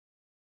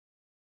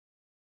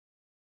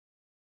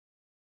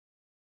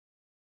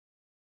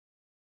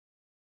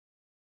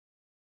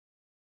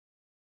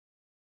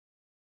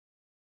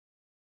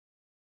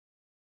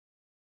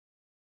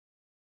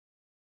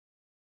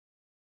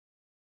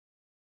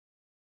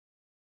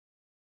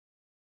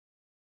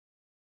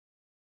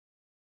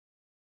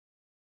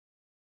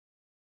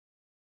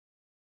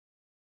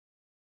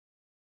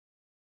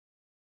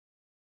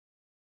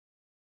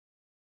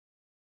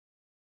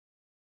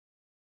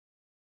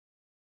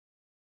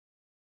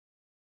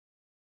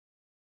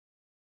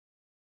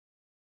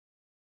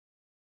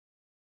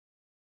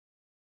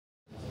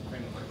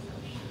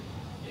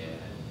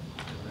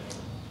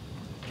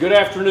Good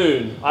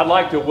afternoon. I'd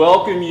like to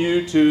welcome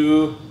you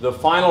to the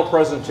final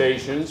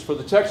presentations for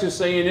the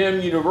Texas A&M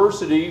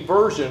University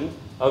version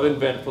of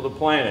Invent for the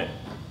Planet.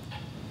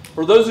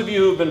 For those of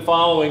you who have been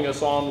following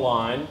us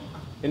online,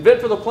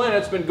 Invent for the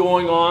Planet's been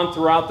going on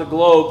throughout the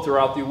globe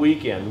throughout the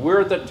weekend.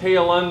 We're at the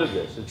tail end of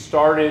this. It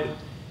started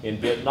in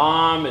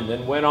Vietnam and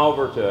then went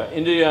over to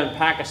India and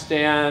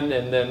Pakistan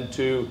and then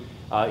to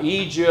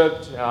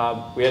Egypt.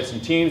 We had some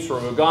teams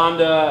from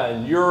Uganda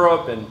and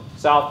Europe and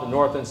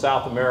North and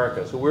South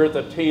America. So we're at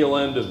the tail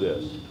end of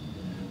this.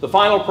 The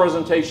final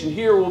presentation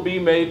here will be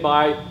made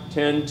by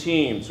 10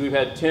 teams. We've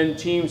had 10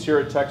 teams here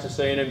at Texas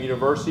A&M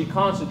University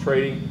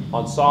concentrating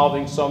on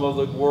solving some of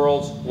the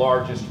world's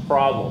largest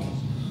problems.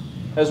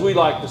 As we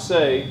like to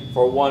say,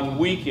 for one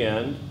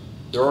weekend,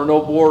 there are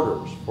no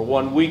borders. For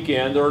one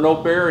weekend, there are no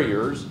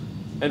barriers.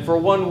 And for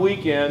one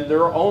weekend,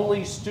 there are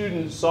only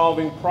students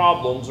solving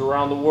problems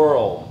around the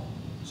world.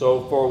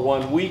 So for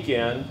one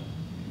weekend,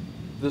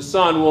 the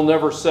sun will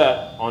never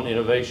set on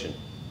innovation.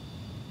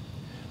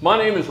 My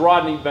name is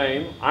Rodney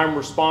Boehm. I'm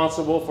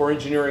responsible for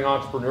engineering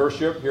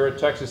entrepreneurship here at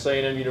Texas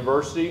A&M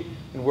University,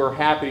 and we're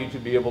happy to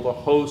be able to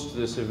host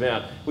this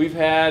event. We've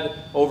had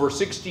over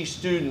 60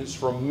 students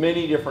from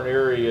many different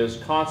areas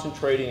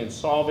concentrating and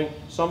solving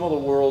some of the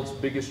world's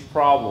biggest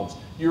problems.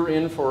 You're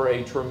in for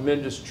a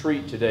tremendous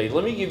treat today.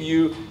 Let me give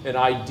you an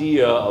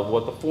idea of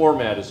what the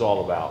format is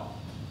all about.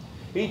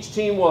 Each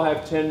team will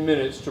have 10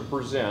 minutes to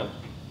present,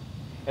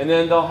 and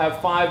then they'll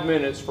have 5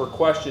 minutes for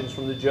questions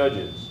from the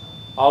judges.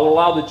 I'll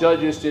allow the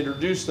judges to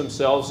introduce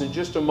themselves in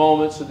just a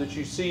moment so that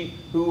you see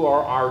who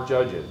are our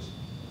judges.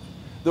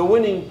 The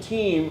winning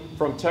team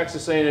from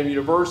Texas A&M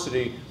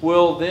University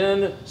will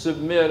then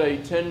submit a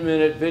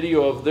 10-minute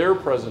video of their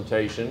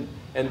presentation,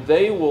 and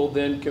they will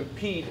then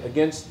compete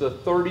against the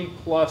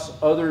 30-plus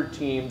other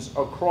teams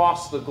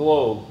across the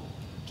globe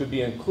to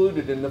be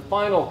included in the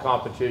final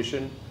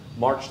competition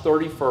March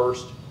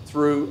 31st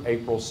through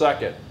April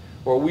 2nd.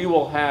 Where we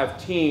will have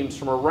teams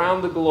from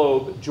around the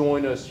globe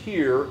join us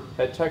here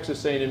at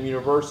Texas A&M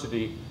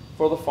University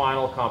for the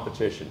final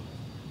competition.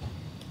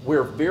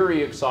 We're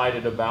very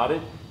excited about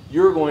it.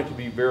 You're going to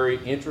be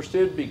very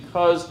interested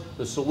because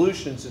the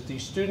solutions that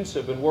these students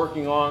have been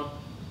working on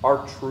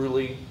are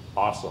truly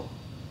awesome.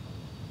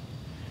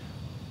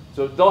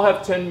 So they'll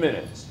have 10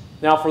 minutes.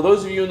 Now for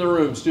those of you in the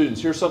room, students,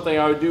 here's something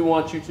I do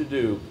want you to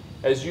do.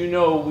 As you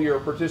know, we are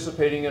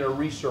participating in a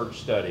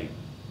research study.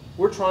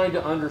 We're trying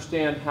to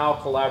understand how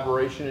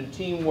collaboration and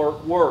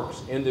teamwork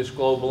works in this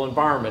global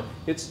environment.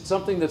 It's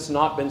something that's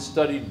not been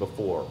studied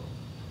before.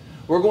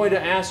 We're going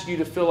to ask you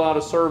to fill out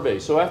a survey.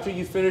 So after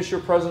you finish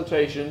your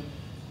presentation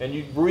and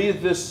you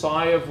breathe this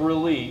sigh of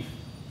relief,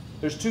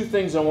 there's two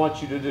things I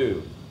want you to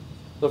do.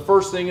 The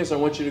first thing is I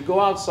want you to go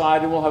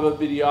outside and we'll have a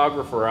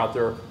videographer out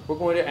there. We're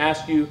going to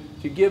ask you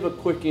to give a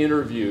quick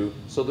interview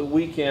so that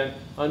we can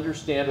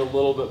understand a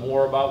little bit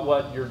more about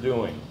what you're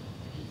doing.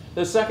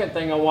 The second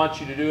thing I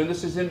want you to do, and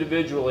this is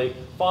individually,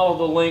 follow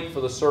the link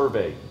for the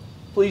survey.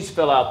 Please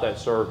fill out that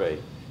survey.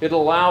 It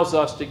allows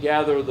us to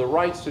gather the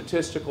right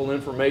statistical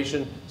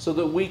information so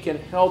that we can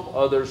help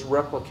others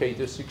replicate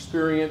this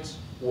experience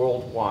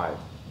worldwide.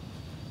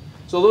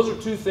 So those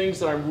are two things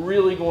that I'm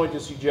really going to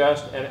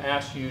suggest and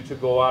ask you to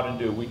go out and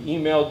do. We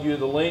emailed you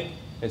the link,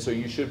 and so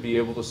you should be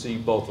able to see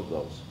both of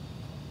those.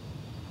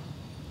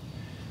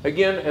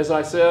 Again, as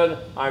I said,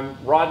 I'm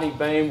Rodney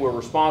Boehm. We're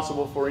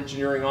responsible for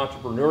engineering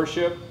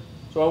entrepreneurship.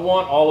 So I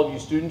want all of you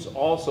students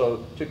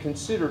also to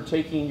consider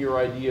taking your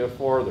idea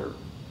further.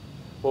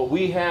 What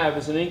we have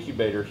is an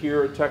incubator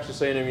here at Texas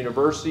A&M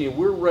University, and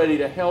we're ready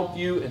to help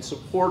you and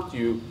support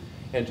you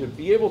and to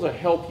be able to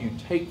help you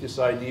take this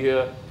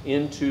idea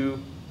into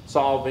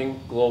solving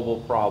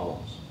global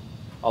problems.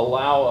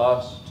 Allow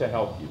us to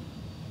help you.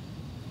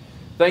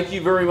 Thank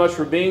you very much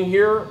for being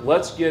here.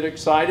 Let's get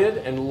excited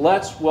and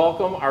let's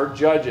welcome our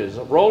judges.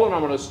 Roland,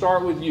 I'm going to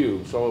start with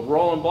you. So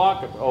Roland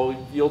Block,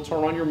 you'll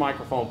turn on your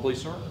microphone, please,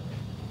 sir.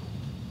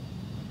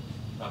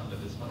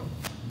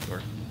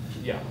 Sure.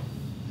 Yeah.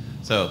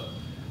 So,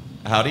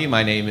 howdy,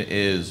 my name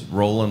is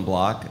Roland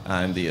Block.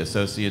 I'm the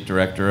Associate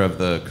Director of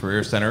the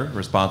Career Center,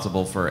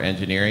 responsible for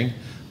engineering.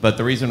 But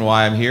the reason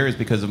why I'm here is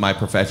because of my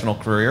professional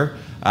career.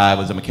 I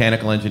was a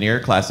mechanical engineer,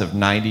 class of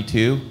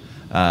 '92,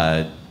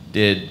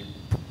 did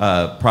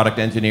product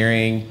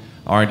engineering,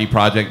 R&D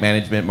project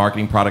management,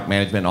 marketing product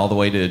management, all the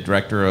way to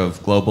Director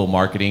of Global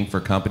Marketing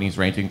for companies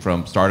ranging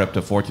from startup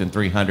to Fortune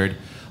 300,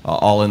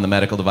 all in the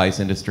medical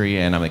device industry,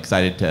 and I'm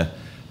excited to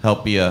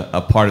help be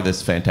a part of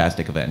this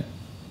fantastic event.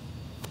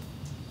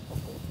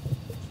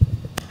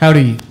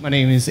 Howdy, my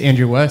name is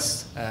Andrew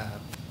West.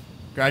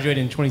 Graduated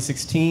in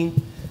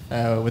 2016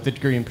 with a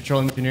degree in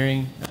petroleum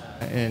engineering,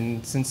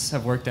 and since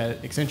I've worked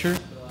at Accenture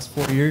for the last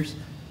 4 years.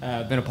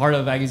 I've been a part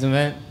of Aggie's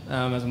event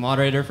as a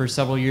moderator for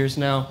several years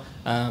now.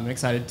 I'm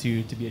excited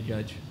to be a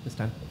judge this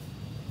time.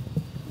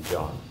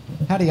 John.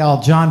 Howdy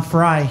y'all, John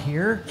Fry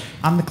here.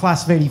 I'm the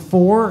class of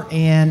 '84,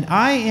 and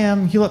I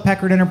am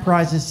Hewlett-Packard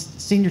Enterprise's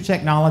Senior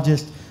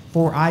Technologist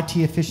for IT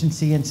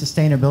efficiency and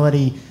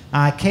sustainability.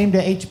 I came to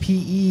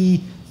HPE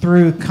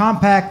through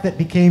Compaq that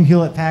became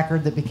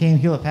Hewlett-Packard, that became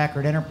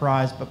Hewlett-Packard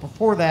Enterprise. But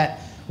before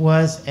that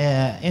was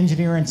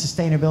engineering,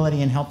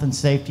 sustainability, and health and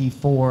safety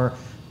for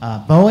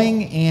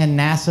Boeing and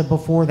NASA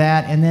before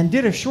that, and then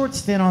did a short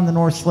stint on the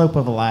North Slope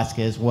of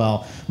Alaska as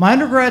well. My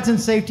undergrad's in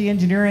safety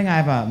engineering. I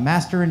have a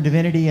master in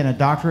divinity and a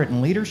doctorate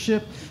in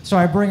leadership, so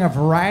I bring a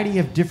variety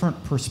of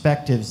different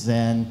perspectives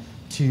then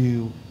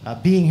to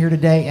being here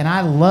today, and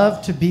I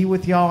love to be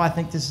with y'all. I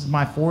think this is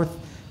my fourth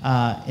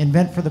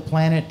Invent for the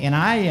Planet, and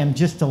I am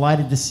just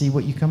delighted to see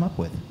what you come up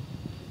with.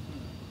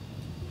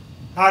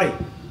 Howdy,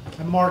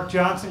 I'm Mark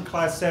Johnson,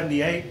 class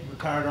 78,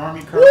 retired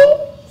Army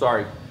Colonel.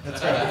 Sorry.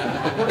 That's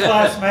right. We're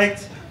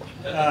classmates.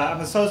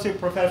 I'm Associate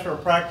Professor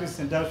of Practice,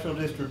 Industrial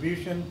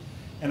Distribution,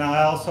 and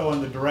I also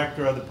am the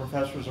Director of the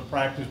Professors of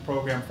Practice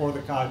program for the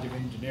College of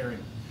Engineering.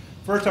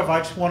 First off, I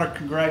just want to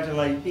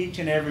congratulate each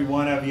and every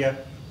one of you,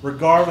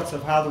 regardless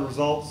of how the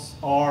results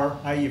are,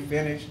 how you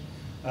finish.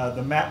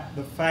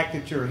 The fact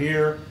that you're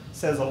here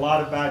says a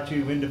lot about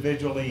you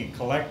individually and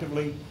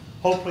collectively.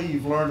 Hopefully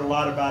you've learned a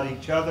lot about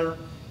each other.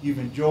 You've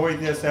enjoyed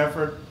this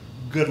effort.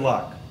 Good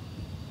luck.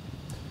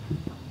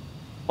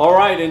 All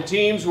right, in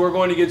teams, we're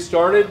going to get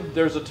started.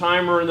 There's a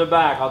timer in the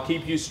back. I'll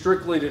keep you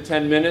strictly to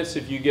 10 minutes.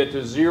 If you get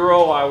to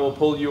 0, I will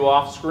pull you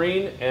off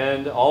screen,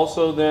 and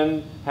also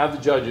then have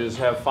the judges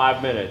have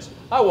 5 minutes.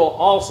 I will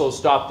also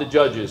stop the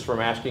judges from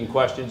asking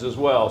questions as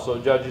well, so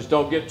judges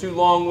don't get too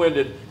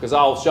long-winded, because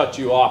I'll shut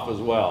you off as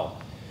well.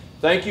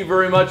 Thank you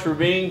very much for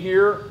being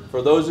here.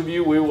 For those of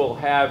you, we will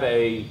have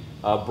a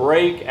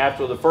break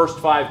after the first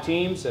 5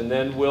 teams, and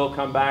then we'll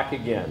come back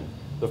again.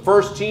 The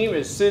first team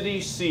is City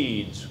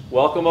Seeds.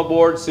 Welcome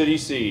aboard, City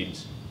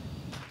Seeds.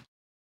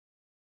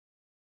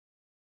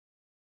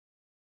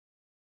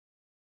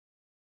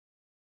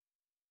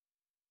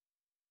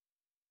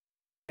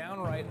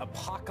 Downright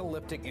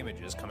apocalyptic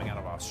images coming out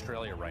of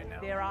Australia right now.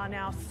 There are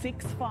now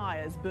 6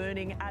 fires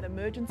burning at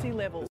emergency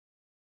levels.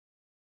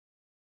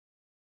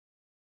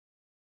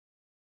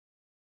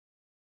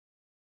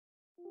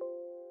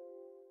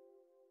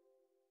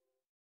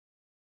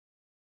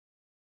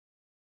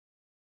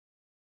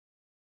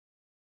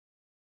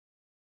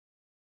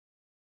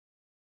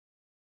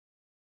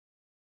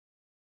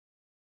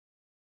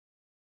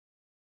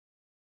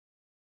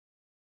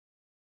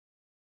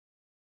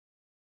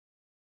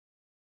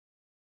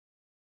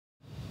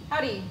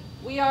 Howdy,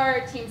 we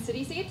are Team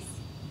City Seeds.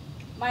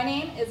 My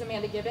name is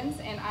Amanda Gibbons,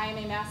 and I am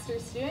a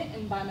master's student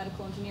in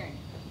biomedical engineering.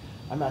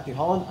 I'm Matthew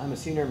Holland. I'm a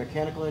senior in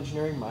mechanical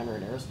engineering, minor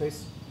in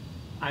aerospace.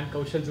 I'm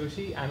Kaushal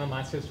Joshi. I'm a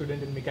master's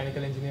student in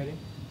mechanical engineering.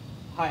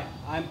 Hi,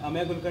 I'm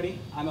Amey Gulkari.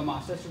 I'm a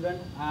master's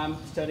student. I'm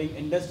studying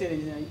industrial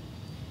engineering.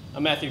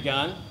 I'm Matthew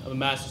Gan. I'm a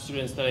master's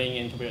student studying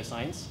in computer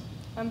science.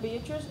 I'm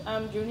Beatrice.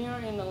 I'm junior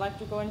in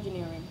electrical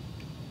engineering.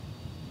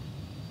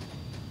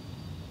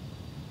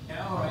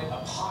 Downright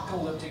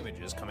apocalyptic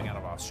images coming out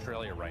of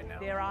Australia right now.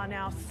 There are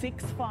now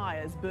 6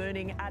 fires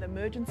burning at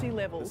emergency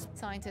levels.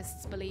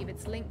 Scientists believe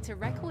it's linked to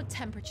record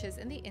temperatures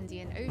in the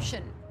Indian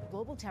Ocean.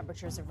 Global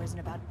temperatures have risen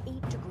about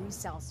 8 degrees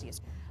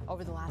Celsius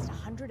over the last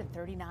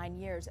 139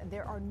 years, and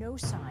there are no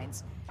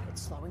signs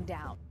it's slowing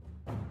down.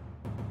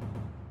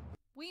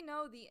 We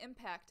know the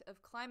impact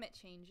of climate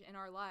change in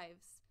our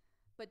lives,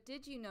 but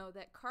did you know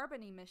that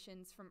carbon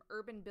emissions from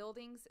urban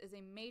buildings is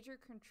a major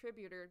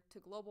contributor to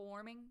global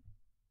warming?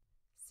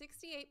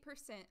 68%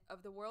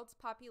 of the world's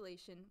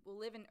population will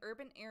live in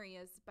urban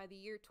areas by the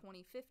year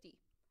 2050.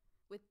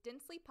 With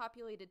densely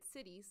populated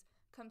cities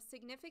come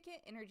significant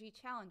energy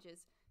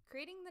challenges,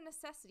 creating the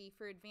necessity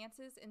for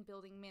advances in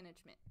building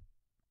management.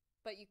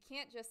 But you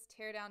can't just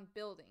tear down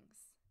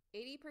buildings.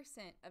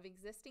 80% of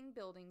existing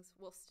buildings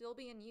will still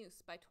be in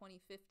use by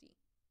 2050.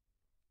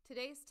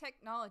 Today's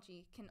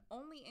technology can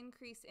only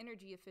increase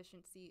energy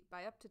efficiency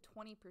by up to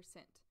 20%.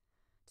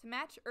 To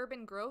match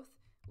urban growth,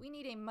 we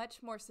need a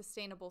much more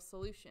sustainable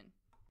solution.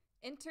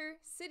 Enter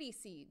City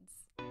Seeds.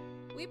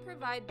 We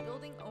provide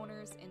building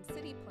owners and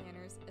city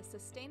planners a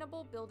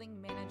sustainable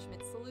building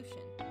management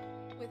solution.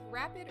 With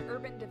rapid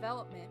urban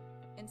development,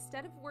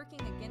 instead of working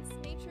against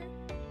nature,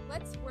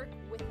 let's work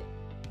with it.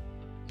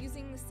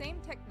 Using the same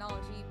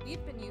technology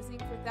we've been using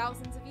for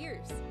thousands of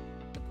years,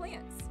 the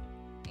plants,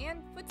 and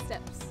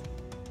footsteps.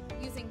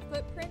 Using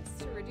footprints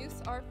to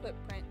reduce our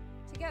footprint,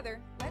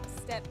 together, let's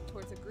step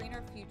towards a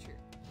greener future.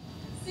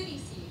 City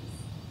Seeds.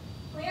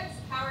 Plants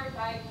powered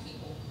by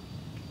people.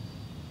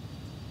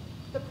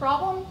 The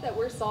problem that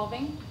we're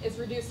solving is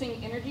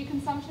reducing energy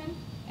consumption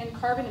and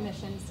carbon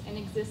emissions in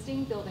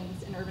existing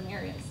buildings in urban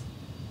areas.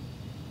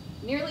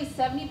 Nearly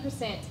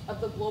 70% of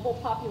the global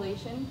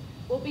population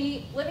will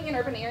be living in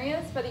urban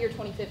areas by the year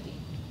 2050,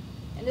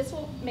 and this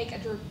will make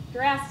a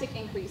drastic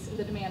increase in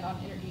the demand on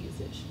energy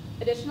usage.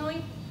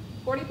 Additionally,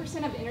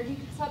 40% of energy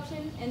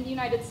consumption in the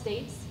United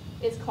States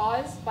is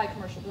caused by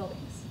commercial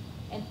buildings,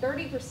 and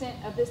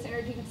 30% of this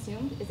energy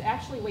consumed is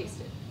actually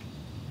wasted.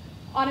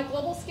 On a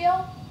global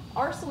scale,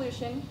 our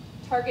solution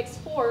targets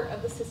 4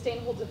 of the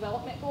Sustainable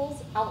Development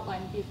Goals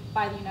outlined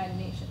by the United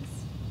Nations.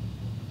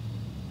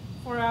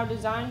 For our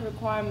design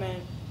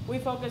requirement, we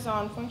focus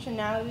on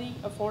functionality,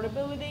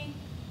 affordability,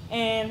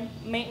 and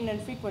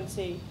maintenance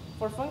frequency.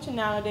 For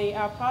functionality,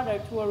 our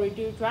product will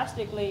reduce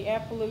drastically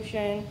air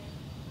pollution,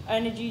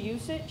 energy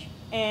usage,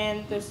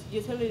 and the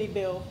utility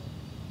bill.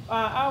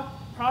 Our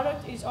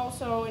product is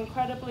also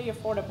incredibly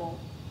affordable.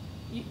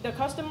 The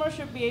customer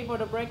should be able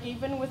to break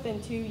even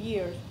within 2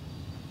 years.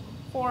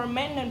 For a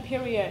maintenance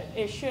period,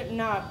 it should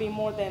not be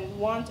more than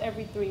once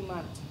every 3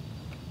 months.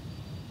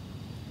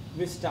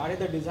 We started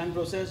the design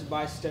process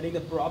by studying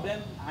the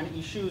problem and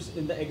issues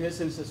in the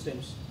existing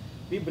systems.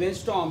 We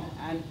brainstormed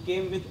and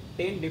came with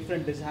 10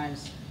 different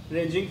designs,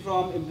 ranging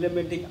from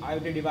implementing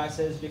IoT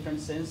devices, different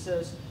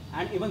sensors,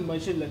 and even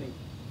machine learning.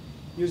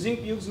 Using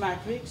Pugh's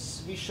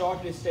matrix, we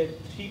shortlisted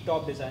 3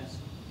 top designs.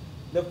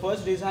 The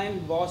first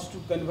design was to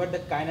convert the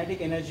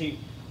kinetic energy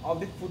of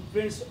the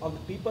footprints of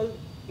the people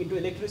into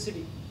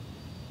electricity.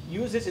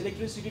 Use this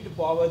electricity to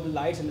power the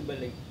lights in the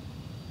building.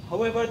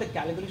 However, the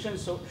calculation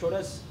showed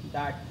us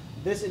that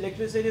this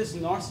electricity is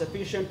not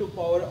sufficient to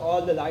power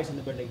all the lights in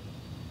the building.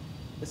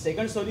 The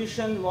second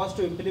solution was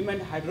to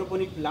implement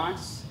hydroponic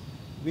plants,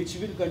 which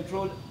will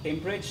control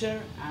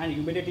temperature and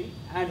humidity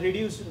and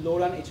reduce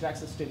load on HVAC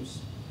systems.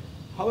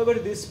 However,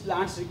 these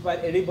plants require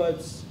LED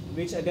bulbs,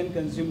 which again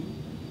consume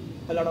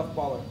a lot of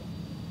power.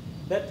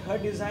 The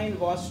third design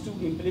was to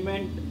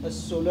implement a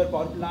solar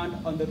power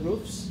plant on the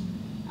roofs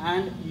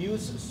and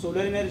use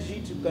solar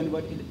energy to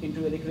convert it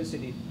into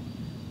electricity.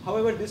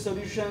 However, this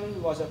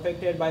solution was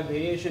affected by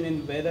variation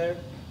in weather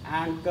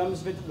and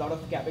comes with a lot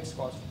of capex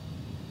cost.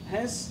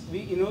 Hence,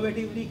 we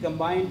innovatively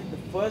combined the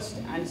first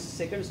and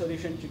second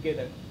solution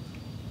together.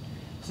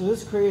 So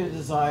this created a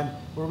design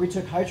where we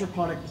took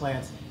hydroponic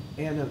plants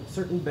in a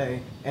certain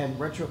bay and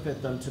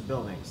retrofit them to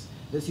buildings.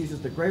 This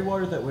uses the gray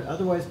water that would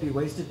otherwise be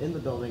wasted in the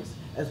buildings,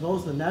 as well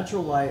as the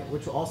natural light,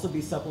 which will also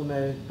be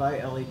supplemented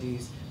by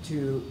LEDs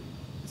to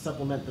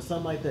supplement the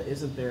sunlight that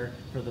isn't there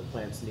for the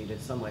plant's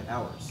needed sunlight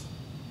hours.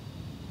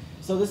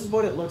 So this is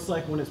what it looks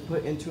like when it's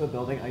put into a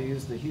building. I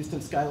use the Houston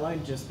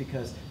skyline just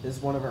because this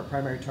is one of our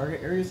primary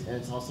target areas and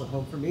it's also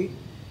home for me.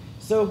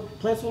 So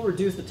plants will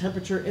reduce the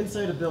temperature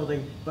inside a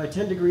building by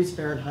 10 degrees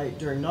Fahrenheit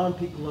during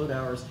non-peak load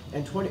hours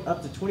and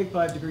up to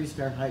 25 degrees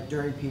Fahrenheit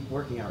during peak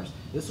working hours.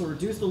 This will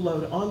reduce the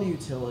load on the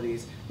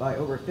utilities by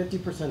over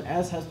 50%,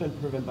 as has been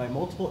proven by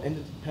multiple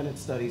independent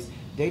studies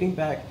dating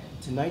back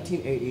to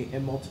 1980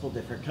 in multiple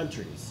different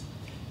countries.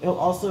 It'll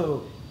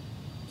also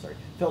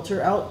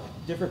filter out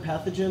different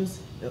pathogens,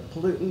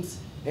 pollutants,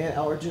 and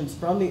allergens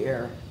from the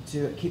air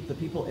to keep the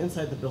people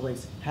inside the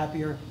buildings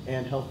happier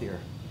and healthier.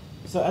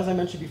 So as I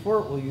mentioned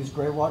before, we'll use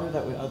gray water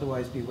that would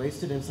otherwise be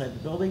wasted inside the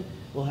building.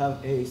 We'll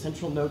have a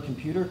central node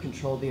computer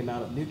control the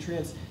amount of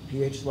nutrients,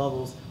 pH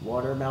levels,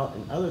 water amount,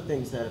 and other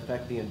things that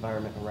affect the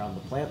environment around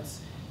the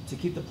plants to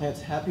keep the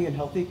plants happy and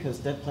healthy, because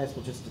dead plants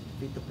will just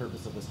defeat the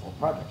purpose of this whole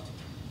project.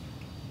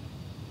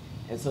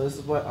 And so this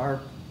is what our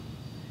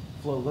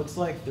flow looks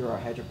like through our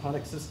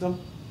hydroponic system.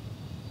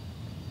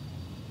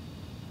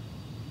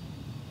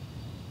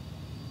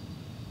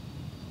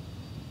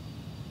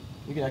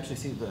 You can actually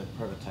see the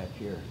prototype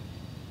here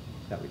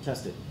that we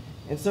tested.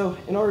 And so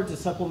in order to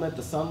supplement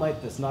the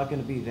sunlight that's not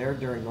going to be there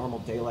during normal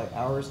daylight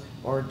hours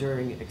or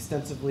during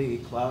extensively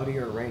cloudy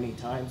or rainy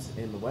times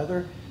in the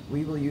weather,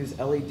 we will use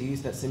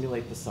LEDs that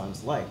simulate the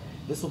sun's light.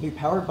 This will be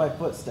powered by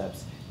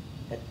footsteps.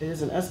 It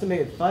is an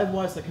estimated 5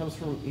 watts that comes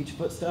from each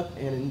footstep,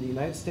 and in the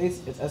United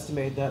States, it's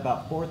estimated that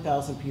about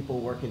 4,000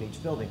 people work in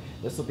each building.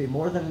 This will be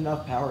more than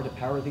enough power to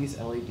power these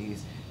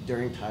LEDs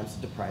during times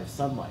of deprived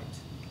sunlight.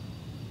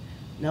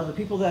 Now, the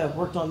people that have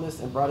worked on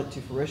this and brought it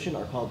to fruition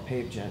are called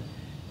PaveGen.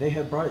 They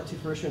have brought it to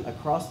fruition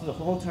across the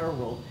whole entire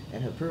world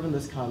and have proven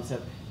this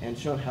concept and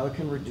shown how it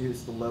can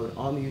reduce the load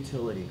on the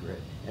utility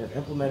grid, and have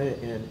implemented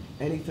it in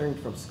anything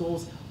from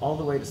schools all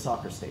the way to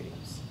soccer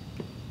stadiums.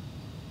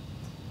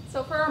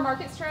 So for our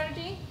market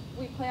strategy,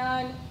 we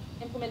plan on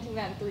implementing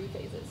that in 3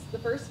 phases. The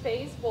first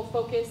phase will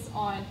focus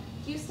on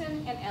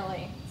Houston and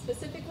LA.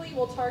 Specifically,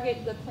 we'll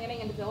target the planning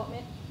and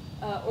development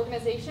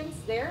organizations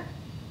there.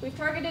 We've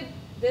targeted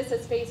this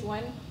as phase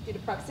 1 due to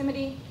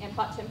proximity and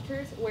hot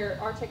temperatures, where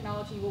our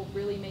technology will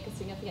really make a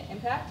significant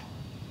impact.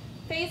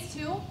 Phase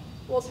 2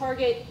 will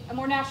target a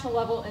more national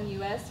level in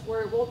the US,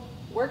 where we'll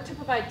work to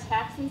provide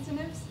tax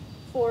incentives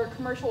for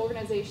commercial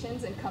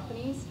organizations and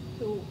companies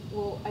who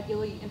will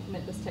ideally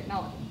implement this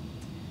technology.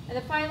 And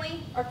then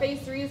finally, our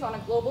phase 3 is on a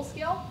global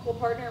scale. We'll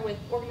partner with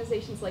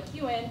organizations like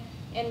UN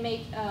and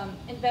make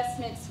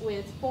investments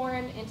with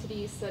foreign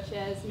entities such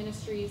as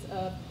ministries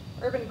of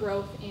urban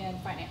growth and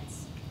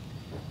finance.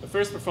 We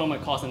first perform a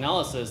cost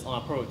analysis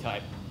on a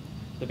prototype.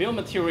 The bill of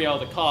material,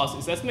 the cost,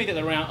 is estimated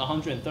around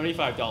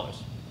 $135.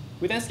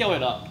 We then scale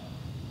it up.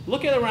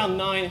 Look at around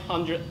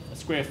 900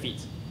 square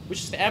feet,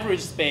 which is the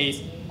average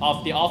space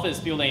of the office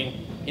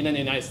building in the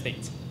United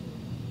States.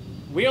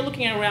 We are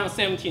looking at around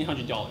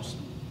 $1,700.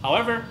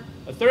 However,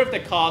 a third of the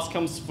cost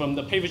comes from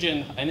the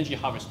PaveGen energy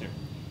harvester,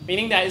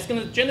 meaning that it's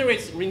going to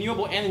generate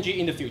renewable energy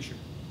in the future.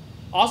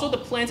 Also, the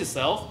plant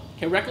itself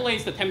can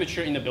regulate the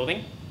temperature in the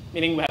building,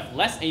 meaning we have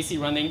less AC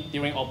running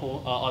during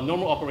a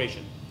normal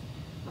operation.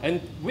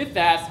 And with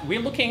that, we're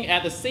looking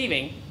at the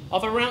saving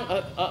of around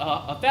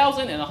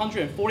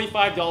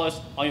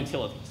 $1,145 on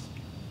utilities.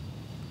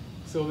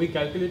 So we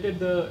calculated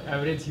the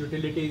average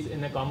utilities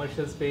in a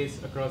commercial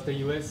space across the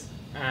US,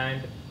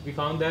 and we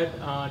found that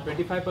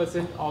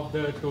 25% of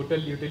the total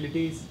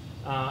utilities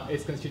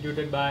is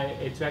constituted by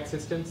HVAC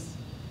systems.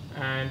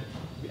 And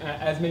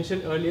as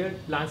mentioned earlier,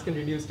 plants can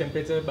reduce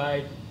temperature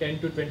by 10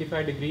 to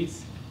 25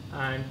 degrees.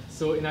 And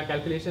so in our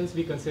calculations,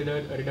 we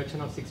considered a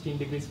reduction of 16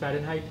 degrees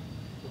Fahrenheit.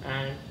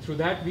 And through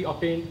that, we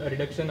obtained a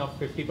reduction of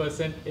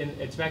 50% in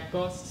HVAC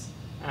costs,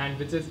 and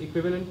which is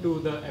equivalent to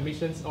the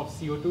emissions of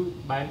CO2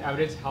 by an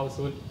average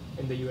household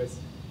in the US.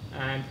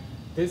 And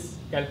this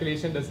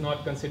calculation does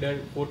not consider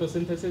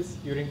photosynthesis,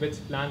 during which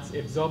plants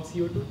absorb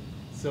CO2.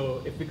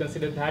 So if we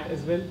consider that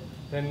as well,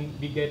 then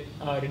we get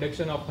a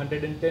reduction of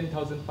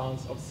 110,000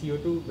 pounds of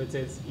CO2, which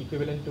is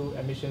equivalent to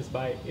emissions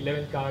by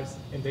 11 cars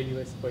in the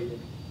US per year.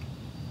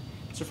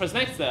 So for the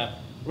next step,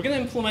 we're going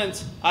to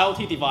implement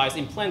IoT device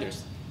in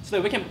planters so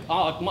that we can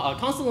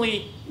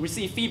constantly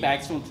receive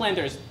feedbacks from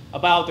planters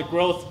about the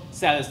growth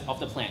status of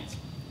the plant.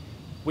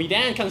 We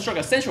then construct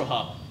a central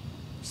hub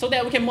so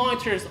that we can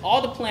monitor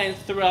all the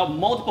plants throughout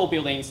multiple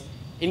buildings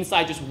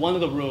inside just one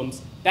of the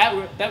rooms.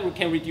 That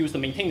can reduce the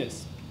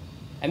maintenance.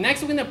 And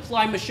next, we're going to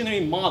apply machinery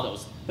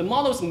models. The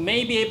models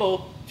may be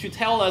able to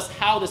tell us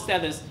how the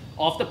status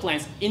of the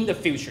plants in the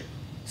future,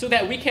 so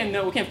that we can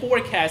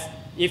forecast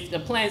if the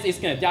plant is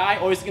going to die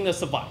or is going to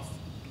survive.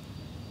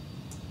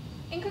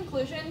 In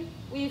conclusion,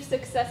 we've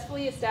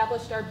successfully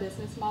established our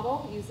business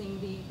model using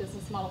the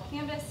business model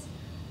canvas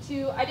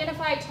to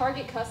identify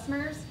target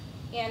customers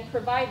and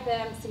provide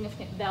them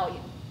significant value.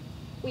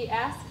 We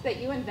ask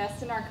that you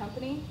invest in our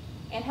company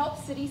and help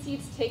City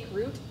Seeds take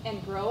root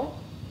and grow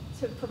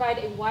to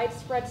provide a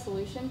widespread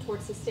solution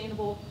towards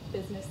sustainable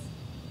business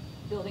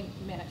building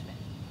management.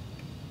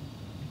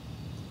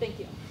 Thank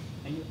you.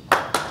 Thank you.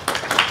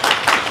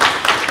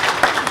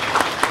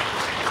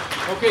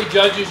 Okay,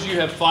 judges, you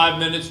have 5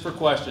 minutes for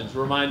questions.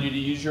 Remind you to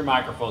use your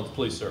microphones,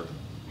 please, sir.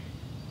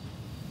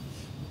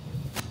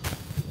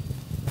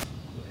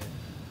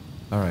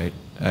 All right,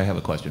 I have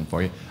a question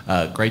for you.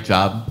 Great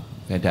job,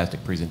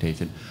 fantastic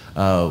presentation.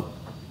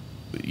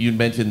 You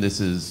mentioned this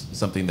is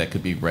something that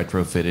could be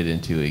retrofitted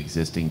into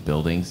existing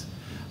buildings.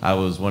 I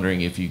was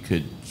wondering if you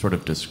could sort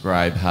of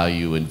describe how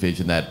you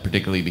envision that,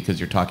 particularly because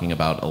you're talking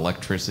about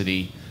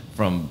electricity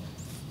from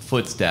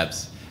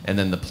footsteps, and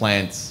then the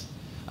plants,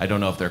 I don't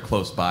know if they're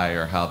close by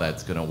or how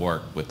that's going to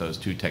work with those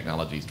two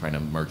technologies, trying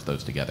to merge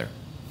those together.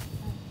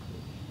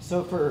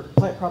 So for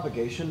plant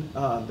propagation,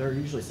 there are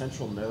usually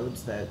central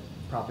nodes that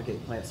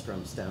propagate plants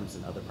from stems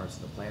and other parts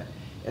of the plant.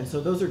 And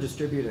so those are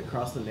distributed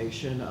across the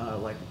nation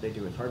like they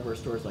do with hardware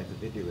stores, like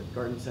they do with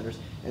garden centers.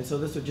 And so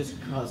this would just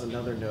cause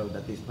another node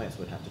that these plants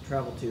would have to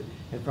travel to.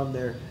 And from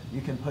there, you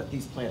can put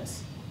these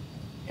plants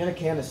in a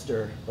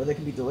canister, or they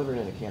can be delivered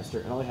in a canister,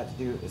 and all you have to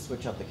do is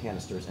switch out the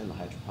canisters in the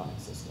hydroponic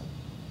system.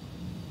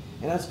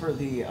 And as for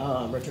the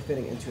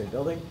retrofitting into a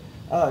building,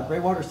 gray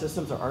water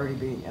systems are already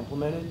being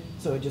implemented,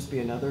 so it would just be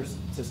another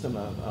system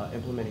of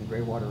implementing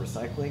gray water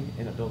recycling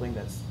in a building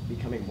that's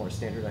becoming more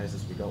standardized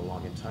as we go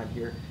along in time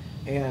here.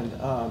 And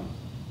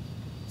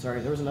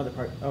sorry, there was another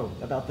part,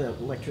 about the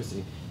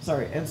electricity.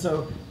 Sorry, and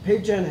so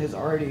PaveGen has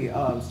already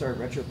started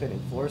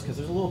retrofitting floors because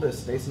there's a little bit of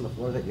space in the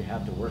floor that you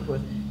have to work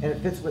with, and it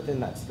fits within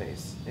that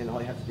space. And all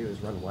you have to do is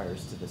run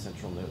wires to the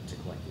central node to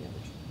collect the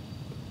energy.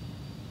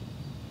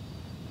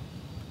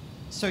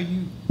 So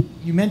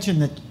you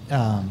mentioned that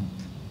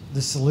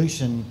the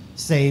solution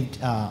saved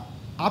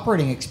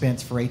operating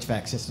expense for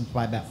HVAC systems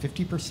by about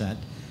 50%,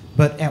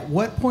 but at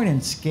what point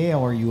in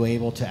scale are you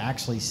able to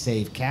actually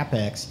save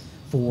CapEx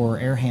for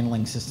air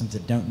handling systems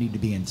that don't need to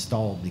be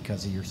installed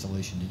because of your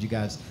solution? Did you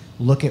guys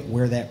look at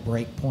where that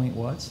break point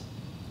was?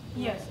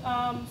 Yes,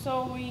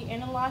 so we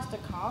analyzed the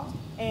cost,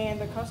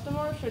 and the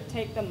customer should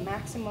take the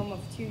maximum of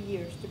 2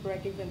 years to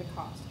break even the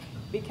cost,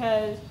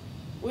 because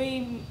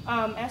we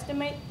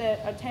estimate that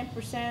a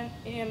 10%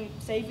 in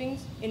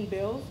savings in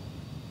bills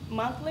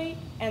monthly,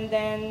 and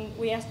then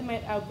we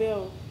estimate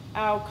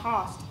our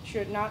cost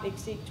should not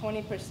exceed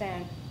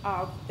 20%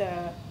 of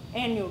the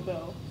annual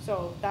bill.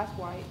 So that's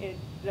why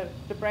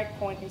the break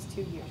point is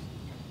 2 years.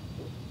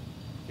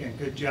 Yeah,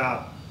 good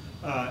job.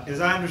 As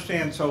I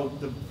understand, so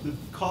the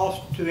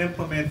cost to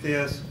implement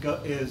this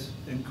is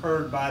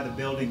incurred by the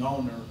building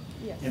owner,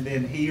 yes, and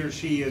then he or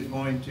she is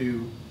going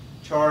to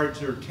charge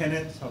their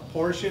tenants a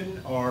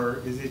portion,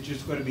 or is it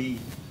just going to be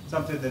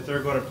something that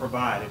they're going to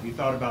provide? Have you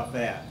thought about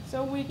that?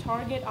 So we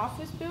target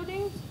office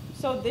buildings,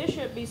 so this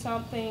should be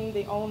something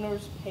the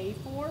owners pay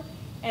for,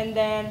 and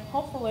then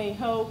hopefully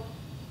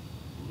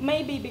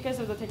maybe because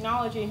of the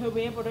technology, he'll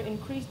be able to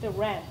increase the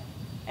rent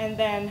and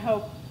then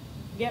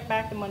get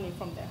back the money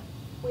from there.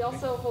 We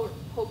also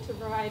hope to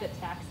provide a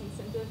tax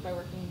incentive by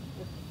working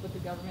with the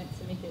government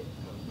to make it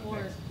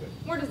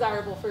more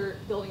desirable for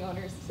building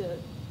owners to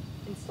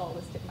install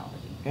this technology.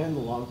 And in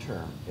the long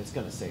term, it's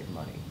going to save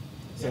money.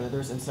 So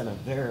there's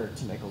incentive there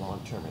to make a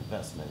long-term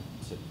investment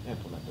to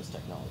implement this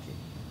technology.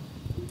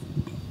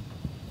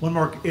 One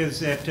more is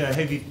that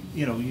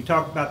you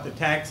talked about the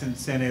tax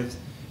incentives.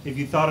 if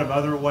you thought of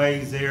other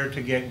ways there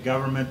to get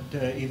government,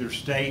 either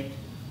state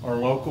or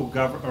local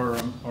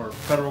government or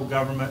federal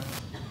government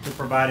to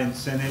provide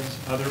incentives,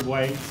 other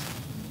ways?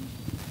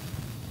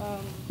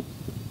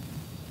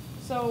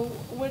 So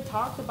we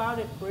talked about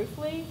it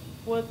briefly.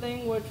 One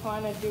thing we're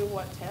trying to do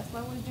what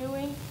Tesla was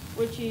doing,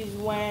 which is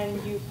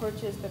when you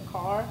purchase the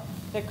car,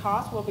 the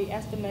cost will be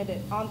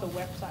estimated on the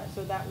website.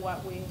 So that's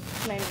what we're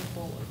planning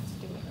forward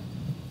to doing.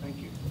 Thank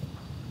you.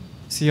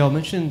 So y'all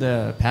mentioned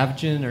the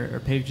Pavgen or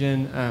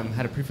Pavgen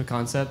had a proof of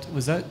concept.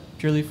 Was that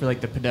purely for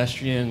like the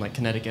pedestrian, like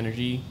kinetic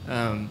energy?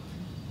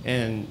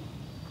 And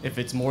if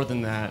it's more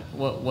than that,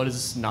 what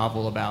is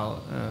novel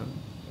about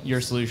your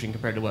solution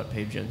compared to what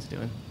Pavgen's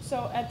doing?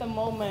 So at the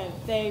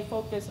moment, they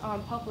focus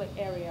on public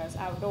areas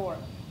outdoor.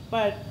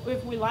 But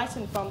if we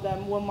license from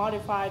them, we'll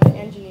modify the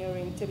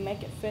engineering to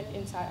make it fit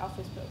inside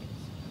office buildings.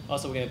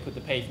 Also, we're going to put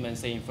the pavement,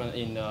 say,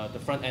 in the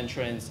front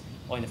entrance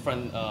or in the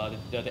front,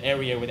 the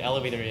area where the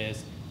elevator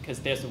is, because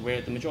there's where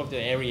the majority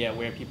of the area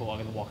where people are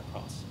going to walk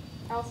across.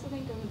 I also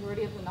think the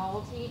majority of the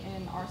novelty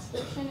in our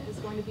solution is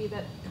going to be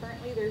that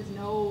currently there's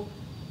no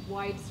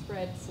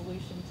widespread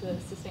solution to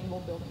sustainable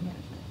building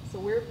management. So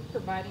we're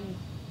providing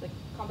the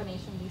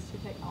combination of these two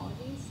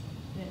technologies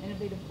in an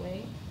innovative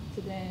way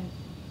to then,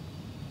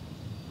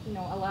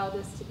 allow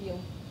this to be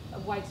a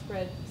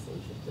widespread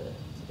solution to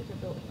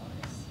different building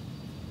owners.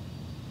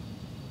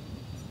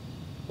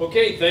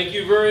 Okay, thank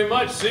you very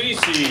much, City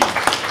Seeds.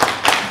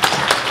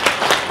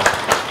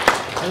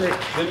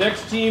 The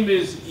next team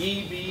is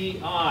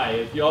EBI.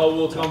 If y'all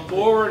will come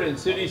forward, and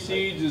City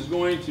Seeds is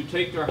going to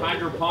take their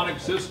hydroponic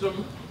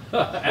system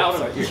out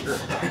of here.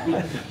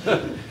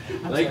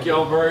 Thank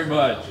y'all very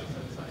much.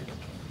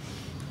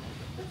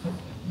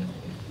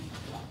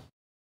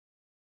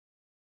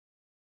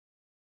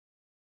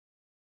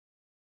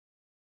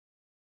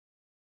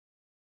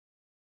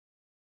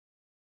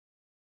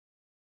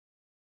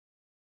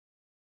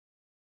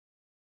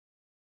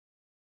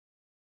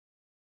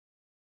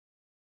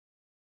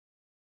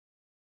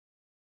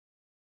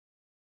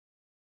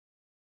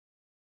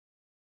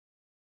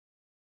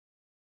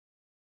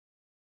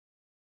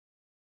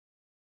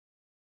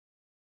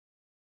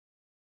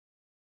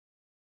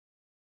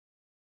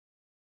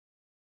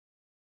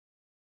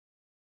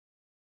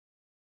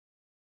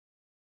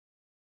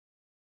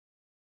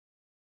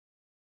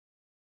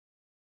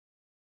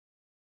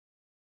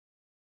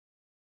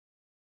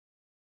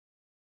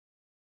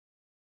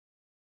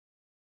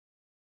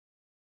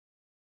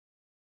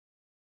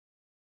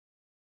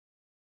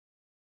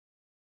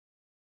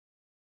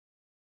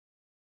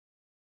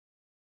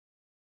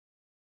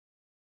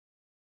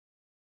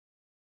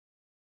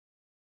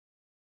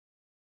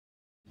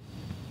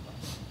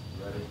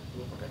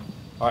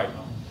 All right,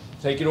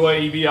 take it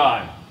away,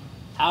 EBI.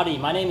 Howdy,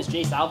 my name is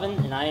Jace Alvin,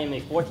 and I am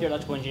a fourth-year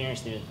electrical engineering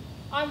student.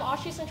 I'm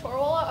Ashish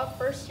Sanchorwala, a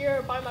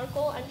first-year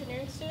biomedical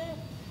engineering student.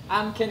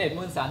 I'm Kenneth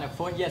Munsan, a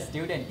fourth-year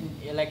student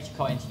in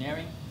electrical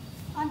engineering.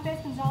 I'm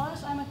Faith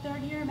Gonzalez. I'm a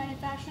third-year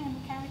manufacturing and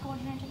mechanical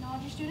engineering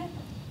technology student.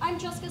 I'm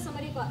Jessica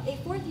Samaripa, a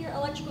fourth-year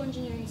electrical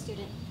engineering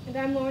student. And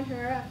I'm Lauren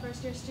Herrera, a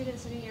first-year student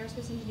studying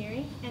aerospace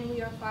engineering, and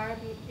we are fire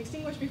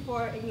extinguished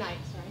before ignite.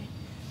 Sorry.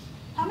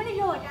 How many of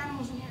you like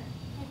animals in here?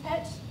 Like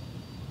pets?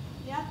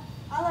 Yeah,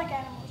 I like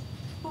animals.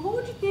 But what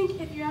would you think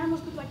if your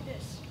animals looked like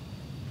this?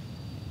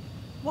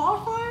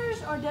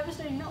 Wildfires are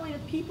devastating not only to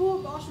people,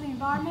 but also the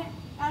environment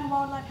and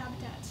wildlife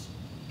habitats.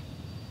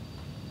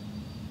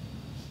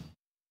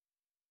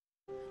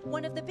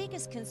 One of the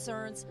biggest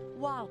concerns,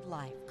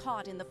 wildlife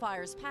caught in the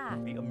fire's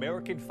path. The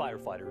American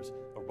firefighters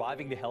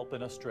arriving to help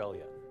in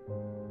Australia.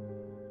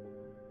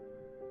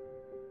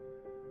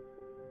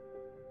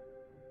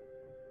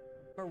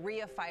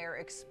 Maria fire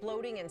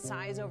exploding in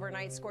size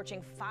overnight,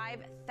 scorching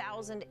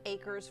 5,000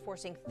 acres,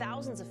 forcing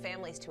thousands of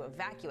families to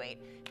evacuate.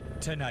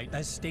 Tonight, a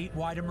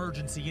statewide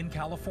emergency in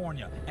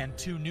California and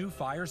 2 new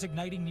fires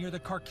igniting near the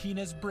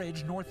Carquinez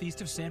Bridge northeast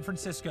of San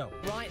Francisco.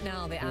 Right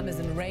now, the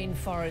Amazon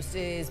rainforest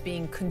is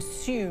being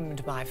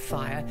consumed by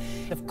fire.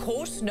 Of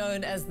course,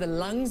 known as the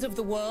lungs of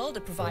the world,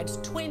 it provides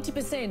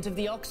 20% of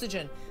the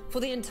oxygen for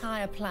the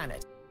entire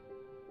planet.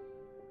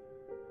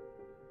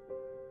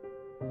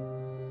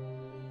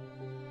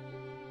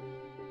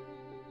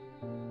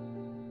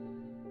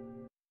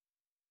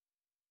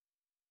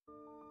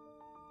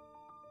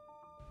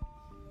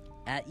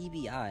 At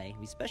EBI,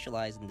 we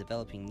specialize in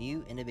developing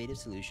new, innovative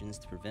solutions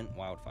to prevent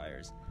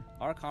wildfires.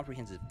 Our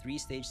comprehensive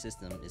 3-stage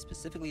system is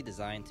specifically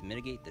designed to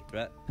mitigate the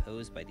threat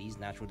posed by these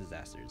natural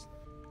disasters.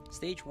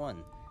 Stage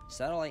 1.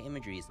 Satellite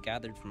imagery is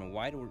gathered from a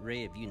wide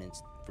array of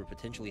units for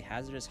potentially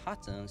hazardous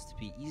hot zones to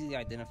be easily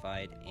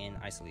identified and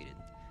isolated.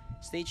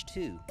 Stage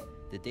 2.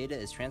 The data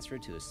is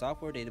transferred to a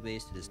software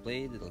database to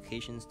display the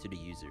locations to the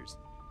users.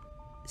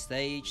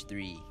 Stage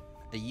 3.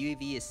 A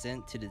UAV is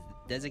sent to the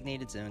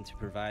designated zone to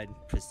provide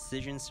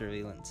precision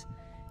surveillance.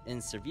 In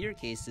severe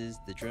cases,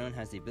 the drone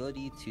has the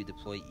ability to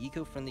deploy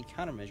eco-friendly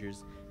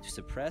countermeasures to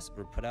suppress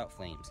or put out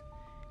flames.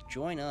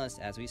 Join us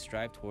as we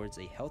strive towards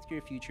a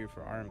healthier future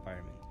for our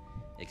environment.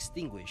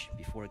 Extinguish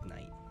before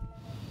ignite.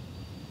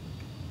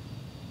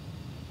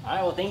 All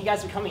right, well, thank you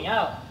guys for coming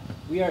out.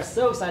 We are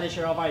so excited to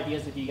share all of our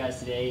ideas with you guys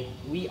today.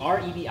 We are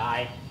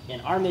EBI,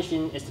 and our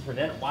mission is to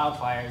prevent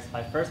wildfires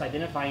by first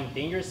identifying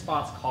dangerous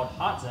spots called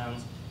hot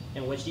zones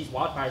in which these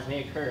wildfires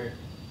may occur,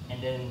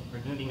 and then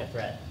removing the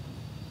threat.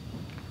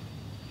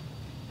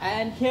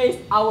 And here is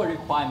our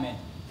requirement.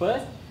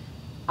 First,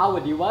 our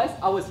device,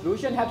 our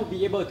solution have to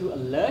be able to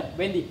alert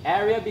when the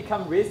area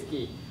becomes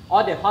risky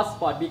or the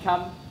hotspot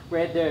become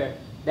greater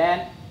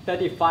than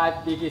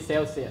 35 degrees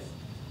Celsius.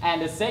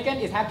 And the second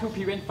is have to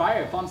prevent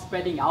fire from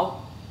spreading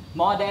out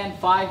more than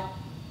 5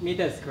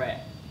 meters square.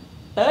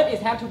 Third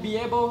is have to be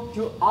able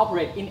to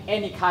operate in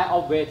any kind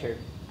of weather.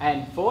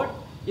 And fourth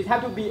is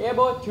have to be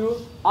able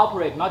to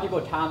operate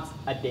multiple times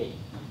a day.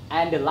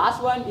 And the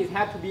last one is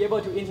have to be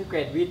able to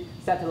integrate with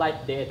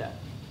satellite data.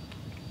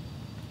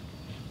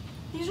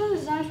 These are the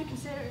designs we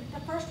considered. The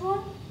first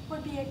one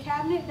would be a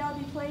cabinet that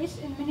would be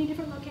placed in many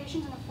different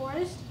locations in a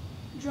forest.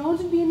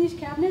 Drones would be in these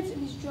cabinets,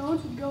 and these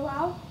drones would go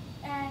out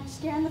and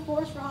scan the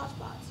forest for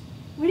hotspots.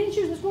 We didn't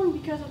choose this one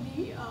because of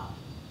the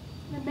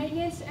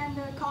maintenance and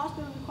the cost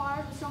that it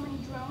requires with so many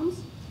drones.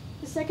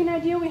 The second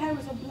idea we had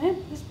was a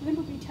blimp. This blimp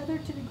would be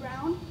tethered to the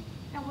ground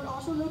and would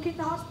also locate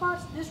the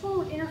hotspots. This one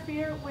would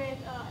interfere with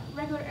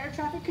regular air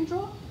traffic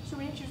control, so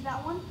we didn't choose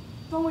that one.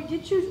 The one we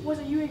did choose was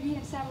a UAV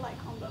and satellite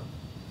combo.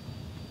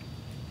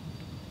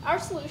 Our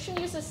solution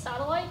uses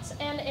satellites,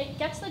 and it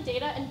gets the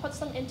data and puts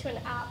them into an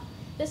app.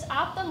 This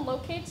app then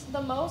locates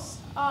the most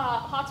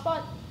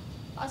hotspot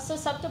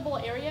susceptible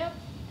area,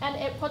 and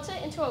it puts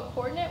it into a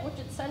coordinate which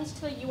it sends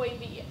to the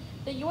UAV.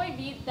 The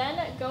UAV then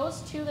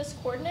goes to this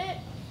coordinate,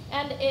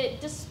 and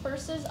it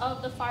disperses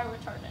of the fire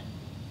retardant.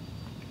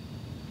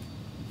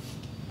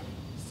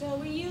 So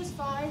we use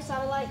 5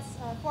 satellites.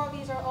 4 of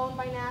these are owned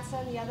by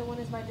NASA, and the other one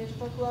is by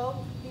Digital Globe.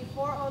 The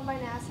 4 owned by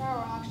NASA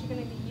are actually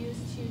going to be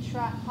used to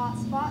track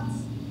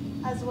hotspots,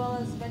 as well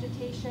as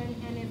vegetation,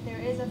 and if there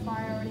is a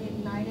fire already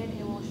ignited,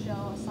 it will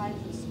show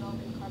signs of smoke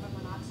and carbon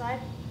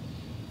monoxide.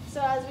 So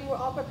as we were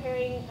all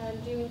preparing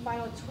and doing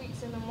final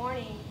tweaks in the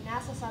morning,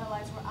 NASA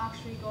satellites were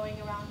actually going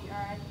around the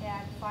Earth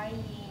and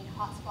finding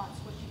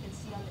hotspots, which you can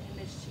see on the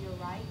image to your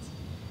right.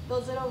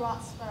 Those little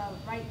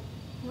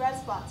red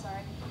spots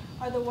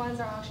are the ones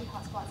that are actually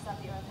hotspots that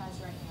the Earth has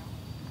right now.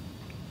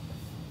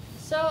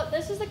 So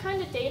this is the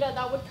kind of data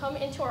that would come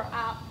into our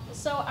app.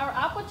 So our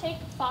app would take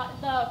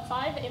the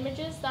 5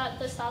 images that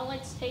the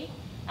satellites take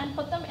and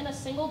put them in a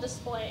single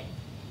display.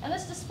 And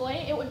this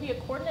display, it would be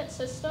a coordinate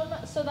system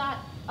so that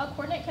a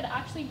coordinate could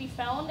actually be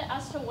found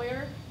as to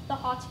where the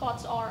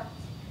hotspots are.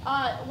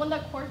 When the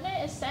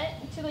coordinate is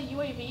sent to the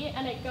UAV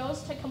and it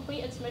goes to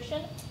complete its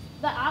mission,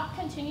 the app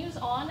continues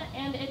on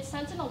and it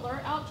sends an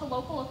alert out to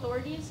local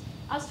authorities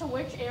as to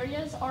which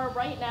areas are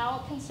right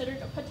now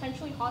considered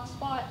potentially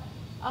hotspot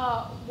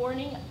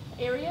warning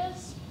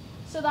areas,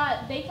 so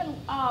that they can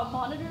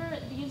monitor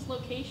these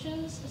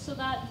locations so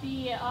that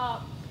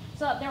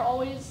they're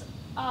always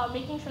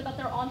making sure that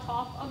they're on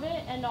top of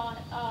it and not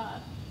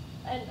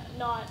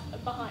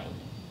behind.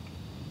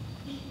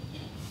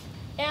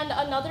 And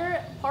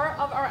another part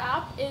of our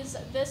app is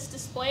this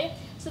display.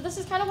 So this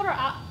is kind of what our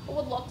app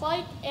would look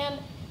like, and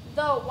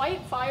the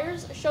white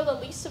fires show the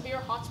least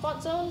severe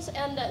hotspot zones,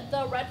 and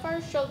the red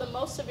fires show the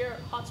most severe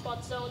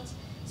hotspot zones,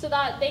 so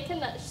that they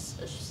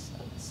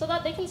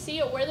can see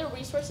where the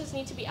resources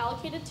need to be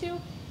allocated to,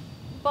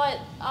 but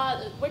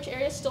which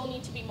areas still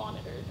need to be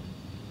monitored.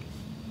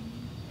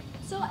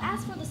 So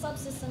as for the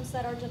subsystems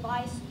that our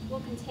device will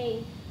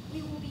contain,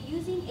 we will be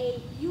using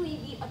a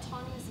UAV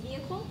autonomous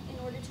vehicle in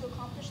order to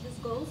accomplish these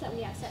goals that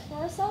we have set for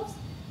ourselves.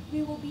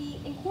 We will be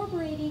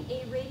incorporating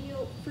a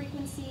radio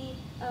frequency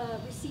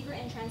receiver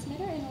and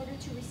transmitter in order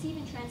to receive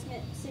and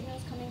transmit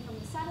signals coming from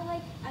the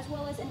satellite, as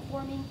well as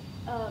informing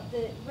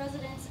the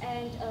residents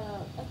and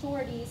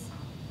authorities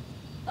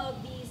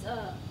of these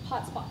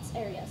hotspots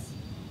areas.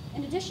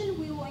 In addition,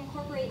 we will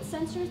incorporate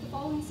sensors. The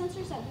following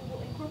sensors that we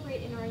will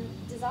incorporate in our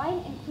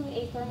design include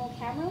a thermal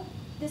camera.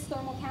 This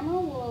thermal camera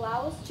will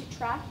allow us to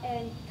track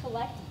and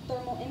collect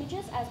thermal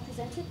images as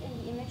presented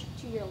in the image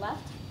to your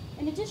left.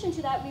 In addition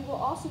to that, we will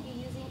also be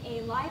using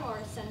a LiDAR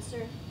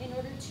sensor in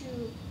order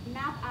to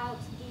map out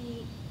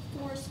the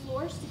forest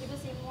floors to give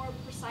us a more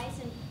precise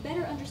and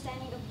better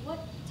understanding of what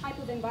type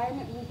of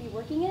environment we'll be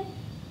working in.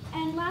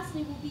 And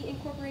lastly, we'll be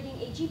incorporating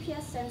a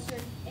GPS sensor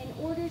in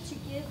order to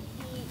give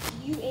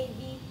the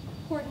UAV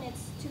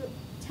coordinates to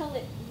tell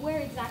it where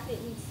exactly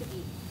it needs to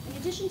be. In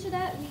addition to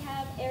that, we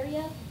have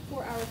area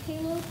for our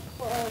payload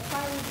for our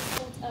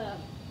fire-resistant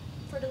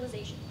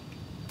fertilization.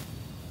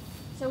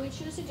 So we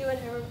choose to do an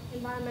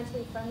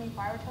environmentally friendly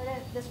fire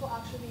retardant. This will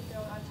actually be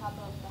thrown on top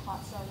of the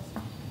hot zones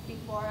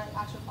before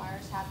actual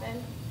fires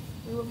happen.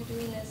 We will be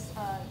doing this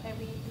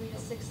every 3 to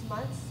 6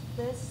 months.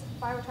 This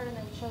fire retardant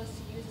that we chose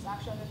to use is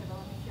actually under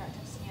development here at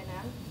Texas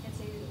A&M. It's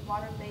a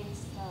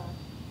water-based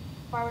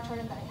fire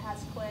retardant that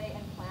has clay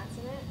and plants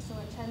in it, so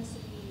it tends to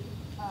be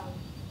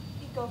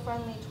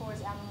eco-friendly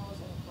towards animals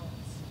and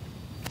plants.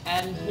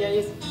 And here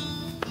is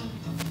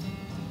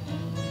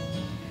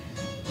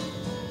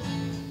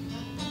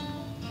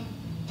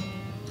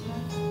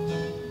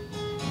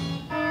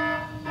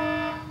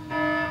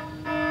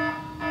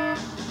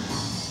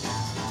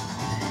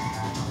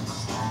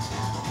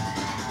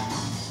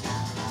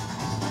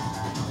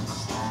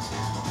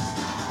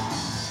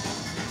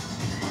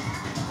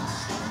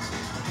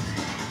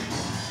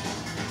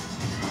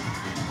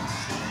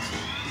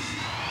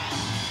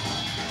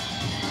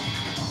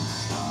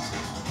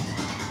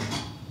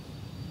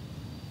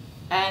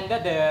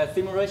and the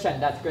simulation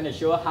that's going to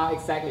show how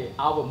exactly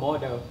our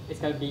model is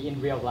going to be in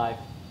real life.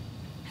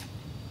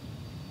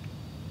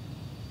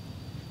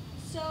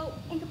 So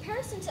in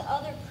comparison to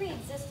other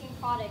pre-existing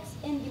products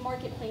in the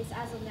marketplace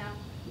as of now,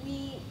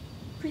 we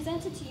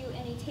presented to you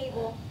in a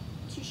table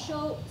to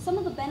show some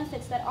of the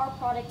benefits that our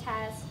product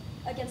has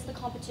against the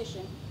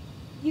competition.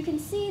 You can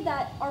see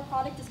that our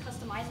product is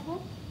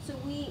customizable, so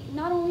we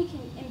not only can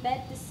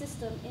embed this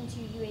system into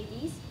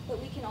UAVs,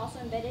 but we can also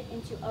embed it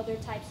into other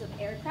types of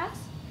aircrafts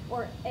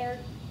or air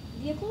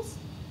vehicles.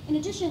 In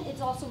addition,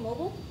 it's also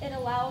mobile. It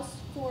allows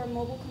for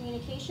mobile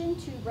communication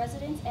to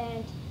residents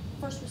and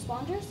first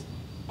responders.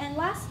 And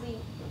lastly,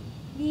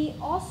 we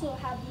also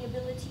have the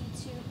ability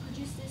to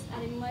produce this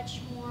at a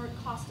much more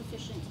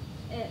cost-efficient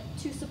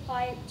to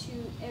supply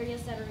to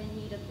areas that are in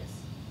need of this.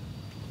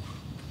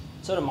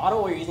 So the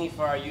model we're using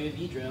for our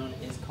UAV drone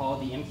is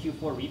called the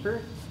MQ-4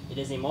 Reaper. It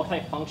is a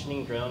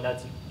multi-functioning drone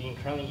that's being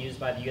currently used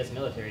by the U.S.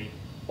 military.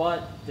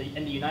 But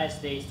in the United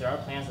States, there are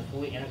plans to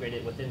fully integrate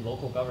it within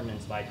local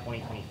governments by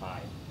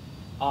 2025.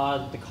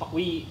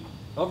 We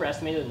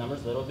overestimated the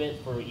numbers a little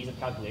bit for ease of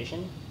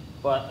calculation,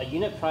 but a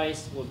unit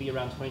price would be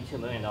around $22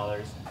 million.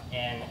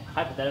 And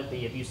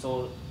hypothetically, if you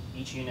sold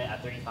each unit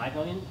at $35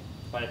 million,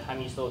 by the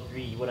time you sold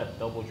 3, you would have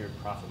doubled your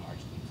profit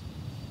margins.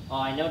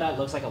 I know that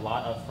looks like a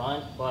lot up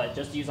front, but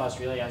just to use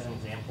Australia as an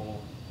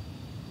example,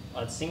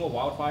 a single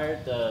wildfire,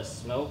 the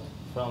smoke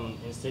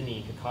in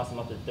Sydney could cost them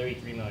up to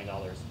 $33 million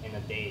in a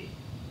day.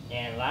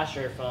 And last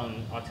year,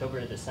 from October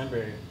to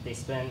December, they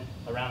spent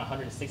around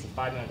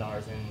 $165 million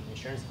in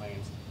insurance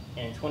claims.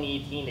 And in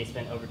 2018, they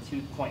spent over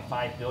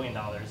 $2.5 billion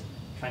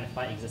trying to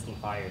fight existing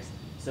fires.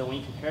 So when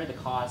you compare the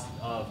cost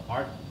of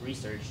our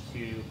research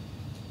to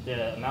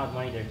the amount of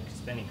money they're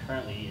spending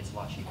currently, it's a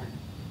lot cheaper.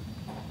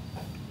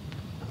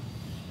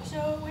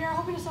 So we are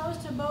hoping to sell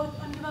this to both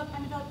undeveloped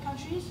and developed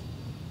countries.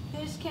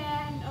 This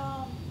can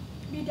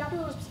be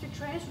adaptable to specific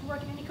trends, would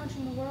work in any country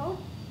in the world.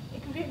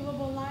 It can create a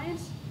global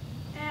alliance,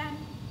 and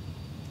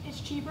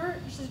it's cheaper,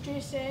 just as Jay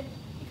said.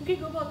 It can create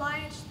a global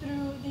alliance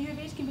through the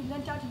UAVs can be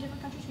lent out to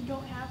different countries who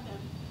don't have them.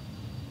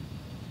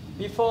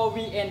 Before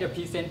we end the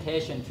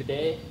presentation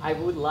today, I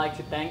would like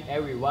to thank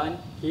everyone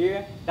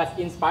here that's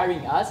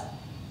inspiring us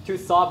to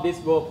solve this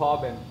world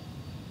problem.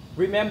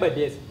 Remember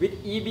this,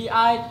 with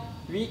EBI,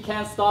 we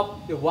can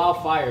stop the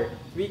wildfire,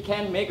 we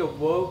can make a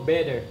world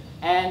better,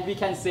 and we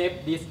can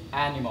save this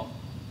animal.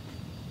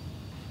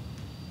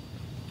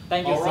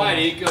 Thank you so much. All right,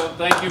 Eco,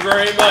 thank you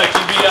very much,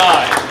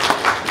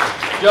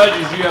 EBI.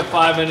 Judges, you have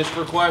 5 minutes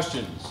for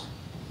questions.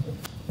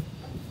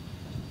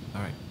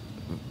 All right,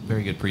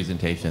 very good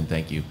presentation,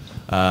 thank you.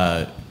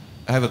 I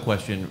have a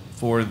question.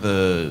 For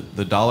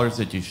the dollars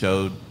that you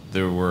showed,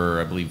 there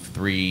were, I believe,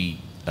 3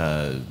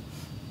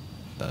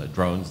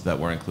 drones that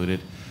were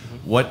included.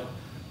 Mm-hmm.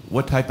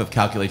 What type of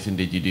calculation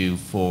did you do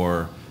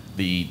for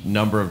the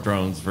number of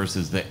drones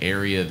versus the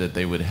area that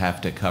they would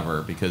have to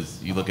cover? Because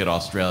you look at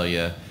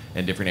Australia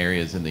and different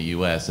areas in the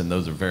U.S., and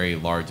those are very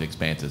large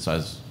expanses. So I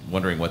was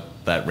wondering what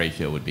that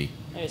ratio would be.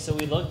 Okay, so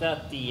we looked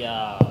at the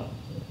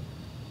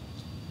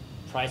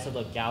price of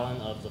a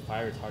gallon of the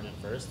fire retardant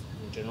first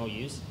in general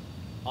use.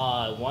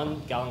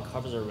 1 gallon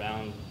covers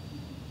around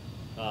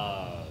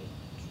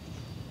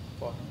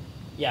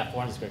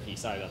 400 square feet.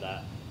 Sorry about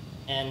that.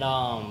 And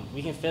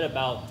we can fit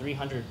about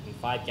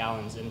 305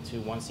 gallons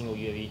into 1 single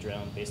UAV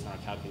drone based on our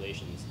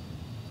calculations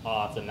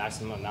of the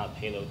maximum amount of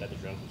payload that the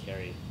drone can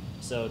carry.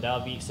 So that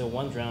would be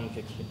 1 drone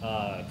could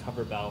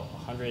cover about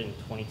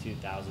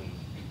 122,000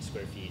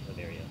 square feet of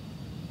area.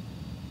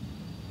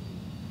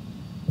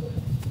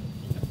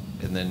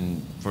 And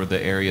then for the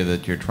area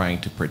that you're trying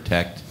to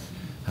protect,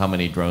 how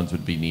many drones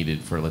would be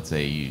needed for, let's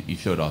say, you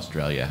showed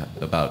Australia.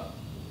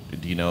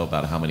 Do you know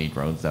about how many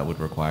drones that would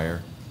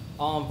require?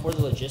 For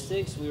the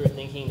logistics, we were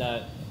thinking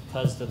that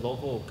because the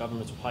local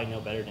governments will probably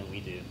know better than we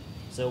do.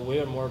 So we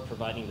are more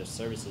providing the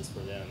services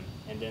for them,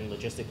 and then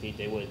logistically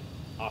they would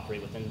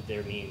operate within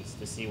their means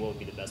to see what would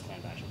be the best plan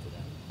of action for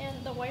them.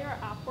 And the way our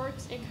app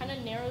works, it kind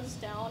of narrows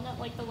down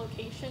like the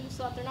location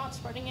so that they're not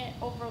spreading it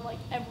over like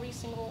every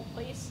single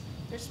place.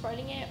 They're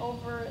spreading it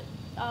over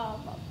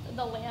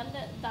the land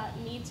that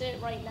needs it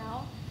right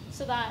now,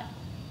 so that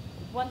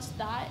once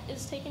that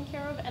is taken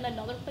care of and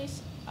another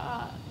place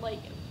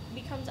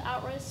becomes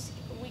at risk,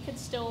 we could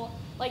still,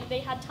 they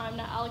had time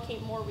to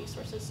allocate more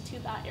resources to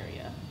that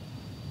area.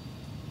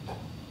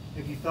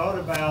 If you thought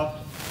about,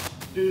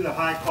 due to the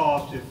high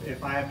cost,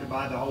 if I have to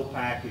buy the whole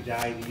package,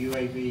 i.e. the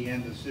UAV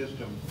and the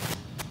system,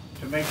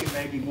 to make it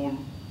maybe more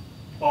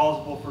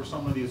plausible for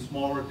some of these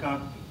smaller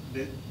companies,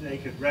 that they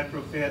could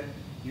retrofit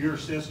your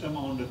system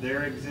onto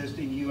their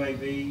existing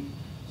UAV,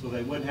 so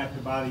they wouldn't have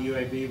to buy the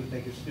UAV, but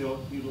they could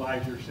still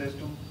utilize your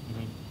system?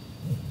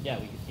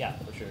 Mm-hmm. Yeah,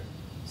 for sure.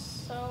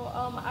 So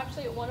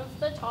actually one of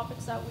the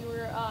topics that we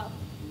were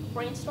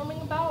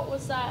brainstorming about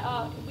was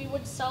that we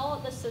would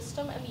sell the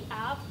system and the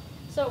app.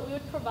 So we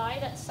would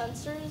provide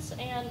sensors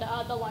and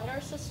the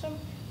LiDAR system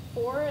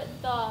for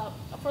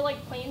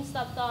planes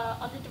that the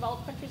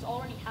underdeveloped countries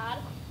already had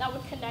that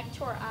would connect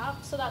to our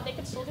app so that they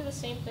could still do the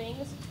same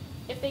things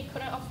if they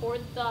couldn't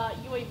afford the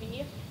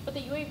UAV, but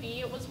the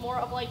UAV was more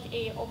of like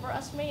a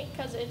overestimate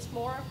because it's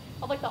more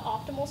of like the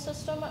optimal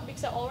system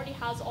because it already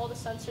has all the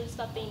sensors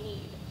that they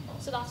need.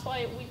 So that's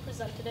why we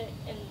presented it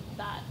in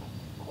that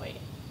way.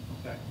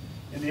 Okay.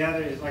 And the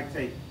other is, like I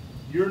say,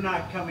 you're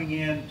not coming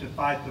in to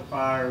fight the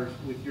fires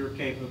with your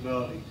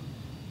capabilities.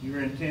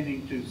 You're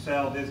intending to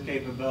sell this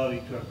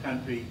capability to a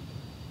country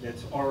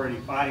that's already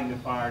fighting the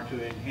fire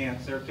to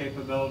enhance their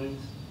capabilities?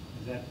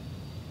 Is that?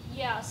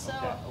 Yeah, so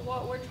okay.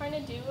 What we're trying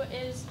to do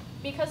is,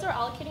 because they're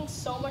allocating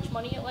so much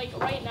money, like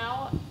right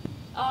now,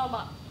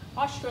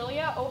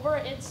 Australia, over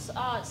its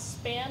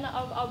span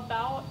of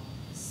about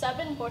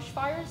 7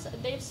 bushfires,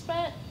 they've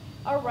spent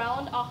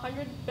around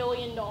 $100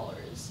 billion.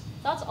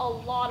 That's a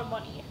lot of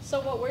money.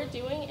 So what we're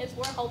doing is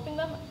we're helping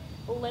them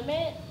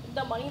limit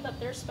the money that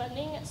they're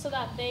spending so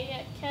that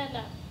they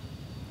can,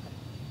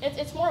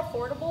 it's more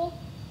affordable,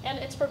 and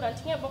it's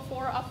preventing it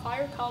before a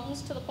fire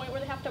comes to the point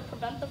where they have to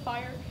prevent the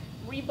fire,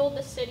 rebuild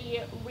the city,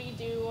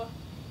 redo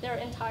their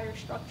entire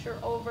structure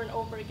over and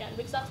over again,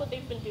 because that's what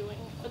they've been doing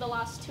for the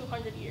last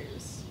 200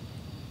 years.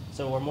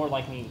 So we're more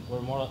looking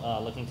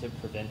to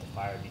prevent the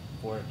fire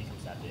before it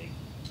becomes that big.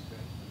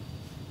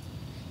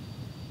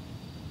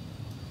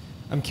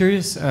 I'm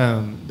curious,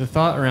 the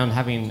thought around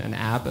having an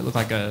app, it looked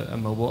like a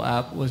mobile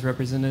app was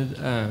represented.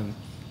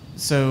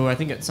 So I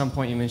think at some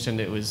point you mentioned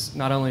it was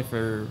not only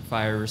for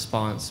fire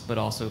response, but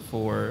also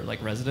for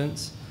like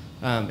residents.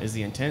 Is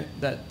the intent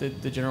that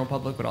the general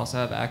public would also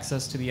have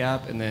access to the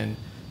app? And then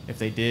if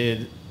they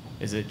did,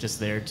 is it just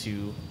there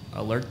to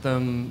alert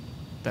them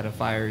that a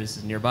fire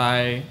is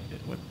nearby?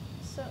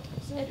 So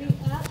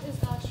the app is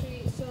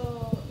actually,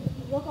 so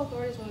local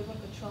authorities will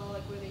control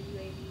like where the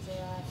UAVs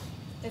are at.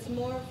 It's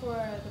more for,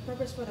 the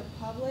purpose for the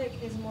public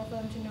is more for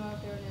them to know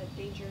if they're in a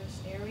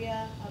dangerous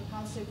area,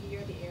 how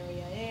severe the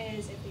area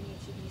is, if they need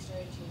to be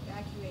starting to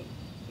evacuate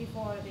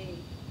before they,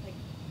 like,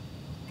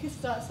 because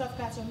stuff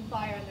catches on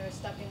fire and they're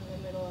stuck in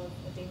the middle of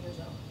a danger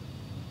zone.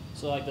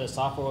 So like the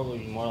software would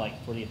be more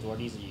like for the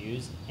authorities to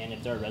use, and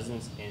if there are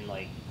residents in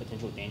like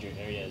potential danger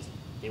areas,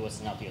 they would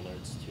send out the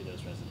alerts to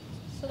those residents.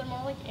 So they're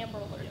more like Amber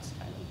Alerts,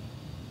 kind of.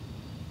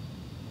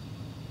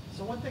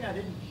 So one thing I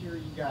didn't hear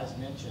you guys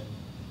mention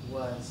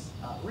was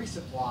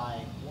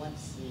resupply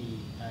once the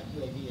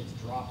UAV has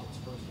dropped its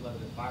first load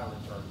of fire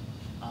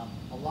retardant.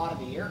 A lot of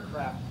the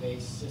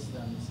aircraft-based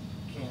systems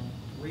can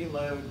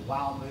reload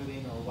while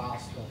moving or while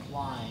still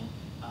flying.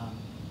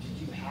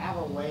 Did you have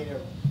a way to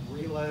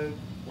reload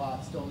while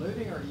it's still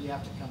moving, or do you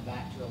have to come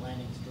back to a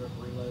landing strip,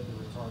 reload the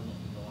retardant,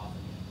 and go off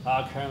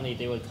again? Currently,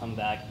 they would come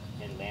back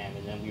and land,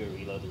 and then we would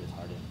reload the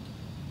retardant.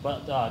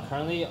 But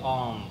currently,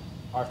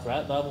 our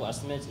threat level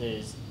estimates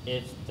is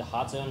if the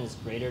hot zone is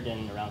greater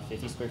than around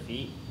 50 square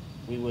feet,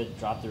 we would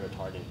drop the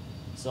retardant.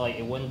 So like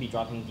it wouldn't be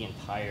dropping the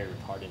entire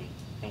retardant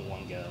in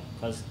one go,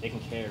 because it can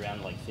carry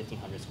around like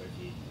 1,500 square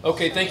feet.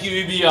 Okay, thank you,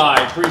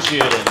 EBI.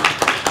 Appreciate it.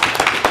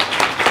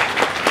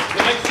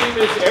 The next team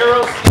is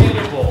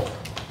Aeroscannable.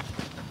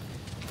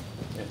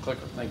 And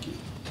clicker, thank you.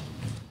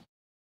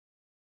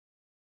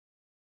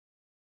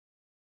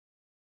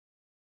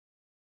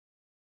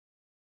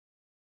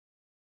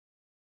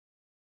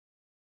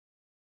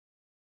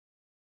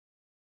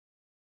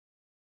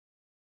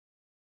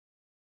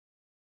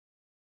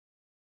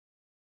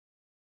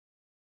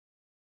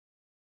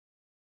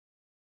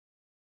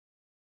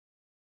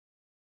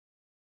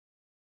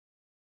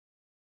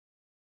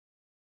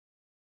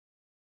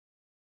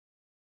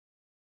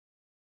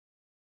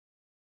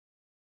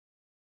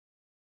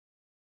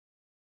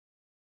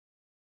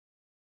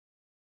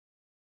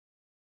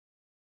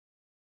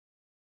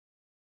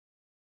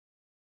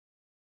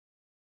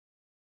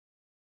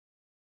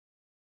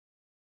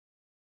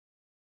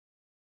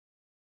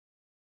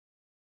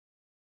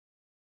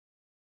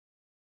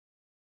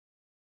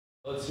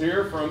 Let's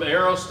hear from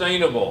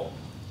Aerostainable.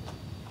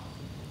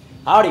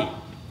 Howdy.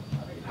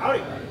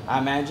 Howdy.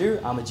 I'm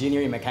Andrew. I'm a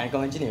junior in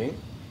mechanical engineering.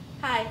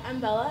 Hi, I'm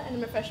Bella, and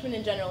I'm a freshman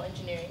in general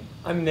engineering.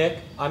 I'm Nick.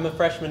 I'm a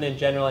freshman in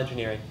general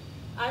engineering.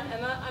 I'm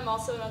Emma. I'm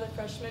also another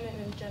freshman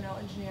in general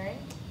engineering.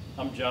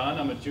 I'm John.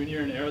 I'm a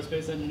junior in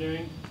aerospace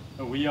engineering,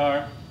 and we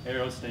are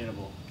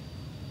Aerostainable.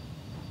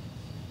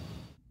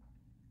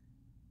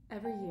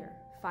 Every year,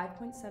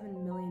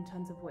 5.7 million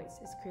tons of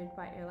waste is created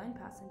by airline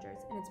passengers,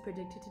 and it's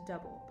predicted to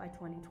double by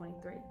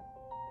 2023.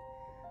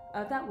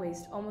 Of that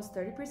waste, almost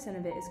 30%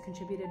 of it is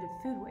contributed to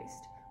food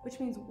waste,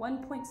 which means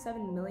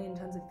 1.7 million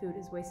tons of food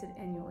is wasted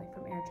annually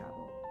from air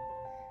travel.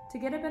 To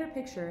get a better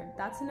picture,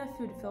 that's enough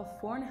food to fill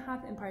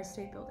 4.5 Empire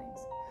State Buildings,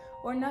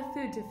 or enough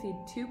food to feed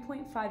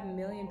 2.5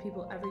 million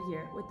people every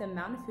year with the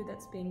amount of food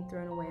that's being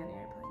thrown away on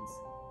airplanes.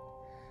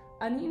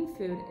 Uneaten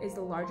food is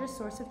the largest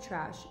source of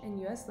trash in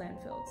U.S.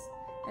 landfills,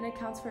 and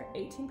accounts for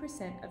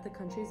 18% of the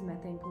country's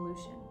methane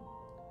pollution.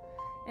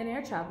 In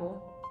air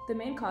travel, the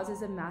main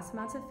causes of mass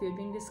amounts of food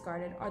being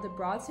discarded are the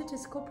broad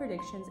statistical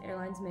predictions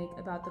airlines make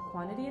about the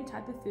quantity and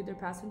type of food their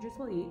passengers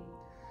will eat,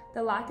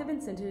 the lack of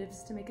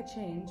incentives to make a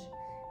change,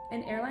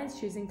 and airlines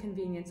choosing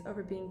convenience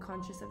over being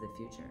conscious of the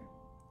future.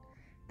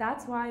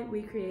 That's why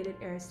we created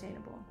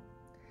Aerostainable.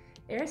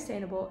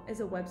 AirStainable is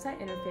a website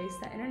interface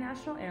that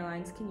international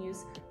airlines can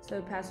use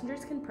so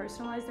passengers can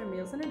personalize their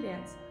meals in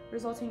advance,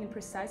 resulting in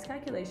precise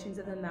calculations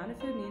of the amount of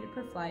food needed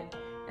per flight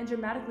and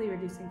dramatically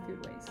reducing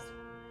food waste.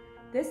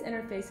 This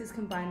interface is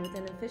combined with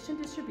an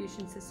efficient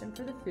distribution system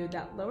for the food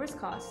that lowers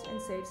costs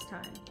and saves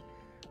time,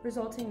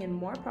 resulting in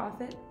more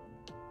profit,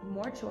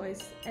 more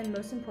choice, and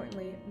most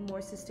importantly,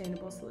 more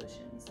sustainable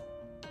solutions.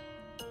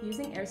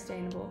 Using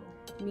AirStainable,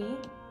 me,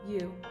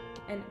 you,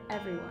 and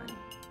everyone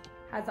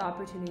has the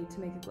opportunity to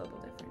make a global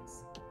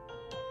difference.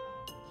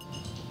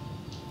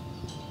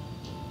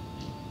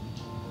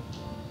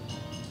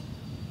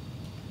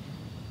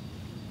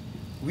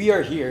 We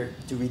are here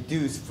to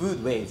reduce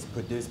food waste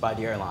produced by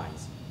the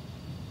airlines.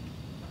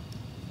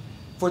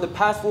 For the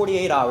past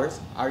 48 hours,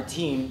 our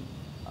team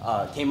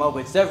came up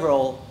with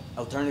several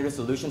alternative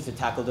solutions to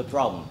tackle the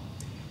problem.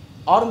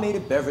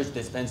 Automated beverage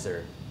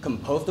dispenser,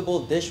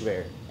 compostable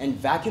dishware, and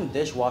vacuum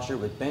dishwasher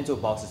with bento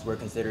boxes were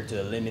considered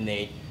to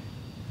eliminate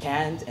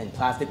cans and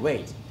plastic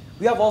waste.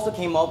 We have also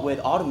came up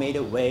with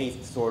automated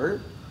waste sorter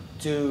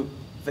to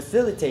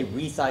facilitate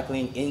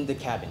recycling in the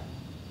cabin.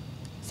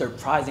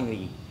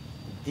 Surprisingly,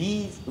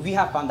 we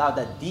have found out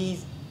that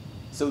these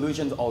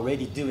solutions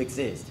already do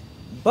exist,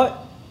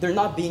 but they're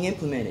not being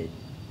implemented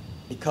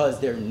because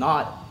they're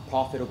not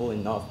profitable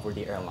enough for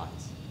the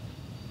airlines.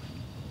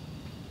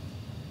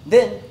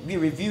 Then we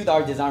reviewed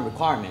our design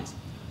requirements.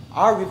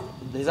 Our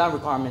design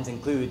requirements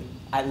include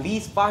at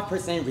least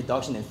 5%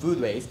 reduction in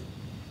food waste,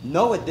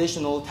 no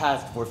additional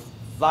tasks for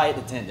flight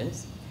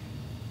attendants,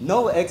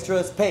 no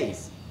extra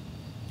space,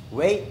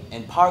 weight,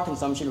 and power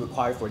consumption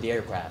required for the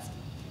aircraft.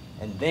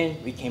 And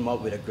then we came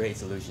up with a great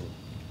solution.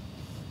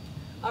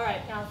 All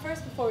right, now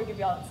first, before we give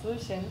you all the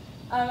solution,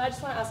 I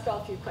just want to ask you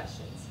all a few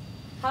questions.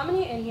 How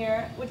many in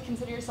here would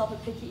consider yourself a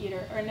picky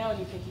eater or know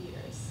any picky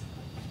eaters?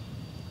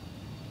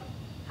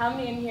 How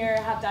many in here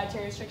have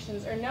dietary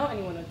restrictions or know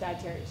anyone with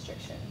dietary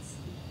restrictions?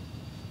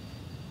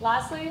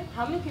 Lastly,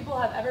 how many people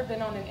have ever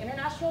been on an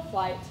international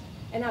flight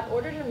and have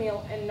ordered a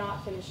meal and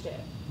not finished it?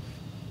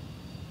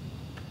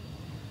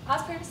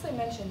 As previously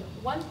mentioned,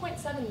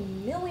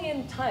 1.7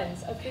 million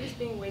tons of food is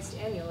being wasted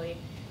annually,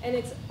 and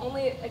it's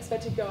only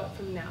expected to go up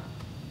from now.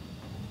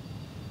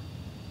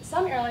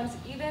 Some airlines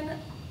even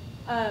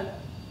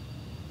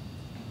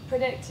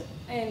predict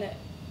and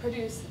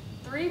produce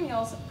 3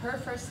 meals per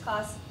first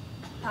class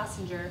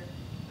passenger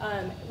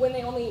when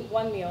they only eat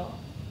 1 meal,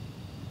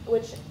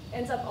 which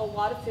ends up a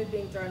lot of food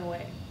being thrown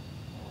away.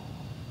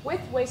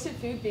 With wasted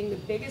food being the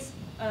biggest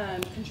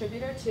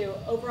contributor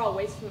to overall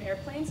waste from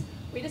airplanes,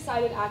 we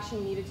decided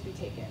action needed to be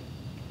taken.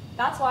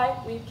 That's why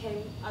we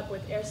came up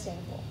with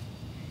AirStainable.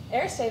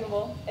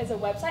 AirStainable is a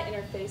website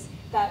interface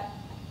that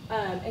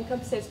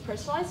encompasses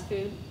personalized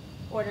food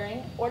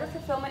ordering, order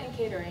fulfillment and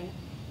catering,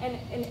 and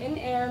an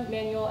in-air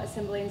manual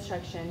assembly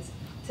instructions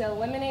to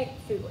eliminate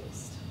food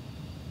waste.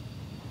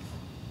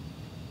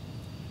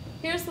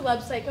 Here's the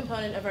website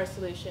component of our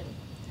solution.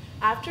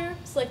 After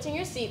selecting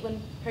your seat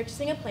when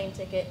purchasing a plane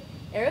ticket,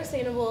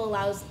 AirStainable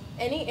allows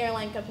any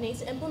airline company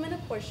to implement a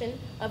portion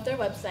of their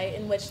website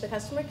in which the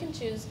customer can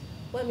choose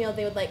what meal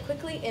they would like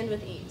quickly and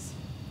with ease.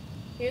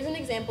 Here's an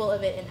example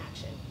of it in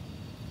action.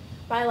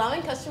 By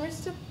allowing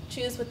customers to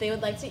choose what they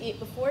would like to eat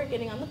before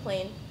getting on the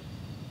plane,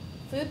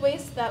 food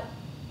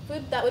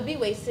that would be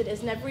wasted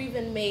is never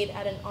even made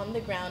at an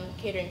on-the-ground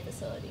catering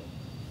facility.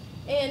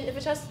 And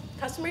if a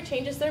customer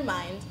changes their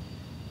mind,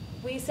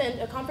 we send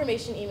a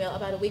confirmation email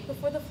about a week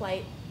before the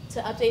flight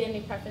to update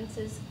any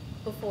preferences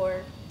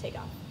before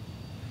takeoff.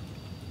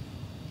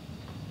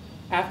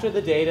 After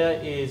the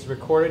data is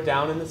recorded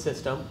down in the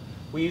system,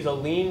 we use a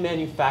lean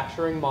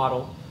manufacturing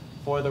model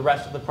for the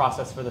rest of the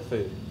process for the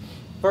food.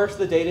 First,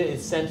 the data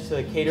is sent to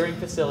the catering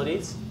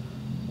facilities,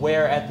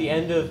 where at the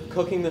end of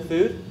cooking the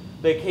food,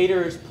 the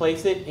caterers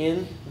place it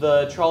in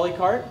the trolley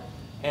cart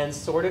and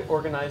sort it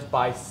organized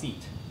by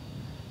seat.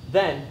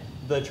 Then,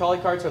 the trolley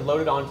carts are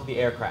loaded onto the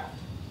aircraft.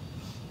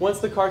 Once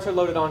the carts are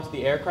loaded onto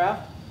the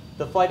aircraft,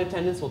 the flight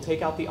attendants will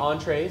take out the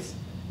entrees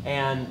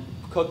and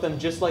cook them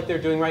just like they're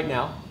doing right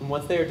now. And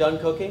once they are done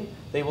cooking,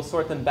 they will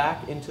sort them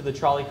back into the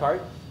trolley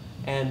cart,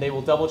 and they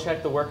will double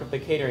check the work of the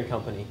catering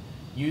company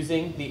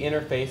using the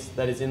interface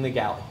that is in the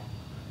galley,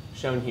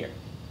 shown here.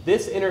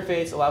 This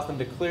interface allows them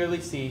to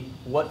clearly see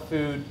what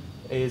food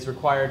is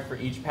required for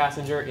each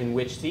passenger in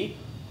which seat.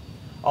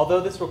 Although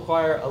this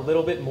requires a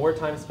little bit more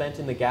time spent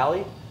in the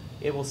galley,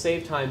 it will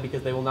save time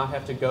because they will not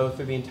have to go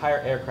through the entire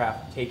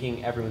aircraft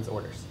taking everyone's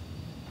orders.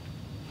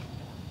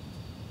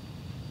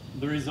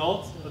 The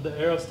result of the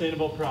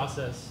AirStainable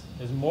process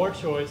is more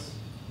choice,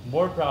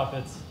 more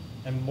profits,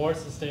 and more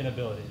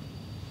sustainability.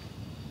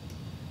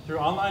 Through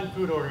online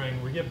food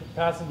ordering, we give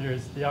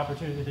passengers the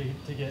opportunity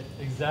to get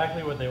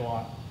exactly what they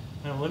want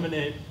and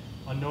eliminate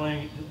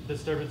annoying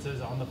disturbances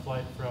on the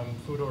flight from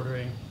food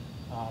ordering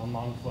on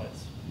long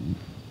flights.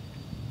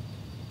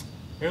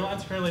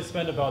 Airlines currently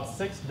spend about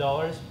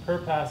 $6 per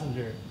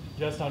passenger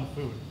just on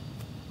food.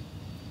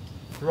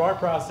 Through our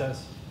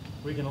process,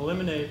 we can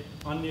eliminate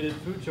unneeded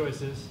food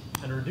choices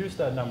and reduce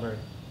that number,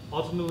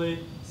 ultimately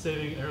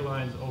saving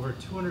airlines over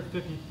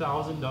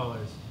 $250,000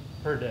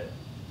 per day.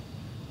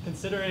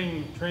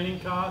 Considering training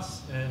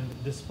costs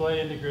and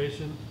display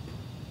integration,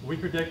 we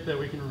predict that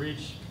we can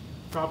reach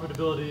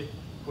profitability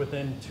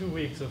within 2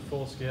 weeks of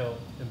full-scale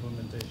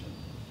implementation.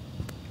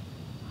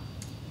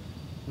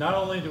 Not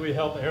only do we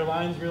help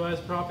airlines realize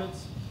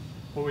profits,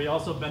 but we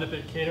also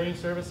benefit catering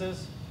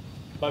services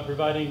by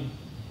providing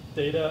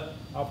data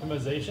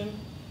optimization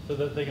so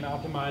that they can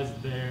optimize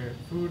their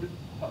food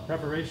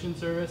preparation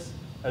service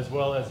as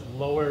well as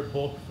lower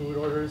bulk food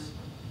orders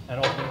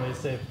and ultimately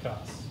save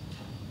costs.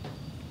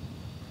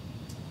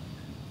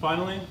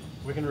 Finally,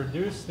 we can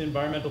reduce the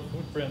environmental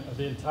footprint of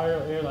the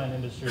entire airline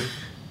industry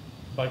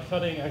by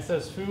cutting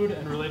excess food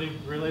and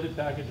related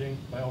packaging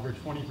by over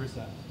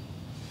 20%.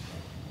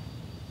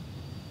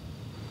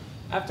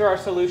 After our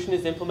solution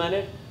is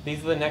implemented, these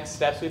are the next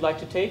steps we'd like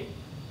to take.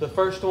 The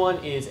first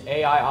one is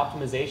AI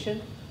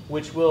optimization,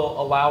 which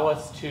will allow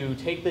us to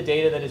take the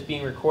data that is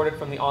being recorded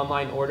from the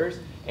online orders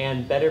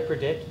and better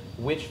predict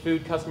which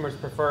food customers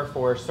prefer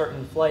for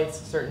certain flights,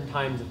 certain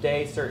times of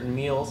day, certain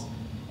meals,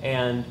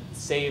 and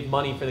save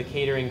money for the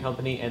catering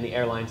company and the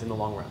airlines in the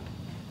long run.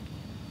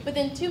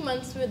 Within 2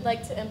 months, we would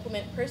like to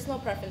implement personal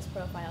preference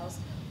profiles,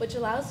 which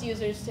allows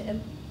users to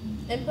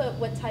input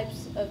what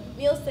types of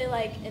meals they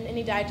like and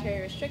any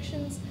dietary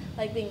restrictions,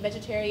 like being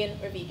vegetarian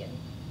or vegan.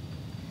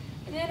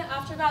 And then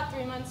after about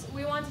 3 months,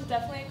 we want to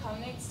definitely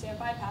accommodate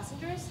standby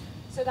passengers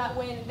so that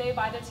when they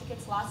buy their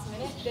tickets last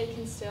minute, they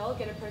can still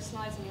get a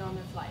personalized meal on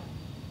their flight.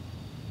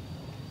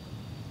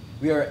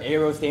 We are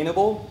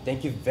Aerostainable.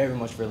 Thank you very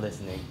much for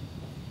listening.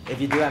 If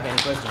you do have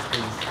any questions,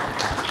 please.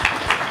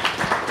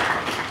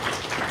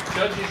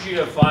 Judges, you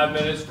have 5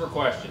 minutes for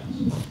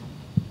questions.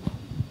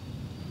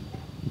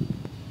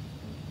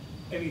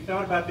 Have you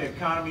thought about the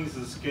economies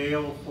of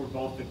scale for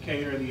both the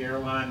caterer and the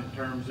airline in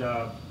terms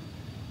of,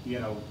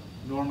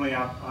 normally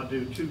I'll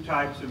do 2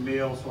 types of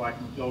meals, so I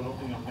can go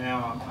to,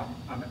 now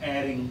I'm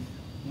adding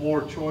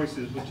more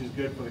choices, which is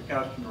good for the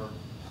customer,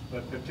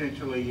 but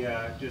potentially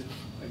just,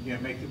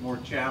 again, makes it more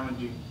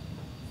challenging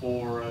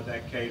for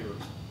that caterer.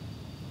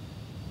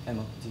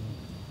 Emma,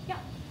 yeah.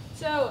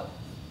 So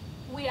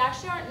we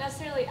actually aren't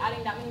necessarily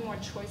adding that many more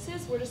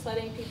choices. We're just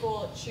letting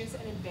people choose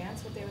in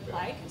advance what they would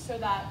like so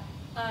that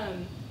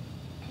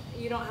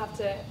you don't have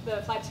to,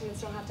 the flight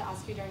attendants don't have to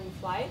ask you during the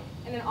flight.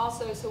 And then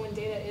also, so when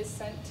data is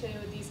sent to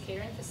these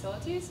catering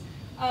facilities,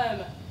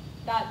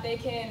 that they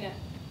can,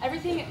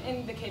 everything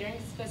in the catering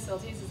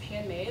facilities is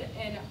handmade,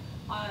 and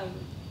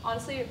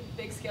honestly,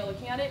 big scale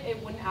looking at it,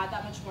 it wouldn't add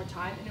that much more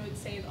time, and it would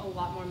save a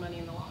lot more money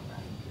in the long run.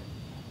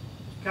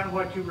 Kind of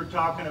what you were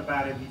talking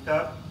about, if you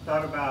thought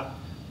about,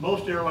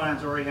 most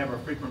airlines already have a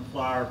frequent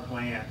flyer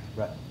plan.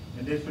 Right.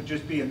 And this would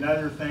just be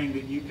another thing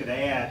that you could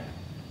add,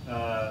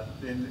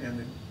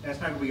 and that's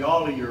not going to be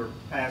all of your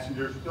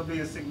passengers. There'll be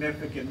a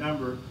significant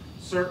number,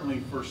 certainly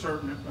for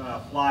certain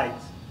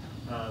flights.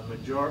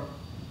 Majority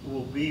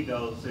will be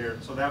those there,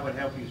 so that would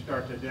help you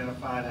start to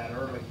identify that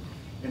early.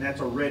 And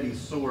that's already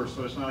sourced,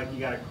 so it's not like you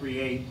got to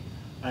create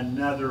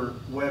another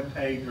web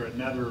page or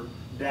another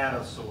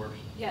data source.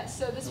 Yes,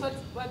 so this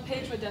web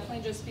page would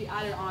definitely just be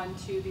added on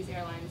to these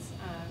airlines'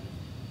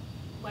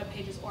 web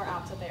pages or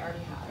apps that they already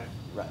have. Okay.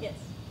 Right. Yes.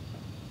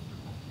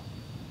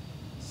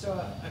 So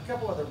a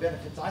couple other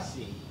benefits I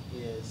see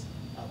is,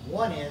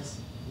 one is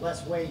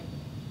less weight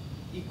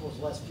equals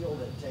less fuel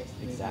that it takes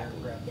to move the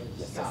aircraft through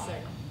the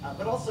sky.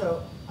 But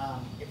also,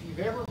 if you've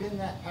ever been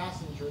that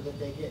passenger that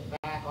they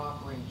get back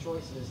offering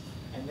choices,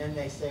 and then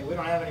they say, we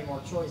don't have any more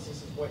choice,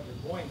 this is what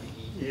you're going to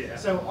eat. Yeah.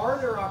 So are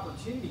there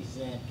opportunities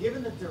then,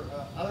 given that there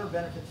are other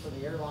benefits for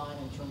the airline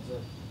in terms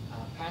of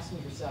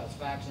passenger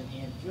satisfaction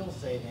and fuel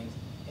savings,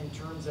 in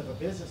terms of a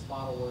business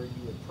model where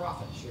you would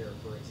profit share,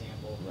 for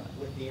example,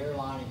 with the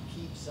airline and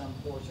keep some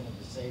portion of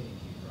the savings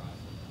you drive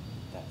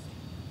for them?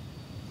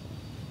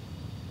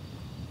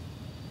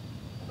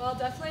 Well,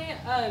 definitely,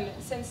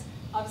 since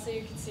obviously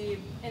you can see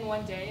in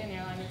one day an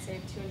airline would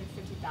save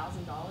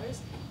 $250,000,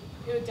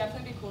 it would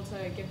definitely be cool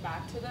to give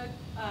back to the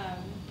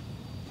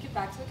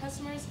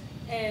customers,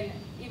 and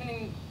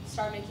even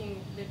start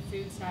making the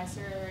foods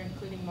nicer,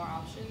 including more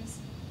options.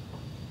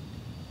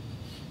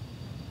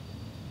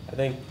 I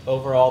think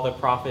overall the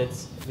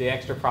profits, the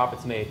extra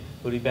profits made,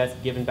 would be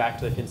best given back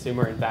to the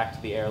consumer and back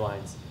to the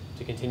airlines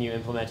to continue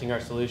implementing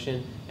our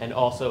solution, and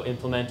also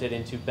implement it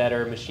into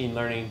better machine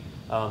learning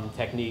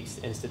techniques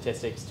and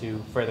statistics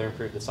to further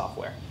improve the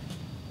software.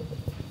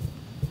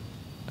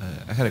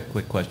 I had a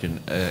quick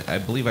question. I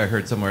believe I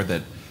heard somewhere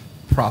that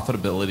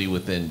profitability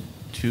within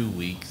 2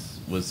 weeks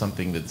was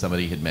something that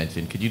somebody had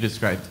mentioned. Could you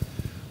describe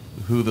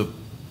who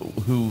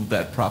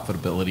that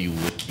profitability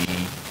would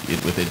be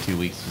within 2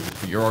 weeks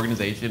for your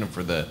organization and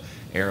for the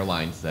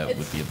airlines that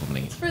would be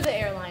implementing it? It's for the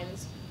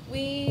airlines.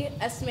 We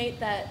estimate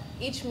that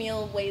each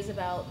meal weighs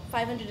about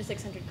 500 to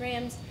 600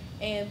 grams,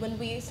 and when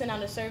we send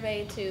out a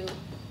survey to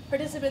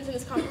participants in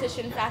this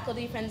competition,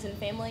 faculty, friends, and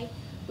family,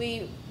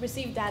 we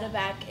received data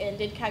back and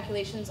did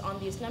calculations on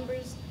these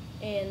numbers,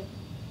 and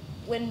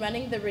when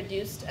running the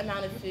reduced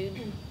amount of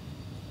food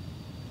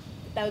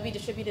that would be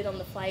distributed on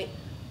the flight,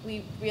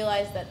 we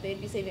realized that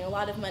they'd be saving a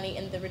lot of money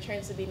and the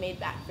returns would be made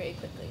back very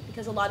quickly,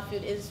 because a lot of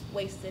food is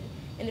wasted,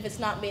 and if it's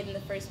not made in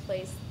the first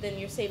place, then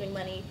you're saving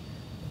money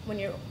when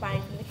you're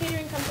buying from the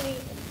catering company,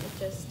 and it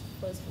just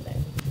flows from there.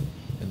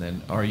 And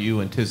then are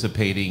you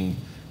anticipating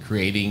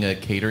creating a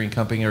catering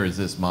company, or is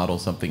this model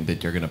something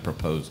that you're going to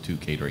propose to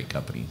catering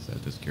companies? I'm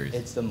just curious.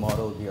 It's the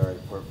model we're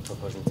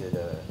proposing to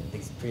the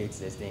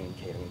pre-existing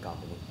catering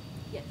company.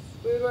 Yes,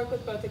 we would work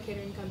with both the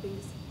catering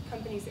companies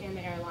and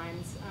the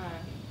airlines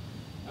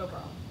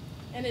overall.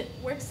 And it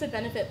works to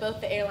benefit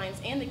both the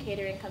airlines and the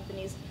catering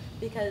companies,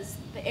 because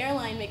the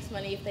airline makes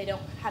money if they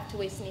don't have to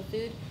waste any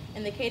food,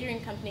 and the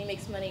catering company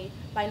makes money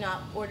by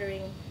not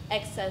ordering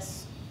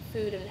excess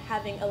food and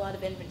having a lot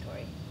of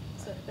inventory.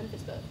 So it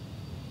benefits both.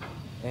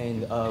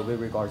 And with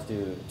regards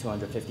to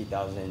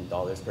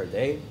 $250,000 per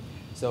day,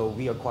 so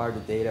we acquired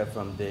the data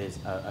from this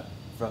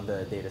from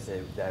the data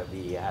set that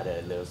we had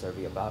a little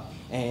survey about,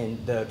 and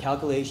the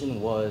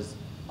calculation was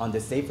on the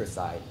safer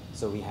side.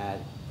 So we had,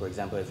 for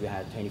example, if we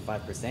had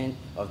 25%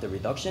 of the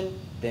reduction,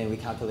 then we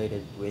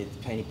calculated with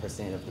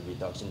 20% of the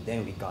reduction.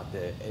 Then we got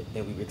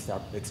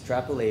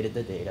extrapolated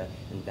the data,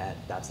 and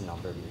that's the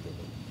number we were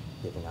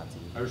giving out to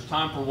you. There's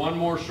time for one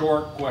more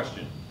short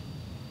question.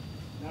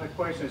 Not a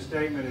question, a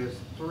statement is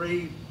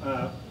three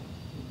of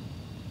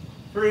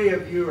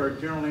you are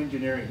general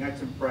engineering.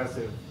 That's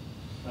impressive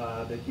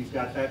that you've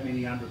got that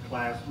many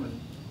underclassmen.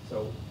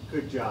 So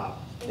good job.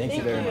 Thank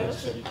you very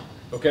much.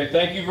 Okay,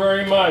 thank you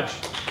very much.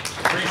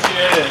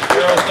 Appreciate it.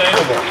 Aero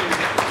Sustainable.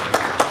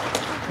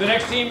 The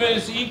next team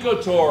is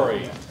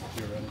Ecotory.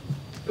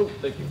 Oh,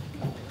 thank you.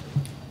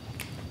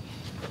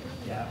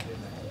 Yeah.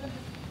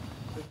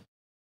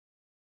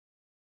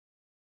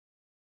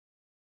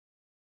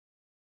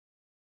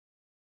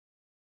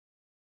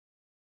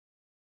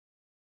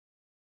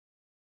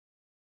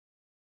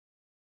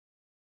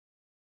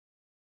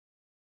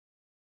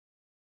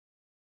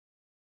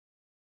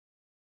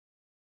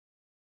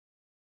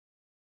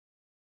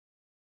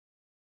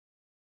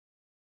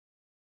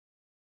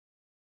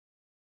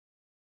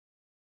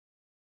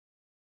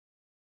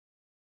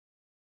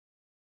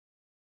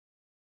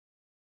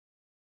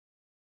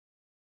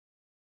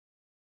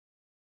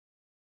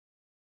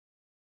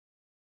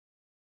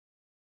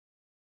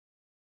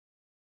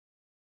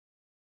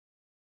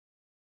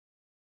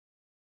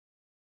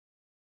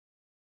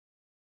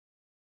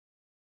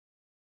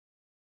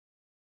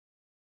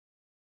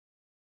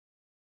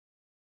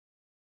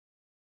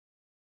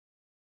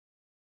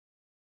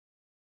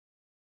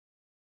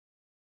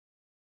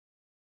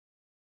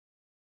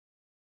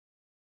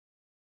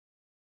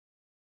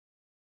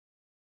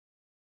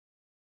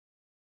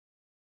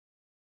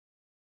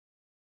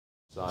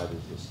 Side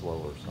is the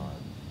slower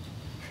side.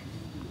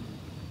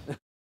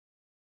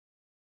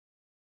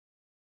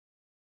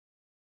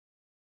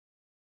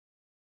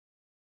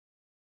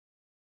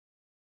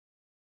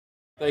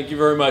 Thank you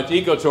very much.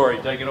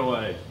 Ecotory, take it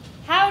away.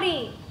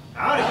 Howdy.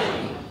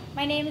 Howdy.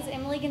 My name is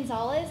Emily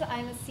Gonzalez.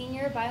 I'm a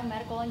senior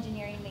biomedical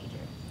engineering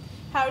major.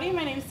 Howdy,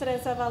 my name is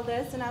Teresa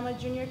Valdez, and I'm a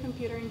junior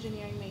computer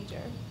engineering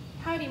major.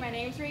 Howdy, my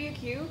name is Ryu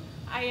Q.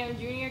 I am a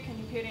junior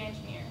computer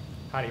engineer.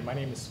 Howdy, my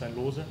name is Sven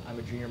Lulze. I'm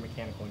a junior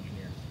mechanical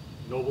engineer.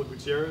 Noble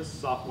Gutierrez,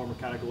 sophomore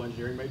mechanical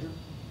engineering major.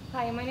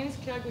 Hi, my name is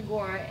Claire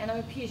Gregor, and I'm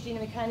a PhD in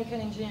mechanical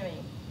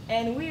engineering.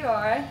 And we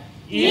are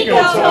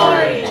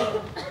Ecotory!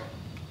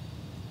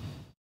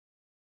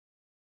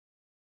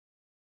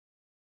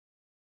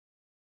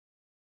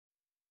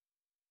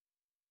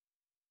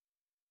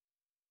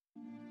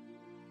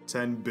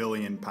 £10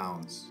 billion.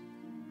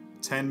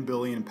 10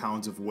 billion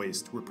pounds of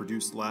waste were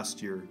produced last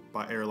year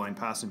by airline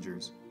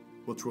passengers,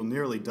 which will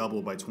nearly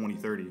double by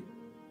 2030.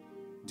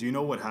 Do you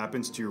know what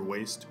happens to your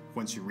waste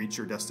once you reach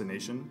your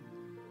destination?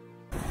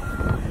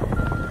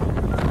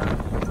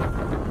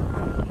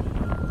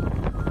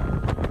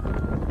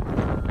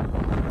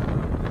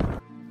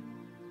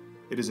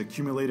 It is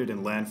accumulated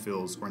in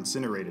landfills or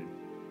incinerated,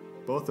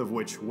 both of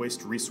which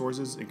waste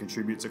resources and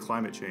contribute to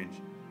climate change.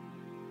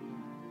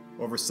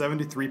 Over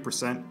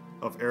 73%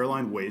 of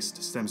airline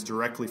waste stems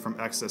directly from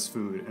excess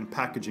food and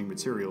packaging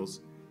materials,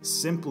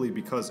 simply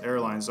because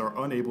airlines are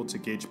unable to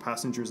gauge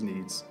passengers'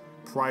 needs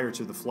prior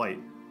to the flight,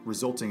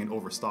 resulting in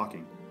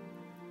overstocking.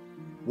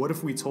 What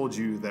if we told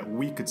you that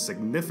we could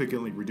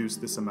significantly reduce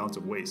this amount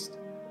of waste?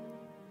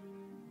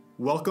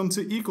 Welcome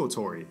to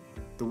Ecotory,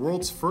 the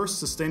world's first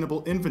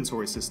sustainable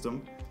inventory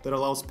system that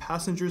allows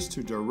passengers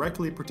to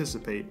directly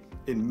participate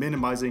in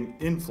minimizing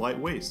in-flight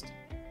waste.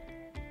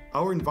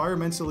 Our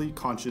environmentally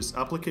conscious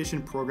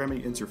application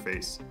programming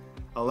interface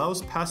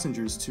allows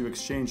passengers to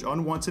exchange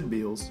unwanted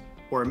meals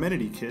or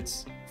amenity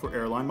kits for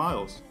airline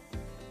miles.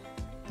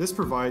 This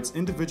provides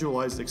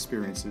individualized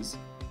experiences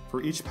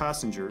for each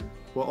passenger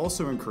while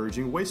also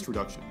encouraging waste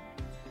reduction.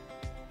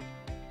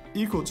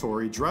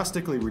 Ecotory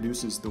drastically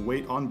reduces the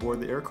weight on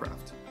board the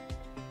aircraft,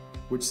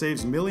 which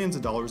saves millions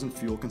of dollars in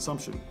fuel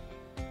consumption.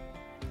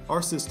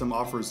 Our system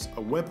offers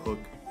a webhook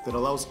that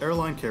allows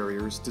airline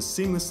carriers to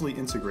seamlessly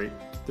integrate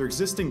their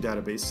existing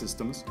database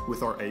systems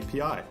with our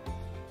API.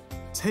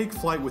 Take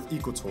flight with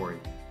Ecotory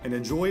and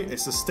enjoy a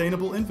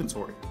sustainable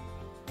inventory.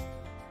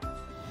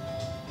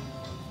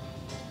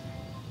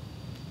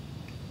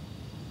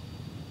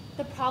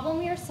 problem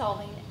we are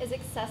solving is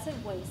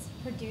excessive waste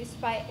produced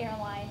by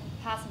airline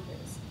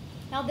passengers.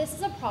 Now this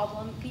is a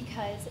problem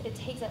because it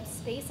takes up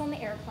space on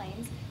the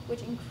airplanes,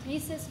 which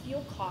increases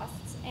fuel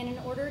costs, and in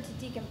order to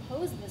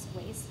decompose this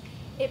waste,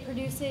 it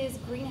produces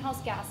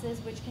greenhouse gases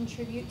which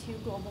contribute to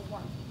global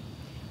warming.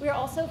 We are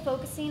also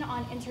focusing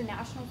on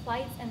international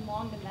flights and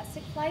long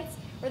domestic flights,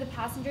 where the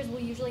passengers will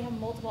usually have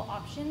multiple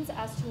options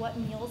as to what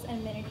meals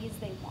and amenities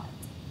they want.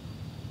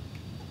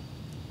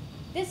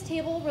 This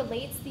table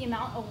relates the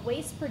amount of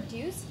waste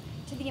produced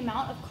to the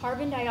amount of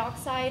carbon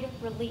dioxide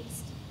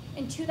released.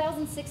 In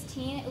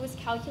 2016, it was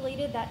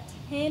calculated that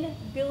 10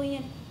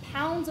 billion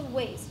pounds of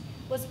waste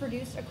was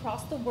produced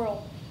across the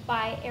world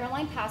by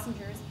airline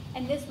passengers,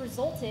 and this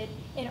resulted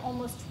in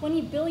almost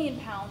 20 billion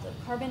pounds of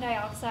carbon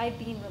dioxide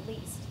being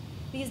released.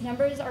 These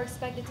numbers are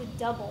expected to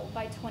double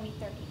by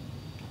 2030.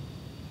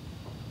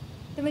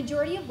 The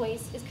majority of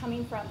waste is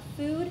coming from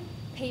food,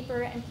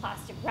 paper, and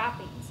plastic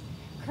wrappings.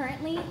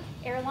 Currently,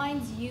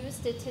 airlines use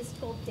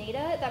statistical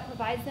data that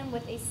provides them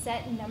with a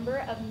set number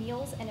of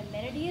meals and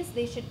amenities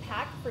they should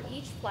pack for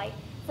each flight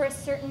for a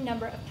certain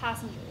number of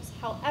passengers.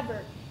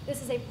 However,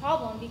 this is a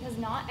problem because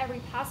not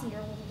every passenger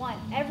will want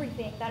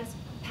everything that is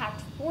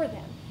packed for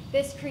them.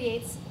 This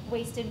creates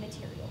wasted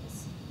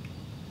materials.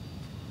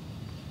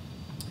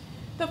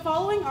 The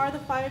following are the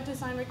 5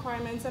 design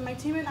requirements that my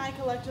team and I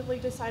collectively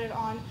decided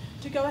on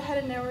to go ahead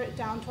and narrow it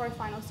down to our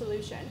final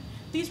solution.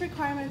 These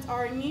requirements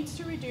are: it needs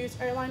to reduce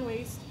airline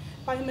waste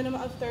by a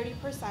minimum of 30%,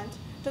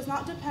 does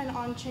not depend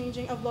on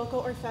changing of local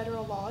or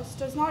federal laws,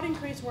 does not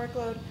increase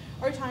workload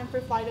or time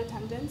for flight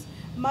attendants,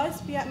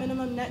 must be at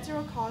minimum net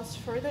zero cost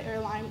for the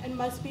airline, and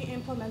must be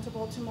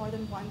implementable to more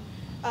than one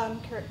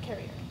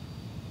carrier.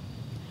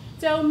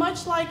 So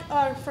much like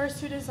our first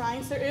 2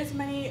 designs, there is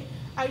many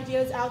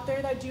ideas out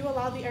there that do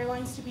allow the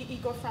airlines to be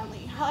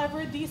eco-friendly.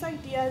 However, these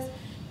ideas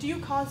do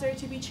cause there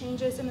to be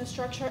changes in the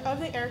structure of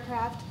the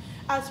aircraft,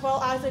 as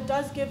well as it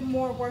does give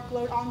more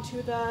workload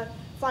onto the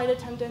flight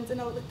attendants,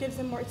 and it gives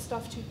them more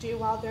stuff to do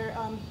while they're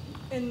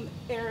in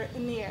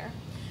the air.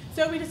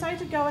 So we decided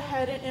to go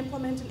ahead and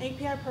implement an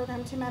API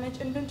program to manage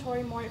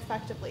inventory more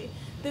effectively.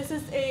 This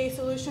is a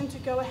solution to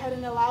go ahead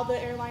and allow the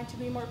airline to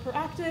be more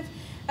proactive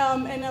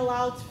and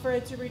allow for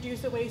it to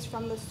reduce the waste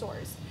from the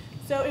stores.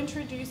 So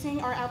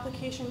introducing our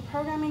application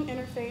programming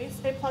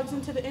interface, it plugs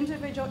into the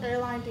individual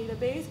airline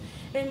database,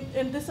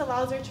 and this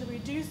allows her to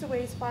reduce the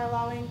waste by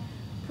allowing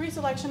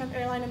pre-selection of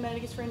airline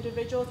amenities for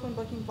individuals when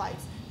booking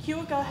flights. Q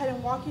will go ahead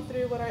and walk you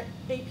through what our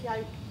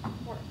API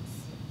works.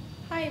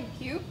 Hi, I'm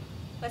Q.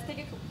 Let's take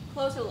a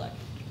closer look.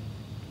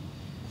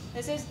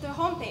 This is the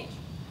home page.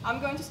 I'm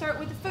going to start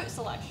with the food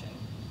selection.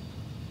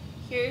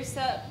 Here's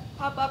the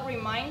pop-up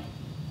remind.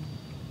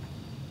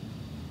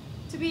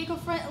 To be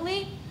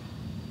eco-friendly,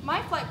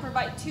 my flight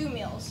provides 2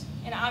 meals,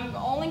 and I'm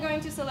only going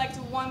to select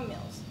 1 meal.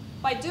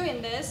 By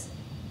doing this,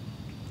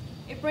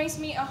 it brings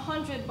me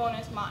 100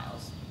 bonus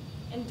miles.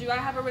 And do I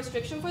have a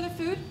restriction for the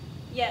food?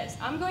 Yes,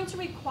 I'm going to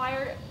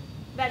require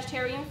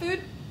vegetarian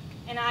food,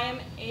 and I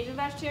am Asian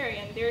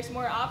vegetarian. There's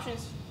more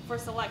options for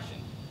selection.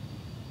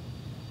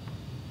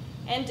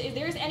 And if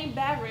there's any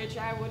beverage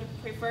I would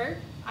prefer,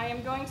 I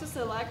am going to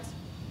select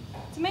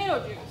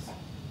tomato juice.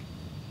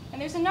 And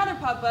there's another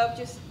pop-up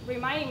just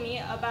reminding me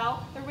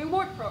about the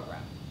reward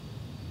program.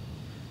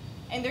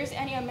 And there's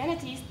any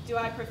amenities do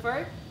I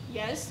prefer?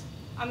 Yes,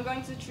 I'm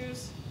going to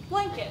choose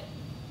blanket.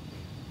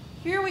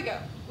 Here we go.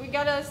 We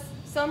got a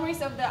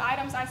summaries of the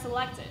items I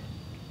selected.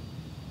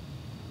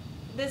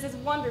 This is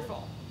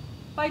wonderful.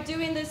 By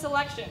doing this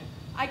selection,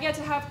 I get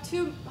to have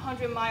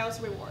 200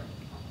 miles reward.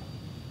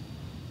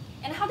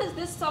 And how does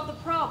this solve the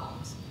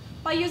problems?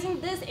 By using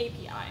this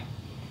API,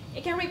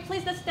 it can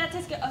replace the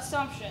statistical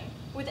assumption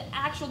with the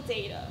actual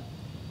data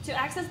to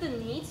access the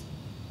needs.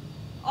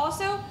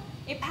 Also,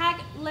 it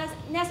pack less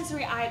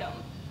necessary item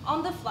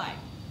on the flight,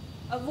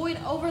 avoid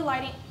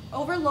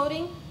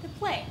overloading the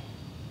plane,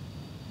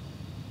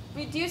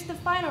 reduce the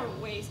final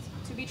waste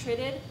to be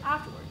treated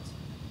afterwards.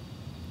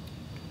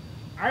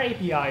 Our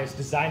API is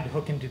designed to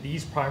hook into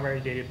these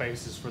primary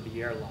databases for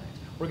the airlines.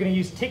 We're going to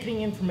use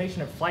ticketing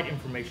information and flight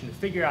information to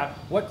figure out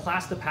what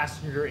class the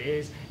passenger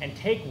is and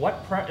take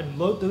and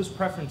load those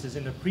preferences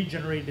in a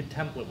pre-generated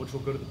template, which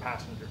will go to the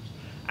passengers.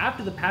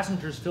 After the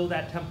passengers fill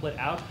that template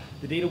out,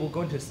 the data will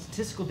go into a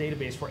statistical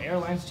database for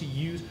airlines to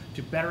use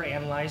to better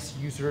analyze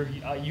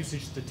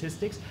usage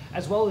statistics,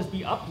 as well as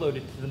be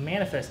uploaded to the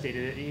manifest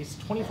database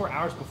 24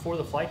 hours before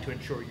the flight to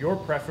ensure your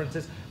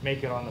preferences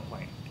make it on the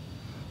plane.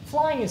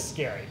 Flying is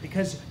scary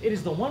because it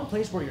is the one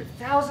place where you're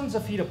thousands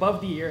of feet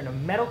above the air in a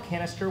metal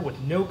canister with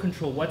no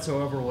control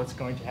whatsoever what's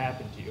going to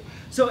happen to you.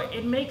 So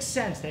it makes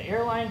sense that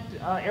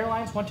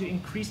airlines want to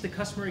increase the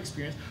customer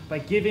experience by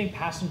giving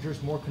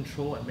passengers more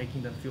control and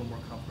making them feel more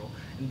comfortable.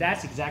 And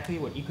that's exactly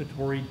what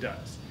Ecotori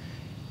does.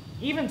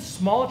 Even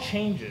small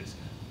changes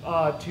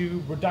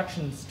to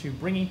reductions to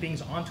bringing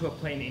things onto a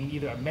plane in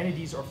either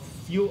amenities or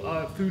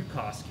food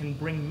costs can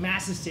bring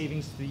massive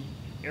savings to the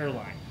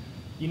airline.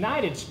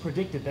 United's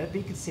predicted that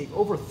they could save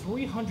over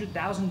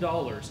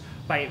 $300,000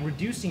 by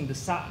reducing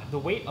the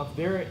weight of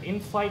their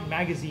in-flight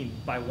magazine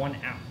by 1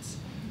 ounce.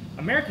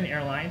 American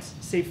Airlines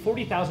saved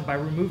 $40,000 by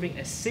removing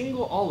a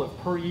single olive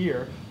per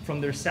year from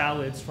their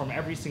salads, from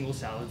every single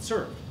salad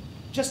served.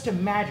 Just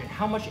imagine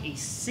how much a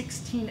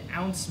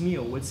 16-ounce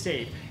meal would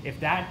save if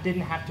that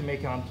didn't have to make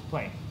it onto the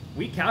plane.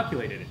 We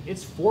calculated it.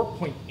 It's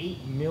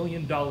 $4.8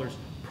 million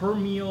per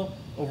meal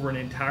over an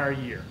entire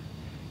year.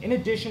 In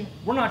addition,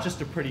 we're not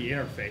just a pretty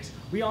interface.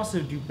 We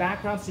also do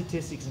background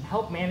statistics and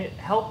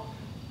help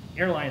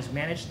airlines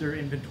manage their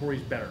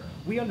inventories better.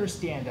 We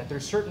understand that there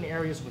are certain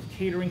areas with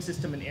catering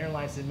system and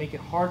airlines that make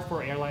it hard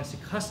for airlines to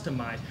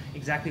customize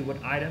exactly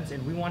what items,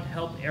 and we want to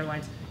help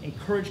airlines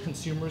encourage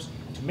consumers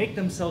to make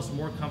themselves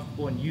more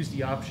comfortable and use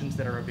the options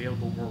that are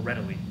available more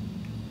readily.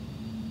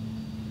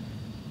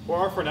 For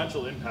our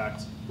financial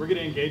impact, we're going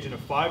to engage in a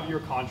 5-year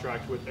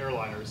contract with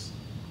airliners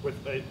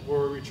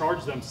where we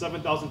charge them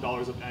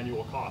 $7,000 of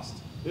annual cost.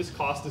 This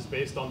cost is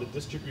based on the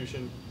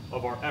distribution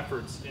of our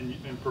efforts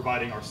in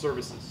providing our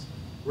services.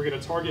 We're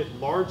going to target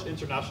large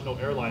international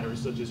airliners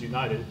such as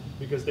United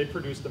because they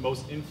produce the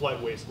most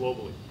in-flight waste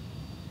globally.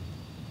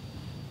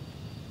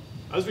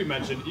 As we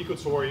mentioned,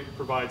 Ecotori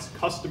provides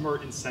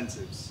customer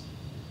incentives.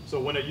 So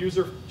when a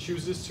user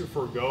chooses to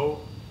forego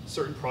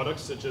certain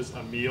products such as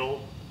a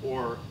meal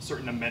or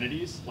certain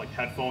amenities like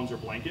headphones or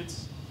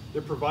blankets,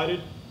 they're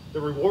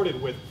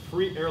rewarded with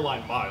free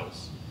airline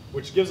miles,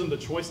 which gives them the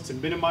choice to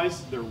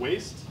minimize their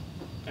waste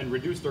and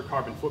reduce their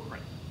carbon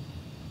footprint.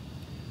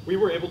 We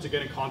were able to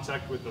get in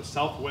contact with a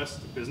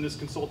Southwest business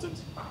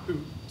consultant who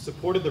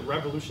supported the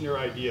revolutionary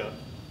idea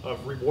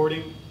of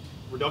rewarding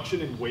reduction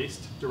in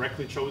waste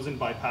directly chosen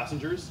by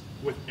passengers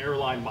with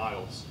airline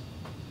miles.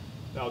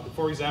 Now,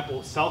 for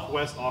example,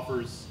 Southwest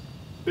offers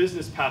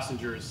business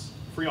passengers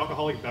free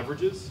alcoholic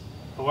beverages.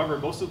 However,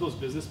 most of those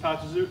business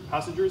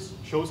passengers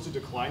chose to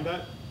decline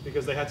that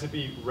because they had to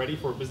be ready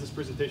for a business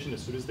presentation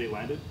as soon as they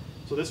landed.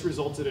 So this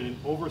resulted in an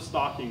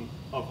overstocking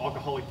of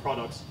alcoholic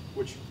products,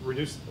 which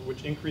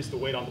increased the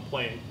weight on the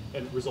plane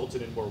and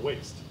resulted in more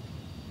waste.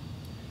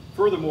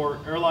 Furthermore,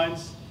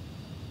 airlines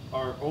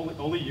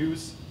only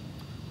use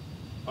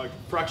a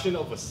fraction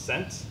of a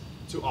cent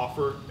to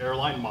offer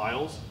airline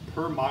miles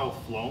per mile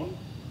flown.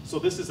 So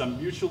this is a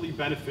mutually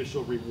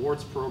beneficial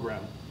rewards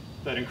program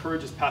that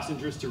encourages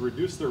passengers to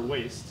reduce their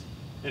waste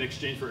in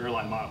exchange for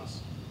airline miles.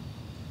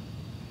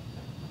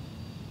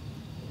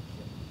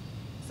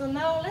 So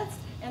now let's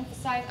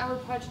emphasize our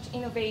project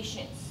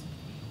innovations.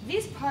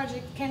 This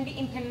project can be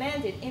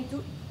implemented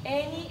into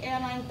any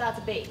airline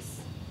database.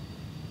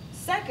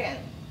 Second,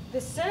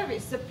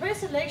 the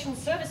pre-selection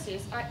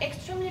services are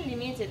extremely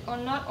limited or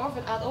not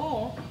offered at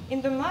all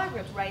in the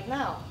market right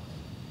now.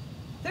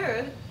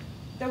 Third,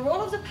 the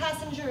role of the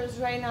passengers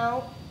right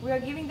now, we are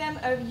giving them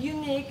a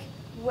unique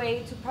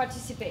way to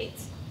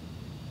participate.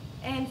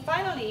 And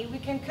finally, we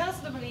can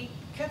considerably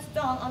cut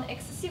down on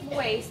excessive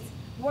waste,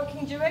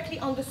 working directly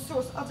on the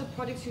source of the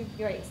products we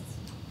waste.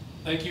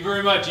 Thank you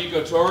very much,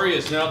 Ecotori.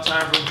 It's now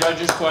time for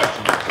judges'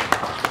 questions.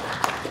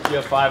 You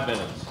have 5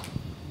 minutes.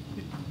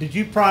 Did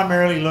you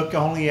primarily look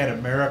only at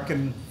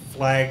American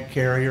flag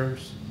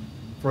carriers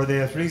for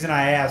this? The reason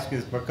I ask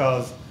is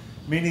because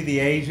many of the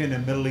Asian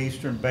and Middle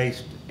Eastern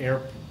based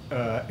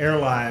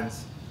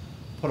airlines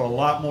put a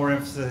lot more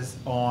emphasis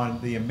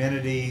on the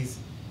amenities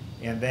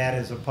and that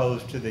as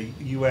opposed to the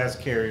U.S.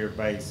 carrier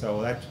base.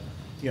 So that's,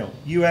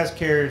 U.S.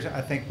 carriers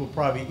I think will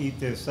probably eat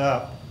this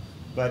up,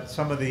 but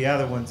some of the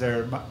other ones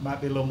there might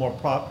be a little more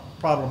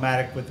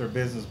problematic with their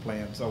business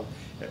plan. So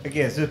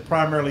again, is this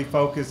primarily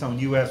focused on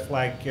U.S.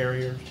 flag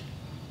carriers?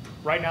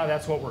 Right now,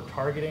 that's what we're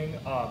targeting.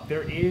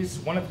 There is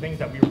one of the things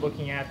that we were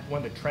looking at,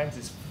 one of the trends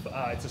is,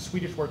 it's a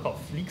Swedish word called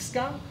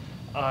flygskam.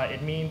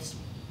 It means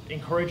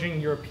encouraging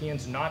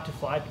Europeans not to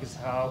fly because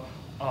of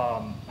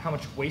how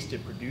much waste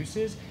it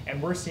produces.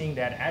 And we're seeing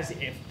that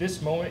if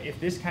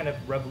this kind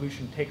of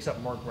revolution takes up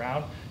more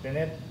ground,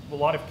 then a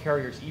lot of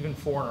carriers, even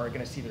foreign, are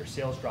going to see their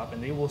sales drop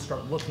and they will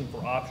start looking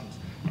for options.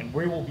 And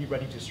we will be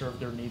ready to serve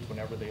their needs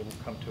whenever they will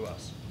come to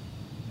us.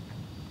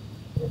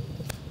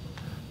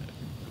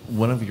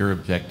 One of your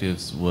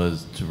objectives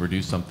was to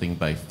reduce something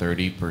by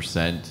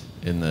 30%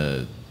 in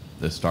the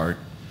start.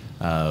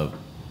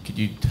 Could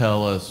you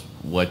tell us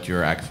what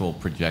your actual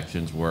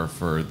projections were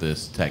for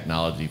this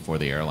technology for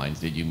the airlines?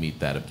 Did you meet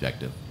that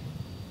objective?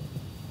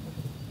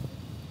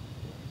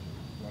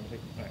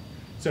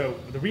 So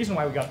the reason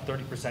why we got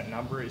 30%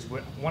 number is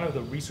one of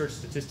the research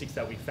statistics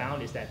that we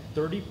found is that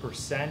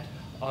 30%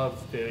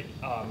 of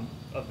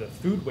the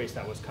food waste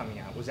that was coming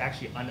out was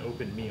actually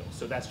unopened meals.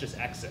 So that's just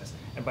excess.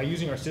 And by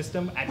using our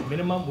system, at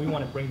minimum, we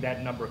want to bring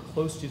that number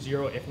close to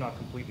zero, if not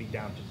completely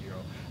down to zero.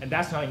 And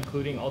that's not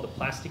including all the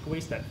plastic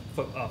waste that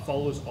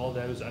follows all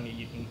that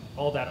uneaten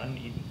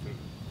food.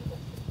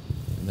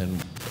 And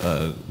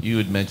then you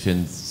had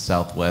mentioned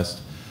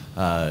Southwest.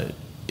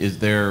 Is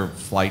their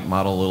flight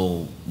model a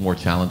little more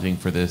challenging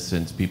for this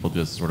since people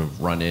just sort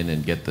of run in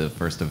and get the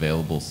first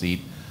available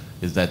seat?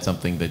 Is that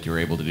something that you're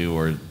able to do?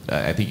 Or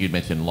I think you'd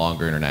mentioned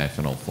longer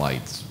international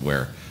flights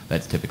where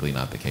that's typically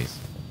not the case.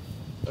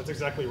 That's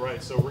exactly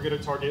right. So we're going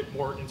to target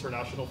more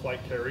international flight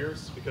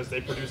carriers because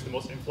they produce the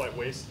most in-flight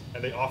waste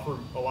and they offer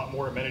a lot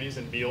more amenities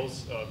and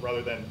meals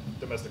rather than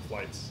domestic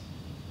flights.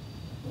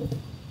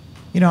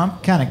 You know, I'm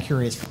kind of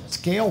curious from a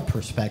scale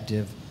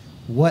perspective,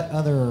 what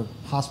other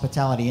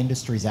hospitality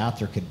industries out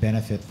there could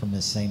benefit from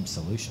this same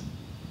solution?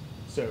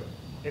 So,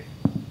 can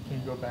you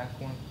go back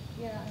one?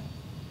 Yeah.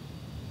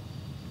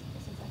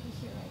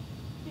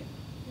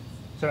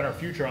 So in our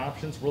future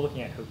options, we're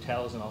looking at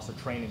hotels and also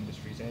train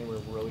industries, anywhere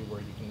really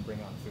where you can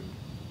bring on food.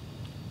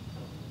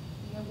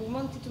 Yeah, we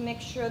wanted to make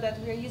sure that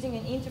we are using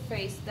an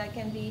interface that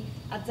can be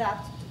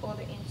adapted to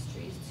other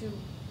industries to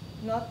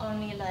not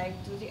only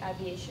like do the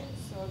aviation.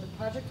 So the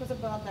project was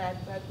about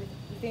that, but we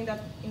think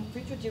that in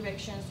future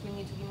directions we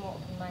need to be more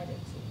open-minded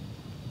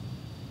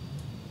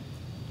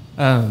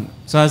too.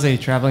 So as a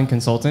traveling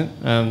consultant,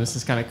 this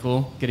is kind of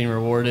cool. Getting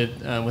rewarded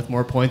with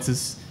more points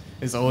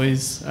is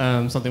always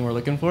something we're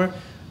looking for.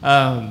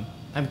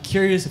 I'm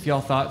curious if y'all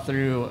thought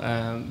through,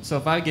 so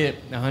if I get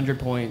 100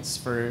 points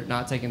for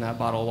not taking that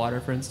bottle of water,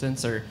 for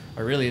instance, or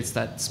really it's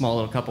that small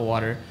little cup of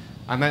water,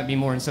 I might be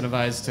more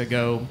incentivized to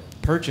go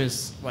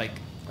purchase like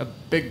a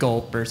big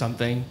gulp or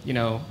something, you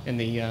know, in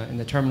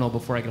the terminal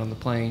before I get on the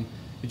plane.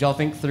 Did y'all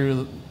think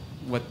through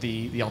what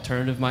the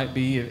alternative might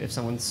be if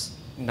someone's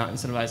not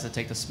incentivized to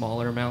take the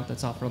smaller amount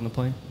that's offered on the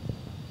plane?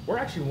 We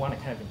actually want to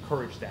kind of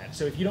encourage that.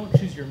 So if you don't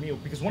choose your meal,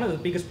 because one of the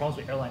biggest problems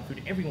with airline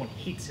food, everyone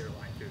hates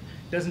airline food.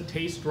 It doesn't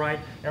taste right.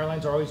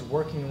 Airlines are always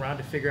working around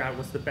to figure out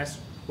what's the best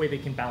way they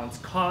can balance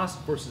cost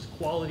versus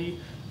quality.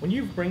 When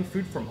you bring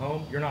food from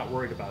home, you're not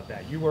worried about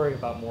that. You worry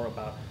more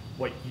about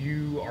what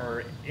you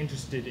are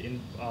interested in,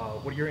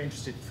 what you're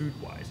interested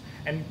food-wise.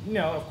 And you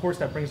know, of course,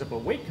 that brings up a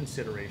weight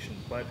consideration.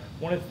 But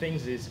one of the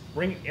things is,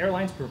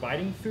 airlines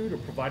providing food or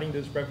providing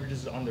those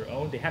beverages on their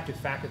own, they have to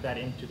factor that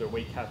into their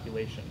weight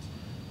calculations.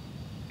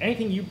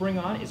 Anything you bring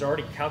on is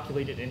already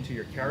calculated into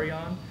your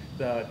carry-on.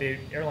 The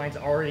airlines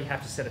already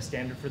have to set a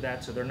standard for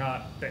that, so they're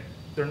not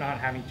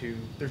having to.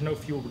 There's no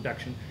fuel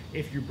reduction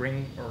if you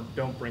bring or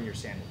don't bring your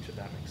sandwich, if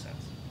that makes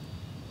sense.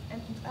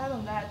 And to add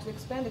on that, to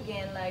expand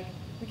again, like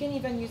we can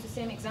even use the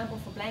same example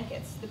for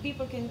blankets. The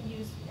people can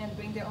use and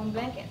bring their own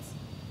blankets.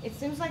 It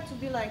seems like to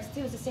be like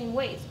still the same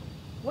weight.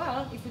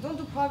 Well, if we don't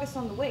do progress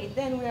on the weight,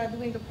 then we are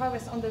doing the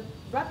progress on the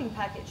wrapping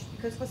package,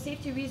 because for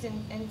safety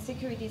reasons and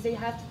security, they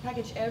have to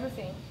package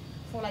everything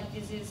for like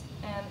disease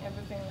and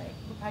everything like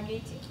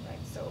propagating, right?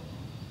 So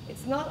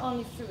it's not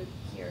only food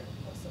here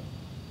also.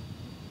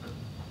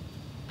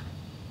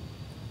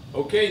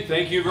 Okay,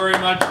 thank you very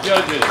much,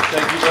 judges.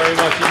 Thank you very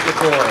much,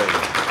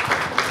 Ikatori.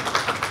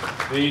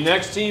 The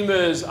next team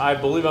is, I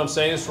believe I'm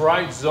saying this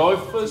right,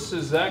 Zoifus,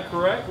 is that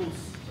correct?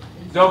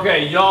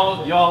 Okay,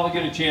 y'all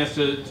get a chance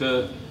to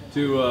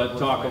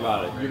talk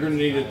about it. You're gonna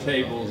need a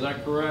table, is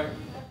that correct?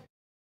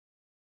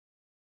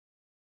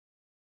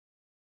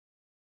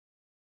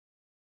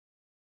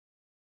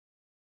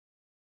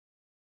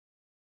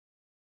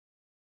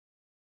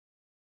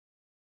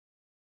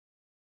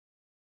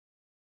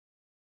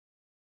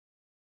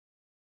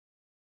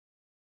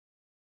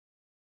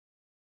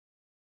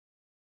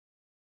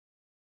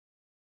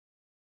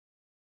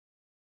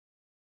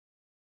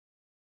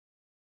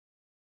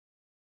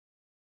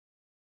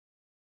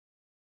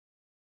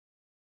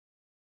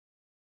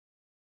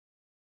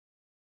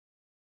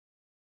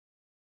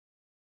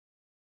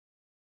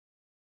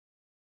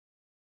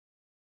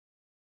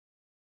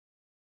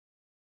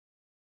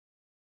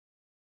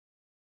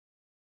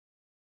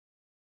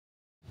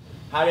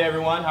 Howdy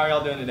everyone, how are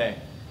y'all doing today?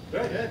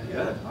 Good.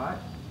 Good. All right,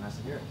 nice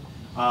to hear it.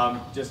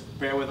 Just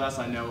bear with us,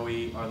 I know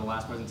we are the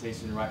last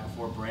presentation right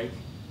before break,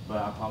 but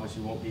I promise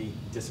you won't be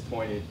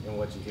disappointed in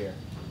what you hear.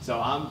 So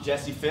I'm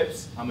Jesse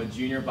Phipps, I'm a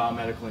junior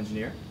biomedical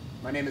engineer.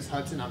 My name is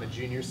Hudson, I'm a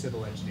junior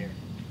civil engineer.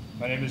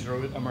 My name is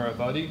Rohit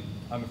Amaravadi,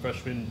 I'm a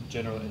freshman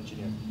general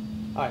engineer.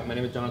 Hi, my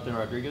name is Jonathan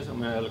Rodriguez,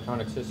 I'm an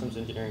electronic systems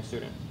engineering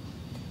student.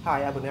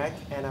 Hi, I'm Vinayak,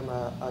 and I'm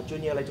a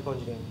junior electrical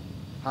engineer.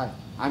 Hi,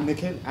 I'm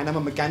Nikhil, and I'm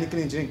a mechanical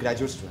engineering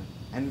graduate student.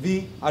 And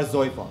we are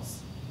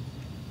Zoifos.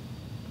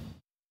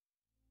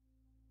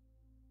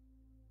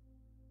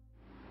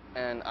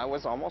 And I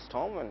was almost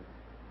home, and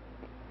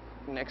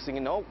next thing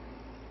you know,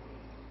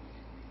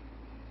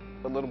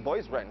 the little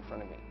boy's right in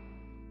front of me.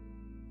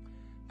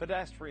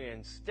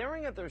 Pedestrians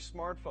staring at their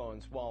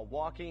smartphones while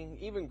walking,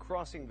 even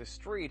crossing the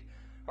street,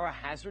 are a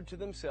hazard to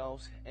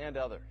themselves and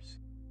others.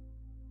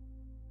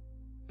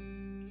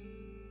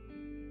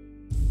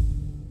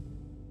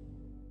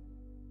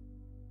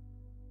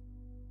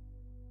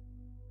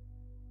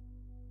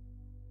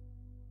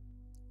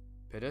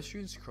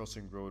 Pedestrians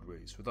crossing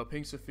roadways without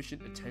paying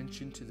sufficient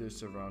attention to their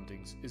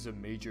surroundings is a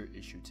major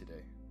issue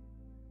today.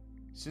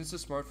 Since the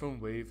smartphone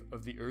wave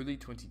of the early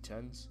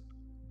 2010s,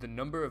 the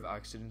number of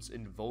accidents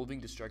involving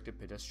distracted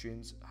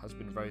pedestrians has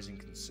been rising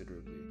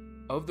considerably.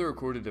 Of the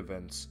recorded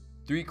events,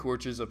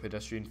 3/4 of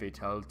pedestrian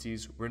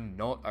fatalities were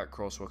not at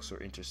crosswalks or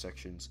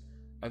intersections,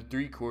 and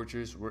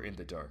 3/4 were in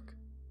the dark.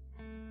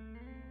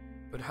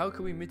 But how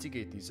can we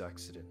mitigate these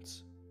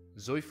accidents?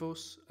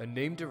 Zoifos, a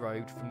name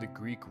derived from the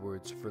Greek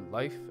words for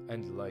life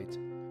and light,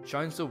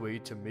 shines the way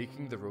to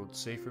making the road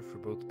safer for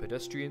both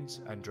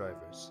pedestrians and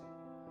drivers.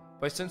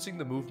 By sensing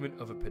the movement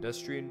of a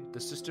pedestrian, the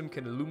system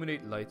can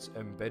illuminate lights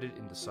embedded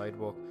in the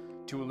sidewalk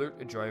to alert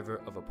a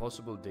driver of a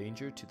possible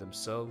danger to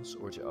themselves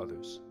or to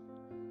others.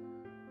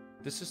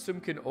 The system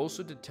can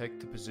also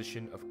detect the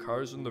position of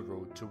cars on the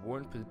road to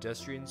warn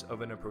pedestrians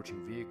of an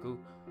approaching vehicle,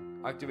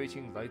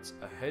 activating lights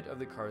ahead of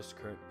the car's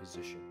current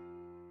position.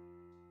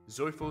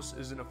 Zoifos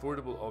is an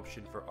affordable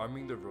option for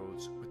arming the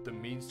roads with the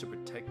means to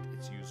protect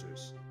its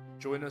users.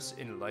 Join us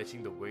in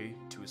lighting the way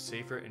to a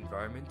safer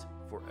environment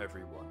for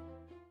everyone.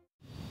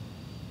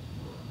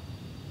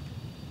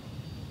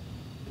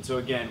 And so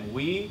again,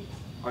 we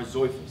are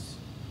Zoifos,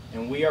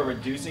 and we are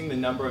reducing the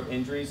number of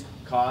injuries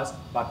caused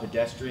by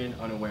pedestrian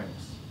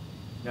unawareness.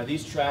 Now,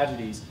 these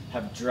tragedies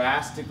have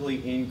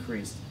drastically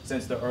increased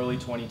since the early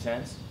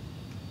 2010s.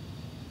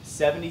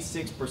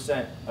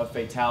 76% of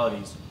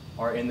fatalities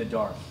are in the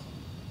dark,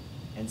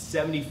 and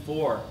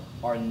 74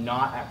 are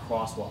not at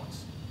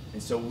crosswalks.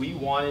 And so we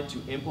wanted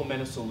to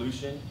implement a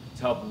solution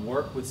to help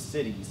work with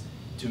cities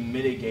to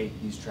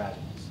mitigate these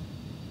tragedies.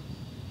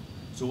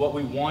 So what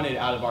we wanted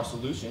out of our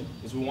solution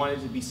is we wanted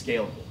it to be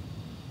scalable.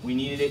 We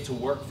needed it to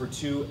work for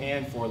 2-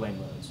 and 4-lane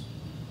roads.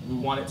 We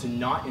want it to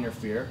not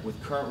interfere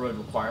with current road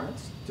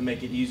requirements to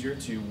make it easier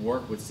to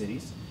work with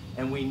cities,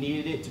 and we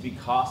needed it to be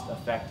cost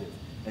effective,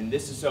 and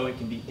this is so it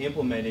can be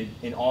implemented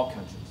in all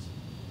countries.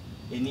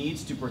 It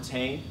needs to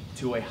pertain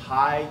to a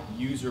high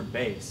user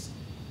base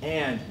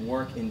and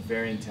work in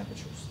varying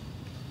temperatures.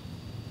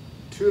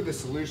 Two of the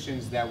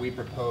solutions that we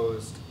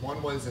proposed,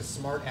 one was a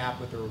smart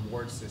app with a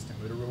reward system.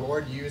 It would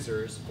reward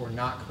users for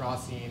not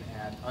crossing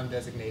at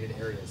undesignated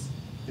areas.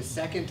 The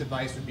second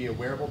device would be a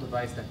wearable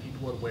device that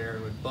people would wear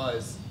and would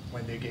buzz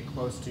when they get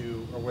close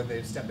to or when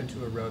they step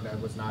into a road that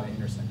was not an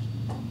intersection.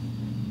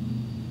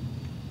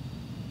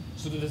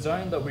 So the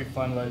design that we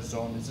finalized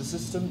on is a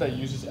system that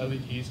uses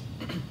LEDs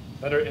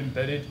that are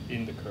embedded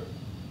in the curb.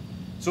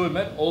 So it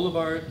met all of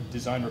our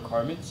design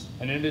requirements,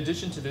 and in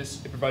addition to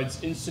this, it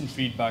provides instant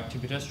feedback to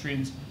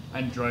pedestrians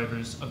and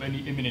drivers of any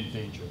imminent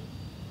danger.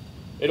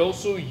 It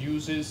also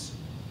uses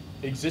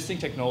existing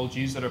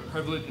technologies that are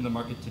prevalent in the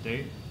market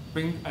today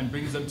and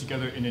brings them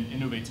together in an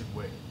innovative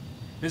way.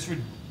 This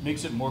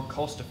makes it more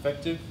cost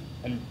effective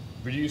and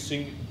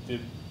reducing the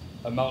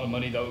amount of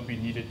money that would be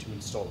needed to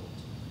install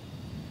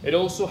it. It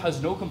also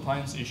has no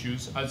compliance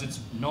issues as it's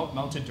not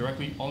mounted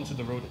directly onto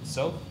the road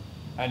itself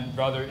and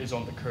rather is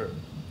on the curb.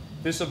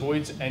 This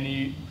avoids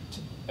any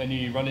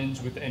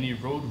run-ins with any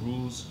road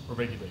rules or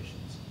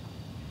regulations.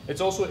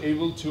 It's also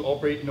able to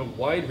operate in a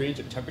wide range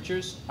of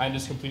temperatures and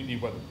is completely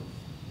weatherproof.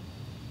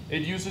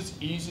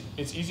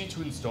 It's easy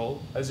to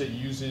install as it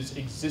uses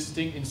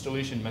existing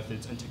installation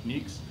methods and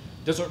techniques,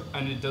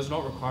 and it does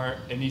not require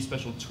any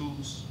special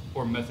tools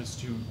or methods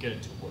to get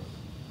it to work.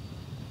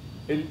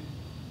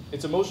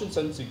 It's a motion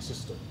sensing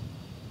system,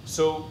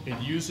 so it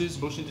uses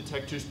motion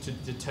detectors to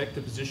detect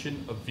the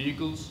position of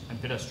vehicles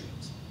and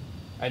pedestrians.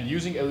 And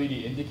using LED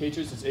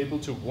indicators, it's able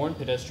to warn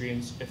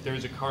pedestrians if there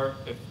is a car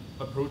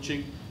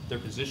approaching their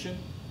position,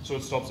 so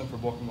it stops them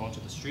from walking onto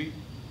the street.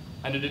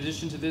 And in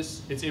addition to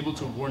this, it's able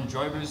to warn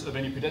drivers of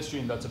any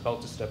pedestrian that's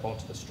about to step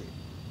onto the street.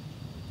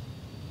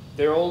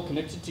 They're all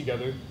connected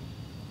together,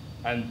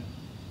 and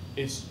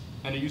it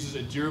uses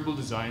a durable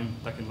design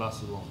that can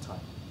last a long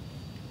time.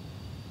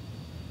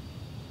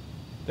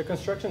 The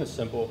construction is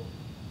simple.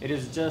 It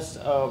is just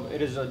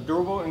it is a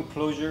durable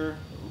enclosure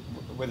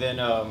within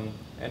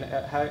and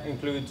it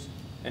includes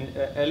an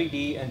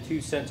LED and 2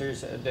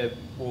 sensors that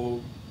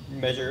will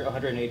measure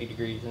 180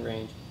 degrees in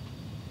range.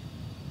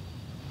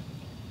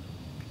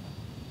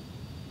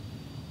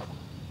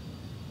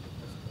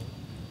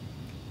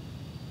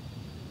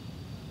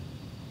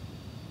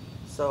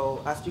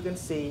 So as you can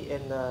see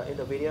in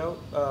the video,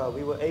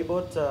 we were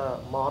able to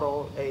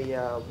model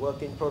a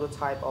working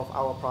prototype of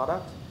our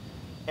product.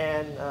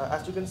 And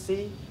as you can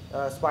see,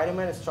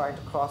 Spider-Man is trying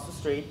to cross the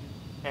street,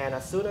 and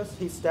as soon as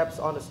he steps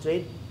on the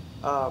street,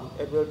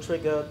 it will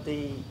trigger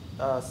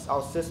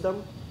our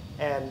system,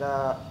 and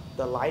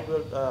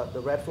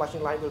the red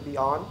flashing light will be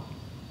on.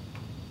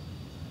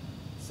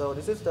 So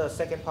this is the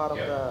second part of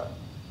the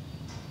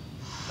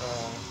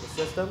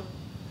system.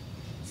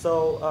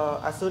 So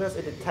as soon as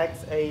it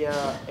detects a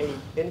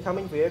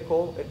incoming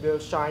vehicle, it will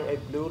shine a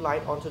blue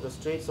light onto the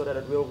street so that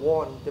it will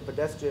warn the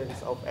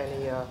pedestrians of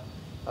any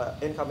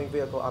incoming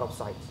vehicle out of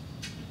sight.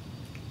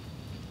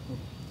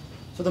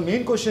 So the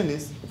main question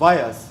is, why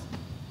us?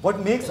 What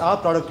makes our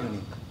product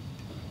unique?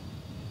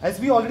 As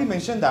we already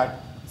mentioned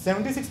that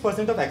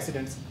 76% of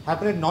accidents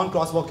happen in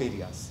non-crosswalk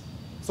areas.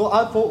 So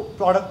our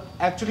product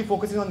actually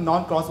focuses on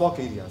non-crosswalk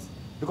areas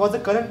because the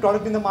current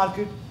product in the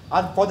market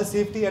are for the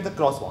safety at the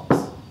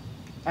crosswalks.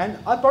 And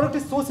our product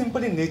is so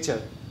simple in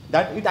nature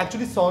that it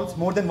actually solves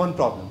more than one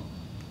problem.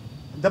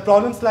 The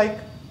problems like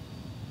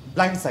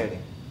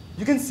blindsiding.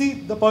 You can see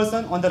the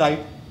person on the right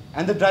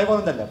and the driver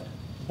on the left.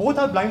 Both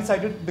are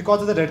blindsided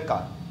because of the red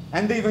car,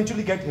 and they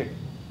eventually get hit.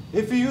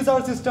 If we use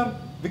our system,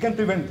 we can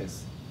prevent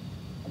this.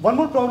 One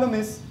more problem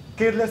is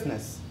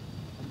carelessness.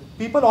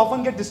 people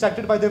often get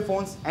distracted by their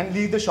phones and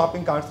leave the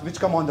shopping carts which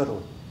come on the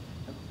road.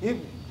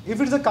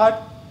 If it's a cart,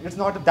 it's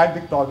not that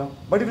big problem.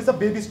 But if it's a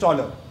baby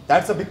stroller,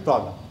 that's a big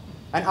problem.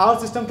 And our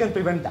system can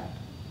prevent that.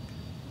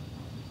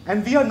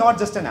 And we are not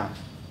just an app.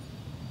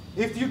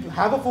 If you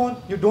have a phone,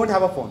 you don't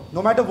have a phone.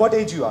 No matter what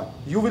age you are,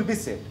 you will be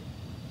saved.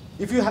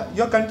 If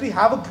your country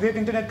have a great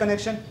internet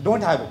connection,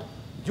 don't have it.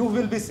 You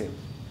will be saved.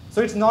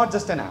 So it's not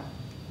just an app.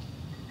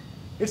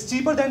 It's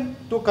cheaper than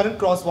to current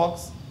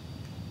crosswalks,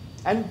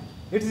 and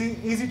it's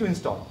easy to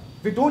install.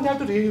 We don't have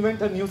to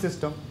reinvent a new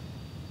system.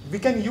 We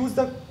can use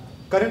the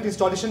current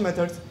installation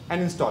methods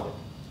and install it.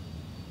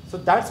 So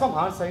that's from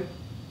our side,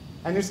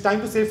 and it's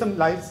time to save some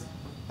lives,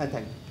 and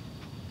thank you.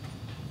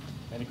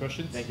 Any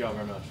questions? Thank you all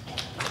very much.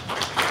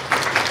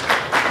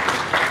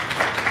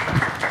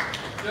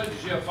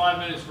 Judges, you have 5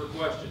 minutes for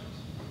questions.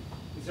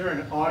 Is there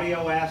an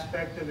audio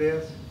aspect to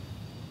this?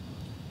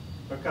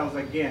 Because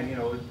again, you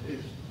know,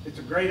 it's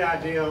a great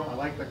idea. I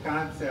like the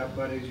concept,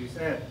 but as you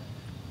said,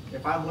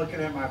 if I'm looking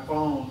at my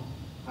phone,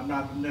 I'm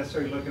not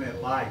necessarily looking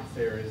at lights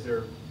there.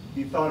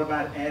 You thought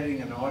about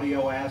adding an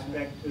audio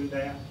aspect to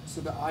that?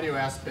 So the audio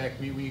aspect,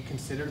 we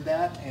considered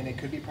that, and it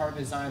could be part of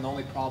the design. The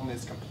only problem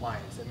is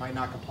compliance. It might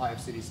not comply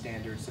with city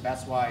standards. So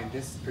that's why in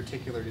this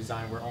particular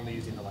design, we're only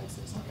using the light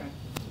system. Okay.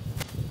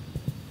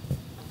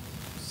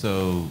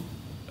 So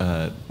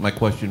my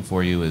question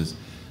for you is,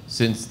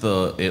 since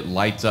it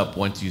lights up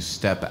once you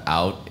step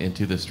out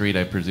into the street,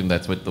 I presume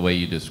that's the way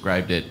you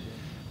described it.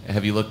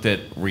 Have you looked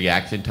at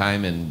reaction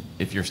time, and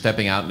if you're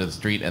stepping out into the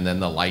street and then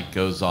the light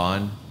goes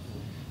on,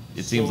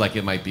 it seems like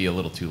it might be a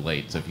little too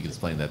late. So if you could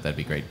explain that, that'd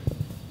be great.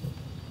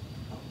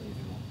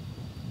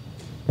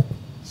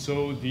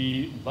 So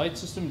the light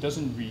system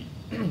doesn't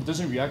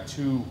react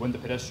to when the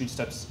pedestrian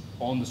steps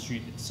on the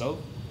street itself.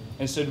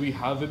 Instead, we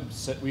have the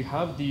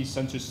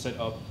sensors set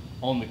up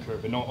on the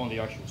curb and not on the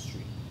actual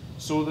street.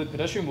 So the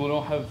pedestrian will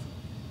not have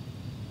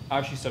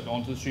actually stepped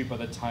onto the street by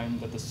the time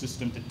that the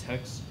system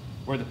detects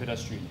where the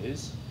pedestrian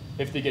is.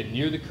 If they get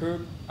near the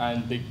curb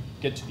and they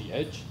get to the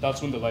edge,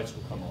 that's when the lights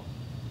will come on.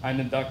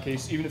 And in that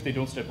case, even if they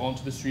don't step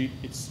onto the street,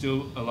 it's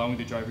still allowing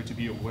the driver to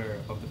be aware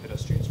of the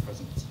pedestrian's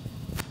presence.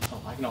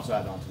 Oh, I can also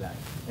add on to that.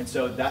 And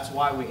so that's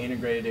why we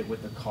integrated it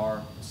with the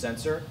car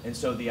sensor. And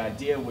so the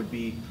idea would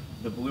be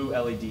the blue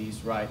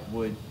LEDs, right,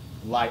 would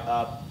light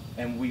up,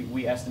 and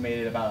we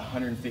estimated about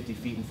 150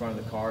 feet in front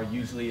of the car.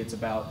 Usually it's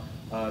about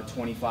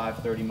 25,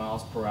 30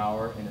 miles per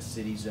hour in a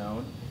city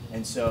zone.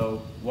 And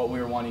so what we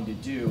were wanting to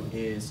do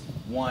is,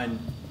 one,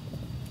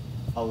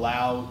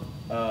 allow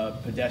a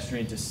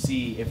pedestrian to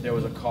see if there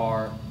was a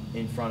car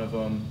in front of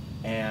them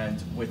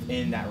and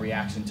within that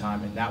reaction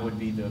time, and that would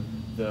be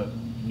the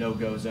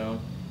no-go zone.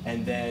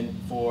 And then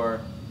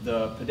for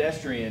the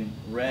pedestrian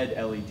red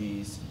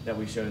LEDs that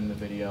we showed in the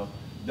video,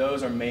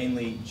 those are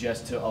mainly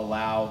just to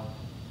allow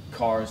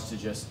cars to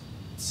just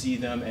see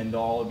them, and they'll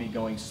all be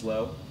going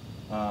slow.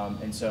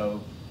 And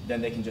so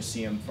then they can just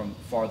see them from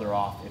farther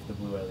off if the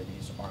blue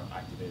LEDs aren't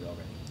activated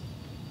already.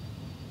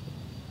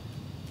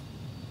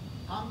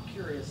 I'm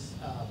curious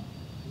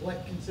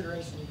what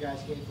consideration you guys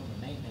gave from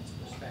a maintenance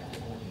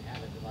perspective when you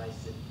have a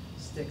device that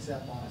sticks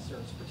up on a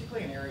surface,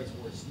 particularly in areas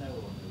where snow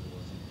removal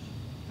is an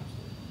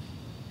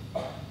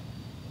issue.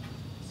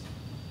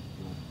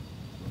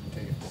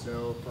 Take it.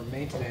 So for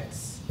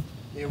maintenance,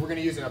 we're going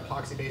to use an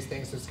epoxy-based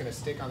thing, so it's going to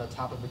stick on the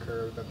top of the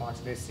curb, the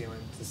epoxy-based sealant.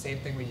 It's the same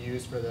thing we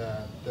use for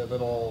the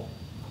little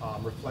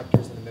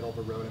reflectors in the middle of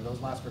the road, and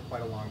those last for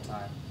quite a long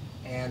time.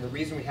 And the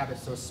reason we have it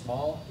so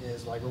small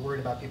is we're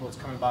worried about people just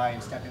coming by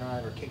and stepping on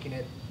it or kicking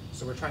it.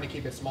 So we're trying to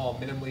keep it small,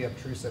 minimally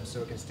obtrusive,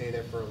 so it can stay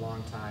there for a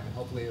long time. And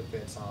hopefully if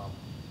it's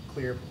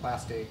clear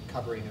plastic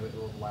covering, it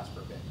will last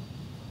for a bit.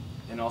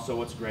 And also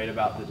what's great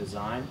about the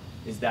design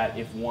is that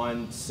if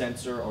one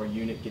sensor or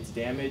unit gets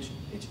damaged,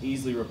 it's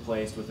easily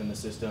replaced within the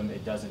system.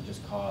 It doesn't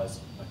just cause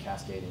a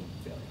cascading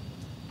failure.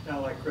 Kind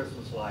of like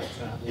Christmas lights,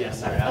 huh? Yes,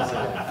 sir,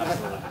 absolutely,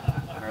 absolutely.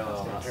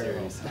 Parallel, not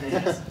series.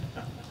 Yes.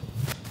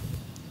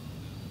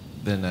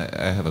 Then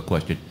I have a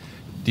question.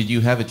 Did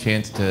you have a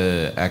chance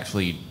to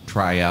actually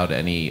try out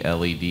any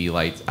LED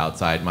lights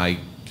outside? My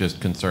just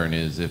concern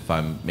is if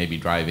I'm maybe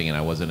driving and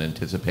I wasn't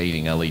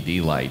anticipating LED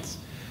lights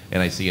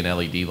and I see an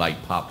LED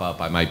light pop up,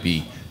 I might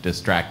be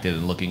distracted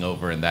and looking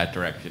over in that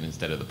direction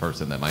instead of the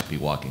person that might be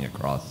walking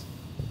across.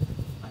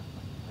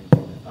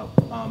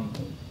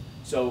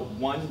 So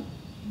one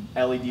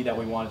LED that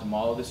we wanted to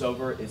model this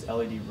over is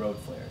LED road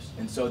flares.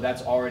 And so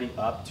that's already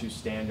up to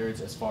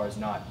standards as far as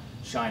not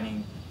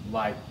shining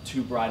light,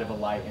 too bright of a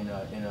light in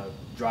a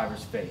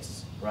driver's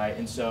face, right?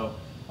 And so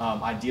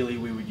ideally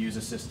we would use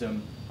a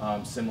system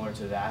similar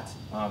to that.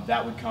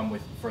 That would come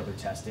with further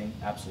testing,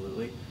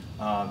 absolutely.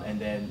 And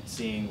then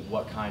seeing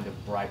what kind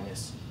of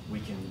brightness we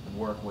can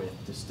work with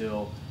to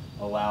still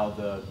allow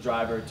the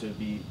driver to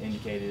be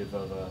indicative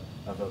of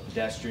a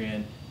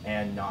pedestrian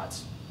and not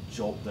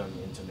jolt them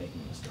into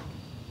making a mistake.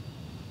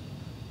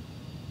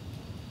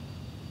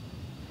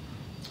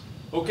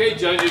 Okay,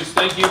 judges,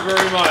 thank you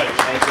very much.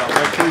 Thank you.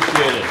 I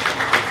appreciate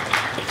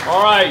it.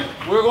 All right,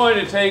 we're going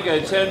to take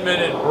a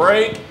 10-minute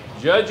break.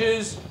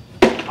 Judges,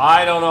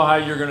 I don't know how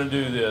you're going to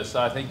do this.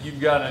 I think you've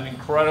got an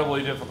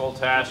incredibly difficult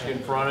task in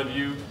front of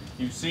you.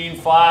 You've seen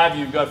 5,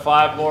 you've got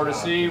 5 more to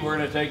see. We're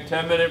going to take a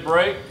 10-minute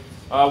break.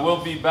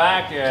 We'll be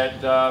back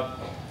at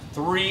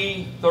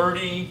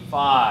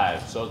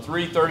 3:35. So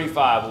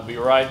 3:35, we'll be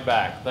right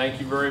back. Thank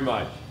you very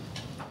much.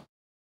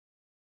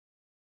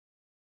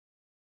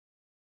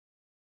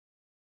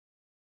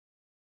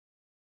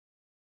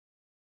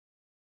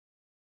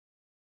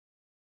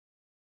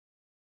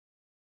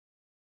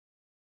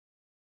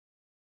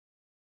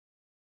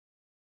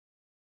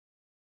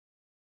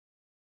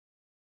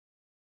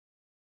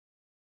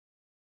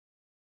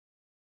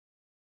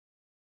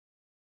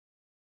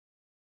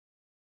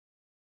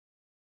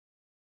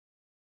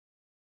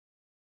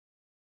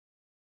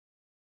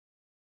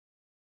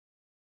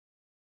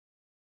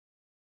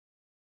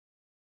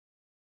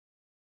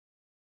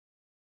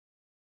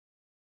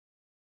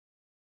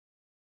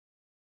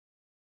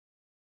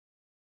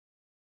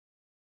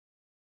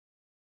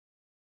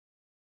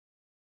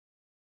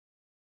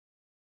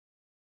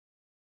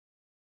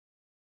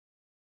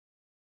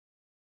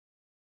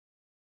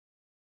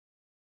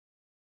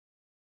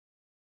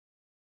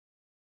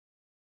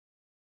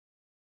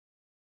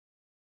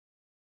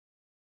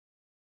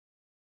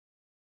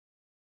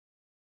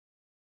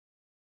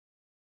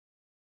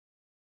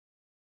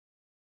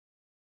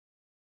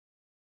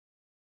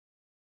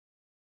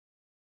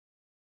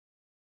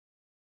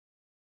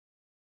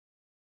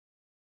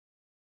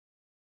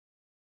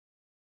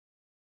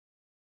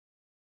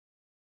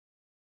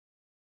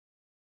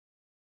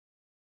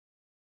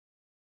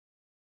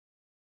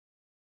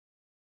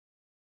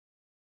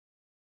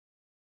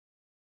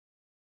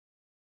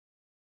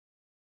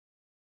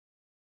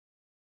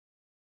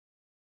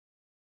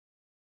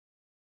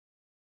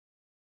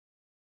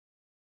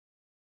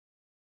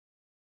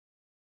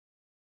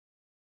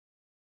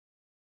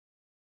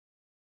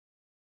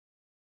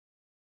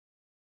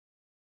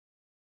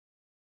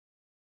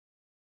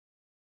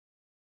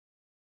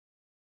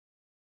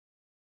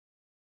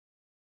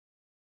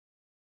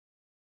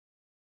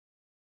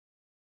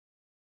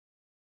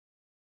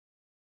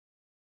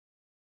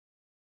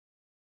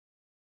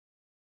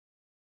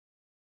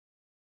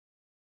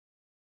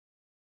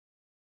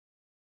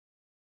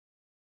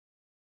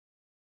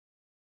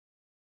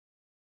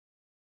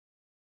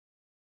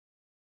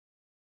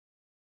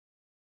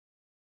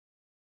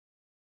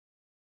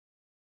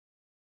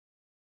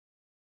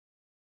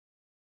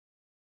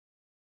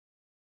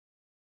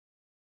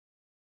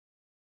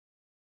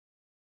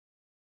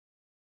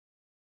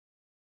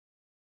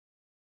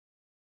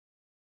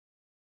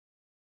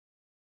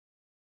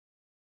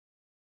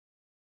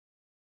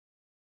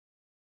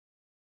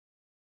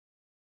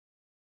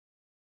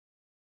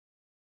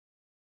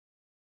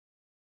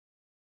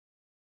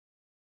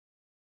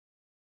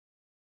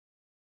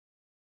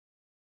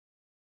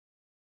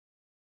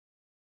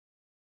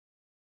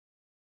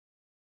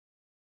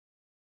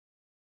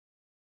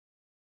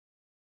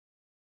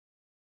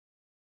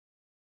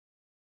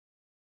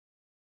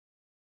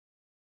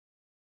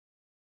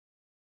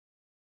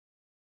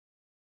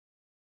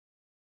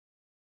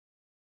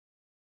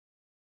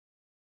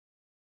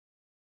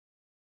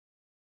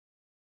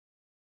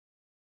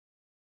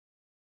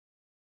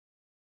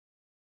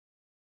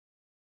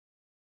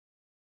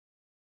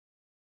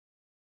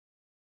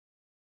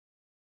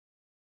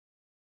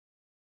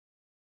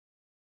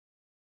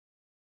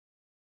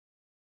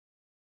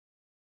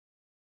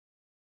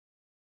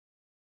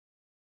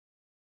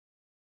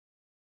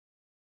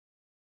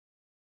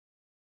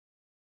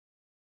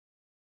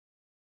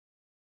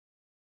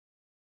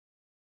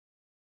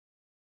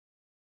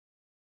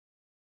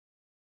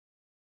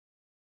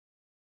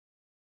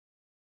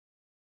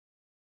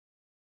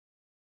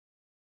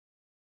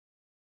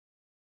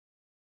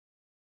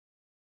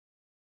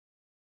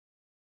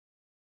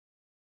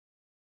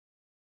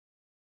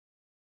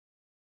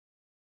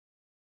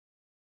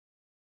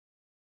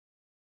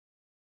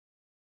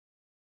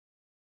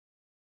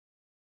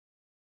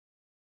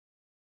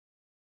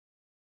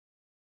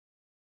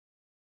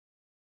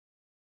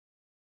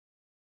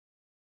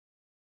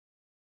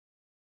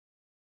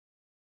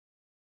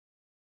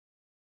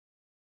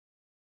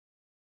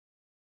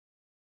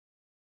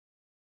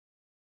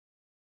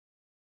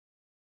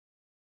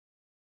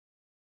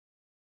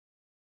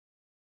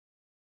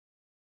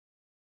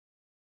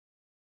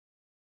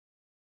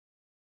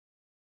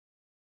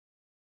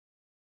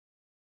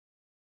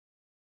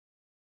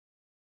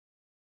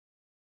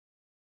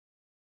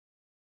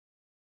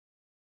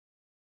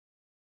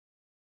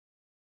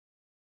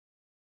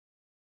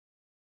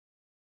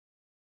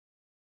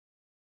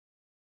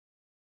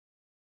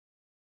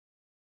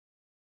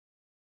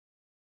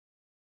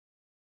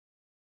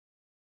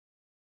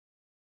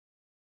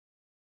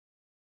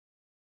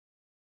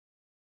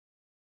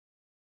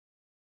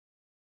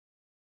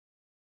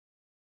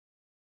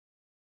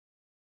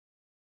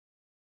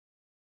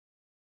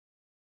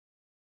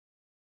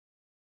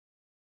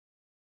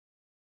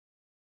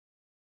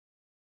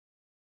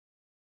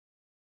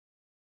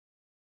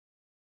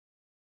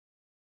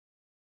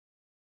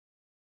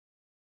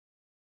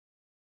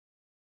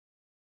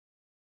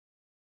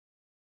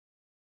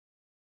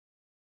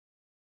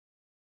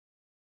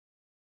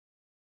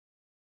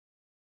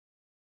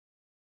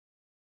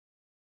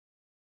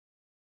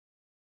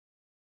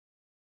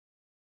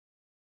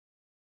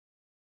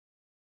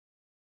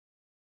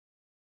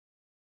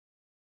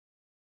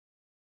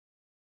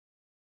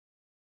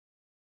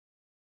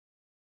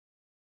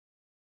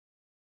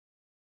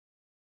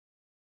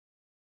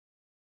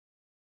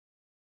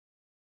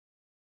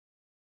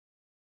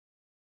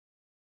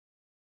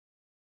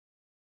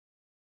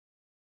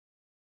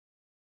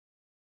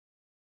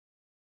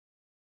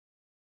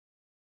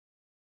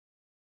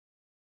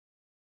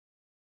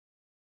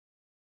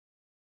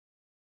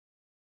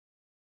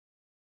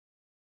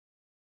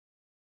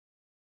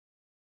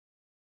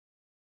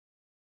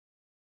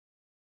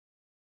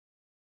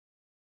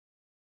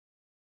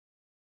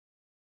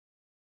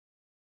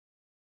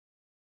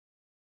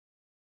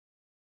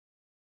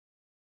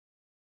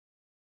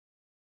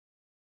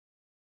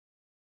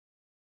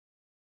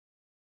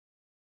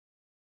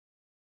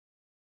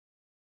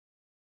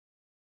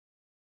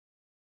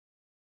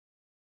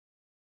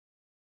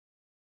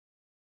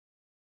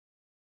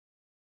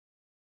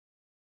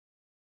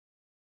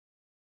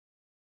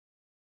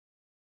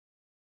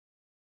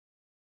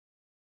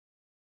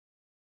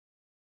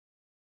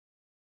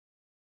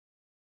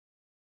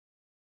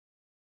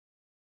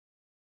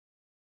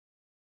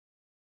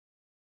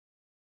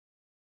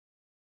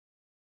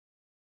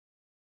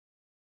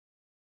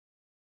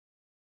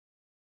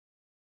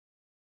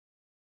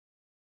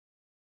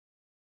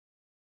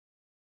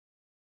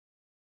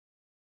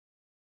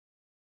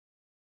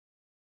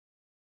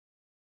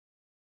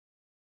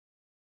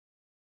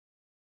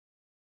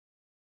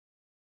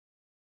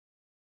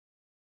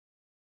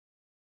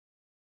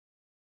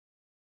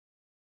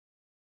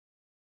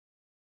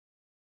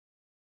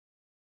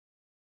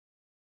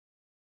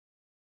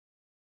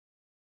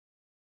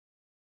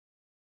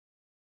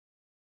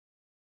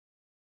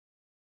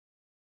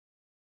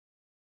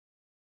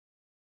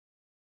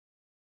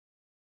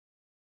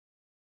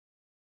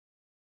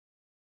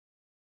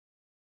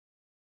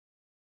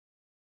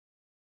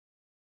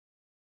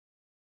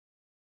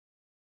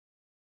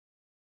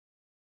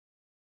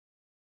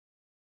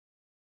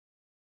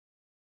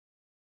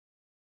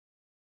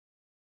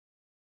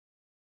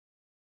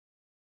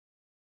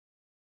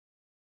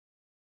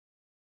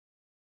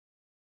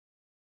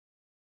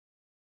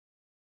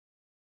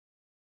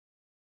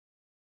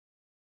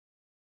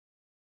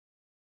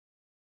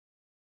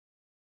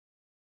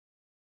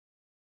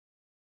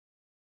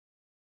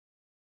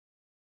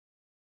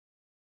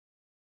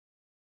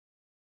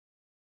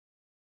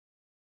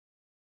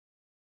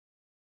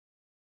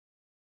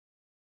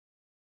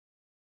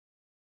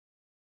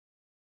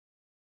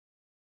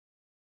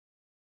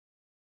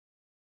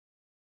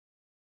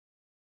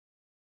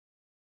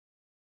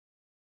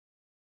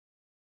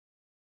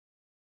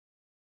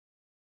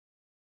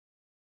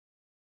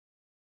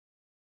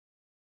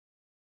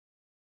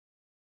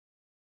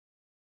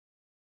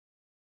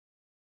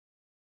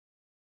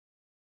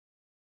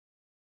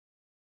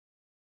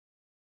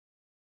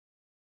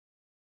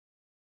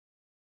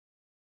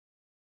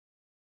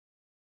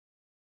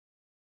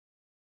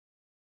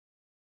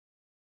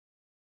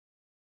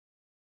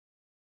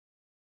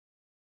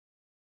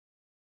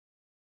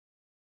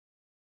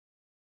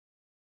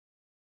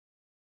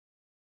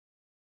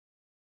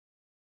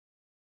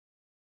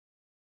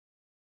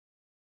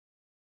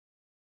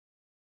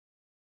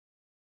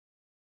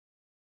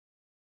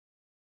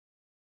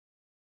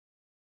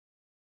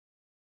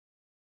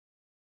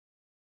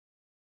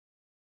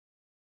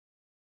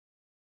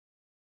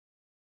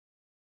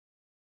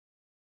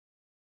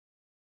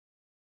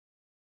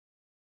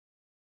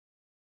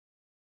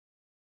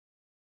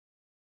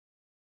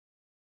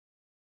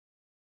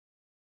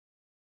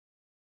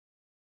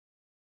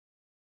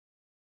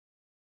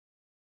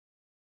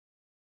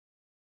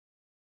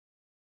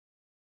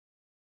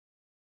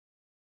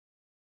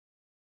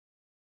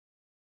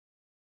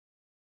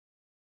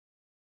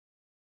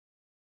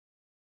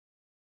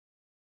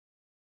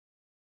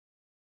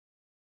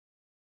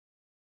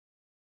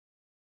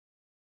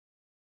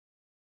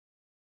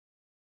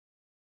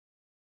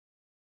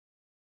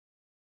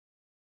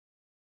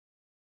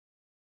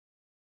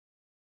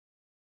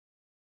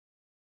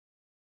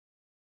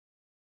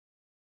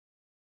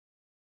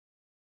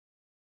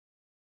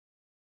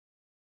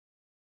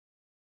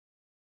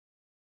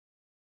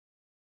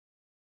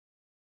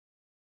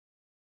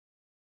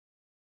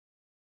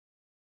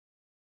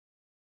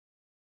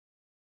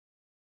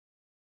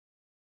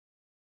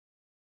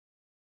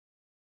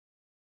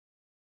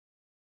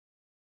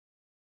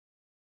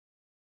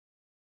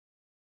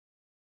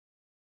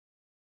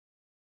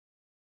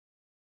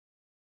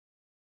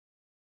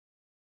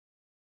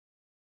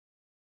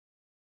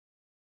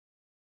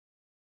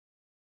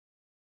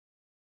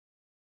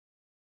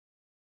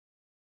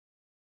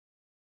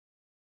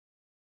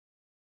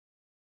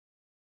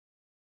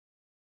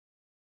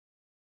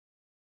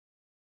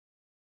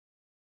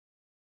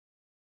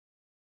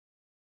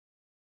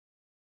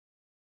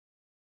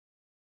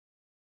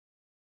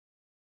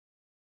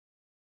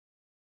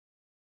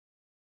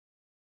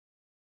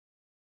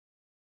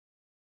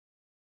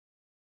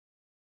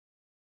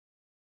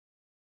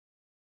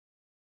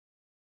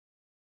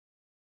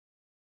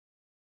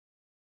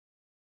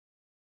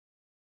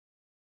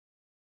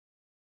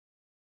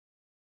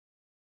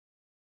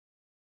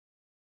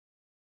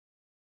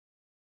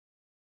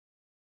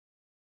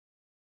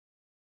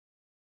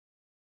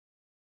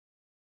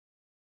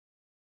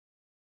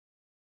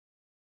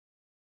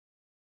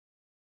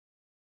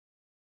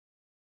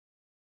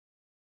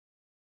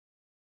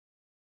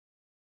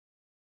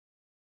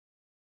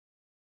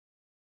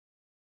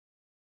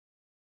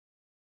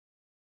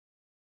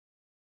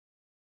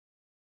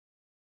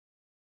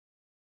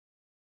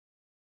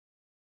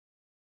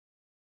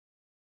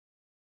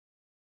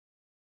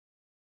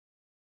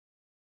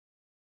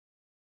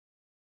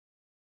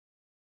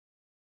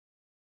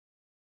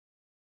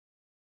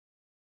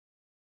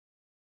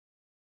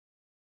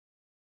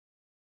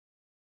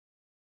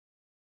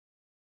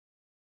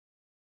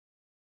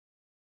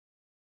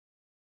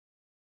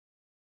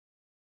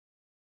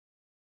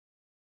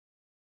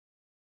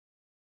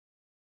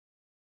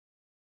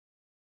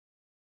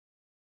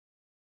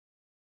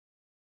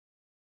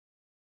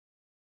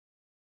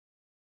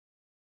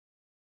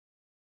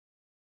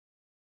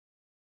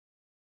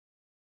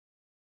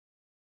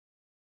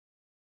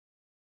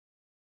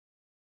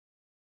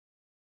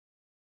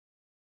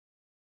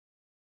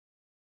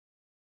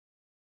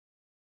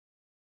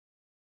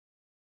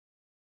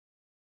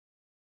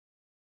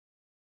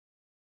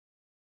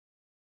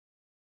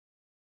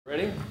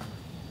 Ready?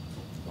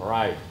 All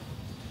right.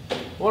 I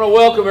want to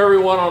welcome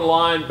everyone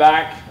online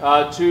back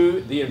to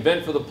the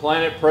Invent for the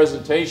Planet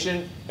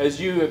presentation. As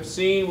you have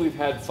seen, we've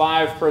had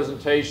 5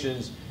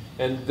 presentations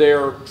and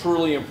they're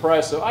truly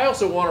impressive. I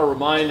also want to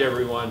remind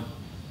everyone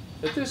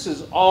that this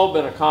has all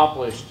been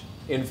accomplished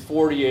in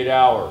 48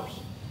 hours.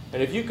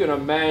 And if you can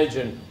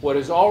imagine what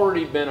has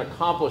already been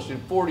accomplished in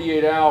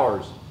 48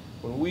 hours,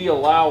 when we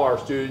allow our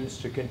students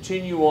to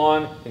continue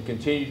on and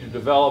continue to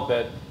develop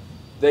it,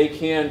 they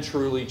can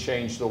truly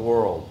change the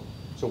world.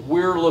 So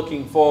we're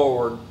looking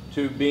forward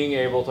to being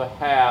able to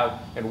have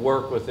and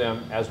work with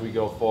them as we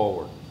go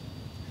forward.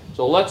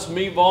 So let's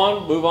move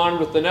on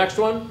with the next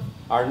one.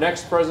 Our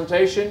next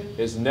presentation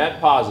is Net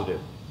Positive.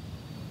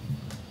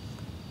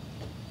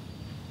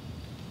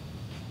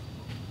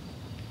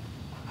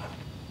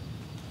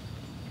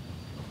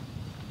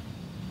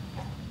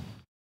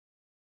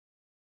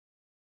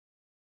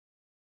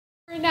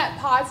 For Net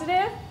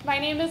Positive, my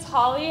name is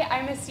Holly.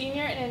 I'm a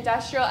senior in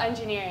industrial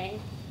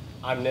engineering.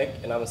 I'm Nick,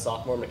 and I'm a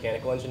sophomore in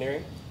mechanical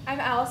engineering. I'm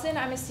Allison.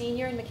 I'm a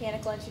senior in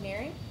mechanical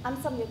engineering. I'm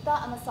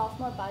Samyukta. I'm a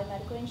sophomore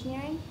biomedical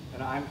engineering.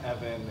 And I'm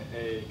Evan,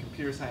 a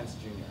computer science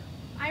junior.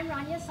 I'm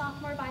Rania,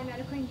 sophomore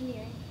biomedical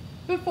engineering.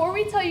 Before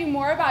we tell you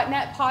more about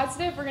Net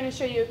Positive, we're going to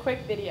show you a quick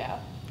video.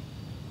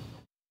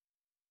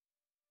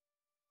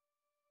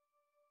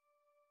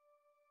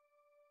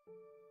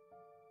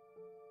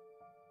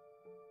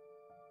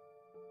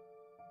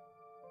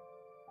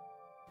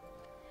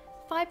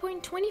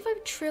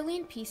 5.25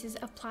 trillion pieces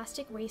of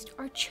plastic waste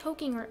are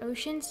choking our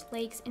oceans,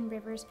 lakes, and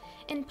rivers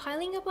and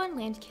piling up on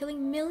land,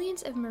 killing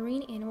millions of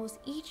marine animals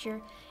each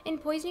year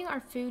and poisoning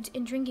our foods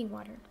and drinking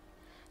water.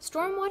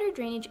 Stormwater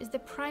drainage is the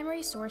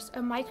primary source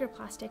of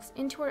microplastics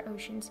into our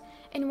oceans,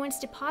 and once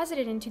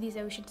deposited into these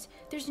oceans,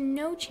 there's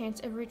no chance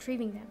of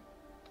retrieving them.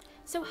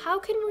 So how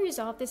can we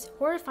resolve this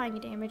horrifying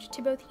damage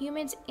to both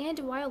humans and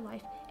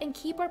wildlife and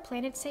keep our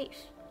planet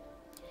safe?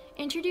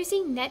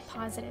 Introducing Net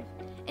Positive,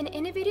 an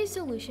innovative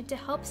solution to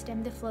help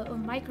stem the flow of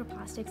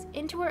microplastics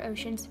into our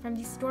oceans from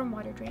these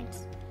stormwater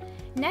drains.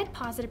 Net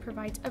Positive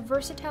provides a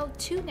versatile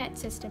 2-net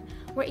system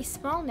where a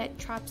small net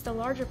traps the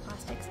larger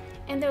plastics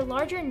and the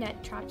larger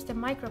net traps the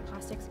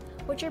microplastics,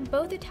 which are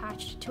both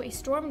attached to a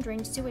storm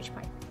drain sewage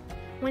pipe.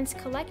 Once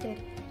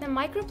collected, the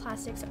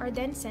microplastics are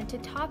then sent to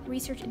top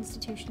research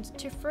institutions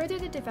to further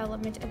the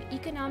development of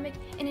economic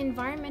and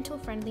environmental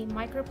friendly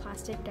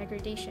microplastic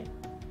degradation.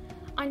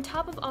 On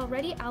top of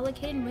already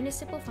allocated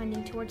municipal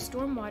funding towards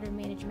stormwater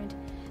management,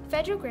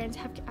 federal grants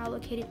have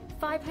allocated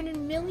 $500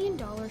 million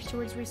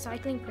towards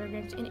recycling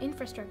programs and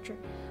infrastructure,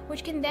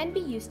 which can then be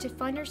used to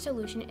fund our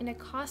solution in a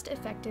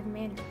cost-effective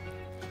manner.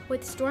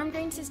 With storm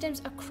drain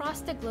systems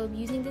across the globe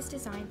using this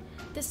design,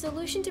 the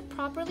solution to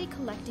properly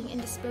collecting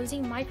and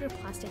disposing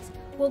microplastics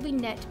will be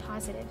net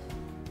positive.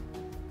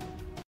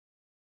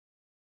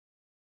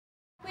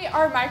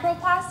 Are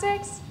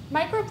microplastics?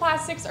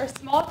 Microplastics are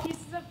small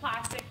pieces of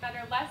plastic that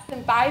are less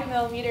than 5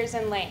 millimeters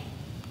in length.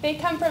 They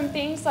come from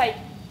things like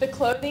the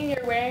clothing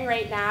you're wearing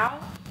right now,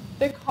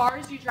 the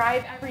cars you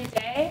drive every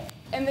day,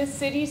 and the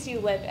cities you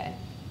live in.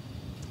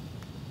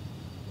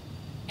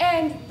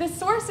 And the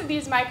source of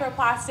these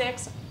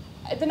microplastics,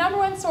 the number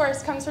one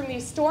source comes from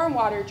these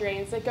stormwater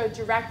drains that go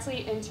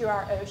directly into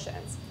our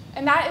oceans.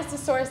 And that is the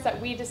source that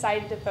we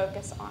decided to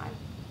focus on.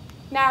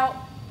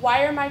 Now,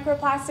 why are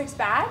microplastics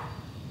bad?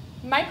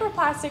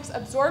 Microplastics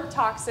absorb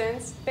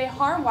toxins, they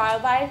harm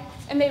wildlife,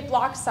 and they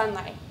block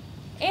sunlight.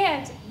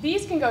 And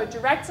these can go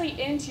directly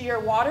into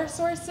your water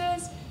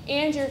sources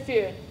and your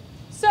food.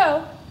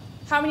 So,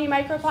 how many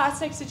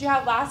microplastics did you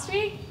have last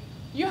week?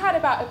 You had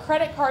about a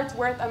credit card's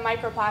worth of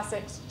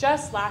microplastics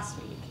just last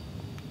week.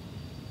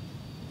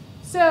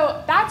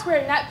 So that's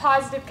where Net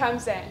Positive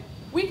comes in.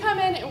 We come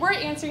in and we're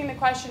answering the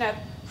question of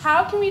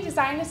how can we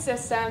design a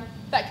system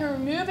that can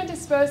remove and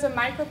dispose of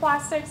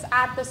microplastics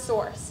at the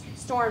source,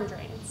 storm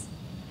drains.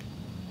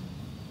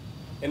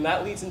 And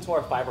that leads into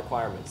our 5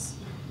 requirements.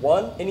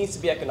 1, it needs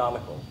to be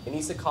economical. It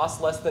needs to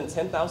cost less than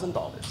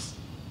 $10,000.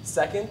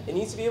 Second, it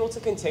needs to be able to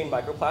contain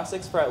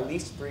microplastics for at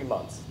least 3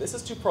 months. This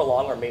is to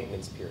prolong our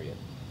maintenance period.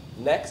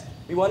 Next,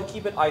 we want to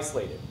keep it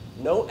isolated.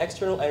 No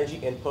external energy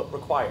input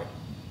required.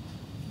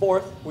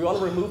 Fourth, we want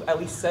to remove at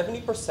least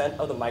 70%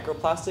 of the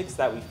microplastics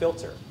that we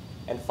filter.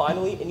 And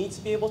finally, it needs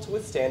to be able to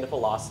withstand a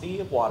velocity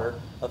of water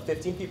of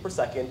 15 feet per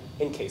second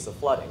in case of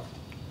flooding.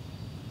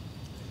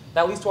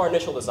 That leads to our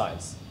initial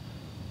designs.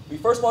 We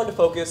first wanted to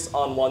focus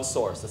on one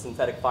source, the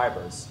synthetic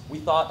fibers. We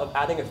thought of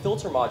adding a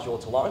filter module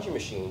to laundry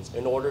machines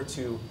in order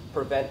to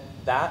prevent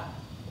that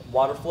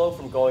water flow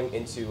from going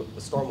into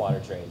the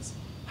stormwater drains.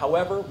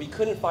 However, we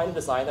couldn't find a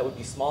design that would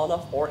be small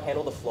enough or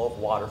handle the flow of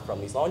water from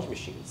these laundry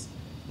machines.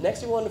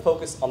 Next, we wanted to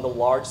focus on the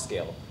large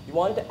scale. We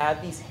wanted to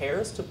add these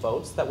hairs to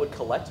boats that would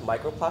collect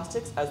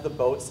microplastics as the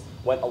boats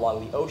went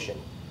along the ocean.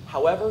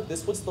 However,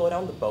 this would slow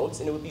down the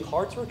boats and it would be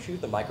hard to retrieve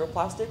the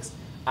microplastics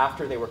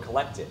after they were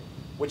collected.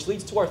 Which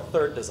leads to our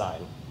third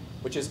design,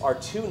 which is our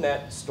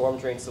 2-net storm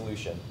drain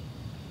solution.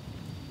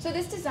 So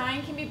this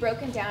design can be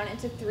broken down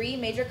into 3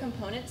 major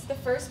components, the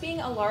first being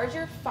a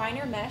larger,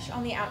 finer mesh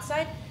on the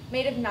outside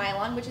made of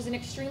nylon, which is an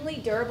extremely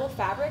durable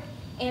fabric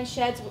and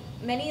sheds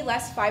many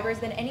less fibers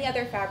than any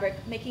other fabric,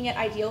 making it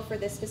ideal for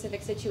this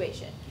specific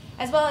situation.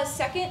 As well as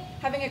second,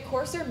 having a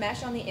coarser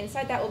mesh on the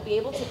inside that will be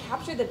able to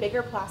capture the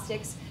bigger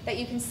plastics that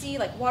you can see,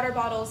 like water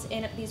bottles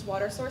in these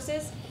water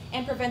sources,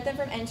 and prevent them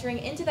from entering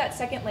into that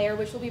second layer,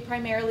 which will be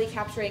primarily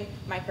capturing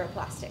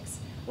microplastics.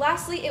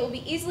 Lastly, it will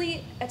be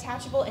easily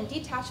attachable and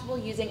detachable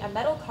using a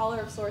metal collar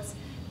of sorts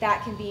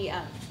that can be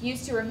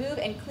used to remove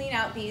and clean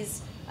out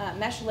these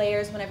mesh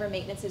layers whenever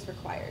maintenance is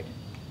required.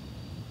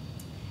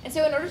 And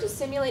so in order to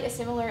simulate a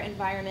similar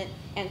environment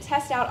and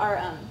test out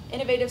our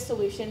innovative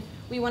solution,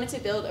 we wanted to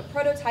build a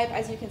prototype,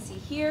 as you can see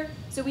here.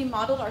 So we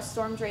modeled our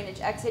storm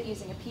drainage exit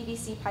using a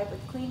PVC pipe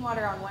with clean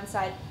water on one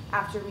side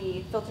after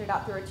we filtered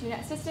out through our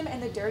 2-net system,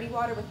 and the dirty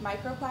water with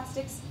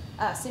microplastics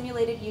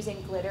simulated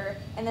using glitter,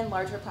 and then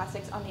larger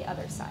plastics on the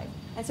other side.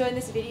 And so in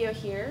this video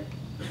here,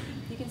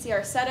 you can see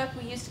our setup.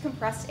 We used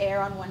compressed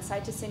air on one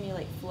side to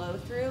simulate flow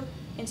through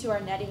into our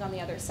netting on the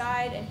other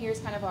side, and here's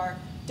kind of our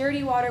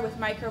dirty water with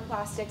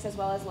microplastics as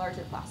well as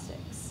larger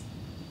plastics.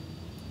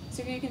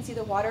 So here you can see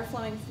the water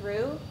flowing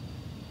through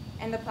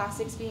and the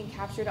plastics being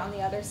captured on the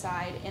other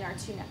side in our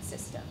 2-net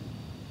system.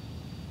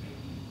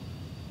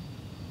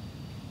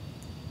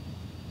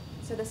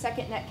 So the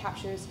second net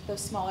captures those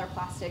smaller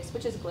plastics,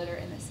 which is glitter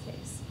in this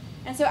case.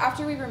 And so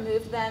after we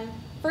removed them,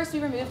 first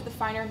we removed the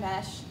finer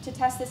mesh to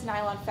test this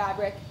nylon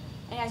fabric,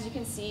 and as you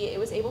can see, it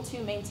was able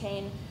to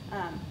maintain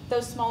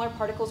those smaller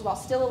particles while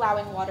still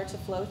allowing water to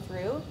flow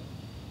through.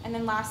 And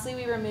then lastly,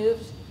 we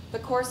removed the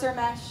coarser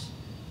mesh,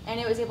 and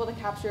it was able to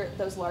capture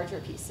those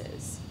larger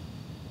pieces.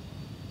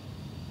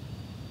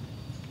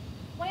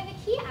 One of the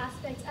key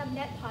aspects of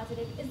net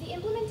positive is the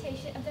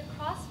implementation of the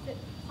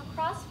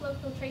cross-flow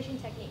filtration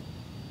technique.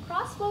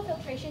 Cross-flow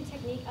filtration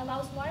technique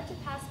allows water to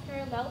pass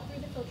parallel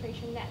through the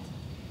filtration net.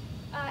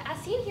 As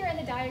seen here in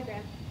the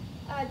diagram,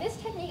 this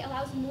technique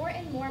allows more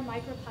and more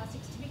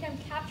microplastics to become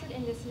captured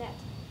in this net.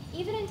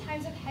 Even in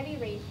times of heavy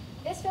rain,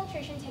 this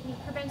filtration technique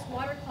prevents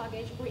water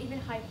cloggage or even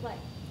high flood.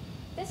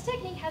 This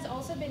technique has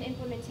also been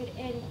implemented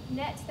in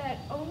nets that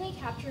only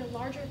capture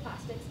larger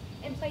plastics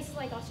in places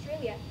like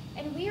Australia,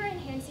 and we are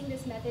enhancing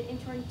this method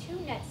into our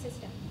 2-net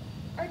system.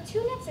 Our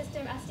 2-net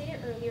system, as stated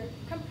earlier,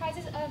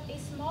 comprises of a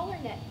smaller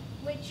net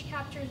which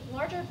captures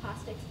larger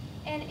plastics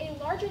and a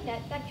larger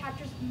net that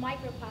captures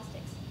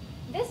microplastics.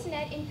 This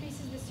net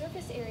increases the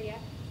surface area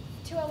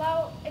to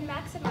allow and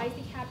maximize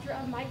the capture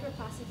of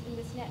microplastics in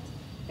this net.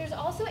 There's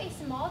also a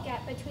small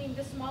gap between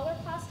the smaller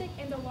plastic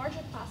and the larger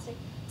plastic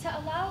to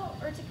allow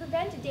or to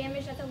prevent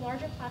damage that the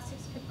larger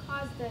plastics could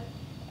cause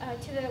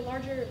to the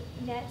larger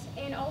net,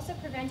 and also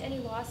prevent any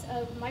loss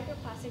of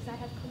microplastics that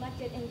have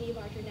collected in the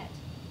larger net.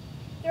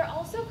 There are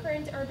also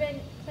current urban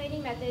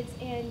planning methods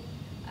and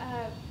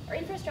or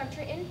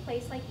infrastructure in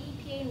place like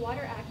EPA and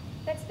Water Act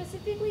that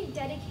specifically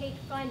dedicate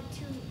funds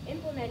to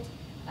implement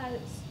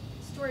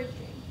storm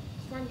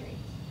drains.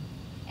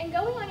 And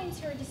going on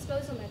into our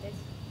disposal methods,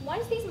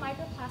 once these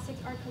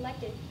microplastics are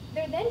collected,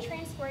 they're then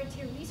transported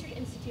to research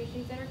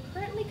institutions that are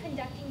currently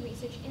conducting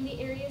research in the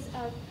areas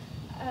of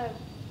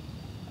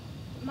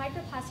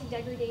microplastic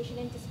degradation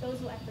and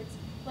disposal efforts,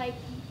 like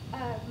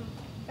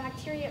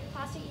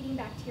plastic-eating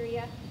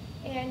bacteria,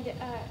 and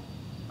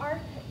our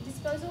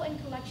disposal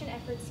and collection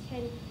efforts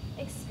can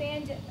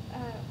expand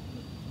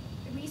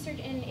research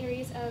in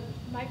areas of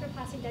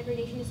microplastic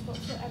degradation and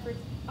disposal efforts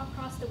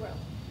across the world.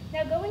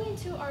 Now, going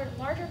into our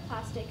larger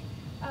plastic,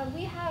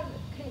 we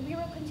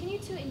will continue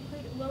to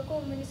include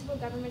local municipal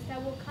governments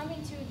that will come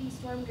into these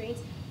storm drains,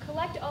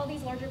 collect all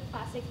these larger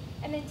plastics,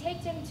 and then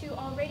take them to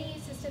already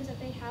systems that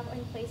they have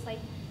in place, like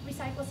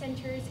recycle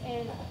centers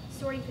and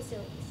sorting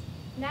facilities.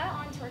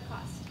 Now on to our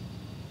cost.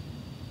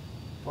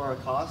 For our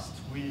cost,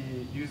 we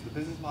used the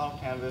business model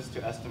canvas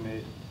to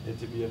estimate it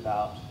to be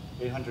about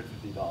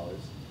 $850.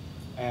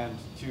 And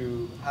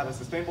to have a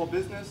sustainable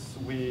business,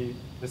 we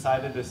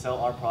decided to sell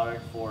our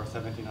product for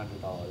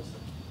 $1,700.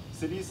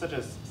 Cities such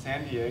as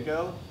San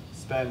Diego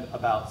spend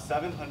about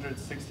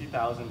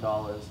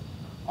 $760,000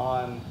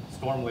 on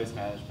storm waste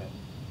management.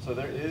 So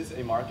there is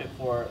a market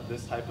for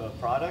this type of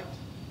product,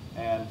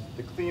 and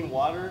the Clean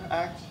Water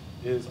Act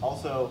is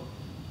also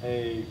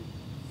a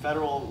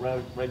federal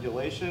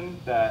regulation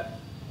that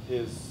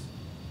is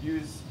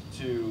used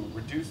to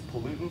reduce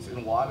pollutants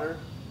in water.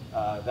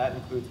 That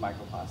includes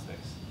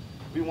microplastics.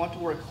 We want to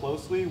work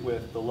closely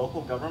with the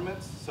local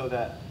governments so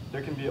that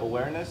there can be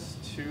awareness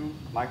to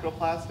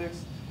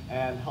microplastics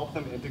and help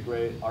them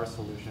integrate our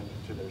solution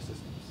into their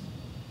systems.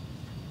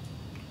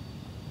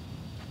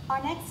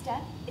 Our next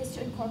step is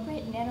to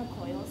incorporate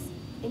nanocoils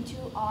into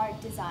our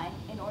design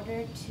in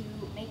order to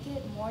make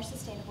it more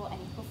sustainable and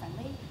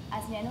eco-friendly,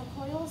 as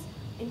nanocoils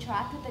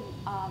interact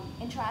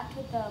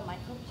with the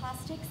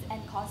microplastics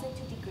and cause it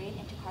to degrade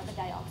into carbon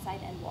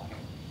dioxide and water.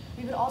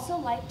 We would also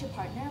like to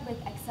partner with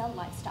Excel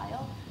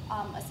Lifestyle,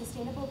 a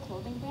sustainable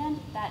clothing brand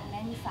that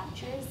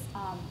manufactures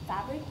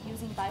fabric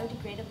using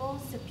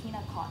biodegradable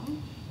subpoena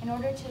cotton in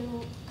order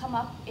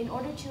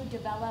to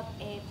develop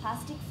a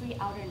plastic-free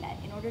outer net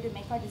in order to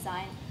make our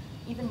design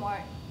even more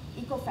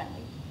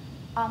eco-friendly.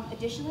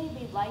 Additionally,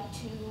 we'd like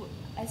to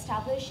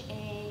establish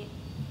an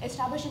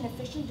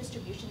efficient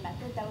distribution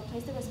method that would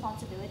place the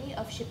responsibility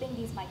of shipping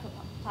these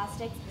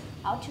microplastics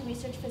out to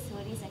research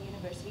facilities and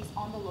universities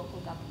on the local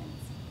governments.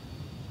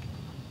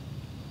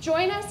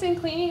 Join us in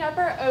cleaning up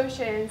our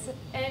oceans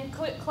and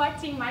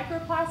collecting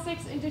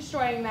microplastics and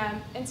destroying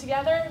them, and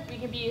together we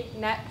can be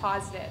net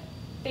positive.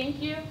 Thank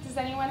you. Does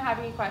anyone have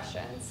any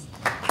questions?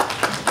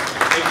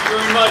 Thank you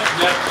very much,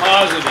 net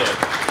positive.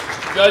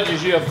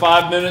 Judges, you have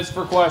 5 minutes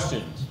for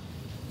questions.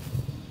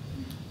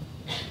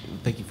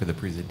 Thank you for the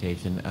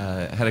presentation.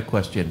 I had a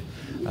question.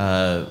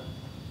 There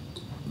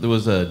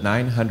was a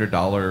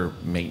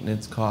 $900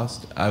 maintenance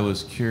cost. I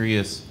was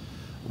curious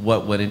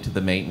what went into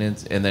the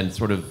maintenance, and then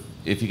sort of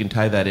if you can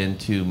tie that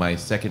into my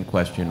second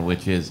question,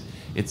 which is,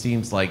 it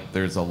seems like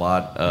there's a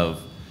lot of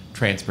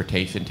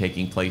transportation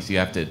taking place. You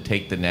have to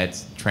take the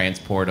nets,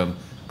 transport them,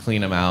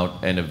 clean them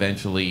out, and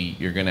eventually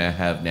you're going to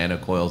have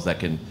nanocoils that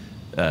can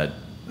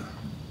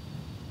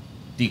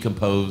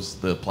decompose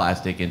the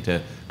plastic into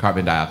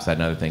carbon dioxide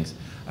and other things.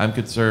 I'm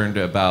concerned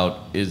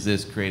about, is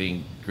this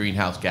creating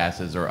greenhouse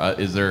gases, or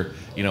is there,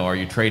 are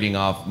you trading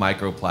off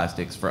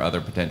microplastics for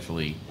other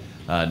potentially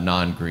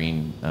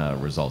non-green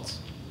results?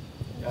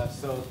 Yeah,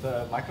 so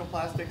the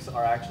microplastics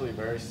are actually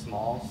very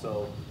small,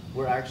 so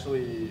we're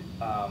actually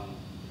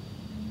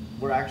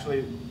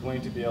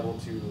going to be able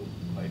to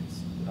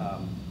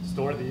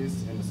store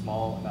these in a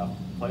small enough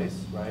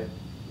place, right,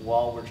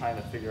 while we're trying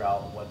to figure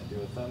out what to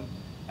do with them.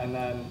 And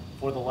then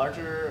for the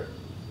larger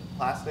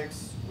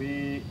plastics,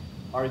 we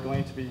are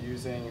going to be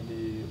using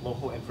the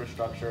local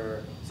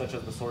infrastructure, such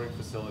as the sorting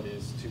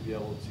facilities, to be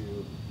able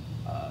to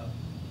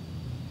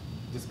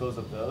dispose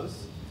of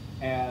those.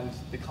 And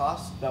the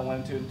cost that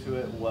went into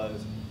it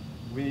was,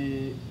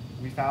 we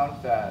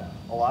found that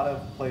a lot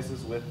of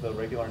places with the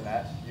regular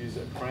net use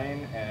a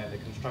crane and a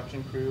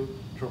construction crew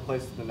to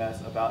replace the nets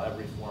about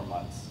every 4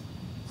 months.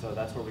 So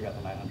that's where we got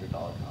the $900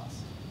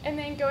 cost. And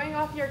then going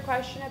off your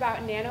question about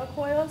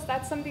nanocoils,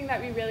 that's something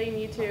that we really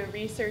need to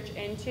research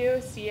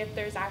into, see if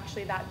there's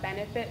actually that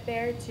benefit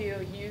there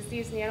to use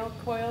these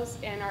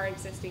nanocoils in our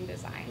existing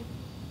design.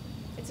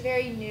 It's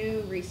very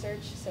new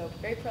research, so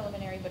very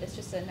preliminary, but it's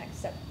just a next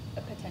step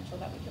of potential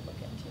that we could look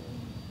into.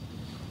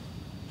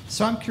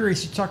 So I'm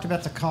curious, you talked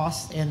about the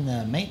cost and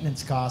the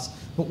maintenance costs,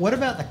 but what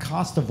about the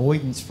cost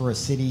avoidance for a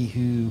city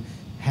who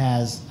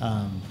has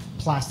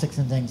plastics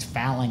and things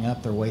fouling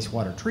up their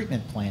wastewater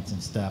treatment plants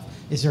and stuff?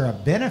 Is there a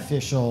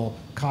beneficial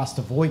cost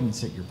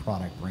avoidance that your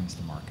product brings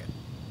to market?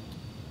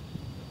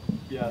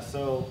 Yeah,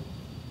 so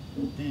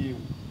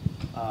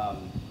a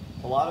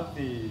lot of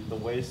the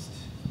waste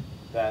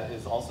that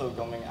is also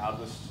going out of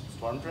the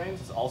storm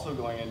drains is also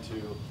going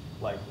into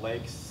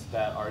lakes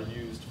that are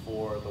used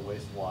for the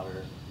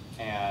wastewater,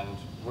 and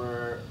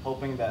we're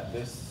hoping that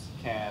this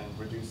can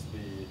reduce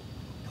the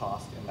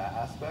cost in that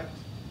aspect.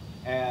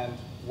 And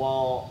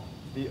while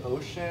the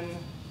ocean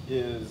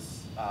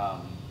is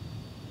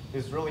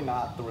really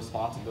not the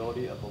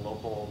responsibility of the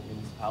local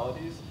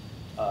municipalities,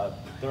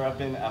 there have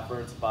been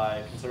efforts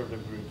by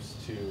conservative groups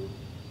to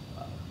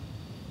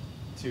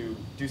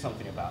do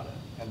something about it,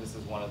 and this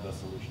is one of the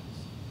solutions.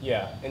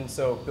 Yeah, and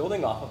so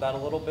building off of that a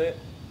little bit,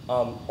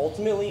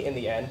 ultimately in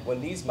the end, when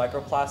these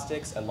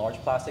microplastics and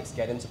large plastics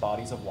get into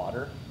bodies of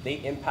water, they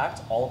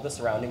impact all of the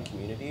surrounding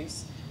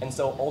communities. And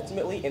so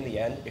ultimately in the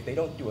end, if they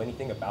don't do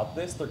anything about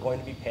this, they're going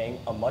to be paying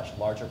a much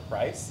larger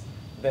price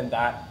than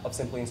that of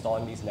simply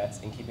installing these nets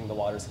and keeping the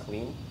waters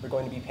clean. They're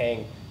going to be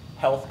paying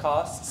health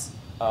costs,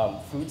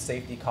 food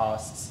safety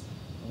costs,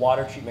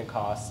 water treatment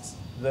costs,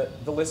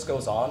 the list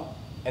goes on.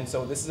 And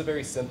so this is a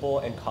very simple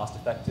and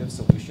cost-effective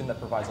solution that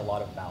provides a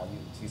lot of value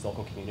to these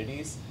local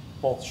communities,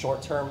 both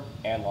short-term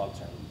and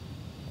long-term.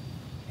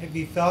 Have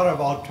you thought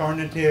of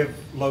alternative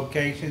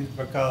locations?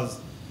 Because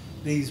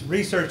these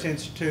research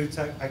institutes,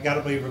 I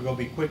gotta believe, are gonna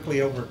be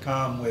quickly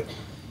overcome with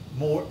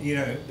more,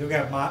 they've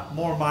got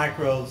more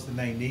microbes than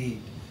they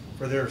need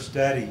for their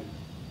study.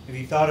 Have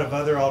you thought of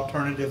other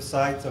alternative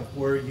sites of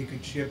where you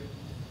could ship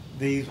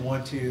these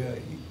once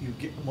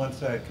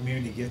once a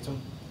community gets them?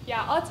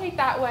 Yeah, I'll take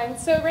that one.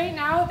 So right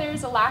now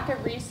there's a lack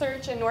of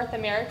research in North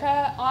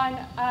America on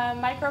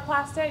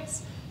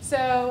microplastics.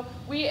 So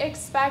we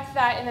expect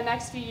that in the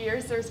next few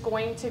years there's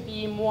going to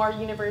be more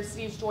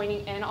universities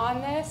joining in on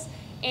this.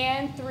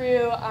 And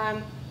through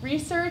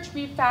research,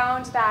 we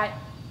found that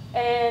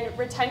in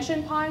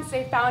retention ponds,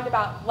 they found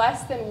about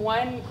less than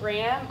 1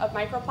 gram of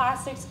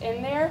microplastics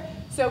in there.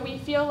 So we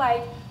feel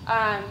like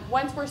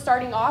once we're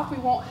starting off, we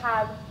won't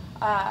have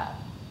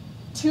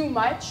too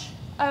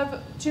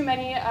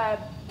many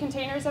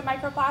containers of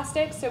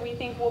microplastics. So we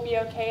think we'll be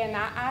okay in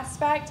that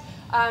aspect.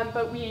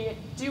 But we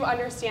do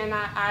understand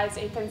that as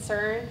a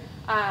concern.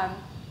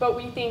 But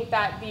we think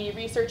that the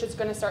research is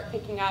going to start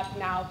picking up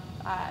now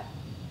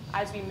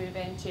as we move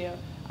into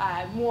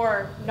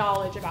more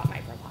knowledge about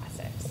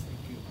microplastics.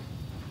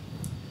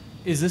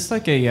 Is this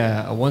like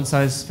a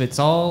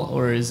one-size-fits-all,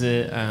 or is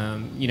it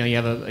you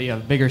have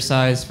a bigger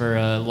size for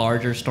a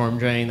larger storm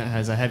drain that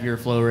has a heavier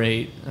flow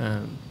rate? I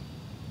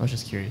was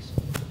just curious.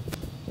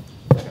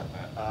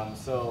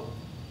 So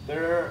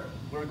there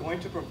we're going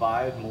to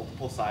provide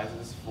multiple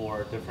sizes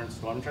for different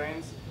storm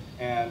drains,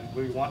 and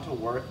we want to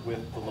work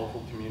with the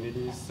local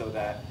communities so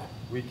that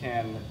we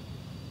can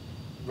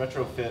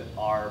retrofit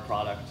our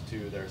product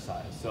to their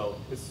size. So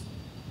it's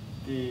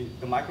the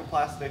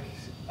microplastic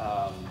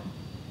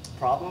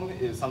problem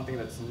is something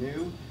that's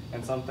new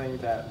and something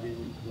that we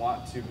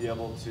want to be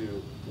able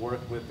to work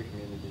with the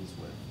communities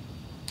with.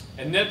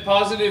 And Net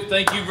Positive,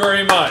 thank you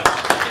very much.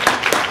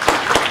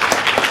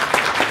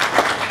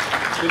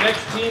 The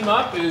next team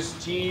up is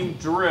Team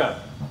Drip.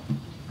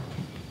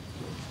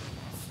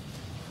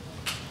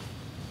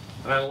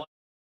 And I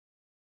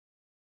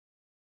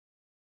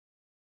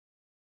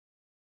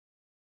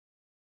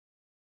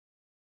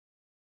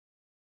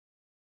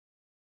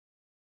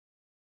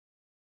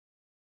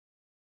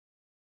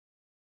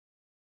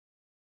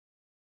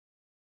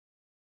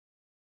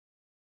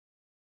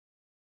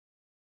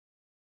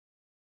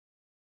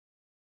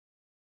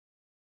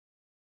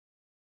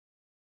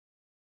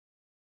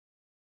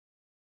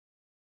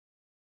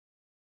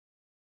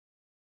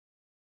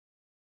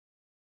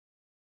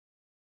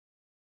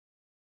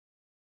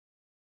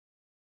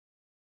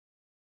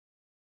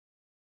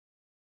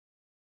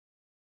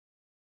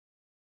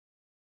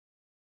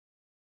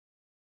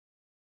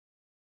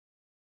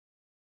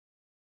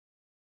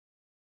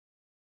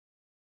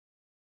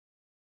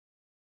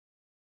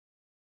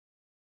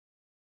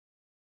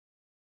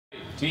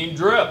Team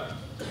Drip.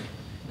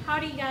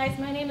 Howdy guys,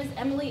 my name is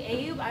Emily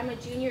Ayub. I'm a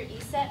junior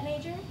ESET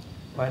major.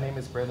 My name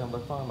is Brandon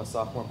Lefon. I'm a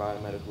sophomore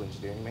biomedical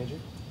engineering major.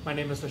 My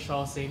name is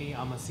Vishal Saini.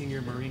 I'm a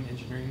senior marine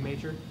engineering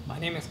major. My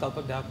name is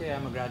Kalpak Dapke.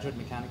 I'm a graduate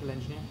mechanical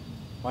engineer.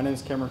 My name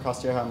is Cameron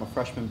Costilla. I'm a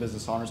freshman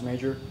business honors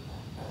major.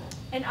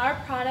 And our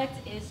product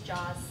is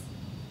JAWS.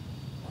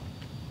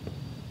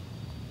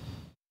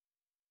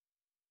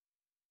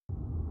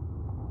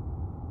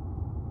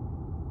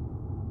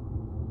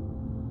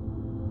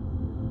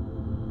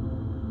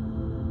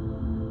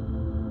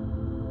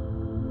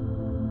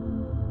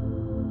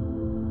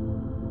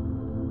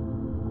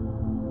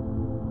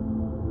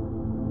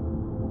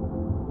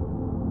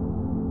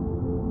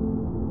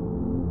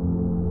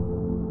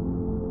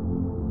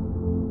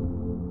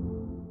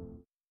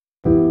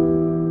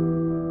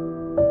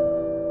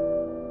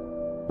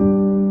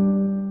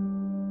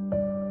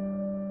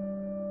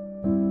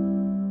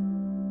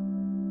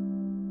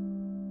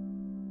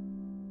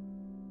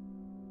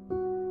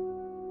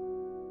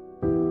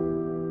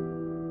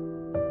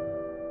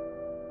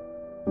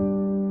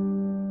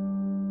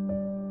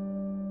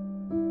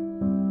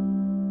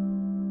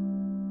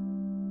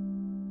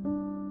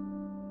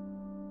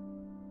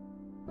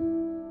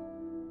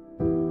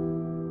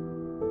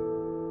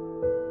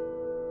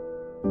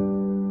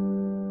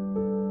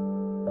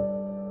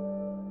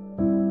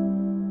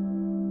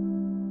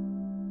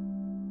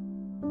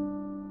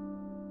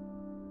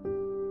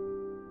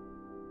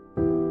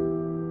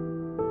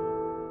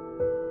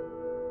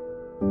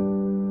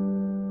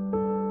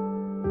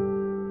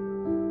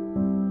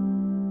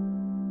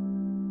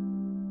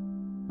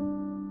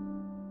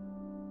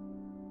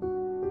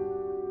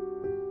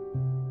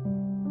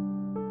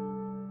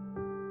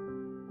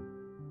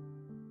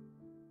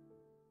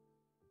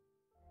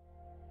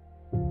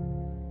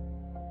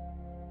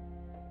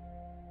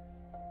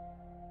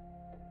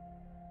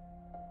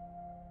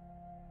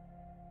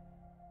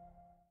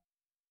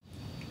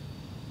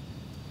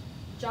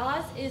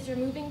 JAWS is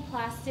removing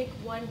plastic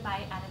one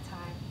bite at a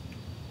time.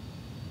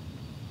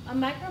 A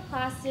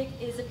microplastic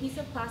is a piece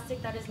of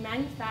plastic that is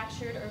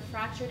manufactured or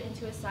fractured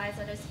into a size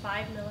that is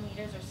 5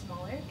 millimeters or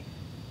smaller.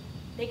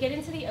 They get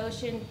into the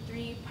ocean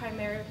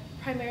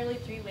primarily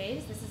three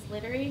ways. This is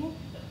littering,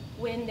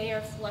 when they are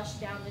flushed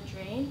down the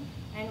drain,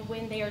 and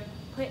when they are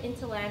put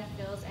into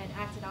landfills and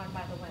acted on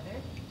by the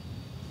weather.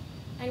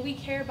 And we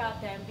care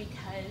about them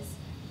because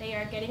they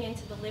are getting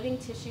into the living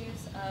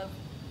tissues of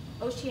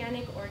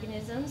oceanic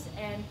organisms,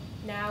 and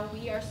now we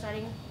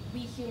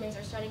humans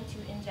are starting to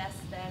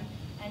ingest them,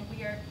 and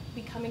we are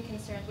becoming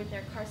concerned with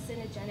their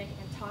carcinogenic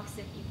and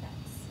toxic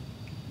effects.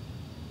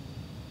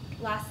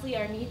 Lastly,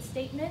 our need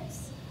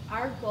statements.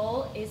 Our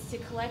goal is to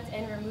collect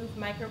and remove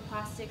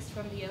microplastics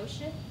from the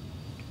ocean.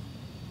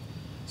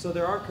 So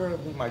there are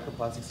currently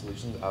microplastic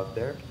solutions out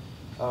there.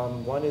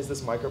 One is this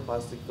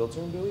microplastic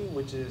filtering buoy,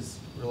 which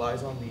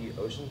relies on the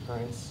ocean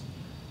currents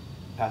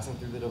passing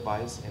through the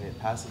device, and it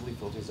passively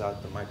filters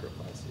out the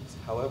microplastics.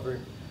 However,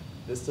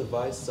 this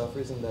device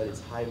suffers in that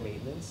it's high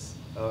maintenance.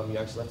 You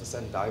actually have to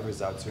send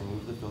divers out to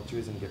remove the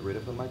filters and get rid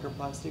of the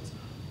microplastics,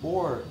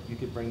 or you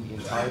could bring the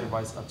entire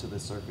device up to the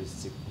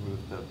surface to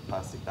remove the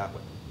plastic that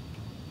way.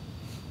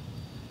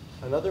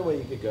 Another way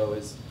you could go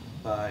is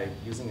by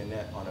using a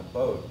net on a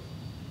boat,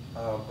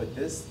 but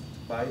this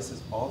device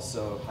is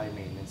also high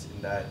maintenance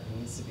in that it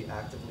needs to be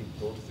actively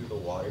pulled through the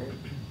water,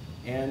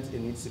 and it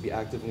needs to be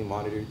actively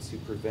monitored to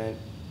prevent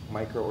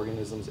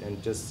microorganisms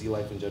and just sea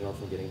life in general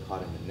from getting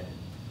caught in the net.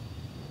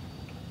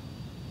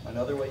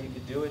 Another way you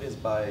could do it is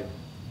by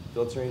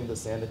filtering the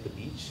sand at the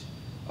beach.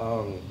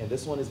 And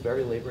this one is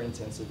very labor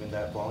intensive in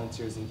that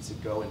volunteers need to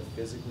go and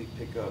physically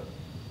pick up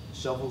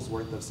shovels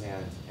worth of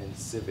sand and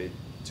sieve it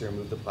to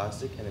remove the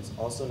plastic, and it's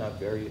also not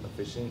very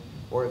efficient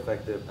or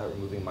effective at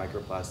removing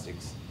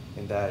microplastics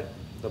in that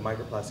the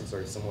microplastics are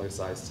a similar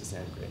size to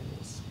sand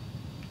granules.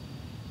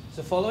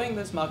 So following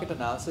this market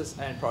analysis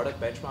and product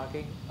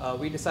benchmarking,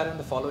 we decided on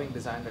the following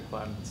design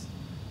requirements.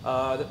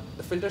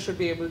 The filter should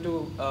be able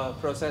to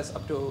process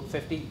up to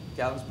 50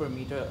 gallons per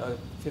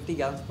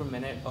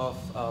minute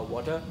of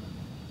water.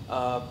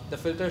 The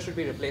filter should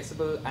be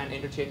replaceable and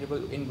interchangeable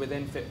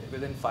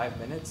within 5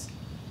 minutes.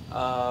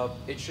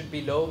 It should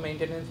be low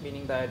maintenance,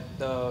 meaning that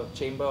the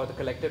chamber or the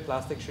collected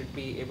plastic should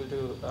be able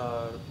to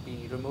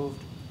be removed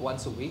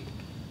once a week.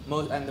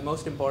 And the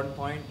most important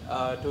point,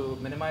 to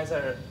minimize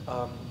our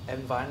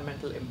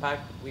environmental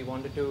impact, we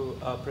wanted to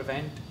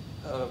prevent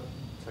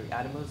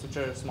animals which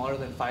are smaller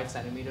than 5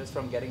 centimeters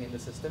from getting in the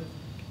system.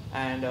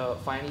 And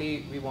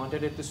finally, we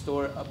wanted it to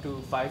store up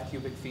to 5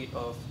 cubic feet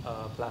of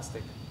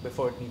plastic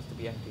before it needs to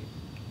be emptied.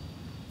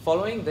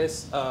 Following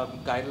this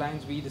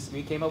guidelines,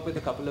 we came up with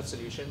a couple of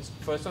solutions.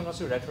 First one was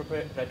to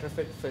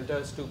retrofit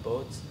filters to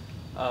boats.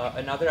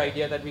 Another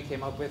idea that we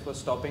came up with was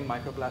stopping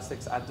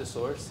microplastics at the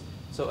source,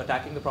 so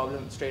attacking the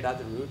problem straight at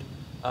the root.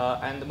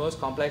 And the most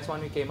complex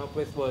one we came up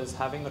with was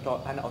having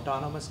an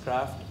autonomous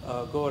craft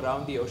go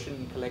around the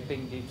ocean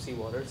collecting deep sea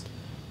waters.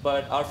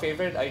 But our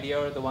favorite idea,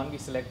 or the one we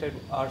selected,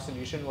 our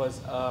solution was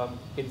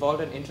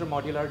involved an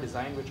intermodular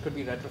design which could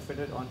be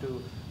retrofitted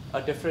onto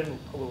a different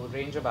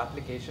range of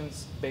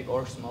applications, big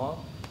or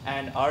small.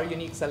 And our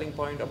unique selling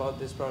point about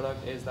this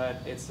product is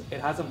that it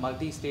has a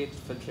multi-stage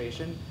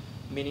filtration,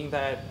 meaning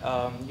that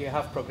you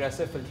have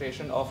progressive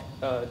filtration of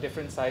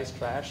different size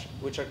trash,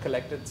 which are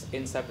collected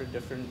in separate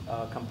different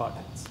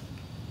compartments.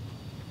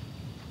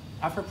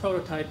 After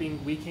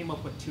prototyping, we came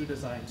up with 2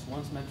 designs.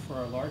 One's meant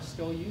for a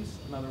large-scale use,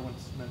 another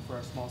one's meant for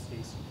a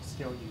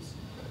small-scale use.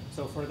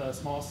 So for the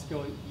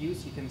small-scale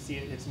use, you can see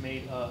it's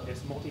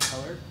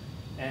multicolored,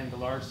 and the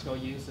large-scale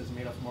use is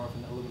made of more of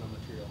an aluminum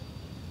material.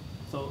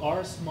 So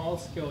our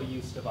small-scale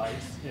use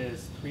device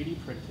is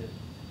 3D printed.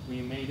 We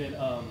made it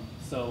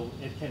so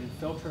it can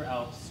filter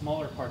out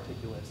smaller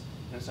particulates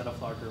instead of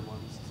larger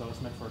ones. So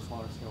it's meant for a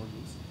smaller scale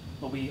use.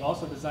 But we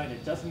also designed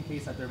it just in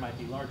case that there might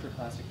be larger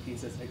plastic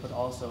pieces. It could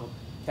also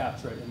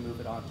capture it and move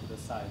it onto the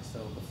side, so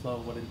the flow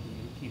wouldn't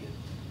be impeded.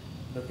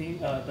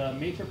 The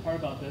major part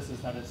about this is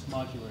that it's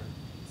modular.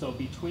 So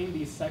between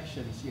these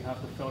sections, you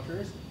have the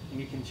filters, and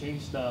you can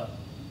change the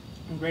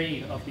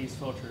grade of these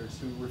filters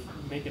to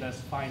make it as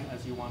fine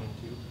as you want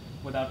it to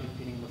without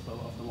impeding the flow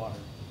of the water.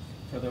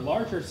 For the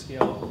larger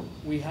scale,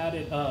 we had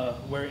it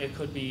where it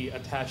could be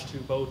attached to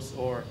boats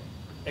or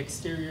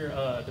exterior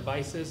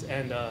devices,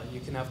 and you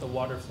can have the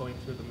water flowing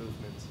through the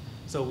movements.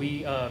 So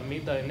we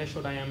made the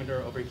initial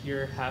diameter over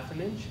here 1/2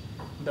 inch,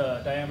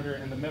 the diameter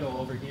in the middle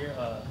over here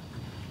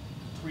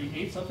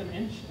 3/8 of an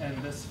inch, and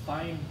this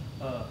finer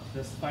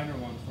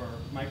one for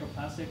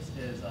microplastics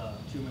is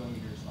 2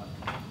 millimeters long.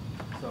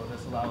 So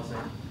this allows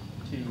it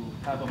to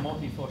have a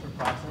multi-filter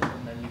process,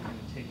 and then you can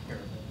take care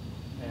of it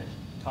and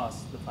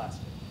toss the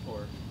plastic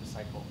or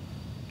recycle.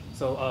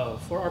 So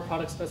for our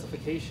product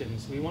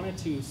specifications, we wanted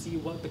to see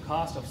what the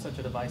cost of such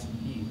a device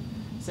would be.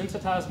 Since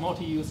it has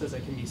multi-uses,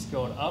 it can be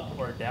scaled up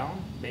or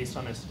down based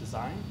on its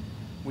design.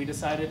 We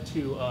decided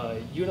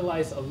to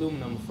utilize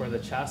aluminum for the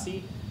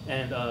chassis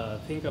and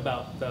think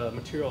about the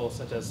materials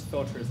such as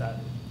filters that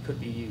could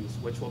be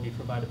used, which will be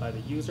provided by the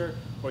user,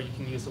 or you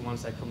can use the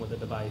ones that come with the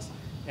device.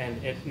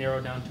 And it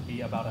narrowed down to be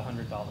about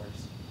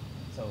 $100.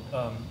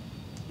 So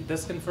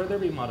this can further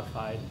be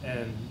modified,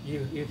 and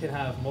you can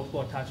have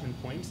multiple attachment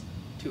points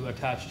to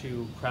attach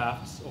to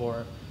crafts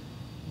or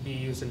be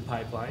used in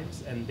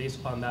pipelines, and based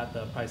upon that,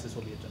 the prices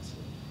will be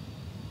adjusted.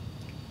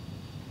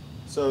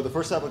 So the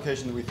first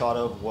application that we thought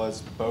of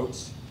was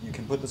boats. You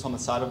can put this on the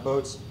side of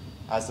boats.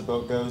 As the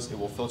boat goes, it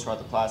will filter out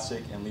the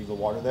plastic and leave the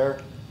water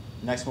there.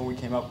 The next one we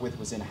came up with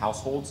was in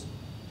households.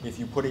 If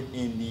you put it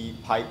in the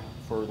pipe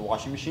for the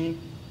washing machine,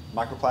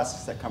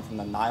 microplastics that come from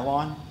the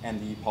nylon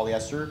and the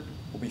polyester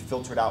will be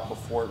filtered out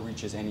before it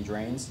reaches any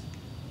drains.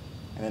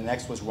 And then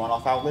next was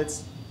runoff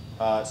outlets,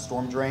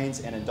 storm drains,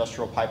 and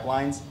industrial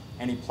pipelines.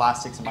 Any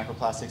plastics and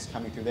microplastics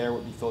coming through there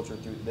would be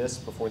filtered through this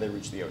before they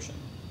reach the ocean.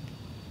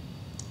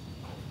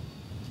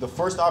 The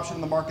first option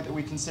in the market that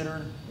we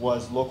considered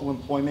was local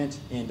employment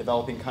in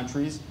developing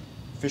countries.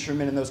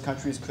 Fishermen in those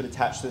countries could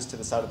attach this to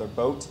the side of their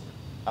boat.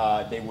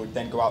 They would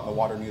then go out in the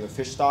water near their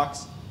fish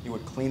stocks. It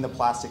would clean the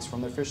plastics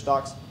from their fish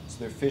stocks, so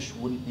their fish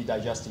wouldn't be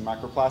digesting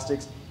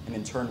microplastics, and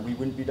in turn we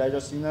wouldn't be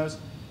digesting those.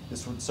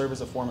 This would serve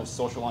as a form of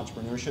social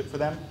entrepreneurship for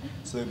them,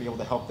 so they'd be able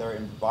to help their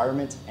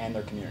environment and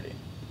their community.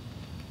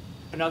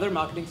 Another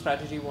marketing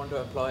strategy we want to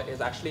employ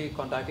is actually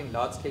contacting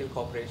large-scale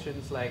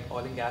corporations like oil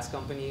and gas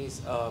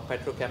companies,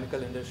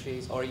 petrochemical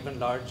industries, or even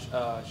large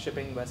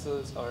shipping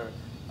vessels or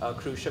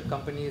cruise ship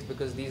companies,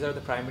 because these are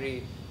the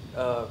primary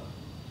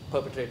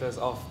perpetrators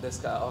of this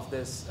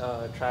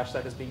trash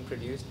that is being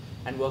produced.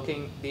 And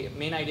the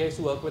main idea is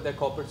to work with their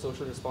corporate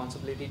social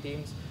responsibility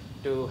teams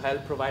to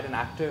help provide an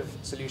active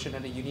solution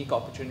and a unique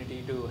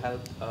opportunity to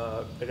help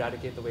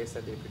eradicate the waste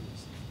that they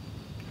produce.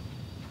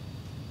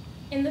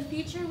 In the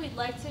future, we'd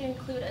like to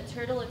include a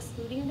turtle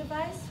excluding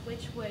device,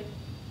 which would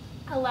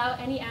allow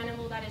any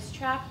animal that is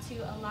trapped to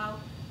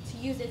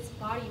use its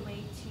body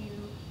weight to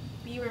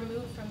be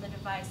removed from the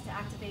device to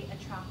activate a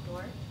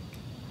trapdoor.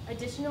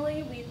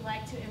 Additionally, we'd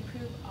like to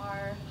improve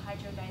our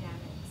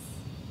hydrodynamics.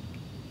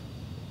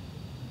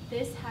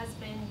 This has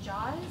been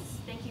JAWS.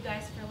 Thank you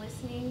guys for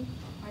listening.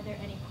 Are there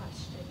any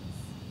questions?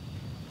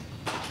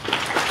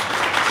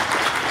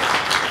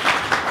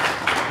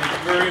 Thank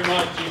you very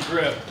much, Team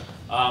Drip.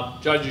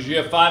 Judges, you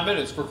have 5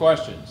 minutes for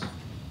questions.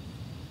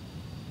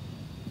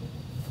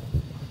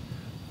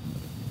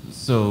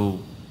 So,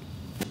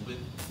 with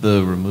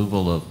the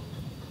removal of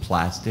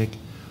plastic,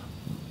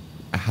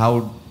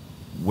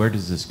 where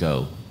does this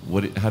go?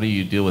 How do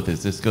you deal with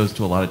this? This goes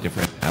to a lot of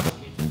different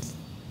applications.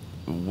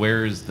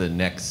 Where is the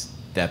next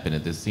step in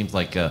it? This seems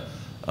like a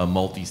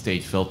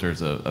multi-stage filter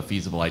is a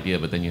feasible idea,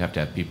 but then you have to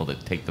have people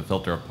that take the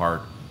filter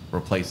apart,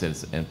 replace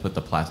it, and put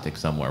the plastic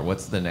somewhere.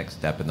 What's the next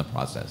step in the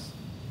process?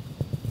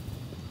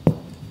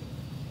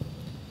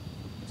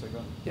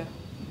 Yeah.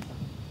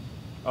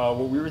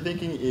 What we were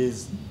thinking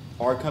is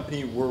our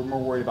company, we're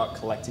more worried about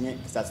collecting it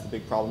because that's the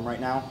big problem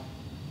right now.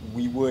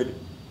 We would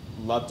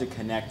love to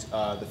connect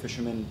the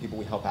fishermen, people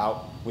we help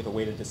out, with a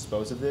way to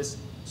dispose of this.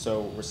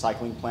 So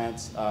recycling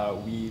plants,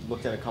 we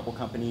looked at a couple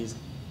companies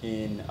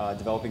in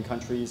developing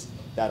countries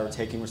that are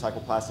taking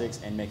recycled plastics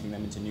and making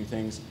them into new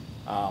things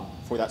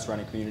for that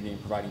surrounding community and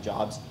providing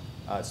jobs.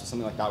 So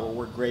something like that will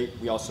work great.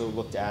 We also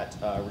looked at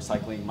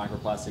recycling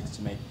microplastics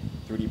to make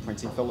 3D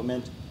printing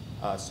filament.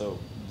 So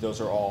those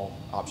are all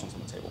options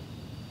on the table.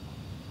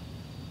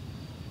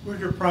 Where's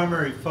your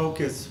primary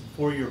focus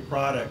for your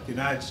product,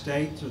 United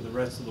States or the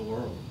rest of the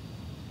world?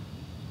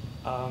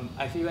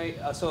 I feel like,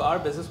 so our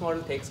business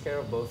model takes care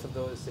of both of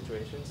those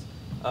situations.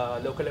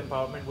 Local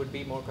empowerment would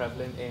be more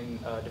prevalent in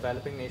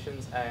developing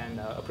nations, and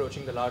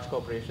approaching the large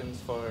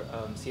corporations for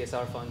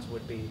CSR funds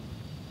would be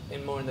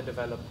more in the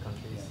developed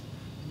countries.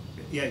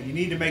 Yeah, you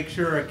need to make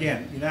sure,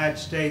 again, United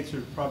States,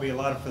 there's probably a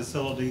lot of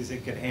facilities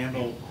that could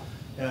handle,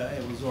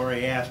 it was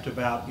already asked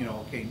about,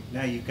 okay,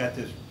 now you've got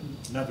this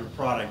another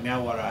product,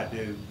 now what do I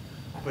do?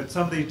 But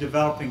some of these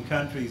developing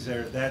countries,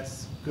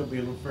 that's going to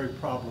be very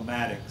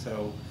problematic,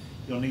 so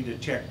you'll need to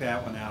check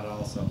that one out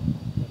also.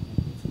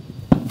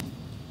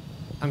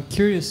 I'm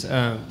curious,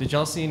 did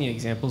y'all see any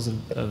examples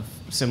of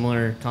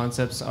similar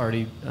concepts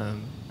already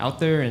out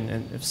there,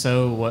 and if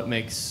so, what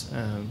makes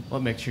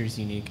yours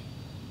unique?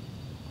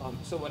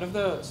 So one of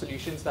the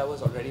solutions that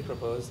was already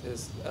proposed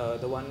is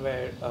the one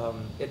where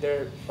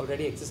there are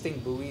already existing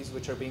buoys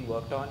which are being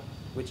worked on,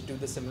 which do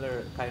the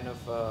similar kind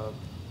of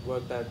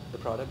work that the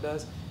product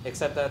does,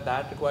 except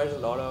that requires a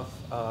lot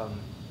of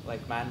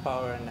like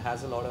manpower and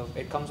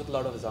it comes with a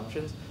lot of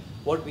assumptions.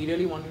 What we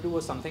really wanted to do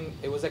was something,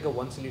 it was like a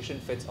one solution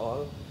fits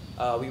all.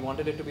 We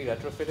wanted it to be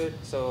retrofitted,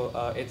 so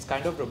it's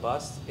kind of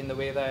robust in the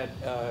way that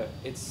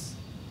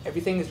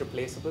everything is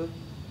replaceable,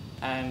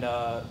 and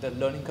the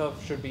learning curve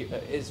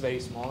is very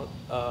small,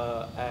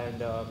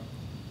 and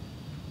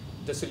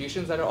the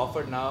solutions that are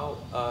offered now,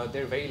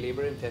 they're very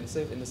labor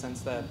intensive in the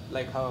sense that,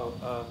 like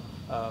how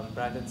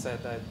Brandon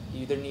said, that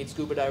you either need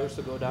scuba divers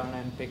to go down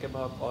and pick them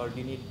up, or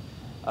you need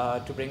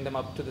to bring them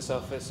up to the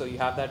surface, so you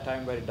have that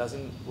time where it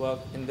doesn't work.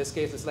 In this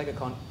case, it's like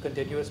a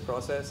continuous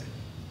process.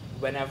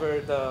 Whenever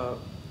the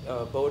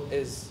boat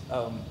is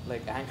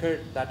like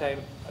anchored, that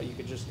time you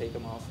could just take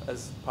them off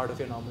as part of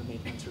your normal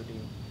maintenance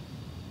routine.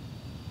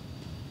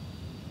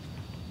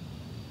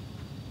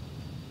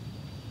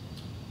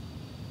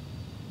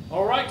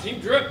 All right, Team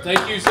Drip,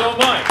 thank you so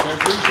much. I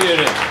appreciate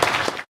it.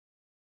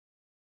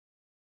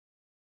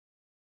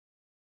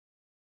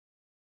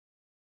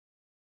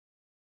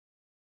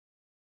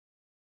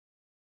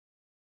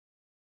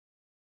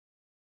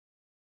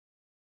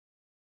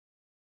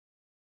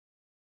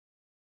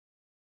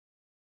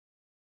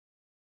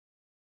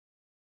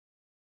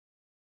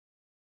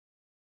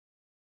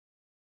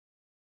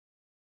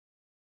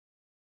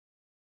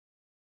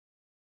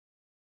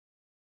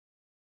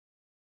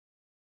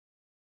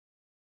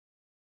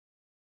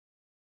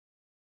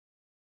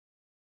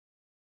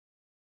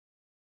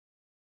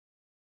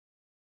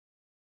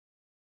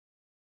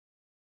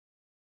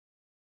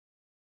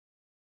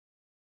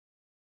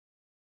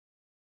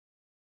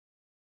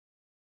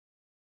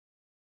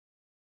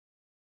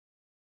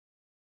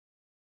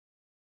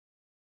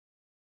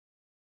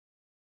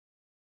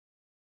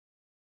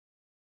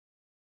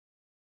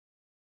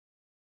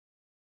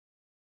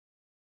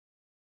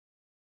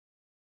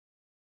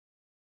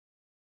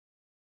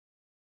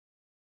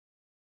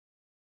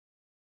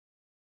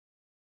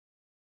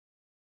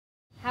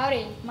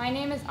 Howdy, my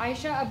name is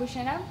Aisha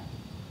Abushena.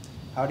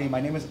 Howdy, my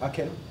name is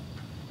Akhil.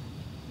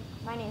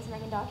 My name is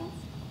Megan Dawkins.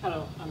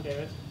 Hello, I'm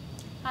David.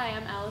 Hi,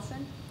 I'm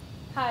Allison.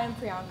 Hi, I'm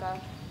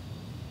Priyanka.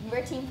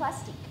 We're Team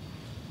Plastique.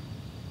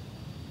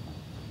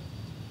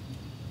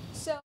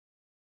 So,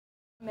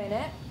 a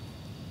minute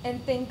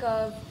and think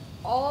of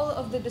all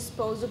of the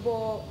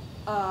disposable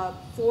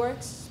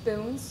forks,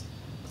 spoons,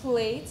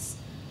 plates,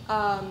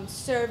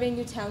 serving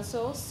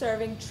utensils,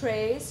 serving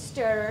trays,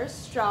 stirrers,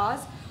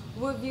 straws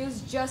we've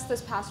used just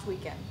this past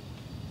weekend.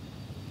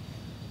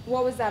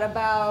 what was that,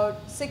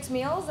 about 6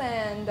 meals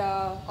and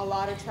a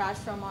lot of trash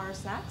from our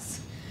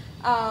snacks.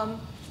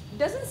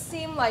 Doesn't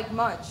seem like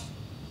much,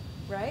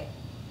 right?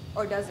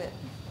 Or does it?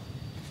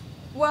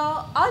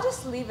 Well, I'll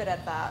just leave it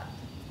at that.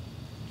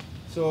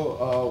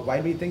 So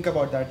while we think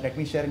about that, let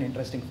me share an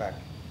interesting fact.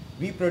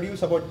 We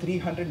produce about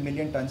 300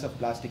 million tons of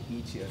plastic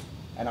each year,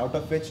 and out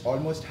of which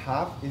almost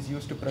half is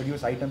used to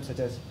produce items such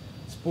as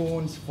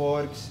spoons,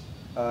 forks,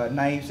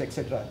 knives,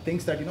 etc.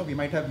 Things that we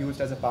might have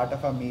used as a part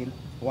of our meal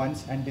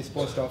once and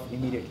disposed of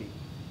immediately,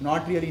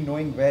 not really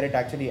knowing where it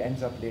actually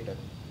ends up later.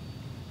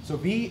 So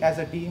we as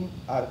a team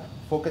are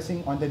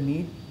focusing on the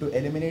need to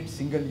eliminate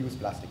single-use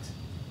plastics.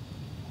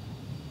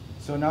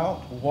 So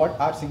now, what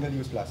are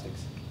single-use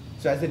plastics?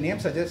 So as the name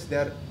suggests, they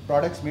are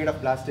products made of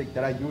plastic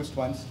that are used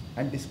once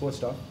and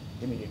disposed of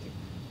immediately.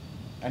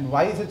 And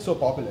why is it so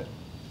popular?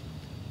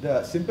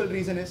 The simple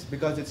reason is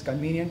because it's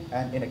convenient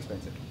and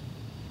inexpensive.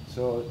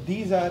 So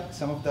these are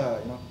some of the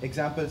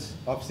examples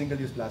of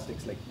single-use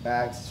plastics like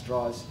bags,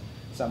 straws,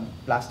 some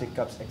plastic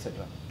cups,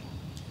 etc.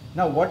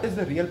 Now, what is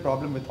the real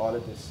problem with all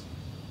of this?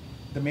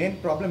 The main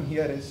problem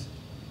here is,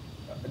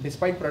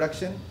 despite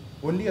production,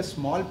 only a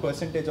small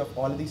percentage of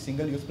all of these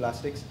single-use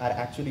plastics are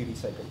actually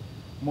recycled.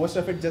 Most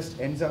of it just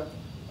ends up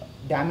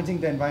damaging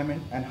the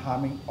environment and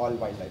harming all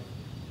wildlife.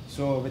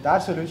 So with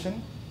our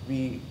solution,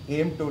 we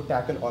aim to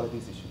tackle all of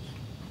these issues.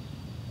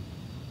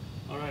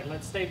 All right,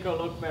 let's take a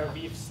look where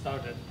we've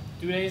started.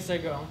 2 days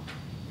ago,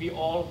 we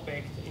all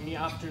picked in the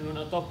afternoon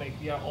a topic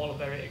we are all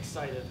very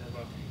excited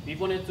about. We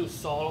wanted to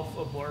solve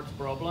a board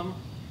problem.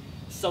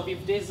 So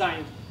we've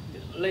designed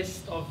a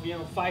list of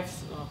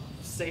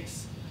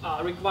 6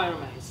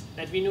 requirements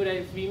that we knew that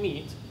if we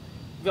meet,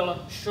 will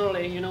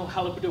surely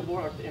help the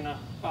world in a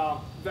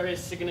very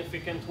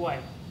significant way.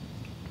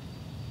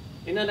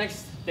 In the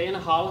next day and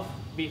a half,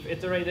 we've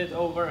iterated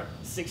over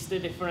 60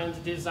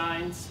 different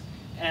designs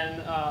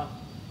and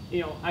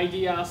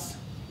ideas.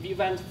 We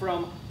went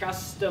from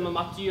custom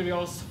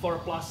materials for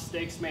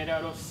plastics made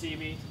out of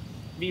seaweed.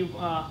 We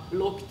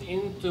looked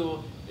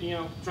into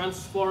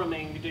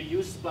transforming the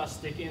used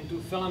plastic into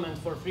filament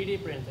for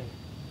 3D printing.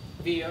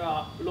 We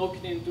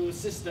looked into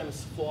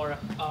systems for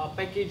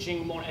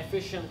packaging more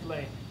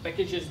efficiently,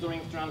 packages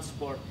during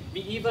transport.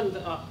 We even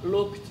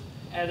looked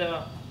at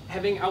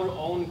having our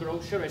own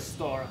grocery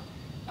store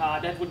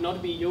that would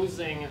not be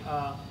using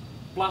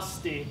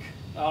plastic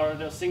or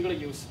the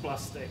single-use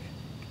plastic.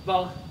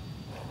 Well,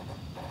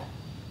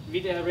 we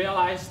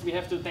realized we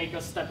have to take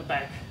a step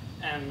back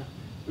and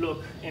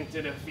look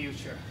into the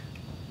future.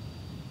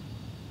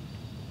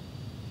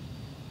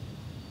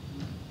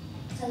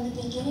 From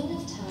the beginning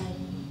of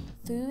time,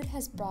 food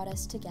has brought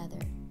us together.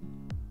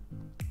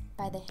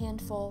 By the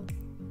handful,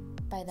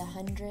 by the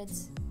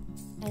hundreds,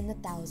 and the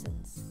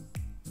thousands.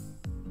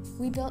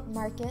 We built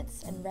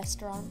markets and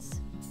restaurants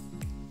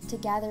to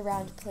gather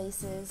round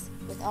places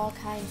with all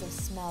kinds of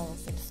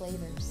smells and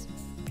flavors.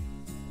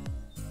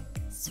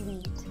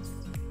 Sweet,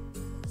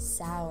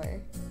 sour,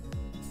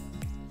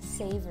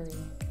 savory,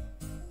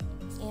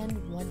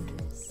 and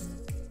wondrous.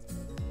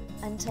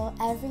 Until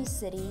every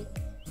city,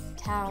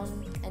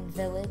 town, and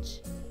village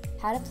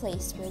had a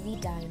place where we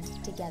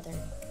dined together.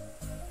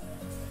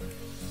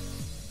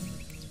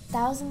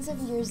 Thousands of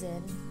years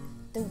in,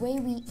 the way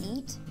we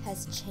eat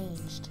has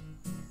changed,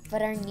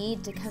 but our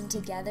need to come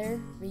together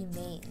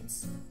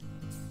remains.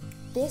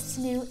 This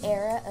new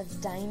era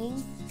of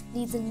dining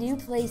needs a new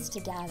place to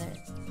gather,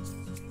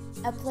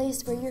 a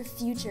place where your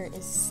future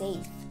is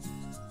safe,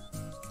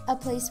 a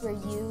place where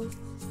you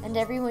and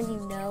everyone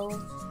you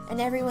know and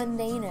everyone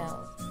they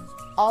know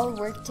all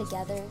work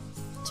together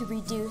to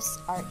reduce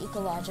our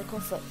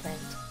ecological footprint.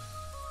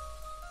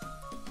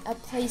 A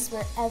place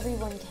where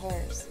everyone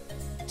cares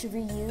to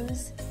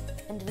reuse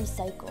and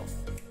recycle.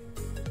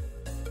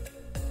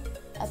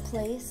 A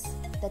place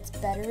that's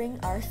bettering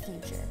our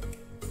future.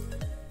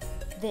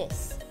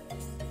 This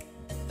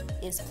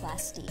is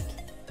Plastique.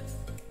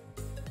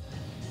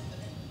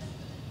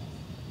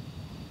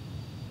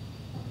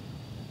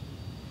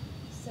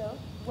 So,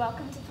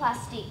 welcome to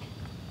Plastique.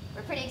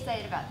 We're pretty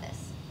excited about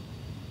this.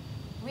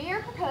 We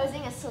are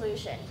proposing a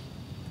solution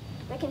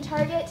that can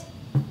target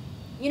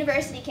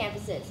university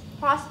campuses,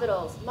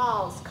 hospitals,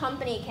 malls,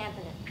 company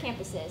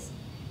campuses,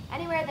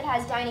 anywhere that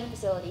has dining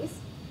facilities,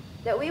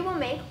 that we will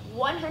make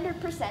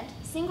 100%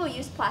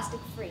 single-use plastic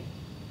free.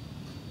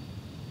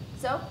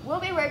 So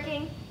we'll be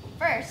working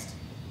first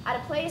at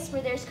a place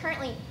where there's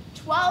currently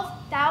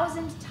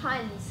 12,000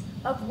 tons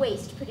of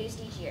waste produced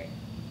each year,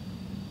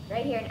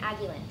 right here in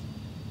Aggieland.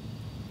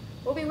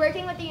 We'll be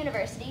working with the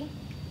university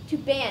to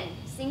ban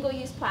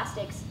single-use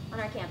plastics on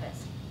our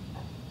campus.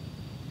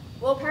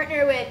 We'll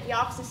partner with the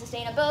Office of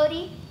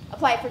Sustainability,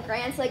 apply for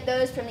grants like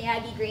those from the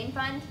Aggie Green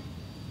Fund,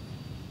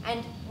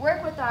 and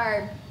work with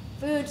our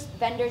food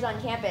vendors on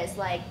campus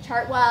like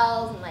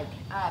Chartwells and like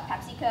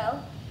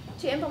PepsiCo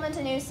to implement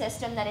a new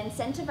system that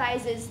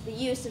incentivizes the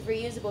use of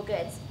reusable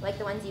goods like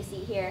the ones you see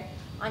here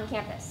on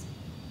campus.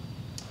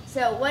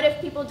 So what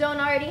if people don't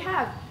already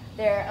have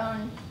their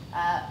own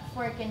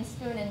fork and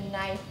spoon and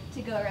knife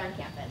to go around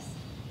campus?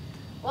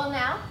 Well,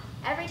 now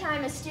every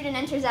time a student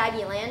enters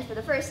Aggie Land for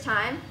the first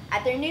time,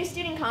 at their new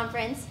student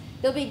conference,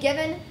 they'll be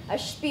given a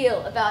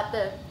spiel about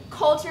the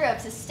culture of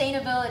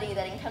sustainability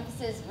that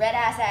encompasses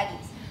red-ass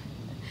Aggies.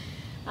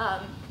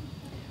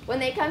 When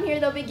they come here,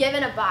 they'll be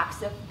given a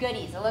box of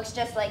goodies. It looks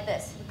just like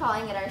this. We're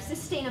calling it our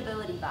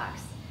sustainability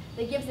box.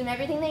 That gives them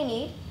everything they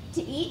need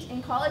to eat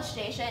in College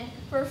Station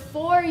for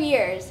 4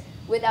 years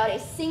without a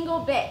single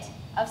bit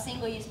of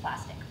single-use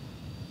plastic.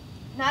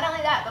 Not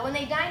only that, but when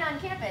they dine on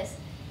campus,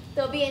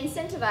 they'll be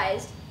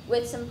incentivized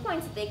with some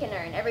points that they can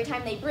earn every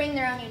time they bring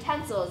their own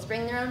utensils,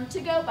 bring their own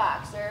to-go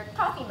box or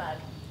coffee mug.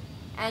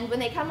 And when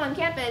they come on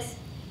campus,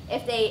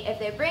 if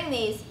they bring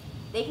these,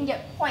 they can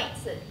get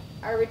points that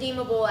are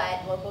redeemable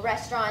at local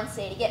restaurants,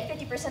 say to get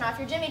 50% off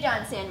your Jimmy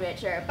John's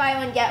sandwich or buy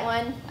one, get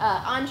one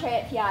entree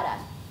at Piata.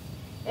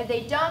 If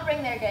they don't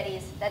bring their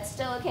goodies, that's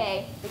still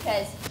okay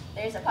because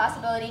there's a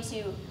possibility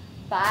to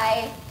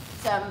buy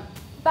some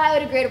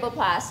biodegradable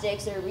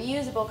plastics or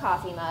reusable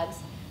coffee mugs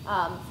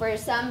for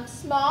some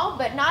small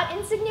but not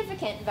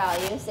insignificant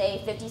value,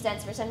 say 50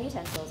 cents for some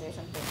utensils or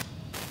something.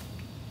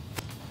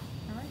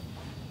 All right.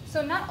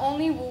 So not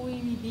only will we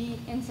be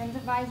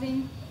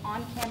incentivizing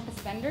on-campus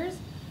vendors,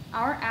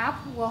 our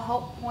app will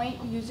help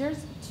point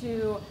users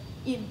to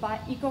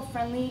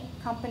eco-friendly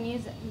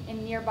companies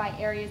in nearby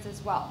areas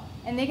as well.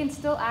 And they can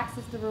still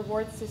access the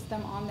reward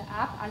system on the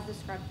app as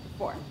described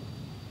before.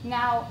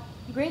 Now,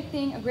 a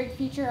great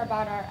feature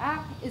about our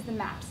app is the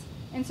maps.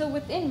 And so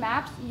within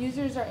maps,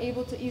 users are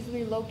able to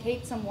easily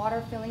locate some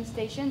water filling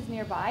stations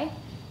nearby,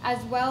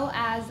 as well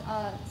as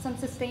some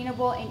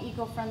sustainable and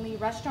eco-friendly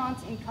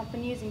restaurants and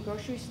companies and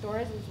grocery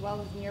stores as well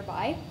as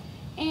nearby,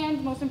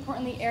 and most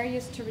importantly,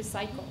 areas to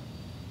recycle.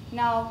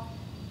 Now,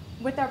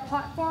 with our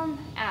platform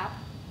app,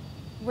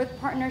 with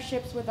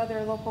partnerships with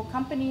other local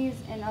companies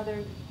and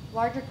other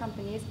larger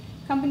companies,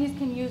 companies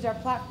can use our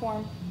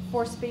platform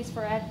for space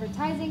for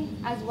advertising,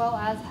 as well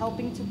as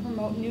helping to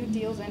promote new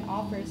deals and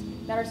offers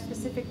that are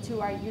specific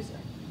to our user.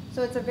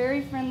 So it's a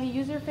very friendly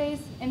user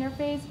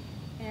interface,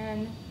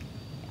 and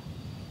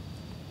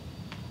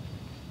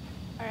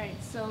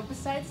Alright, so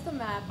besides the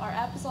map, our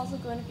app is also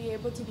going to be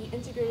able to be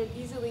integrated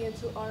easily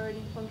into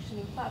already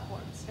functioning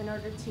platforms in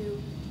order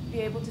to be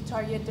able to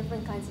target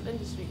different kinds of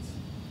industries.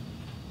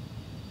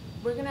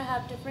 We're going to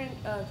have different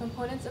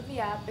components of the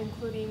app,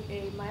 including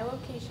a My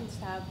Locations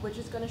tab, which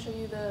is going to show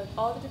you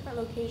all the different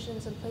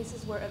locations and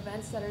places where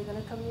events that are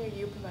going to come near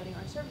you providing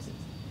our services.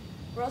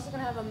 We're also going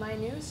to have a My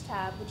News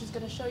tab, which is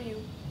going to show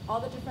you all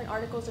the different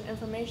articles and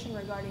information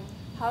regarding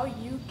how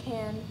you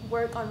can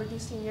work on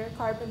reducing your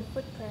carbon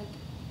footprint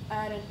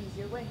at an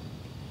easier way.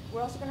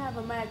 We're also going to have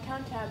a My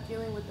Account tab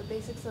dealing with the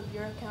basics of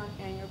your account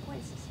and your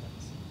point systems.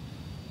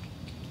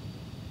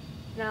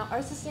 Now, our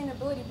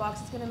sustainability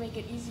box is going to make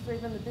it easy for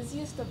even the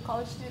busiest of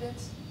college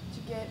students to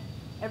get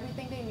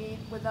everything they need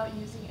without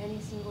using any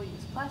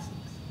single-use plastics.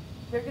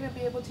 They're going to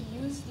be able to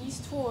use these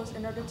tools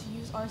in order to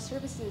use our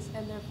services,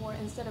 and therefore,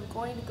 instead of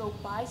going to go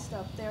buy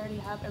stuff, they already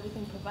have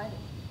everything provided.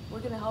 We're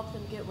going to help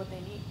them get what they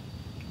need.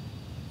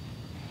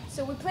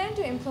 So we plan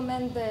to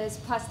implement this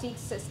plastic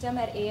system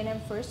at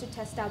A&M first to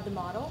test out the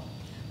model.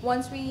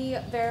 Once we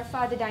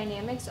verify the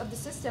dynamics of the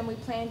system, we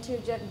plan to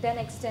then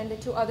extend it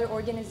to other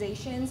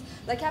organizations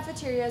like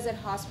cafeterias at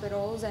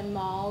hospitals and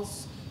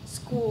malls,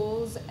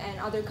 schools, and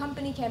other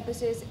company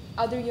campuses,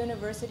 other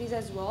universities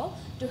as well,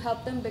 to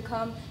help them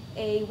become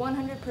a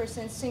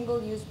 100%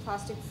 single-use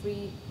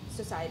plastic-free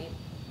society.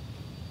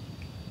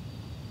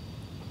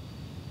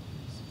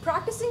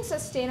 Practicing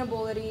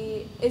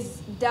sustainability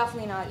is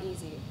definitely not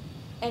easy,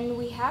 and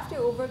we have to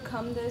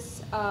overcome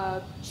this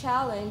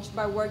challenge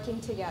by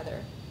working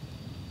together.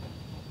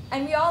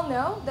 And we all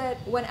know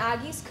that when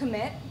Aggies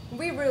commit,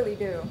 we really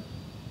do.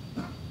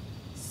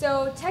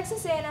 So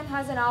Texas A&M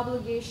has an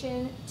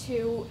obligation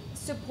to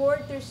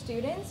support their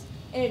students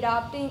in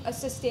adopting a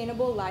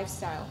sustainable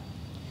lifestyle.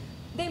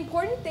 The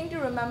important thing to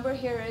remember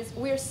here is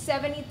we're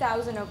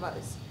 70,000 of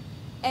us.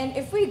 And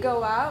if we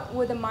go out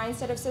with a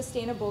mindset of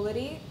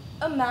sustainability,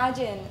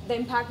 imagine the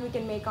impact we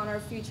can make on our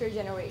future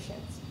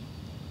generations.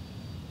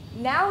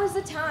 Now is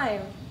the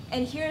time,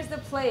 and here's the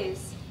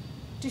place,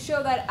 to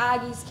show that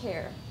Aggies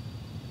care.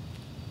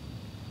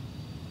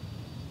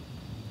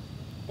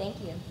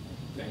 Thank you.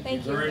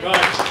 Thank you very much.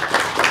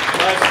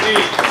 Last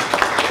seat.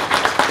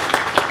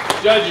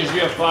 Judges, you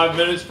have 5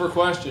 minutes for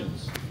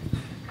questions.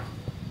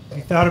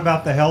 You thought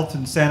about the health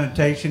and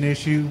sanitation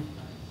issue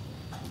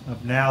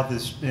of now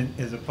this,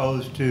 as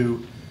opposed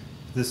to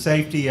the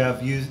safety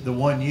of the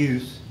one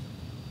use.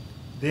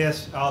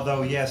 This,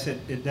 although yes,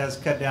 it does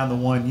cut down the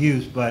one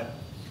use, but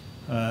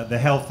the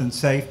health and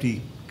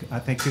safety, I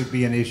think, could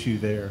be an issue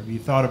there. Have you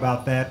thought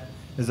about that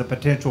as a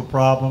potential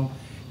problem?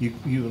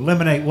 You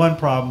eliminate one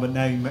problem, but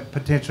now you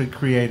potentially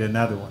create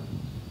another one.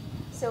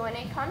 So when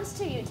it comes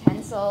to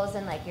utensils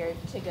and like your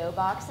to-go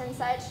box and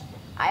such,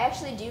 I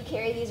actually do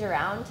carry these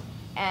around,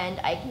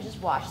 and I can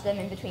just wash them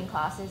in between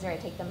classes or I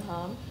take them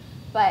home.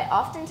 But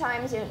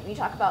oftentimes when we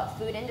talk about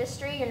food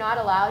industry, you're not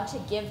allowed to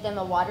give them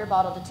a water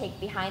bottle to take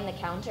behind the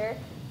counter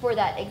for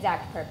that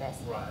exact purpose.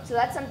 Right. So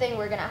that's something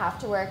we're going to have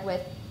to work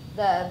with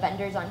the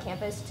vendors on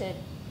campus to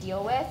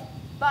deal with.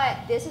 But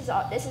this is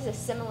a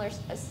similar,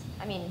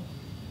 I mean,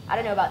 I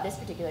don't know about this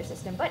particular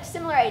system, but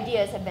similar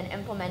ideas have been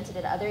implemented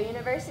at other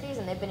universities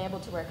and they've been able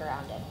to work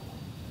around it.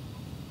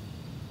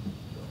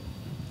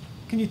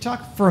 Can you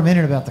talk for a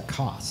minute about the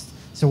cost?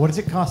 So what does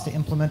it cost to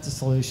implement the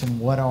solution?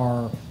 What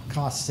are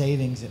cost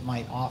savings that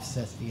might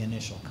offset the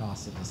initial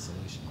cost of the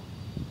solution?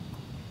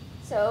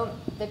 So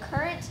the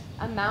current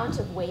amount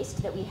of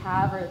waste that we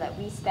have or that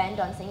we spend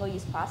on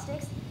single-use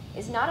plastics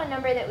is not a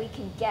number that we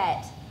can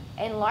get,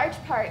 in large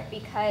part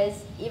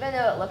because even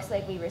though it looks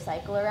like we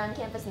recycle around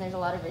campus and there's a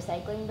lot of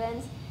recycling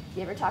bins, if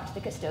you ever talk to the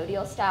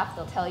custodial staff,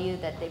 they'll tell you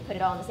that they put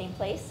it all in the same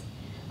place.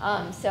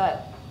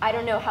 So I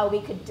don't know how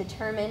we could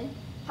determine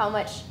how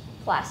much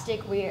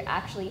plastic we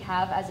actually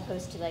have as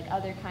opposed to like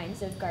other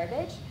kinds of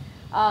garbage.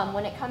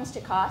 When it comes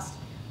to cost,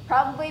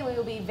 probably we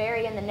will be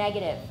very in the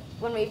negative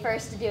when we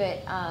first do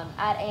it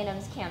at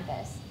A&M's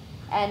campus.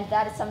 And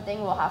that is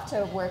something we'll have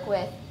to work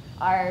with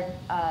our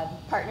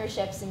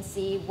partnerships and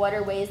see what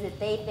are ways that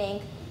they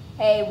think,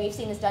 hey, we've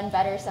seen this done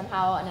better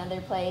somehow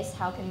another place,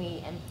 how can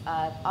we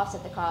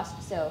offset the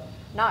cost? So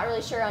not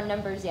really sure on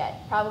numbers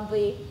yet,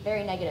 probably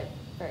very negative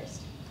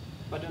first.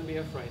 But don't be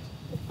afraid.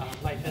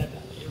 Like that,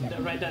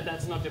 right?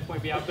 That's not the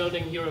point. We are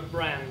building here a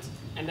brand,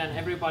 and then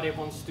everybody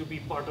wants to be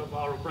part of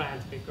our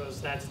brand because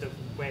that's the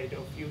way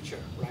of future,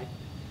 right?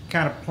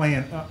 Kind of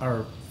playing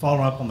or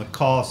following up on the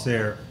cost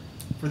there.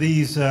 For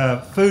these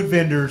food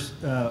vendors,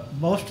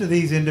 most of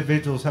these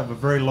individuals have a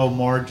very low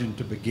margin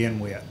to begin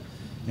with.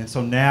 And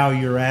so now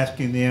you're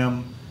asking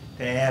them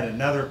to add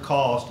another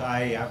cost,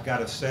 i.e. I've got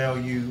to sell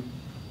you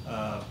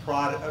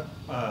product,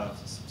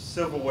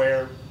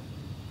 silverware,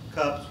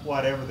 cups,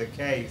 whatever the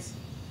case.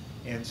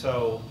 And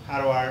so how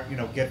do I,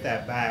 get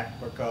that back?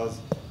 Because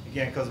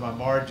again, because of my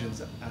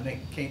margins, I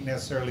can't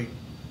necessarily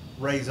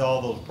raise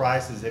all those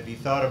prices. Have you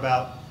thought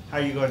about how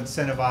you're going to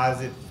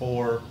incentivize it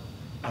for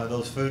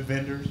those food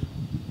vendors?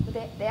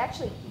 They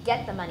actually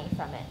get the money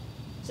from it.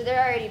 So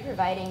they're already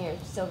providing your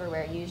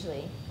silverware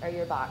usually, or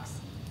your box,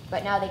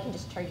 but now they can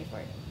just charge you for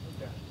it.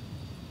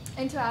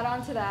 And to add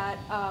on to that,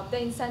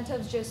 the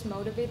incentives just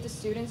motivate the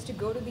students to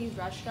go to these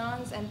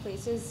restaurants and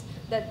places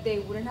that they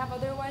wouldn't have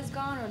otherwise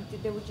gone, or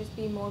they would just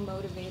be more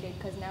motivated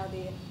because now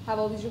they have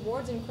all these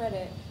rewards and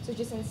credit. So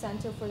just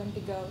incentive for them to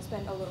go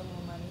spend a little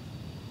more money.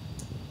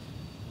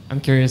 I'm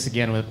curious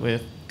again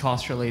with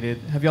cost related.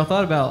 Have y'all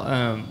thought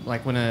about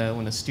like when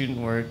a student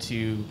were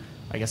to,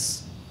 I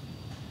guess,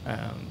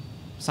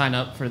 sign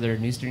up for their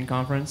new student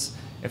conference,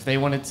 if they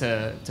wanted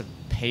to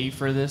pay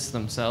for this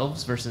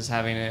themselves versus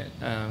having it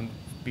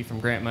be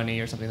from grant money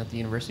or something that the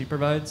university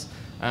provides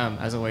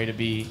as a way to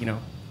be,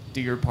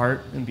 do your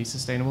part and be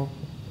sustainable?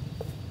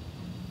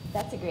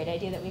 That's a great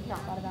idea that we've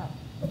not thought about.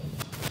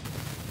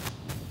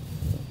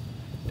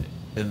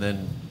 And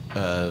then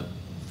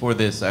for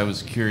this, I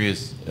was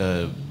curious,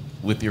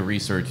 with your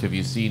research, have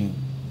you seen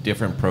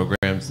different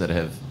programs that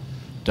have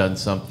done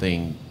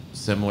something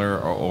similar,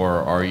 or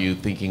are you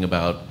thinking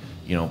about,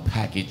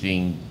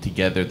 packaging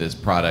together this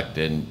product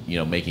and,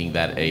 making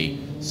that a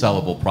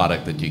sellable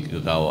product that you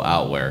could go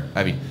out where?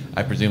 I mean,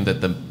 I presume that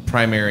the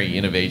primary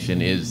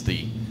innovation is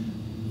the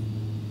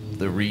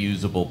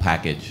reusable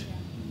package.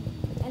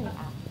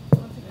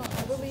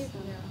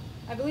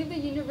 I believe the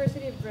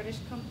University of British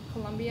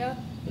Columbia,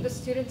 the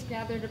students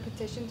gathered a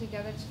petition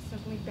together to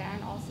simply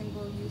ban all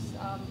single-use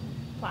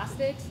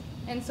plastics.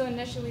 And so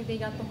initially they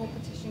got the whole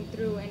petition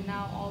through, and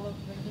now all of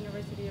the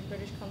University of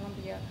British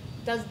Columbia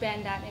does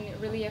ban that, and it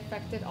really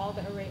affected all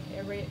the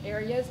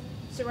areas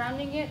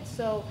surrounding it.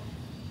 So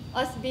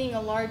us being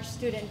a large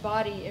student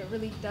body, it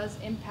really does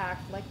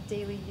impact like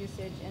daily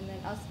usage, and then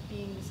us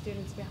being the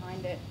students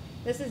behind it.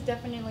 This is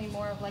definitely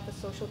more of like a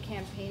social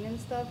campaign and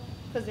stuff,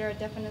 because there are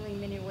definitely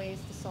many ways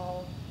to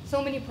solve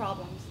so many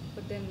problems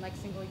within like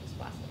single-use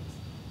plastics.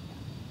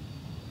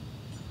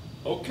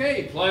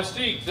 Okay,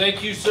 Plastique,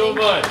 thank you so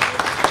much.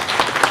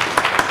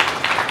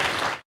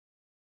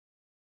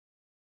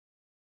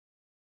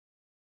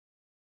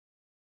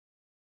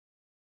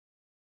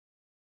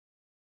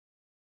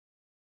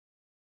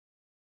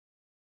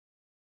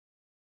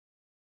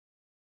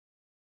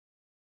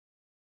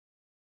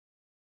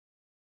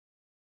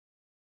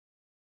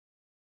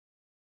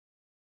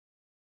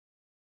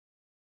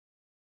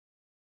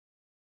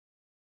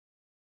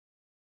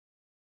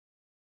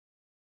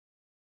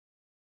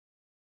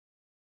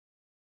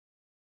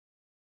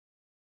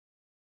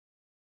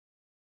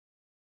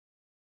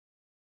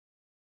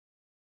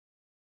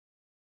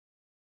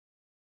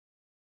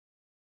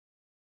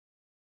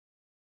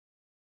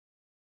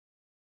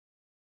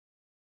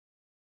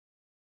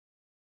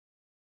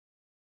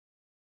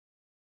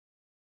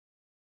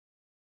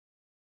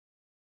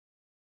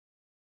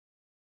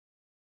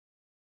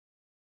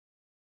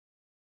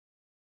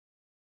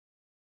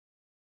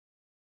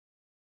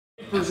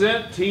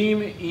 Present Team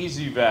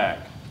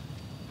EasyVac.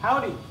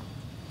 Howdy.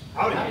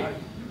 Howdy.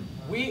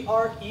 We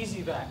are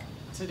EasyVac.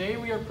 Today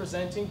we are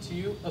presenting to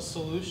you a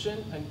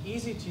solution, an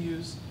easy to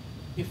use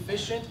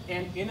efficient,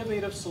 and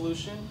innovative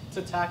solution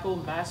to tackle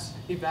mass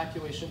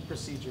evacuation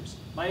procedures.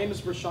 My name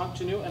is Rashank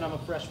Chanu, and I'm a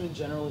freshman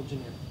general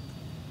engineer.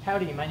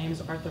 Howdy, my name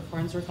is Arthur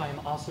Farnsworth. I am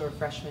also a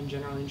freshman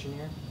general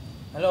engineer.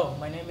 Hello,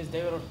 my name is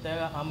David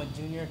Ortega. I'm a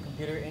junior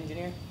computer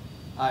engineer.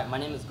 Hi, my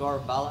name is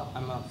Gaurav Bala.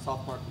 I'm a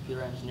sophomore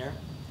computer engineer.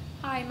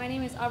 Hi, my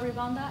name is Aubrey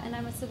Banda, and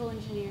I'm a civil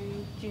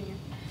engineering junior.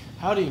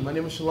 Howdy, my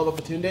name is Shalaba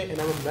Patunde, and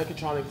I'm a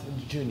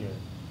mechatronics junior.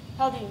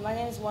 Howdy, my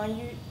name is Wan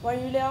Yu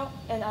Liao,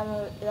 and I'm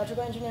an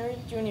electrical engineering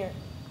junior.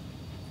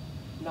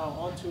 Now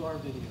on to our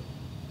video.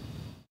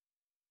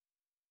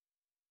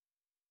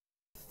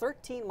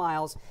 13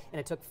 miles, and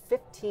it took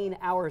 15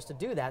 hours to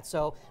do that.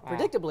 So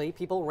predictably,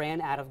 people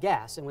ran out of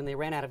gas. And when they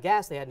ran out of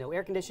gas, they had no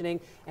air conditioning.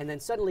 And then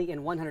suddenly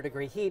in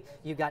 100-degree heat,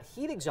 you've got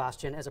heat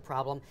exhaustion as a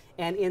problem.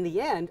 And in the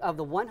end, of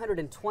the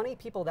 120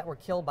 people that were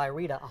killed by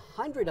Rita,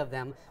 100 of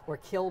them were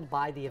killed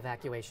by the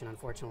evacuation,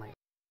 unfortunately.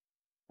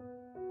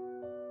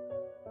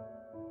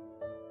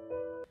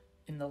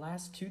 In the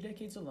last 2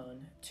 decades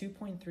alone,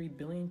 2.3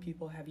 billion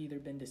people have either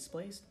been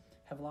displaced,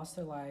 have lost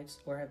their lives,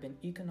 or have been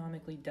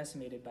economically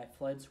decimated by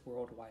floods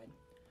worldwide.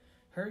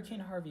 Hurricane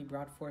Harvey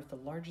brought forth the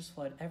largest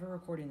flood ever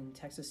recorded in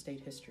Texas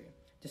state history,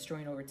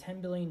 destroying over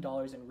 $10 billion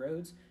in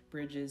roads,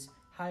 bridges,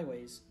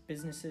 highways,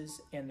 businesses,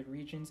 and the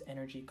region's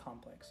energy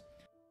complex.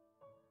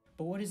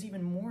 But what is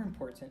even more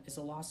important is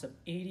the loss of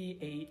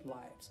 88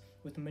 lives,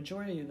 with the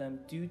majority of them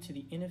due to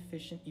the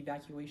inefficient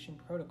evacuation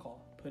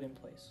protocol put in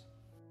place.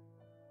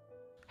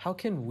 How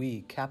can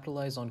we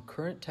capitalize on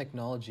current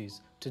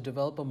technologies to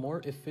develop a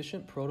more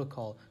efficient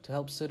protocol to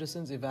help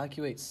citizens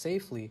evacuate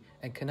safely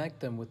and connect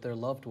them with their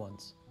loved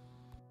ones?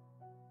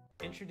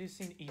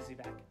 Introducing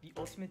EasyVac, the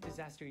ultimate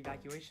disaster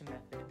evacuation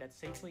method that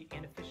safely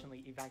and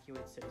efficiently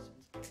evacuates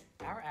citizens.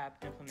 Our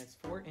app implements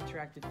 4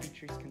 interactive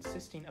features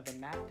consisting of a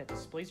map that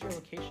displays your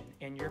location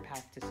and your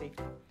path to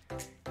safety.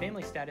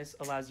 Family Status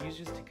allows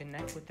users to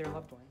connect with their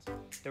loved ones.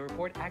 The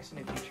Report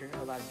Accident feature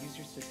allows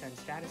users to send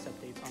status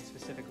updates on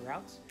specific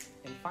routes.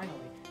 And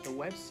finally, the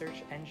web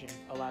search engine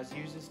allows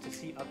users to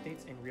see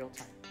updates in real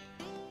time.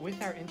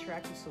 With our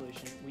interactive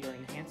solution, we are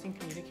enhancing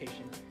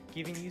communication,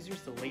 giving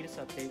users the latest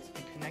updates,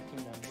 and connecting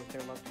them with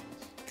their loved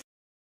ones.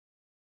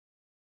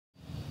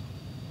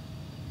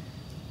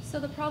 So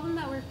the problem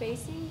that we're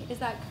facing is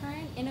that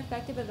current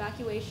ineffective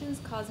evacuations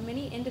cause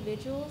many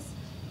individuals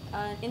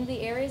in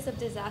the areas of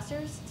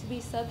disasters to be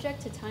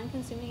subject to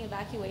time-consuming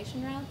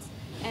evacuation routes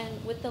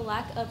and with the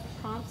lack of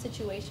prompt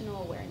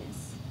situational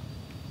awareness.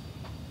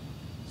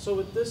 So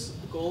with this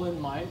goal in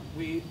mind,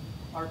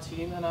 our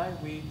team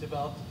and we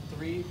developed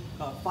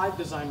 5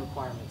 design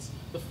requirements.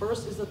 The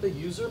first is that the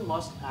user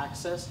must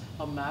access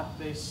a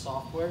map-based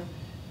software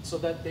so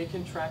that they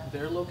can track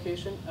their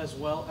location as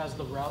well as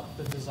the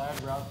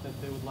desired route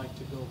that they would like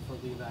to go for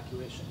the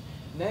evacuation.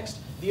 Next,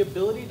 the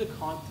ability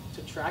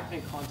to track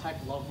and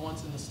contact loved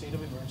ones in the state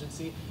of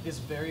emergency is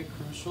very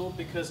crucial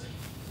because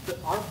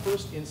our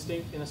first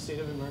instinct in a state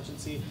of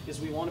emergency is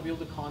we want to be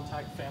able to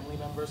contact family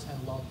members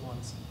and loved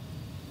ones.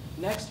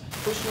 Next,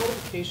 push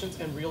notifications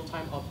and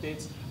real-time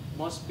updates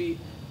must be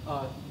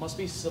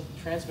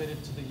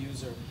transmitted to the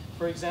user.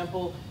 For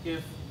example,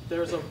 if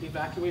there's an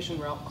evacuation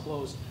route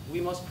closed, we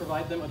must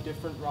provide them a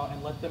different route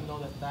and let them know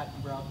that that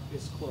route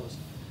is closed.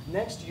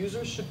 Next,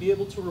 users should be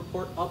able to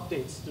report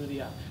updates through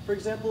the app. For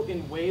example,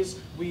 in Waze,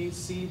 we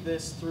see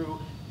this through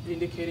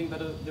indicating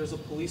that there's a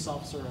police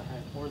officer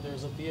ahead or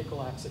there's a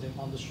vehicle accident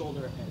on the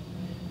shoulder ahead.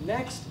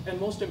 Next, and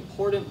most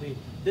importantly,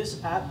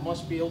 this app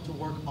must be able to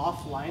work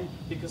offline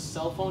because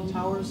cell phone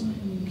towers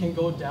can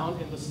go down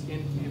in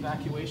the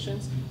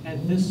evacuations,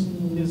 and this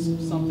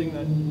is something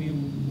that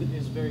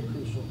is very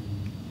crucial.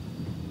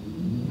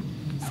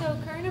 So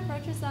current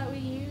approaches that we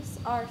use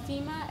are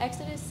FEMA,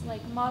 Exodus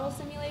model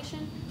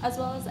simulation, as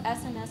well as the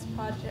SNS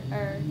project,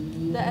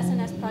 the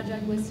SNS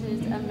project, which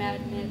is a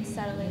magnet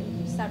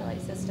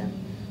satellite system.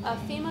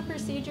 FEMA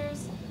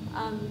procedures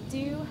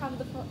do have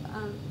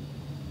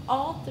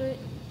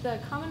the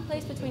common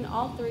place between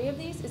all 3 of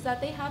these is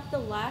that they have the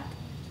lack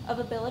of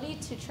ability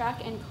to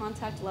track and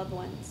contact loved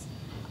ones.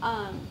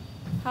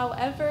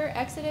 However,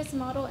 Exodus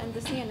model and the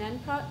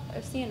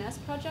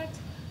CNS project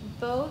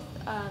both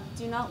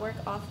do not work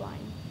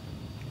offline.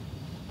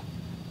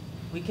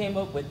 We came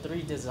up with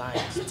 3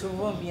 designs, 2 of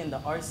them being the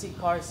RC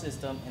car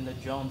system and the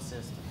drone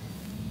system.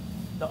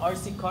 The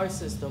RC car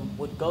system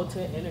would go to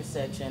an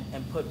intersection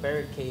and put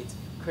barricades,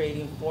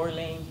 creating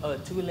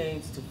 2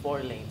 lanes to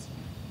 4 lanes.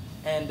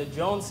 And the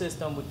drone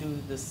system would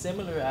do the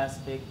similar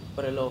aspect,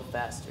 but a little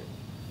faster.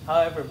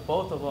 However,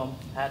 both of them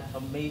had a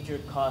major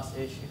cost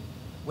issue,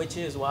 which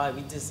is why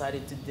we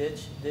decided to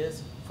ditch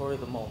this for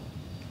the moment.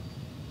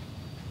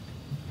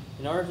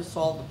 In order to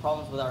solve the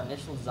problems with our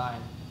initial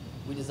design,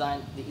 we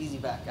designed the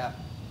EasyVac app.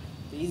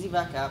 The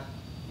EasyVac app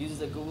uses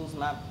the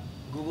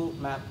Google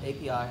Map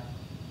API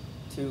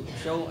to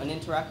show an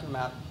interactive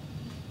map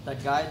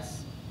that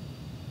guides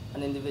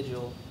an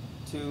individual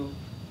to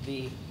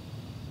the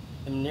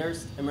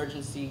nearest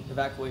emergency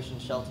evacuation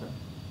shelter.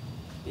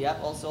 The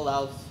app also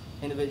allows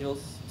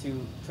individuals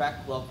to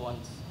track loved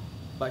ones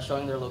by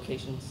showing their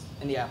locations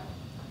in the app.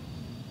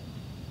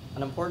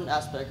 an important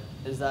aspect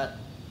is that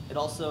it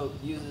also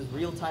uses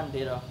real-time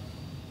data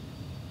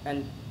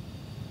and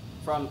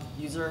from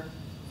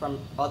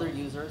other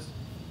users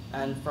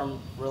and from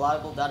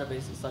reliable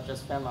databases such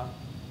as FEMA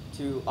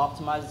to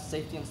optimize the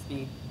safety and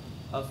speed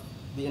of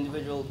the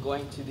individual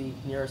going to the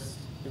nearest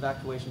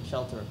evacuation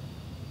shelter.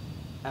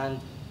 And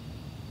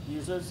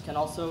users can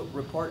also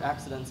report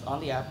accidents on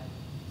the app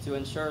to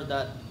ensure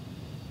that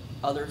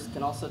others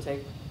can also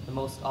take the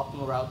most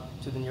optimal route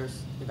to the nearest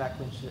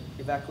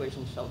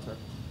evacuation shelter.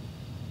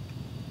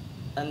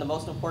 And the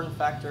most important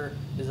factor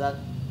is that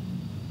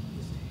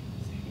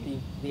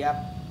the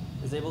app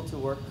is able to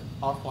work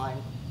offline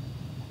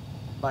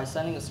by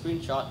sending a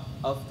screenshot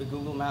of the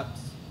Google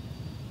Maps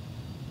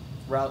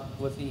route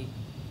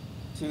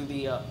to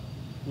the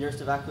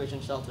nearest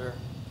evacuation shelter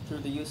through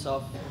the use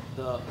of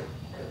the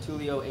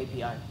Tulio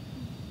API.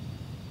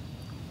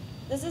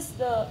 This is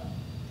the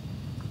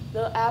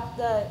app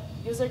that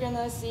users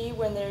gonna see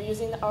when they're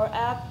using our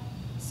app.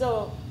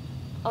 So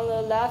on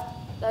the left,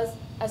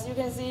 as you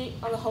can see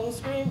on the home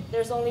screen,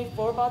 there's only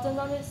 4 buttons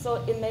on it, so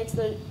it makes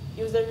the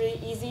user really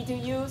easy to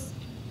use.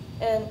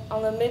 And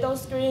on the middle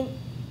screen,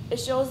 it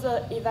shows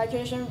the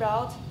evacuation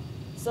route.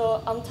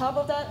 So on top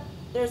of that,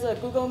 there's a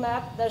Google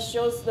map that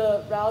shows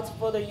the route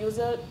for the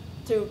user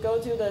to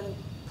go to the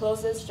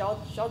closest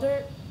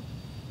shelter.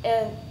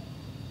 And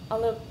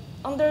under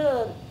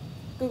the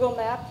Google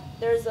map,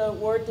 there's a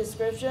word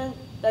description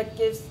that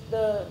gives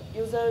the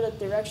user the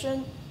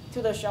direction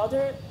to the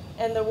shelter.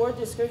 And the word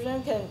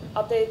description can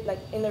update like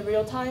in the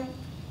real time,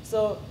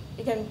 so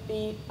it can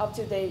be up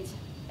to date.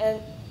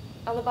 And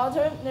on the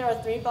bottom, there are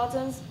 3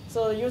 buttons,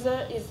 so the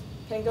user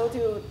can go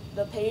to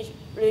the page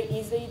really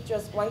easily,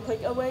 just 1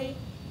 click away.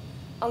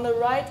 On the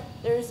right,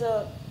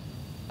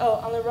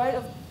 on the right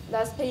of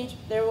last page,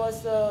 there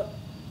was a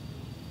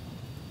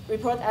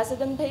report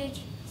accident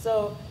page.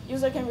 So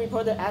user can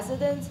report the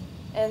accident,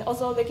 and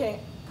also they can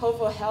call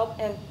for help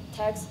and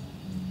text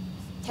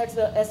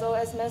the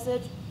SOS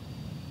message.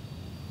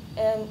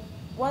 And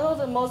one of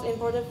the most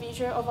important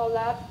features of our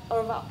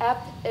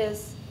app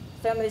is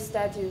family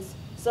status.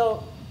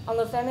 So on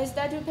the family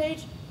status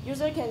page,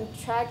 user can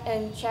track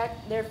and check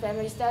their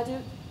family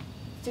status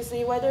to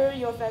see whether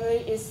your family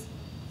is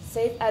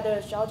safe at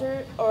a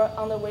shelter or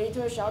on the way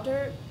to a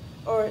shelter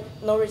or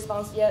no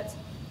response yet.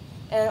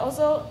 And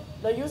also,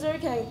 the user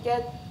can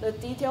get the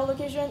detailed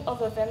location of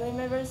the family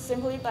members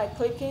simply by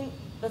clicking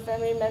the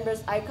family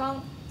member's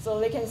icon so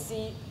they can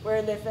see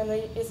where their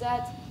family is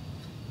at.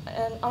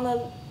 And on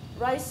the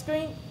right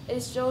screen,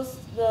 it shows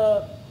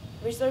the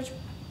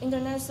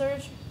internet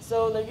search.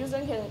 So the user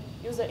can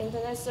use the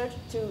internet search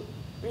to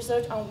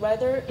research on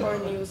weather or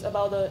news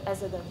about the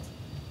accident.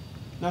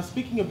 Now,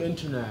 speaking of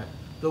internet,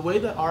 the way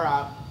that our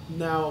app,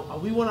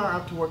 we want our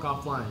app to work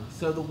offline.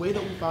 So the way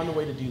that we found a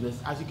way to do this,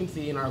 as you can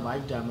see in our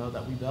live demo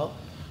that we built,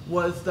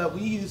 was that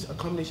we use a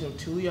combination of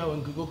Tulio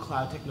and Google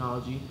Cloud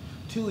technology.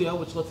 Tulio,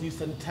 which lets you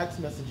send text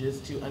messages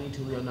to any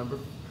Tulio number,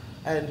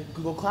 and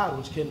Google Cloud,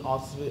 which can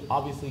also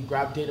obviously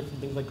grab data from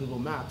things like Google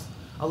Maps,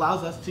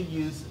 allows us to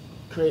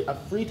create a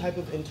free type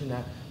of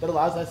internet that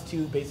allows us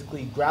to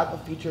basically grab a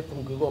feature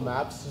from Google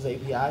Maps'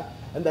 API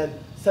and then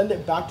send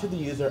it back to the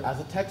user as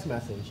a text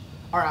message.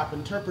 Our app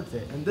interprets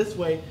it, and this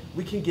way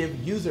we can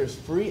give users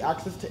free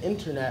access to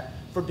internet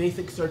for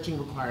basic searching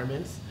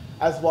requirements,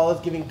 as well as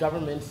giving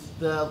governments,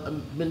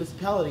 the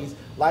municipalities,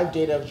 live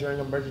data during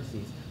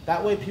emergencies.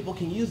 That way people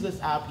can use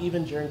this app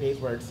even during days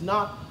where it's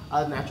not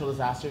a natural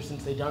disaster,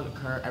 since they don't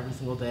occur every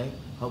single day,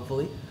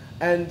 hopefully.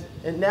 And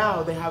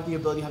now they have the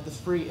ability to have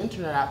this free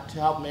internet app to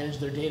help manage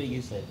their data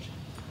usage,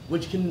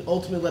 which can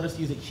ultimately let us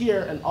use it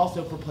here and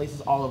also for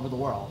places all over the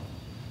world.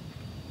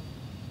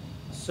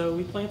 So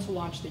we plan to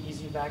launch the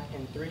EasyVac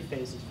in 3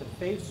 phases. For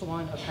phase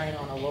 1, occurring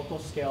on a local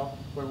scale,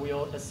 where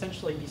we'll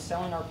essentially be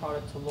selling our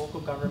product to local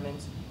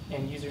governments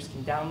and users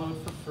can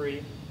download for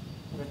free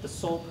with the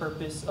sole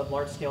purpose of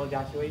large-scale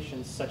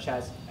evacuations, such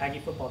as Aggie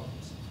football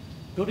games.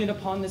 Building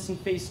upon this in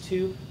phase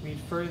 2, we'd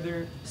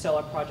further sell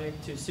our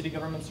project to city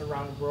governments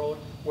around the world,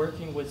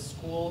 working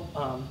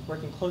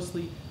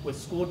closely with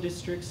school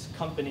districts,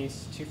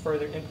 companies to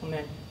further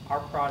implement our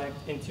product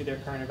into their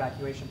current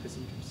evacuation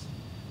procedures.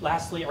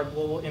 Lastly, our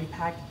global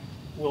impact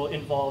will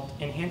involve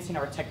enhancing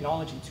our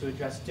technology to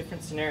address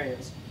different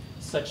scenarios,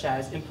 such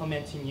as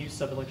implementing use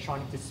of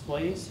electronic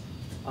displays,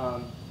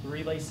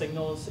 relay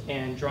signals,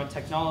 and drone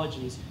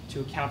technologies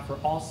to account for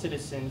all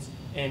citizens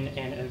in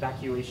an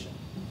evacuation.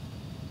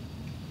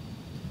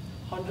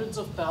 Hundreds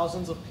of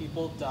thousands of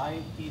people die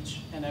each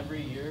and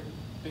every year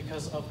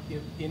because of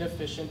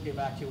inefficient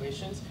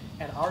evacuations,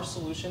 and our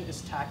solution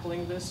is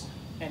tackling this,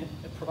 and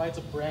it provides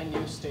a brand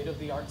new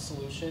state-of-the-art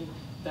solution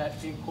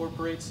that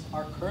incorporates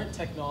our current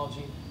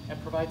technology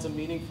and provides a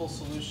meaningful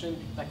solution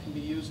that can be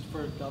used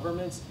for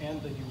governments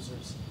and the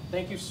users.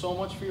 Thank you so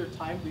much for your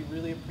time. We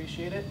really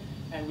appreciate it,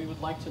 and we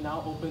would like to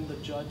now open the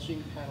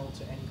judging panel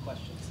to any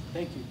questions.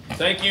 Thank you.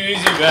 Thank you,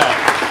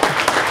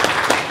 EasyVac.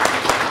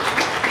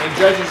 And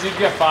judges, you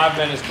get 5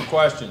 minutes for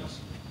questions.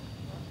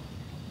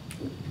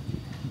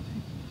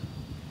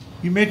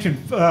 You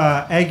mentioned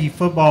Aggie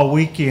football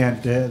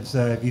weekend.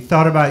 Have you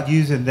thought about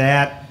using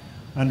that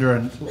under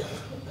a,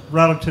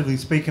 relatively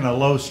speaking, a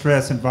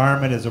low-stress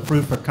environment as a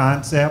proof of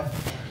concept?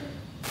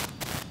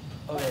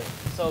 Okay,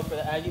 so for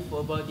the Aggie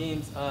football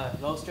games,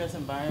 low-stress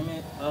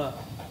environment,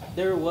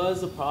 there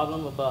was a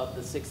problem about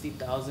the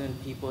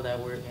 60,000 people that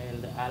were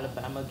in the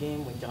Alabama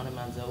game when Johnny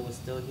Manziel was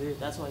still here.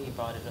 That's why he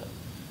brought it up.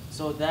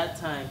 So that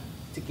time,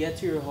 to get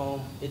to your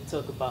home, it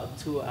took about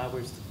 2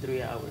 hours to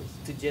 3 hours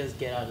to just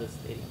get out of the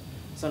stadium.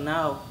 So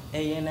now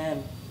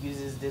A&M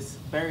uses this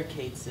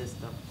barricade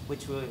system,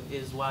 which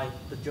is why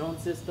the drone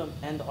system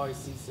and the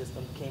RC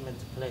system came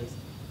into place.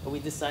 But we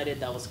decided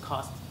that was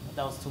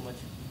too much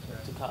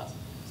to cost.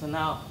 So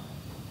now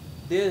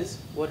this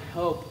would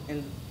help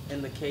in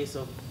the case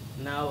of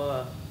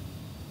now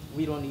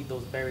we don't need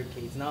those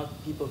barricades. Now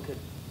people could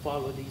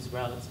follow these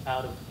routes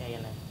out of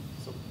A&M.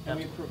 So and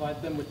we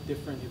provide them with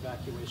different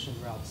evacuation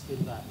routes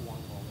in that one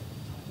moment.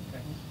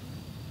 Okay.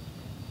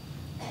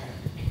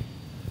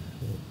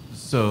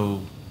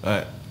 So,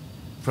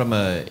 from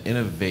an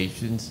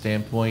innovation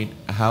standpoint,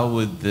 how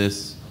would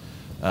this,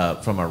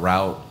 from a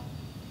route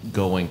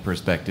going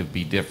perspective,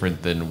 be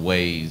different than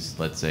Waze,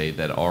 let's say,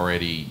 that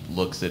already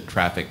looks at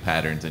traffic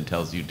patterns and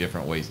tells you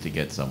different ways to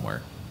get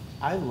somewhere?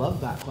 I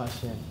love that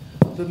question.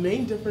 The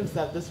main difference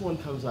that this one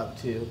comes up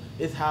to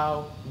is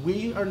how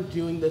we are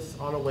doing this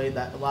on a way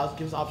that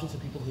gives options to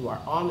people who are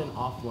on and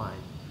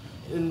offline.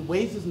 And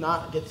Waze does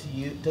not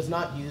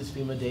use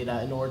FEMA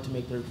data in order to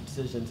make their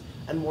decisions.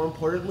 And more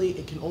importantly,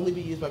 it can only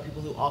be used by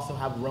people who also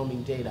have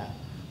roaming data.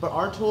 But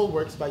our tool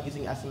works by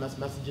using SMS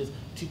messages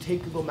to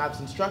take Google Maps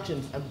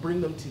instructions and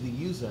bring them to the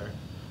user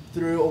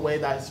through a way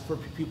that is for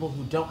people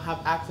who don't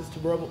have access to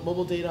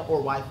mobile data or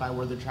Wi-Fi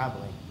where they're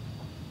traveling.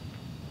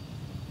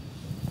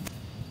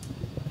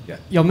 Yeah.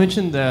 Y'all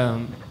mentioned,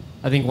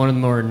 I think one of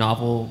the more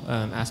novel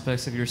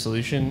aspects of your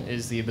solution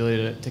is the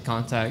ability to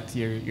contact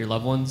your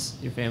loved ones,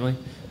 your family.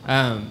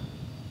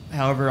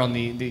 However, on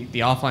the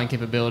offline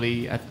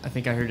capability, I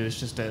think I heard it was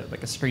just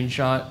like a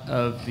screenshot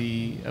of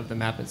the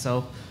map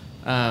itself.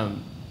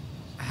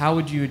 How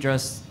would you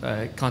address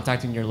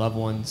contacting your loved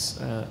ones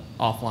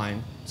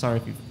offline? Sorry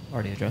if you've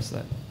already addressed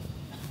that.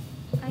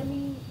 I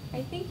mean,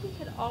 I think you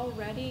could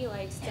already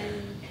like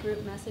send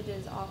group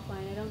messages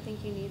offline. I don't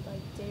think you need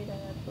like data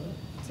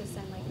to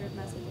send like group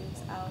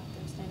messages out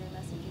through standard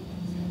messaging.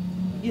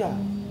 Yeah,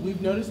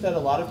 we've noticed that a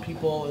lot of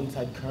people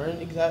inside current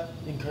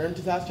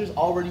disasters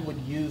already would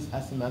use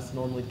SMS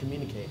normally to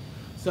communicate.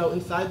 So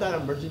inside that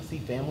emergency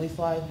family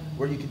slide,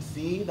 where you could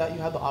see that you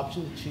have the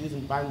option to choose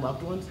and find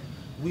loved ones,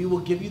 we will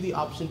give you the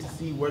option to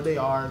see where they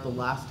are the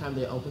last time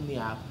they opened the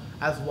app,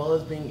 as well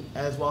as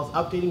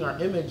updating our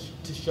image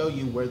to show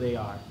you where they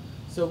are.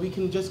 So we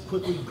can just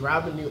quickly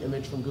grab a new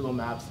image from Google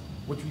Maps,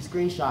 which we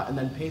screenshot, and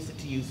then paste it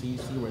to you so you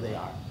see where they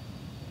are.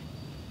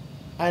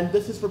 And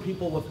this is for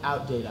people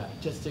without data,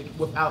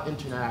 without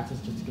internet access,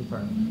 just to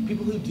confirm.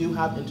 People who do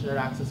have internet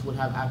access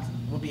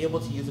would be able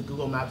to use a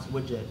Google Maps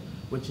widget,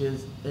 which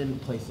is in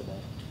place of it.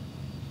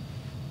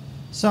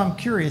 So I'm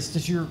curious,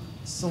 does your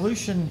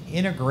solution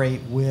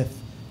integrate with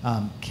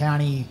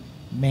county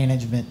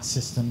management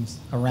systems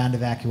around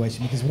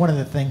evacuation? Because one of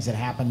the things that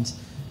happens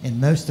in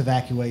most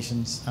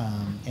evacuations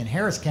in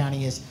Harris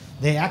County is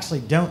they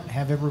actually don't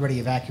have everybody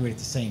evacuate at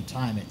the same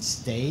time. It's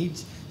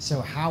staged. So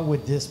how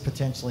would this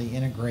potentially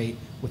integrate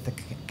with the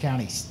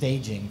county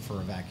staging for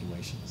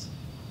evacuations?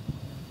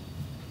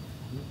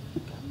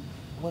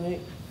 When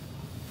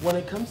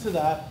it comes to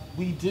that,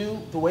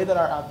 the way that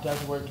our app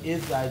does work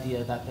is the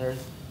idea that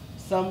there's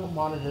some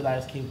monitor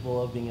that is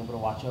capable of being able to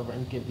watch over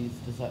and give these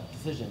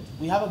decisions.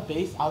 We have a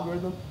base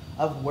algorithm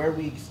of where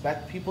we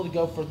expect people to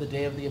go for the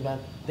day of the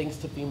event, thanks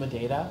to FEMA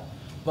data.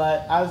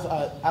 But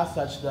as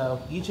such,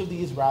 though, each of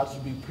these routes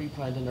would be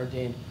pre-planned and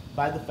ordained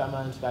by the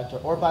FEMA inspector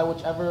or by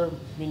whichever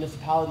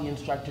municipality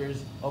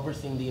instructors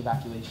overseeing the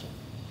evacuation.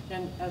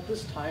 And at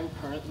this time,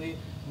 currently,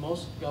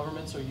 most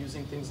governments are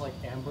using things like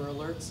Amber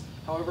Alerts.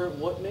 However,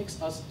 what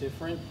makes us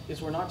different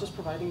is we're not just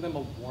providing them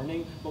a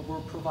warning, but we're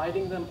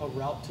providing them a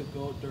route to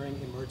go during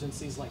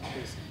emergencies like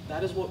this.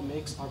 That is what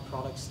makes our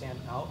product stand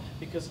out,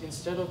 because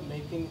instead of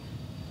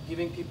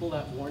giving people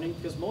that warning,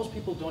 because most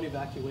people don't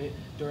evacuate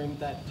during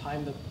that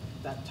time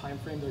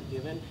frame they're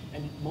given,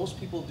 and most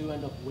people do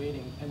end up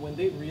waiting. And when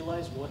they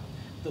realize what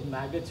the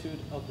magnitude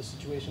of the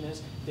situation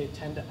is, they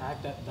tend to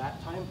act at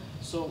that time.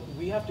 So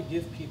we have to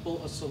give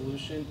people a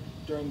solution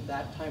during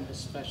that time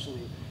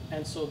especially.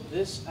 And so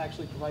this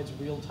actually provides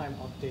real-time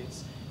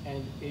updates,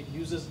 and it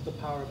uses the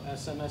power of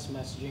SMS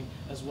messaging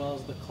as well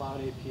as the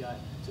cloud API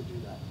to do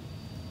that.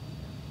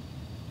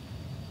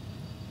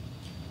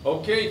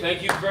 Okay,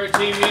 thank you for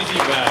Team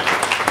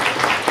EasyVac.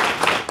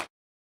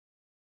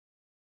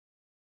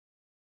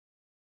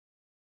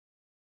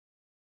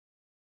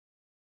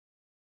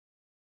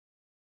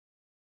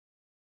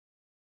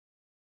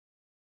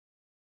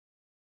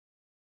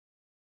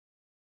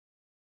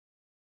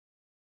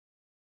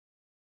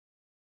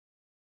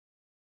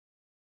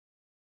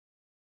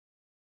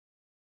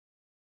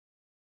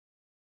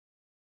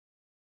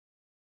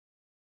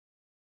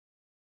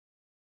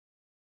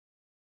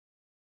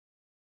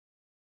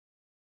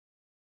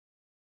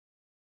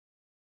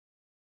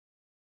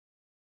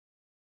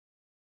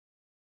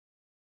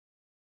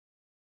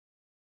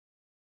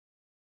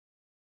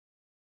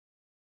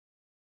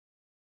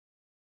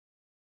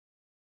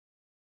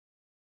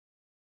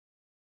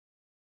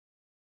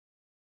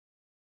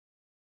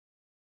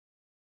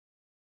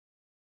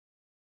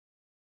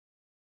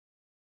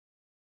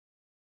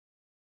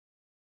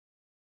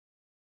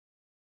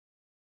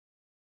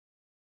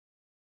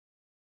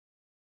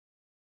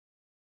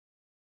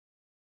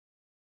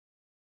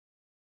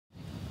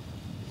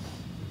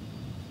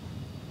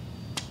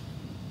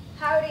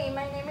 Howdy,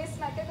 my name is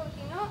Micah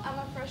Coutinho. I'm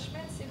a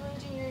freshman civil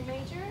engineering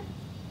major.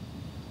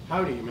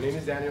 Howdy, my name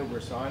is Daniel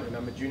Bersan, and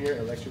I'm a junior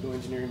electrical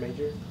engineering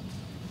major.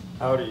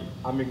 Howdy,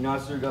 I'm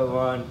Ignacio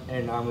Galvan,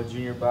 and I'm a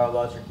junior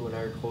biological and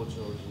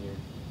agricultural engineer.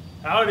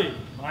 Howdy,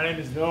 my name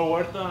is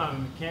Noah Huerta, and I'm a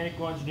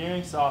mechanical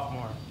engineering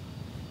sophomore.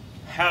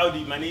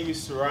 Howdy, my name is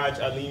Suraj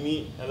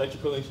Alimi,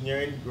 electrical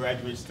engineering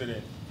graduate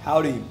student.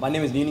 Howdy, my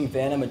name is Nining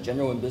Fan. I'm a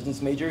general and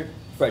business major,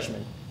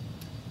 freshman.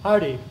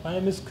 Howdy, my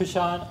name is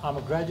Kushan. I'm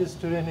a graduate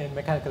student in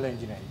mechanical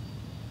engineering.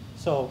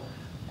 So,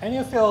 any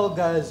of y'all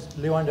guys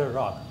live under a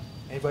rock?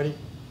 Anybody?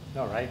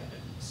 No, right?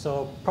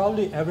 So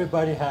probably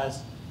everybody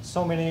has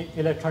so many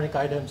electronic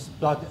items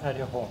plugged at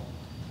your home.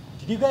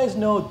 Did you guys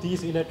know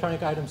these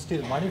electronic items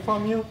steal money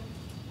from you?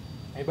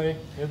 Anybody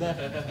hear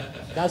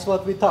that? That's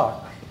what we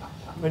thought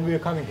when we were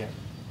coming here.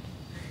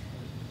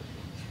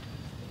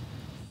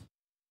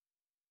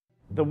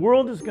 The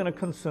world is going to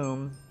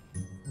consume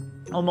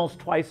almost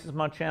twice as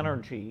much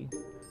energy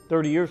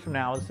 30 years from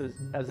now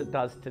as it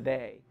does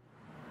today.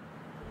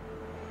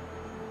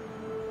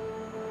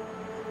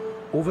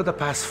 Over the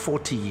past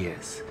 40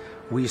 years,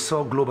 we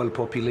saw global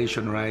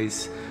population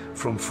rise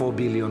from 4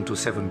 billion to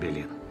 7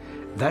 billion.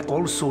 That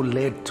also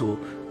led to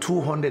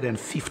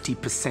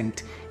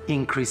 250%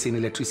 increase in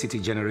electricity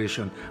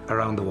generation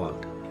around the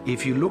world.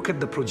 If you look at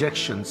the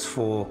projections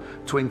for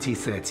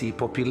 2030,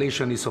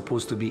 population is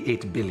supposed to be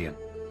 8 billion.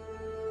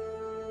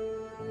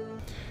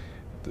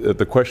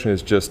 The question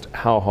is just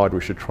how hard we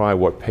should try,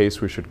 what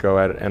pace we should go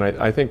at it, and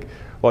I think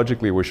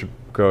logically we should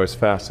go as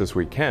fast as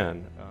we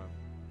can.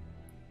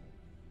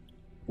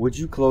 Would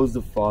you close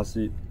the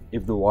faucet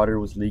if the water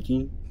was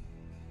leaking?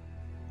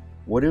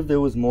 What if there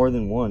was more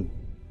than one?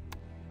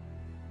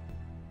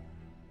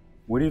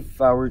 What if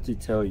I were to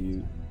tell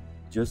you,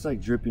 just like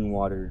dripping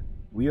water,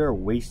 we are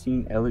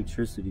wasting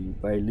electricity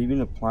by leaving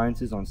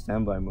appliances on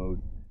standby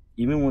mode,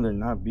 even when they're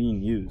not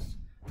being used?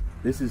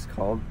 This is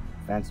called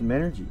phantom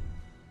energy.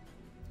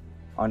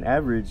 On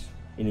average,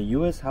 in a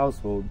US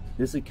household,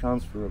 this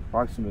accounts for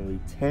approximately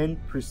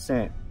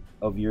 10%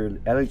 of your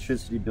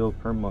electricity bill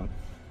per month.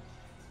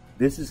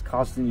 This is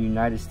costing the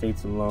United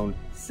States alone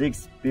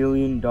 $6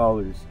 billion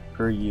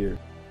per year.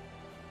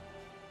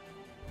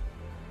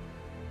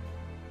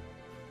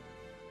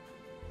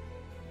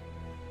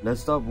 Let's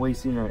stop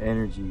wasting our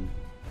energy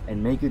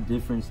and make a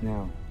difference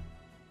now.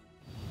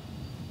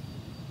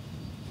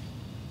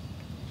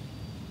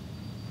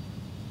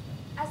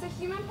 As the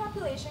human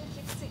population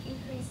keeps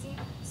increasing,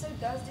 so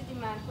does the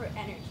demand for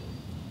energy.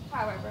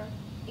 However,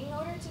 in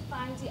order to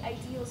find the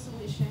ideal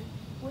solution,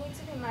 we need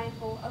to be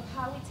mindful of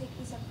how we take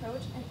this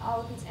approach and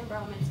all of its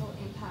environmental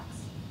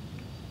impacts.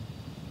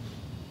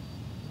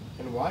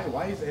 And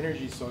why is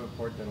energy so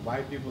important?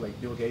 Why people like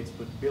Bill Gates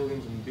put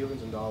billions and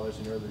billions of dollars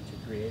in order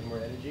to create more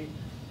energy?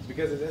 It's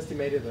because it's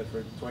estimated that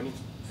for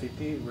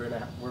 2050 we're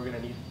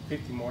gonna need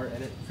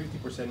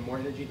 50% more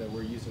energy than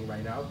we're using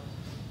right now,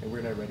 and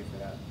we're not ready for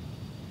that.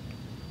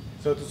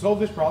 So to solve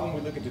this problem,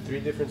 we look into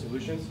 3 different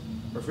solutions.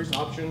 Our first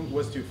option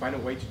was to find a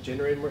way to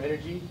generate more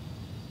energy,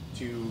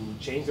 to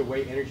change the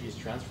way energy is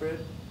transferred,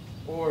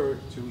 or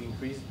to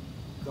reduce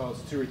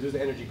the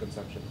energy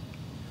consumption.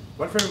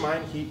 One friend of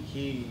mine,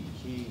 he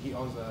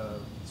owns a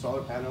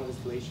solar panel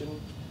installation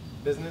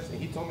business,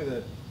 and he told me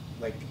that,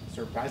 like,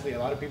 surprisingly, a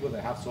lot of people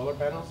that have solar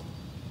panels,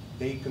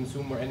 they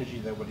consume more energy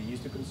than what they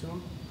used to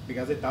consume,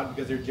 because they thought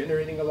because they're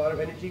generating a lot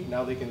of energy,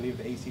 now they can leave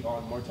the AC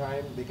on more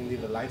time, they can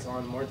leave the lights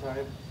on more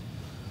time.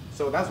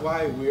 So that's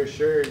why we are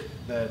sure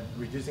that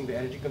reducing the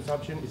energy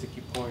consumption is a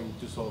key point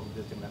to solve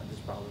this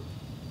problem.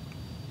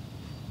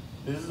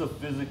 This is a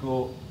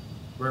visual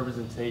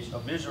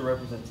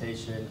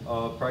representation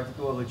of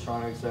practical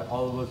electronics that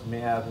all of us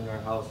may have in our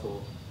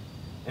household.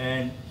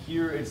 And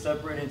here it's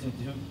separated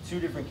into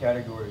two different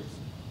categories.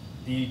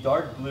 The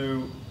dark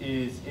blue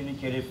is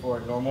indicated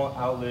for normal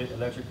outlet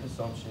electric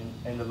consumption,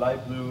 and the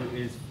light blue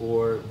is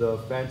for the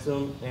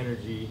phantom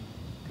energy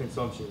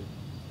consumption.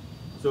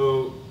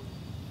 So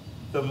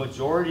the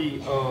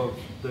majority of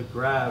the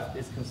graph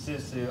is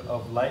consistent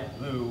of light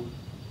blue,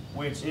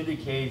 which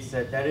indicates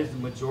that that is the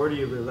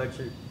majority of the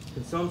electric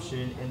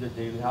consumption in the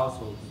daily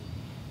households.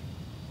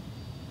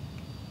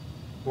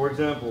 For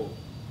example,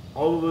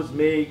 all of us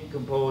may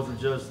compose of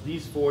just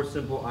these 4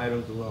 simple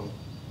items alone.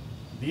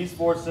 These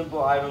 4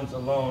 simple items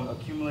alone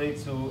accumulate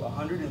to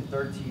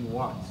 113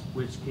 watts,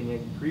 which can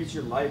increase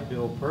your light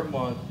bill per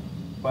month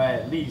by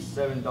at least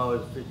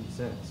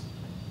 $7.50.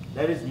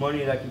 That is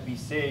money that could be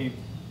saved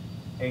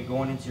and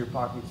going into your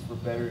pockets for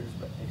better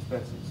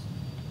expenses.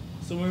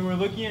 So when we were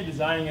looking at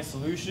designing a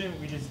solution,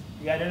 we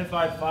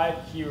identified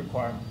 5 key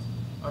requirements.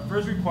 Our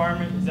first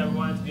requirement is that we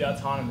want it to be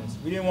autonomous.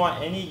 We didn't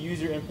want any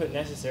user input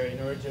necessary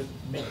in order to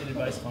make the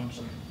device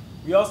function.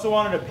 We also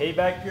wanted a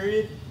payback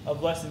period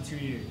of less than 2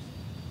 years.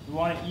 We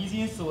wanted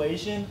easy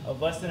installation of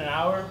less than an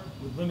hour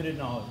with limited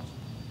knowledge.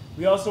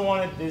 We also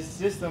wanted this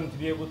system to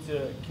be able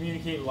to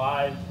communicate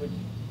live with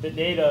the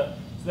data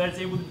so that it's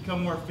able to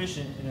become more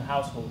efficient in a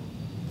household.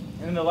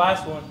 And then the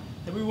last one,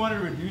 that we wanted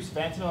to reduce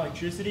phantom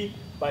electricity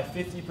by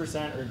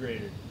 50% or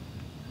greater.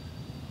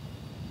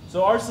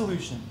 So our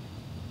solution.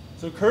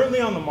 So currently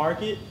on the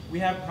market, we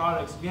have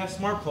products, we have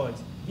smart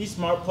plugs. These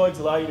smart plugs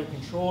allow you to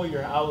control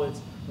your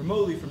outlets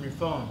remotely from your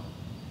phone.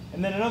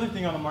 And then another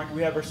thing on the market,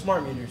 we have our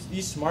smart meters.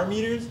 These smart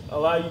meters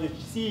allow you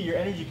to see your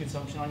energy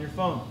consumption on your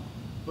phone.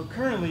 But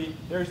currently,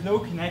 there is no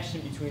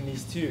connection between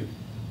these two.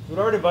 So what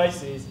our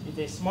device is, it's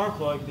a smart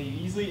plug that you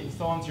easily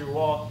install into your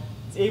wall.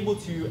 It's able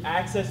to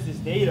access this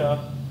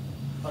data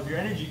of your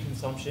energy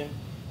consumption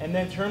and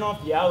then turn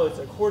off the outlets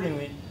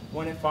accordingly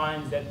when it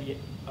finds that the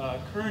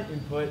current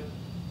input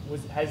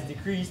has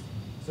decreased,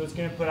 so it's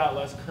going to put out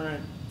less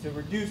current to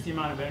reduce the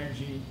amount of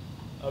energy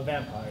of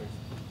vampires.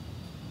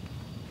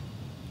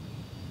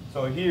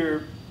 So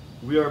here,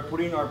 we are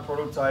putting our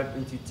prototype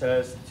into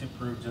test to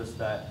prove just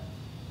that.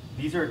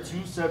 These are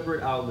two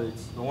separate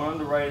outlets. The one on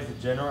the right is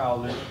the general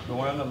outlet. The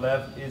one on the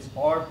left is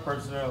our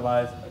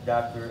personalized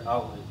adapter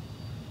outlet.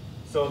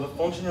 So the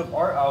function of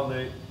our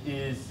outlet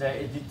is that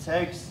it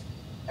detects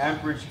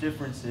amperage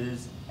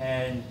differences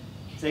and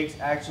takes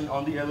action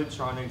on the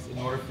electronics in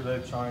order for the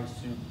electronics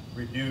to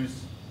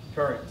reduce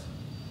current.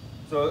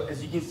 So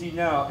as you can see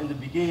now, in the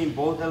beginning,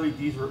 both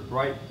LEDs were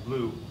bright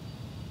blue.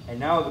 And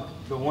now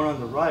the one on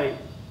the right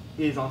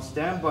is on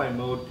standby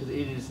mode because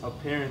it is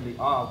apparently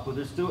off, but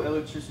there's still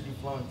electricity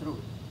flowing through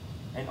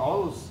it. And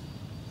all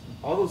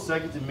those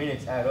seconds and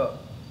minutes add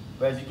up.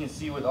 But as you can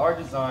see with our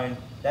design,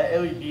 that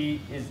LED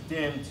is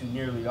dimmed to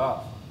nearly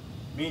off,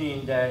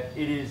 meaning that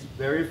it is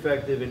very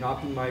effective in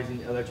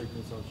optimizing electric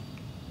consumption.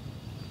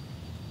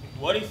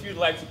 What if you'd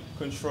like to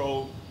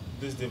control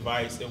this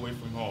device away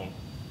from home?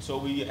 So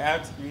we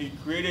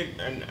created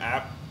an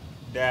app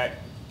that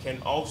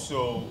can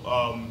also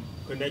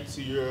connect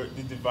to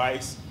the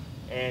device,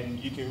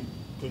 and you can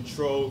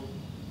control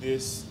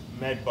this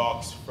med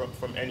box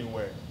from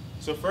anywhere.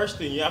 So first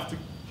thing, you have to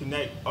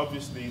connect,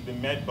 obviously, the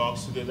med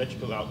box to the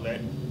electrical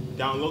outlet,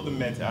 download the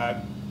med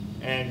app,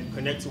 and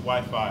connect to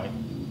Wi-Fi.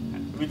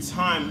 With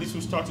time, this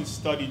will start to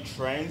study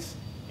trends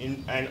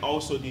and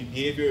also the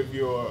behavior of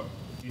your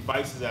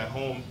devices at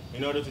home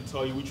in order to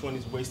tell you which one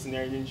is wasting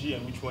energy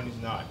and which one is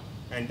not.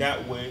 And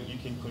that way, you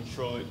can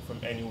control it from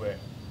anywhere.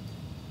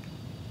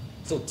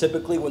 So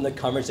typically when the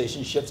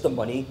conversation shifts to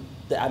money,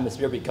 the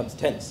atmosphere becomes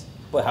tense.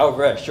 But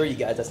however, I assure you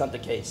guys, that's not the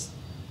case.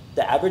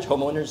 The average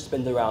homeowner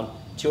spends around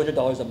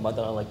 $200 a month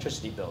on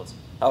electricity bills.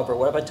 However,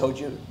 what if I told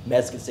you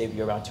meds could save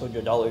you around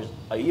 $200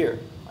 a year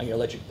on your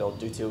electric bill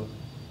due to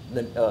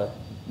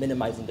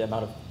minimizing the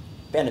amount of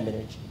phantom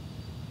energy?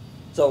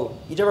 So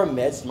each of our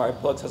med smart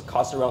plugs has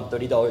cost around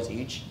 $30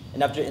 each,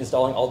 and after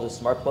installing all the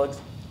smart plugs,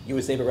 you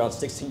would save around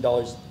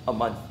 $16 a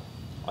month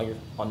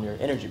on your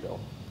energy bill.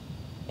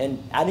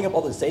 And adding up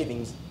all the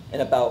savings,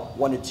 in about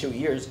 1 to 2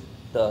 years,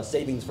 the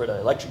savings for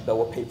the electric bill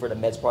will pay for the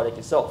meds product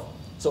itself.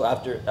 So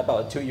after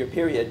about a 2-year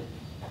period,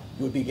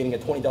 you would be getting a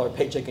 $20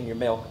 paycheck in your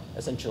mail,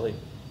 essentially.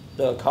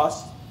 The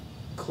costs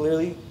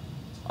clearly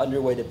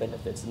underweigh the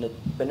benefits, and the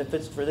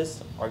benefits for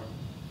this are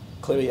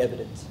clearly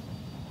evident.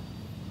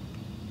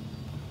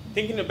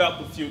 Thinking about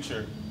the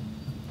future,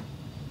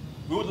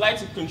 we would like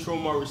to control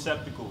more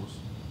receptacles.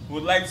 We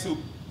would like to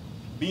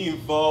be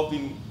involved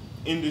in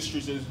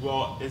industries as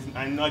well,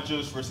 and not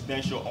just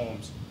residential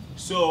homes.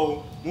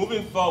 So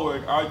moving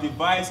forward, our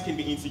device can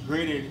be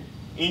integrated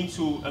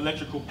into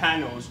electrical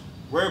panels,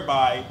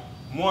 whereby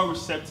more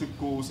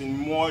receptacles and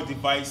more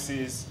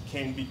devices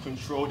can be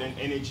controlled and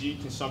energy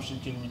consumption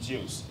can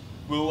reduce.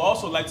 We will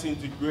also like to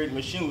integrate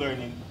machine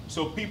learning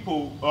so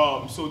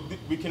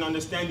we can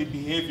understand the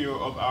behavior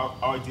of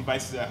our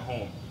devices at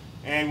home.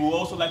 And we'll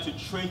also like to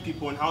train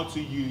people on how to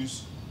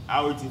use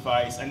our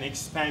device and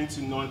expand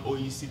to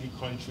non-OECD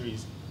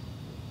countries.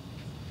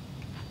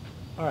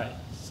 All right,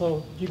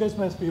 so you guys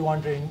must be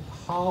wondering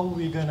how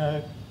we're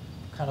gonna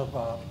kind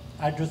of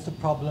address the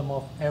problem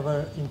of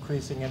ever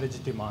increasing energy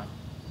demand.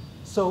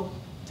 So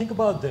think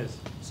about this.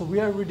 So we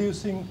are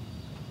reducing,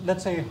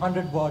 let's say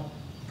 100 watt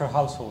per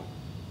household.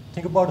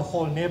 Think about a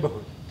whole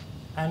neighborhood.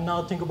 And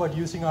now think about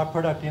using our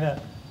product in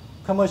a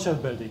commercial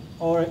building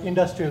or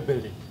industrial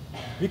building.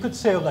 We could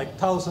save like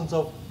thousands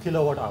of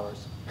kilowatt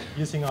hours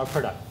using our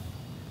product.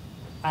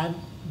 And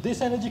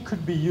this energy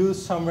could be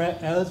used somewhere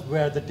else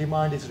where the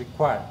demand is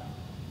required.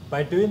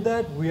 By doing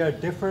that, we are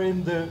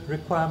deferring the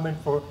requirement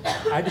for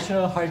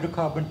additional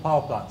hydrocarbon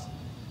power plants.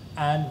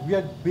 And we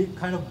are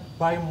kind of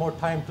buying more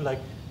time to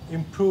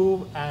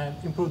improve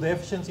the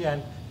efficiency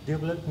and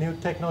develop new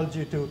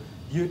technology to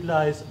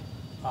utilize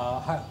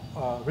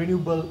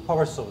renewable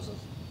power sources.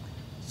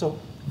 So,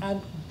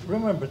 and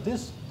remember,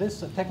 this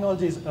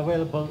technology is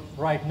available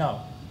right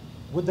now.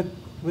 With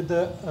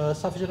the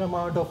sufficient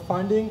amount of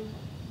funding,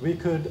 we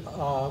could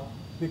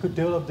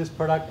develop this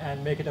product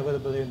and make it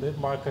available in the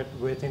market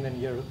within a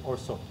year or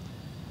so.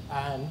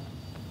 And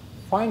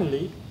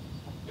finally,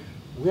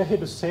 we are here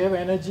to save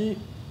energy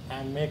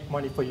and make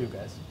money for you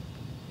guys.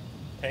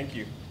 Thank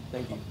you.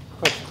 Thank you.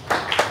 Question?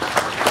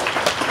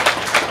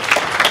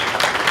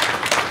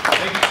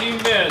 Thank you, Team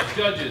Meds.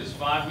 Judges,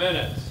 5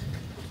 minutes.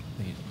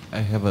 I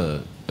have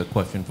a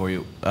question for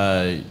you.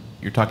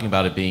 You're talking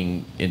about it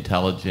being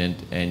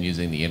intelligent and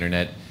using the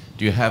internet.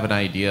 Do you have an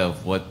idea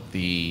of what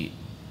the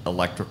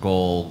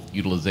electrical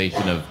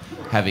utilization of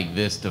having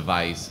this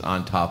device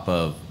on top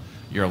of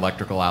your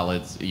electrical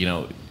outlets? You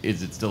know,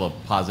 is it still a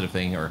positive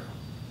thing, or?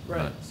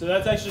 Right. So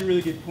that's actually a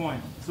really good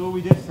point. So what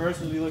we did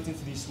first was we looked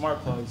into these smart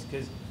plugs,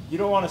 because you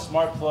don't want a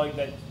smart plug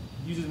that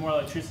uses more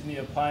electricity than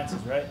the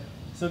appliances, right?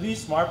 So these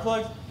smart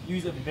plugs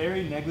use a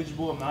very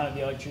negligible amount of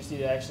the electricity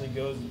that actually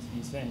goes into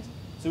these things.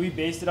 So we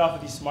based it off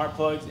of these smart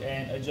plugs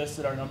and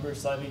adjusted our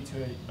numbers slightly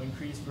to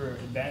increase for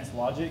advanced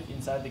logic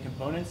inside the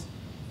components.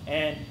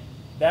 And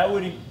that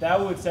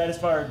would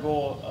satisfy our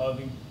goal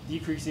of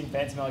decreasing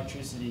phantom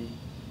electricity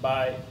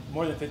by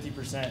more than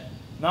 50%.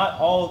 Not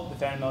all the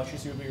phantom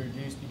electricity will be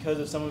reduced because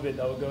of some of it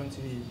that will go into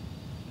the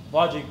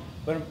logic,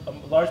 but a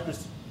large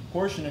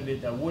portion of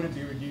it that wouldn't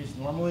be reduced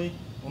normally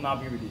will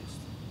not be reduced.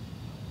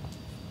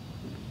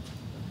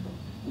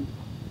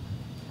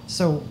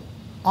 So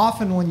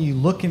often when you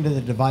look into the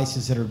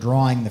devices that are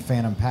drawing the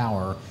phantom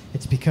power,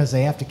 it's because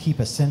they have to keep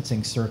a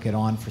sensing circuit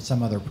on for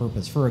some other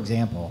purpose. For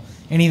example,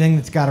 anything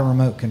that's got a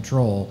remote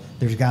control,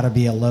 there's got to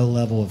be a low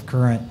level of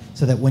current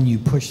so that when you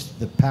push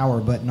the power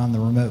button on the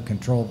remote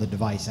control, the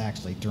device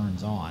actually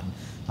turns on.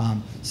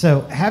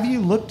 So have you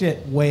looked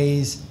at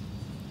ways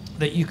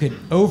that you could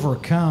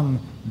overcome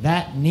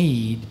that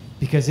need?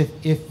 Because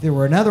if there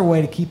were another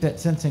way to keep that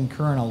sensing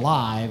current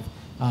alive,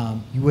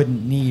 you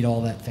wouldn't need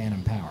all that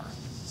phantom power.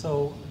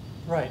 So,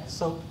 right.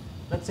 So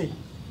let's see.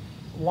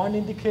 One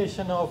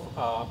indication of,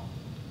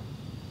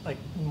 like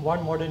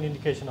one modern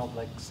indication of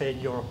like saying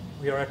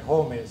you're at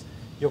home is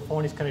your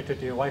phone is connected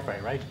to your Wi-Fi,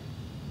 right?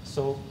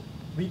 So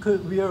we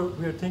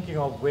are thinking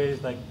of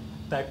ways like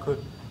that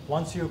could,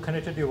 once you're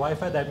connected to your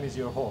Wi-Fi, that means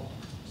you're home.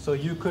 So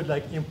you could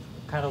like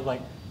kind of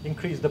like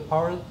increase the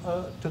power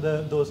to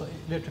those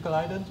electrical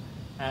items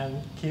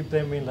and keep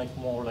them in like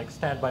more like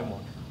standby mode.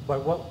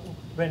 But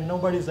when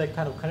nobody's like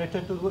kind of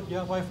connected to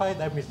your Wi-Fi,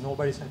 that means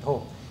nobody's at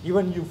home.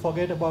 Even you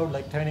forget about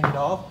like turning it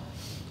off,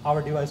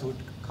 our device would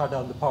cut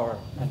down the power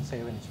and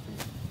save energy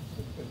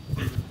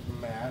for you.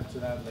 May I add to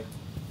that? Like,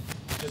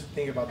 just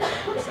think about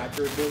the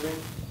saturated building.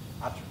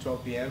 After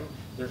 12 p.m.,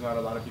 there's not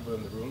a lot of people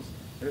in the rooms.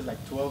 There's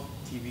like 12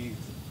 TVs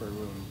per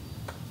room.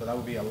 So that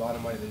would be a lot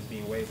of money that's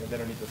being wasted, and they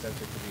don't need the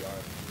sensor to be on.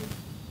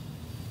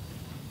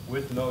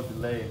 With no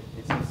delay,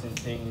 it's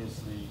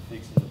instantaneously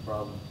fixing the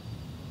problem.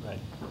 Right.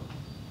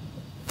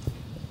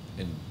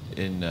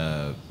 In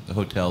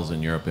hotels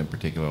in Europe in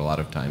particular, a lot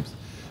of times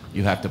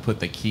you have to put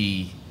the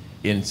key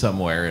in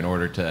somewhere in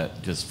order to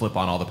just flip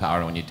on all the power.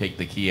 And when you take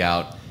the key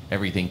out,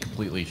 everything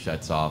completely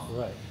shuts off.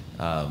 Right.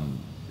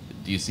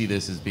 Do you see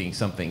this as being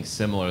something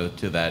similar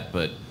to that,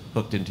 but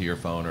hooked into your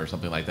phone or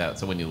something like that?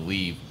 So when you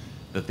leave,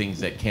 the things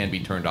that can be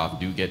turned off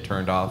do get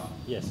turned off?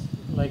 Yes.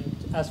 Like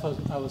as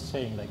I was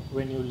saying, like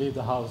when you leave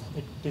the house,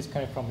 it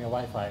disconnects from your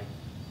Wi-Fi,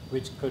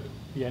 which could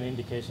be an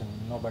indication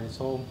nobody's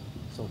home.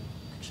 So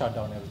shut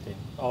down everything,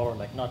 or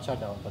like not shut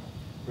down, but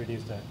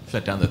reduce the.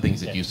 Shut down the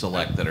things that you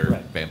select that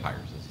are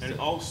vampires. And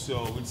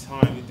also, with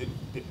time,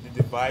 the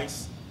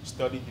device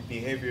studies the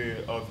behavior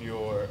of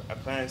your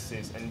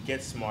appliances and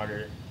gets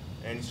smarter,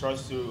 and it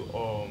starts to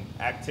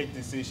take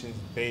decisions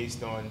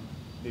based on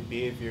the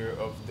behavior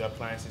of the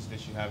appliances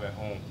that you have at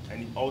home.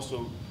 And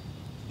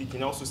it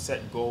can also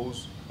set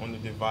goals on the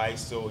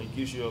device, so it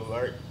gives you an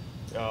alert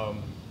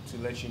to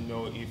let you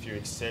know if you're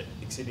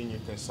exceeding your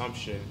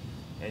consumption,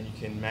 and you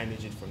can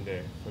manage it from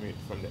there,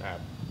 from the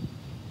app.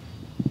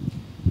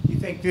 You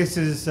think this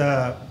is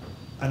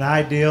an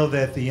ideal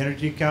that the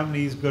energy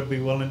companies would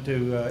be willing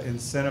to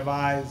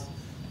incentivize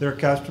their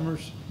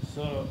customers?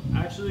 So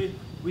actually,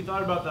 we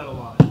thought about that a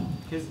lot,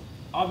 because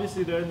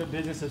obviously they're in the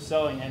business of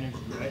selling energy,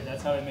 right?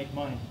 That's how they make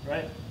money,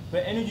 right?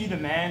 But energy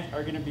demands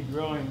are going to be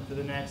growing for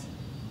the next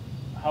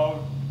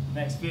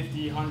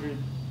 50, 100,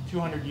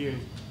 200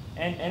 years.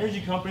 And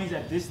energy companies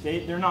at this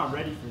state, they're not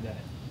ready for that.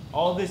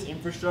 All this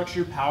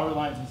infrastructure, power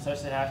lines and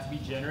such that have to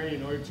be generated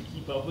in order to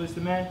keep up with this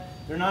demand,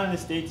 they're not in a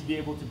state to be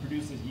able to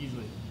produce this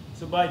easily.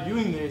 So by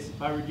doing this,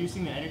 by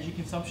reducing the energy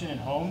consumption in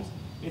homes,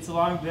 it's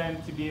allowing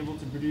them to be able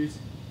to produce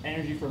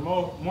energy for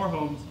more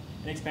homes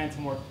and expand to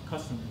more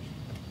customers.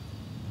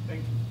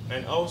 Thank you.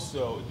 And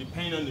also,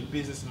 depending on the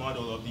business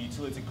model of the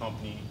utility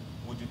company,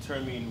 will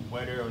determine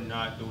whether or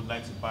not they would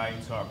like to buy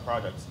into our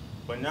products.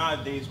 But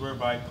nowadays,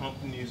 whereby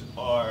companies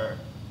are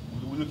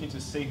looking to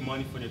save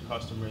money for their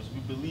customers,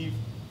 we believe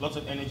lots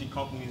of energy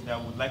companies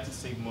that would like to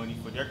save money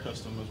for their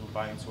customers will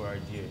buy into our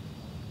idea.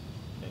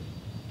 Thank you.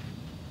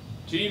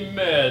 Team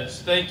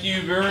Meds, thank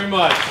you very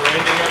much for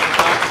ending up the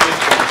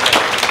competition.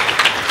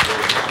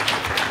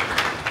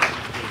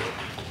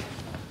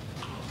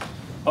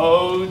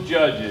 Oh,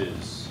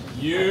 judges,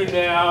 you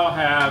now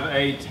have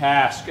a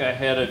task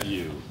ahead of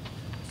you.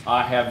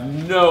 I have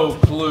no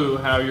clue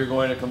how you're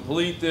going to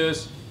complete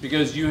this,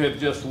 because you have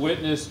just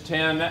witnessed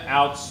 10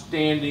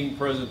 outstanding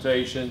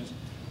presentations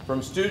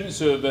from students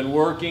who have been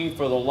working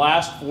for the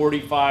last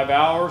 45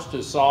 hours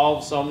to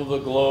solve some of the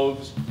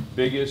globe's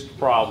biggest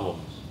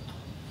problems.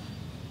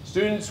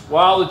 Students,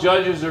 while the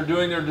judges are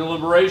doing their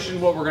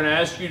deliberation, what we're going to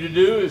ask you to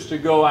do is to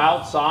go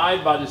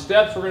outside by the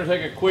steps. We're going to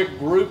take a quick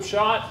group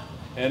shot,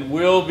 and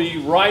we'll be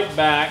right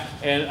back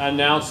and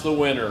announce the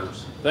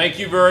winners. Thank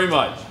you very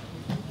much.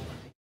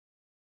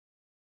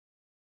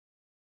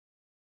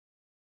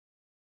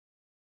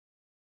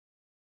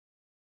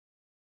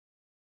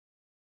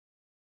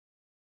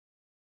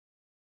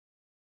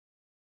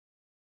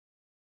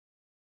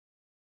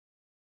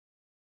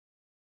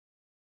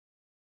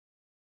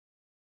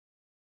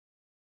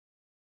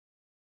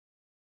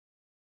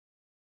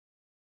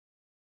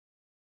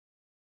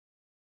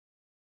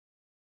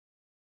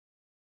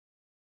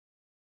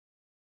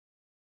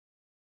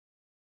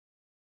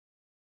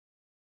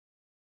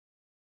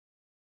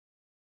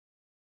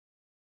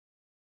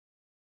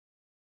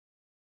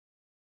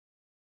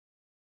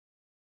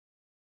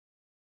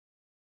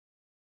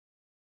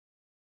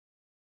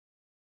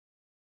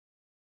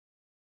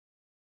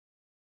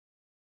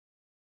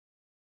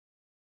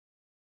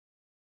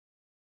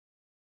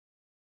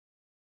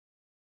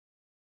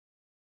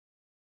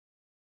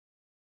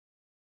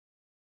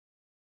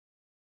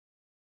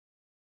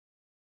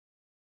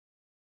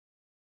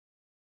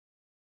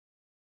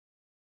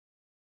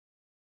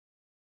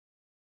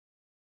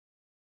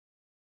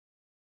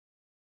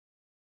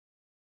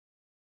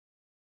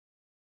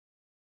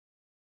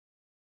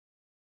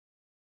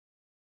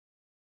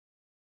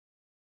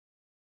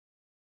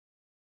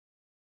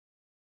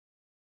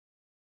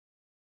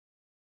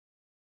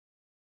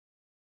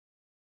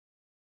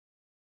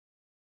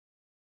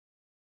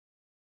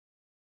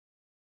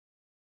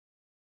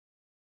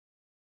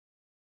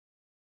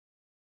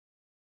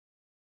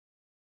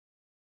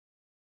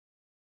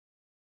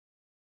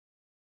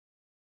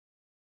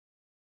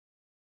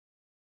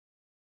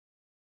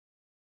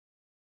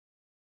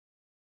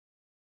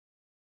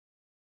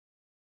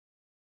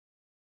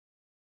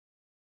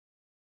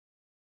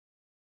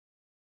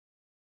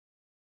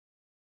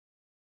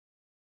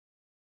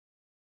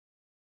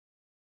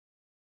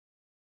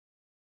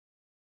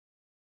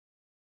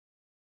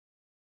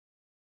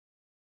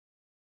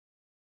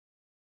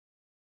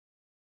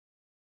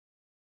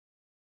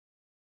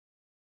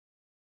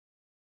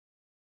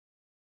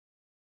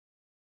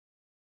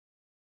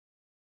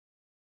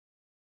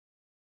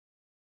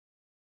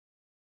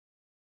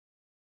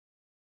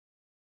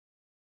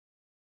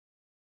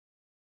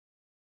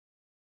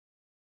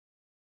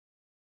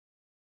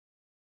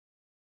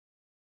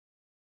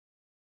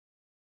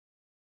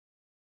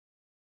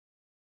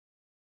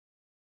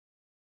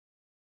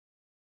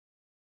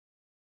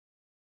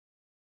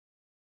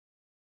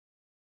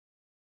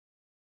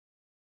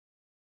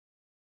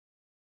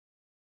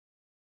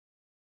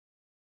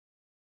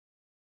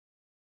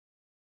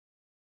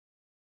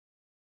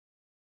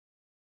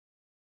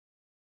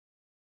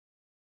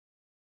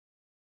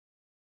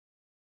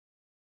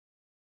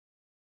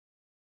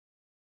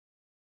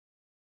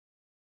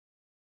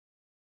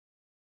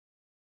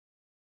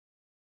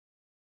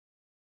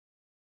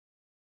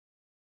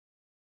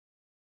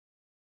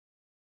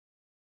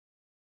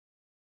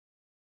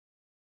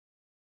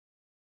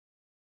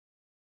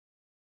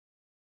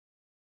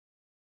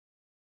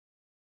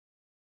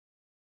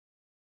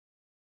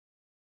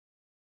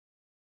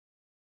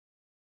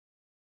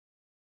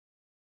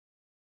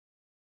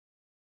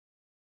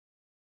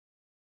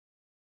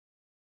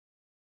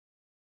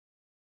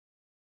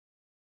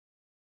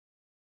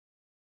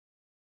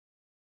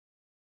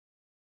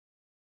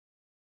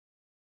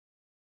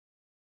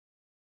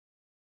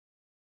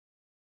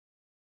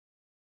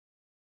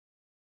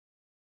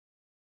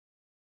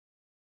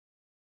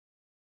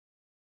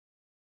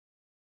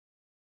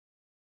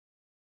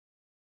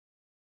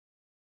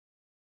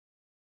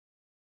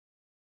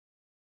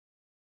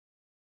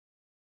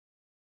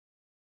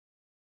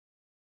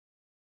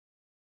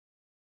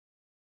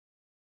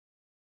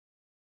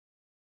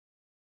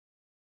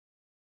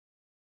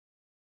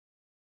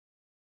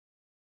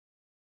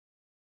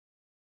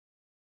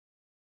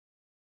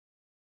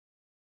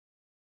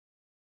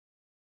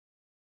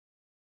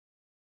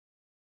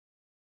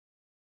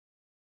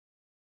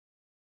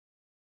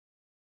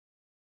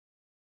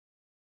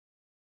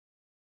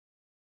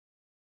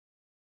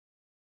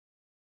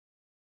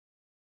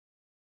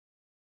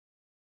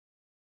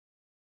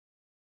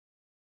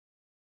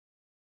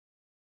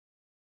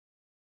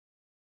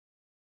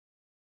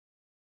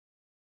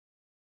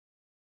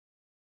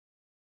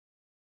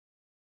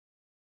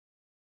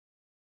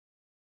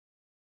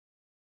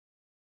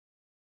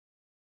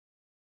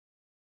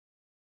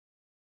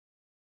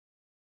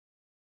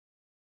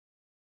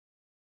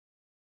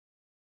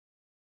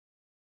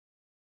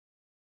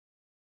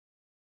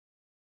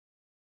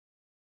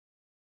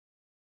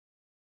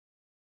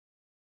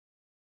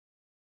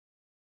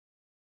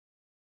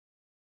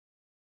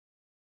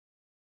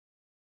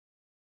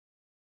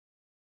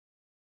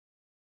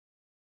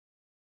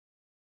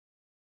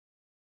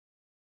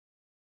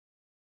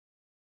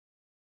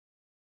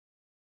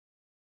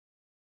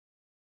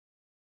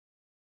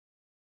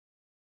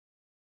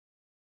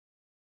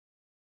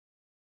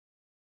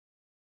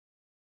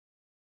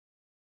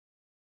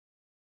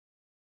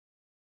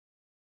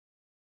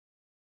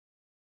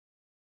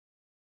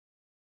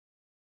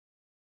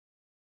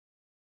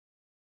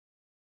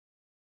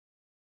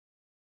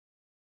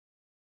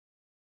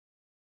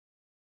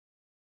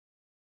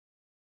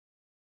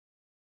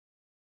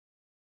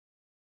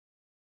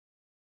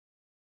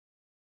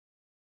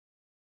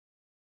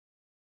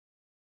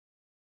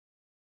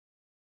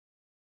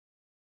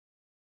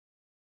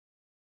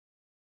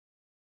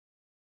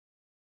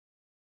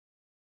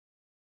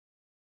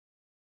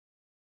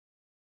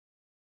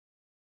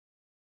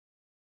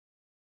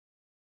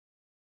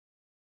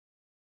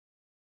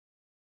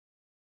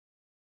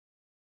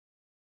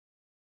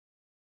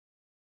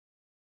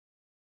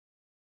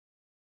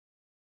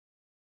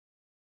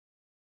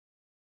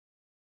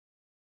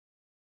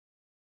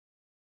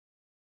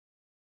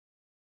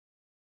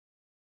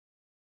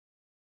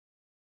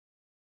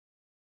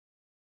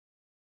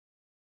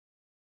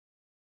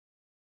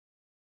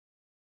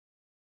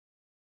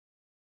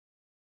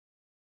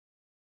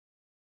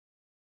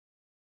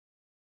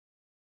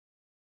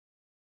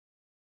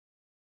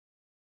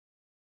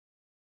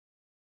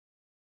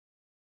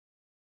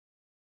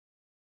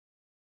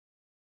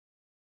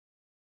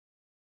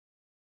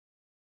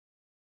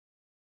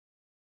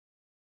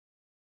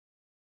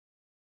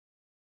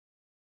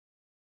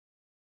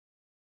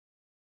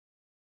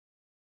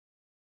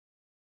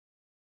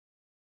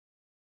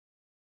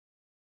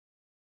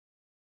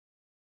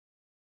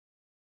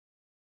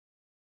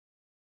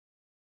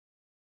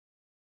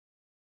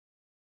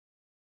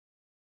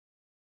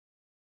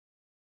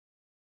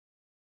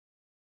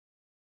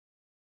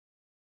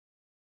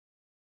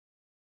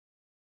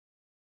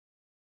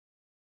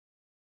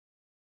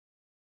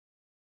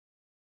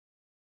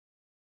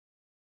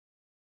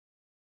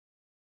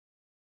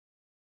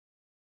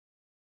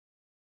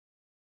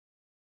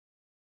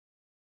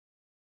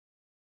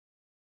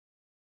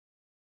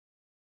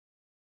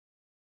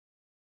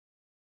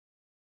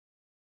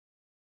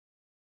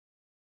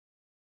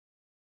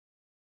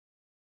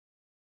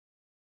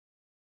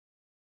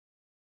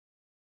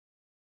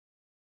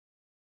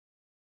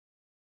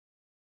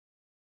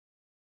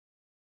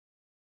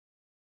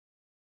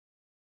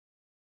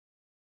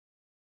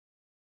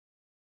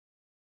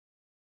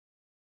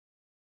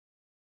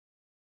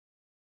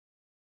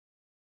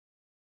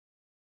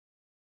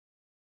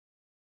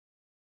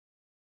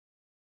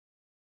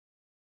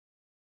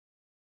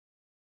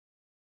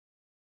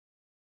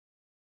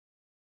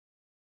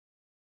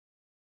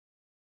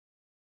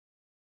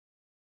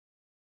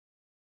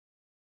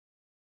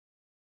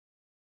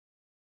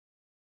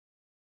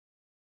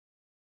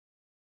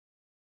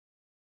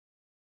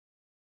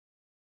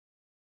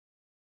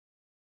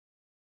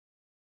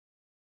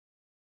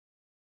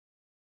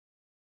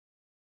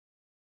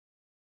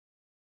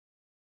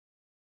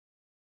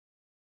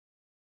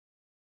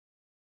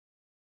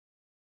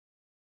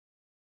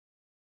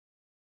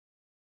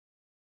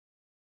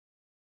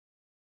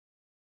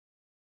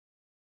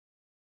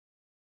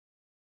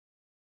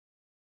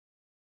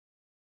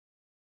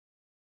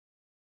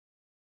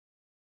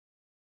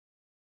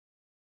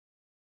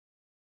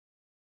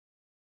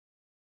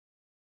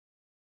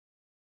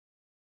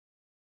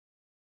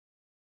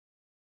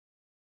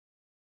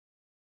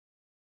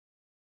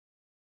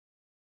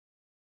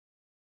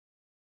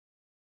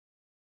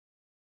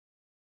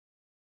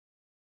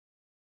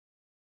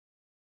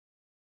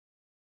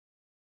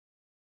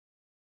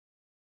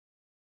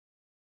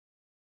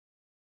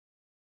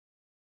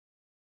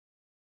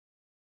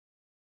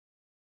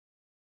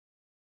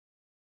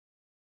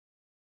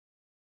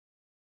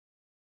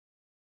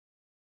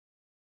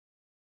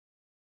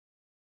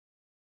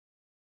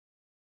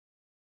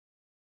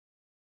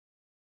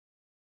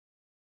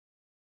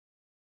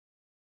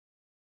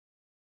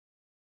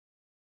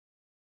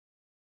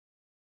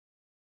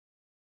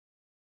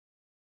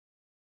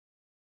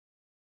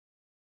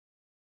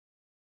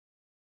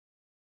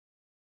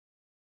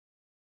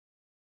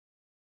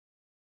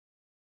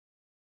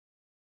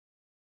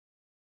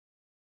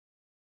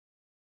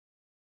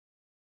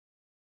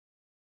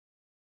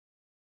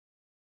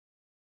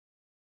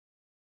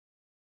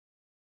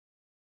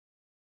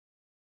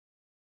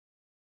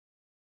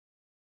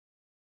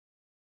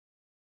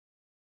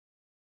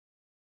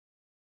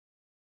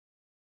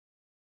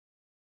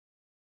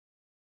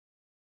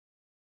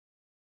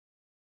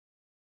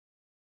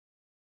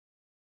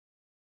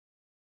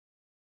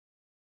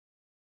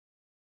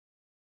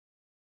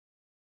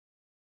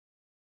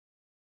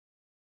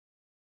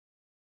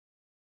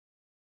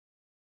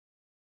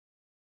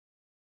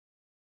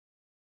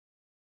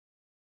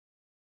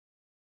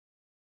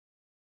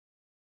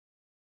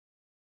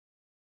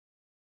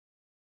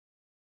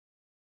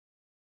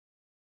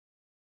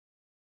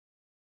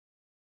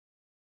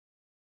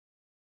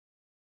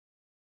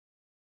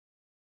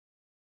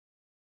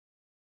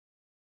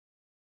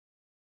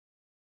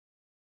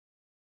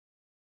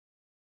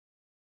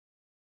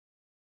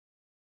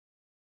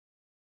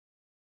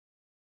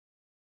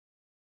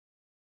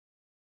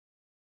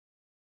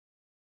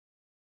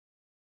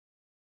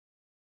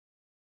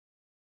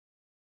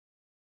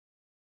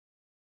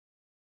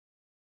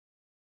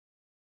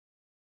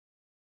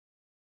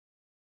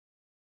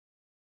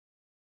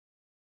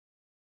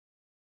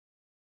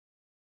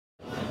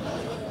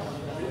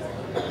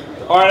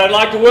 All right, I'd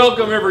like to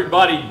welcome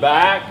everybody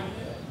back.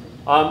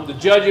 The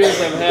judges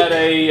have had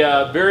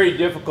a very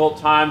difficult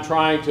time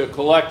trying to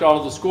collect all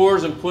of the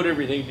scores and put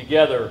everything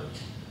together.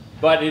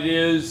 But it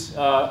is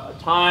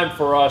time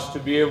for us to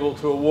be able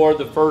to award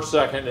the first,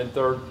 second, and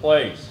third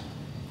place.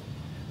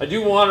 I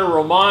do want to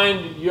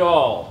remind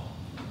y'all,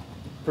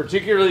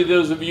 particularly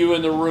those of you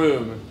in the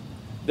room,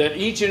 that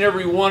each and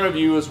every one of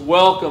you is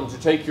welcome to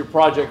take your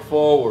project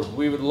forward.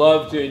 We would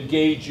love to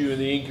engage you in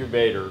the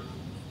incubator.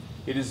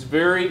 It is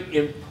very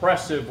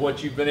impressive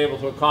what you've been able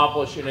to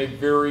accomplish in a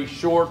very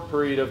short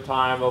period of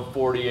time of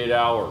 48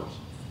 hours.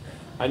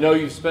 I know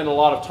you've spent a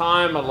lot of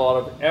time, a lot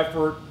of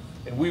effort,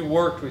 and we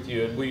worked with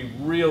you, and we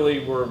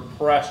really were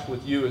impressed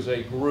with you as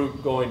a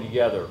group going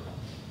together.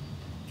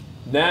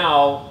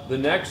 Now, the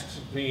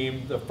next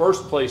team, the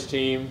first place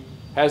team,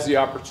 has the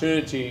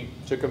opportunity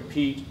to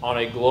compete on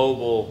a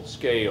global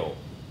scale.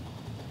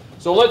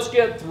 So let's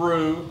get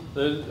through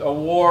the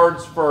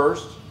awards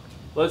first.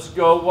 Let's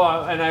go,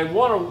 and I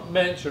want to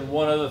mention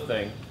one other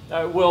thing.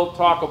 We'll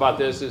talk about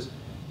this, is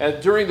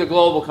during the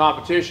global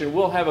competition,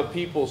 we'll have a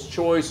People's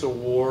Choice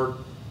Award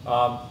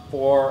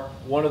for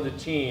one of the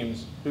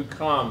teams who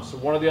comes. So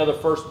one of the other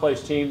first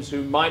place teams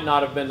who might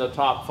not have been the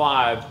top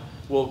 5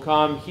 will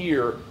come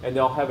here, and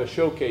they'll have a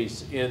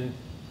showcase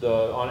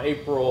on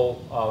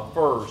April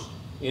 1st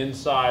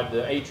inside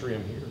the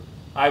atrium here.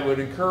 I would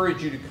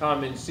encourage you to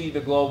come and see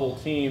the global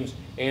teams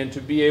and to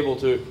be able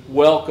to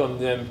welcome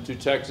them to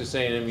Texas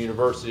A&M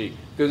University,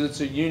 because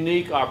it's a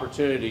unique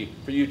opportunity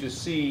for you to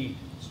see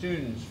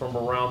students from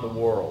around the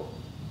world.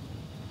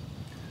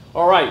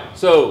 All right,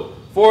 so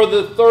for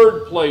the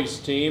third place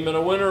team, and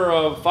a winner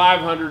of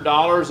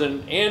 $500,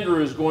 and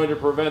Andrew is going to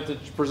present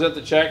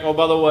the check. Oh,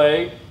 by the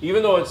way,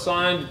 even though it's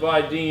signed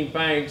by Dean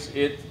Banks,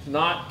 it's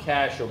not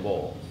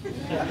cashable.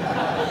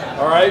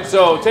 All right,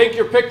 so take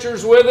your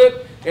pictures with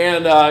it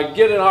and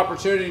get an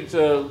opportunity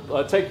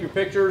to take your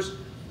pictures.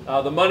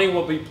 The money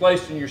will be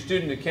placed in your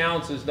student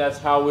accounts, as that's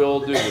how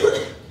we'll do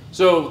it.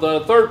 So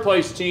the third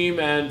place team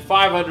and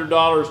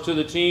 $500 to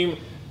the team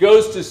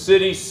goes to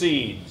City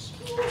Seeds.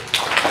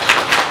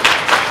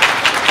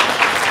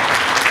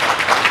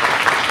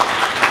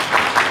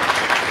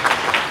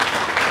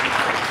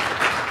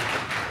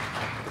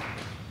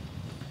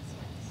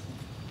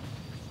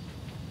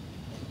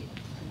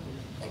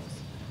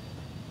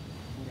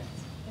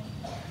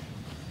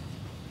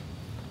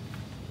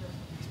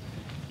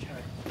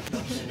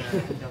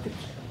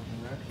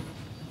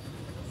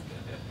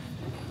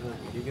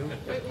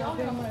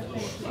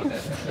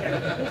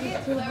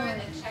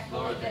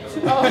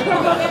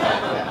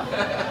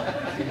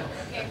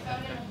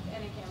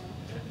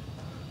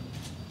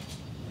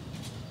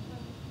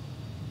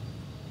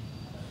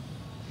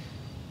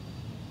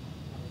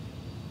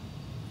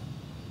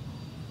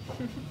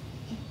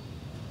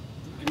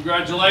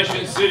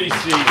 Congratulations, City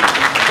Seeds.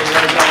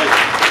 Congratulations.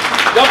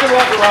 Y'all can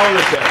walk around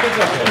with the check. It's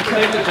okay.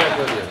 Take the check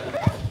with you.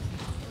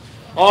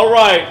 All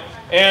right.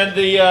 And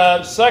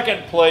the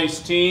second place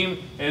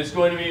team is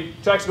going to be,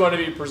 check's going to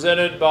be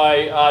presented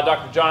by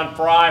Dr. John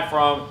Fry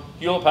from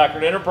Hewlett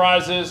Packard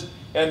Enterprises.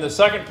 And the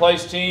second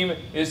place team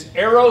is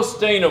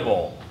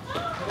Aerostainable.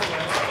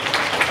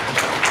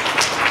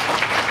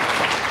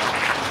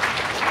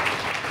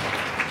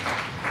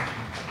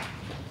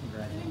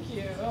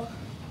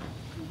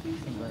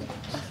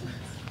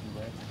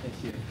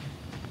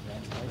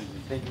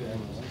 Thank you very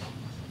much.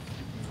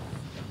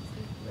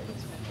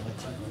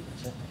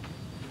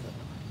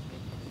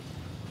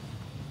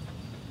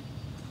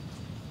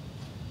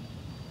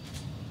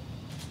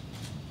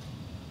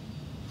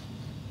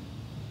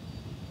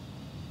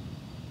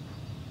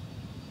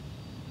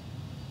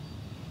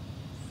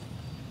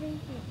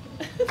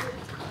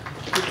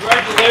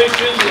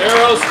 Congratulations,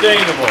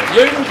 Aerostainable.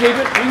 You can keep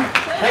it, you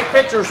can take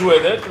pictures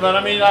with it, but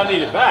I mean, I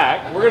need it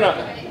back. We're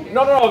gonna,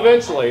 no,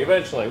 eventually.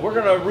 We're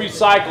gonna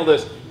recycle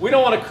this. We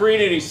don't want to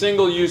create any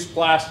single-use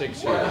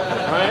plastics here,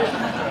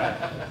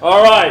 right?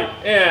 All right,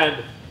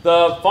 and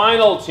the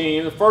final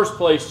team, the first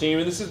place team,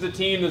 and this is the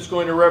team that's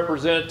going to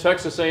represent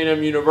Texas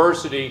A&M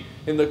University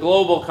in the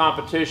global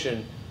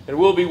competition, and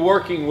we'll be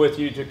working with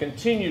you to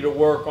continue to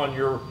work on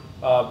your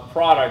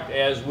product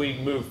as we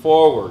move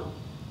forward.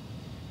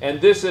 And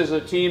this is a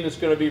team that's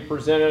going to be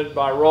presented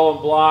by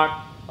Roland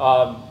Block,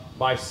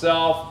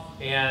 myself,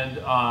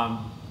 and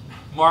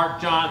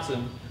Mark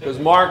Johnson, because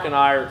Mark and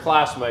I are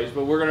classmates,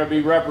 but we're going to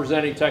be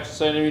representing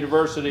Texas A&M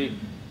University.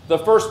 The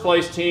first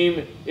place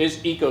team is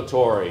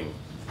Ecotory.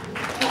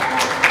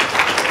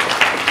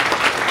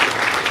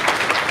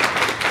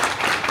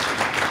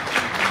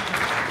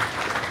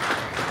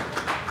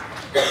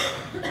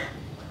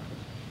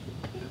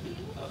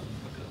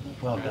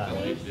 Well done.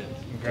 Congratulations.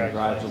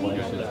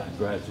 Congratulations.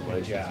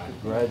 Congratulations.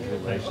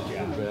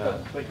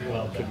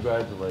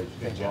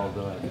 Congratulations. Well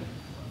done.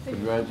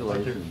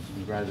 Congratulations.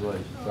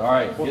 Congratulations. All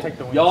right. We'll take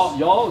the wins.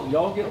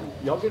 Y'all get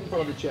in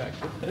front of the check.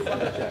 Get in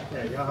front of the check.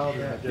 Yeah, y'all hold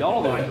that.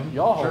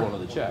 Y'all hold on to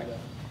the check.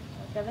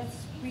 Okay, let's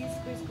squeeze.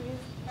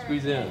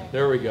 Squeeze in.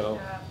 There we go.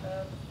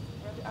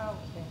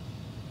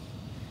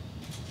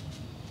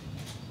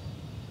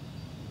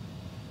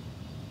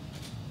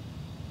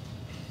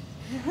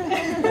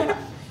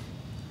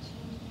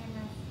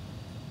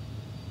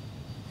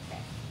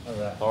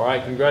 All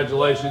right,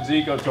 congratulations,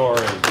 EcoTory.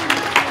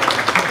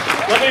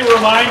 Let me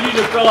remind you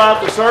to fill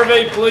out the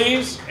survey,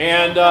 please,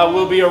 and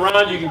we'll be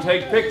around. You can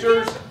take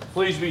pictures.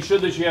 Please be sure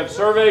that you have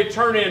survey.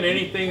 Turn in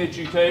anything that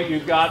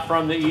you've got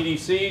from the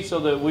EDC so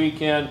that we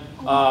can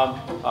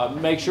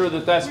make sure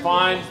that that's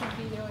fine.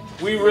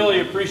 We really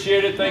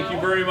appreciate it. Thank you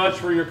very much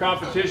for your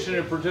competition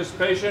and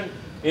participation.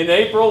 In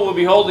April, we'll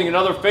be holding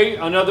another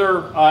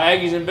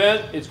Aggies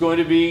event. It's going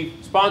to be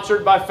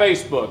sponsored by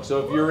Facebook.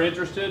 So if you're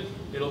interested,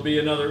 it'll be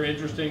another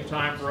interesting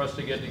time for us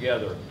to get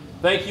together.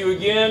 Thank you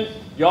again.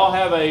 Y'all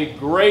have a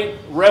great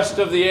rest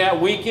of the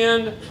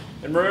weekend.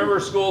 And remember,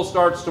 school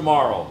starts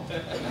tomorrow.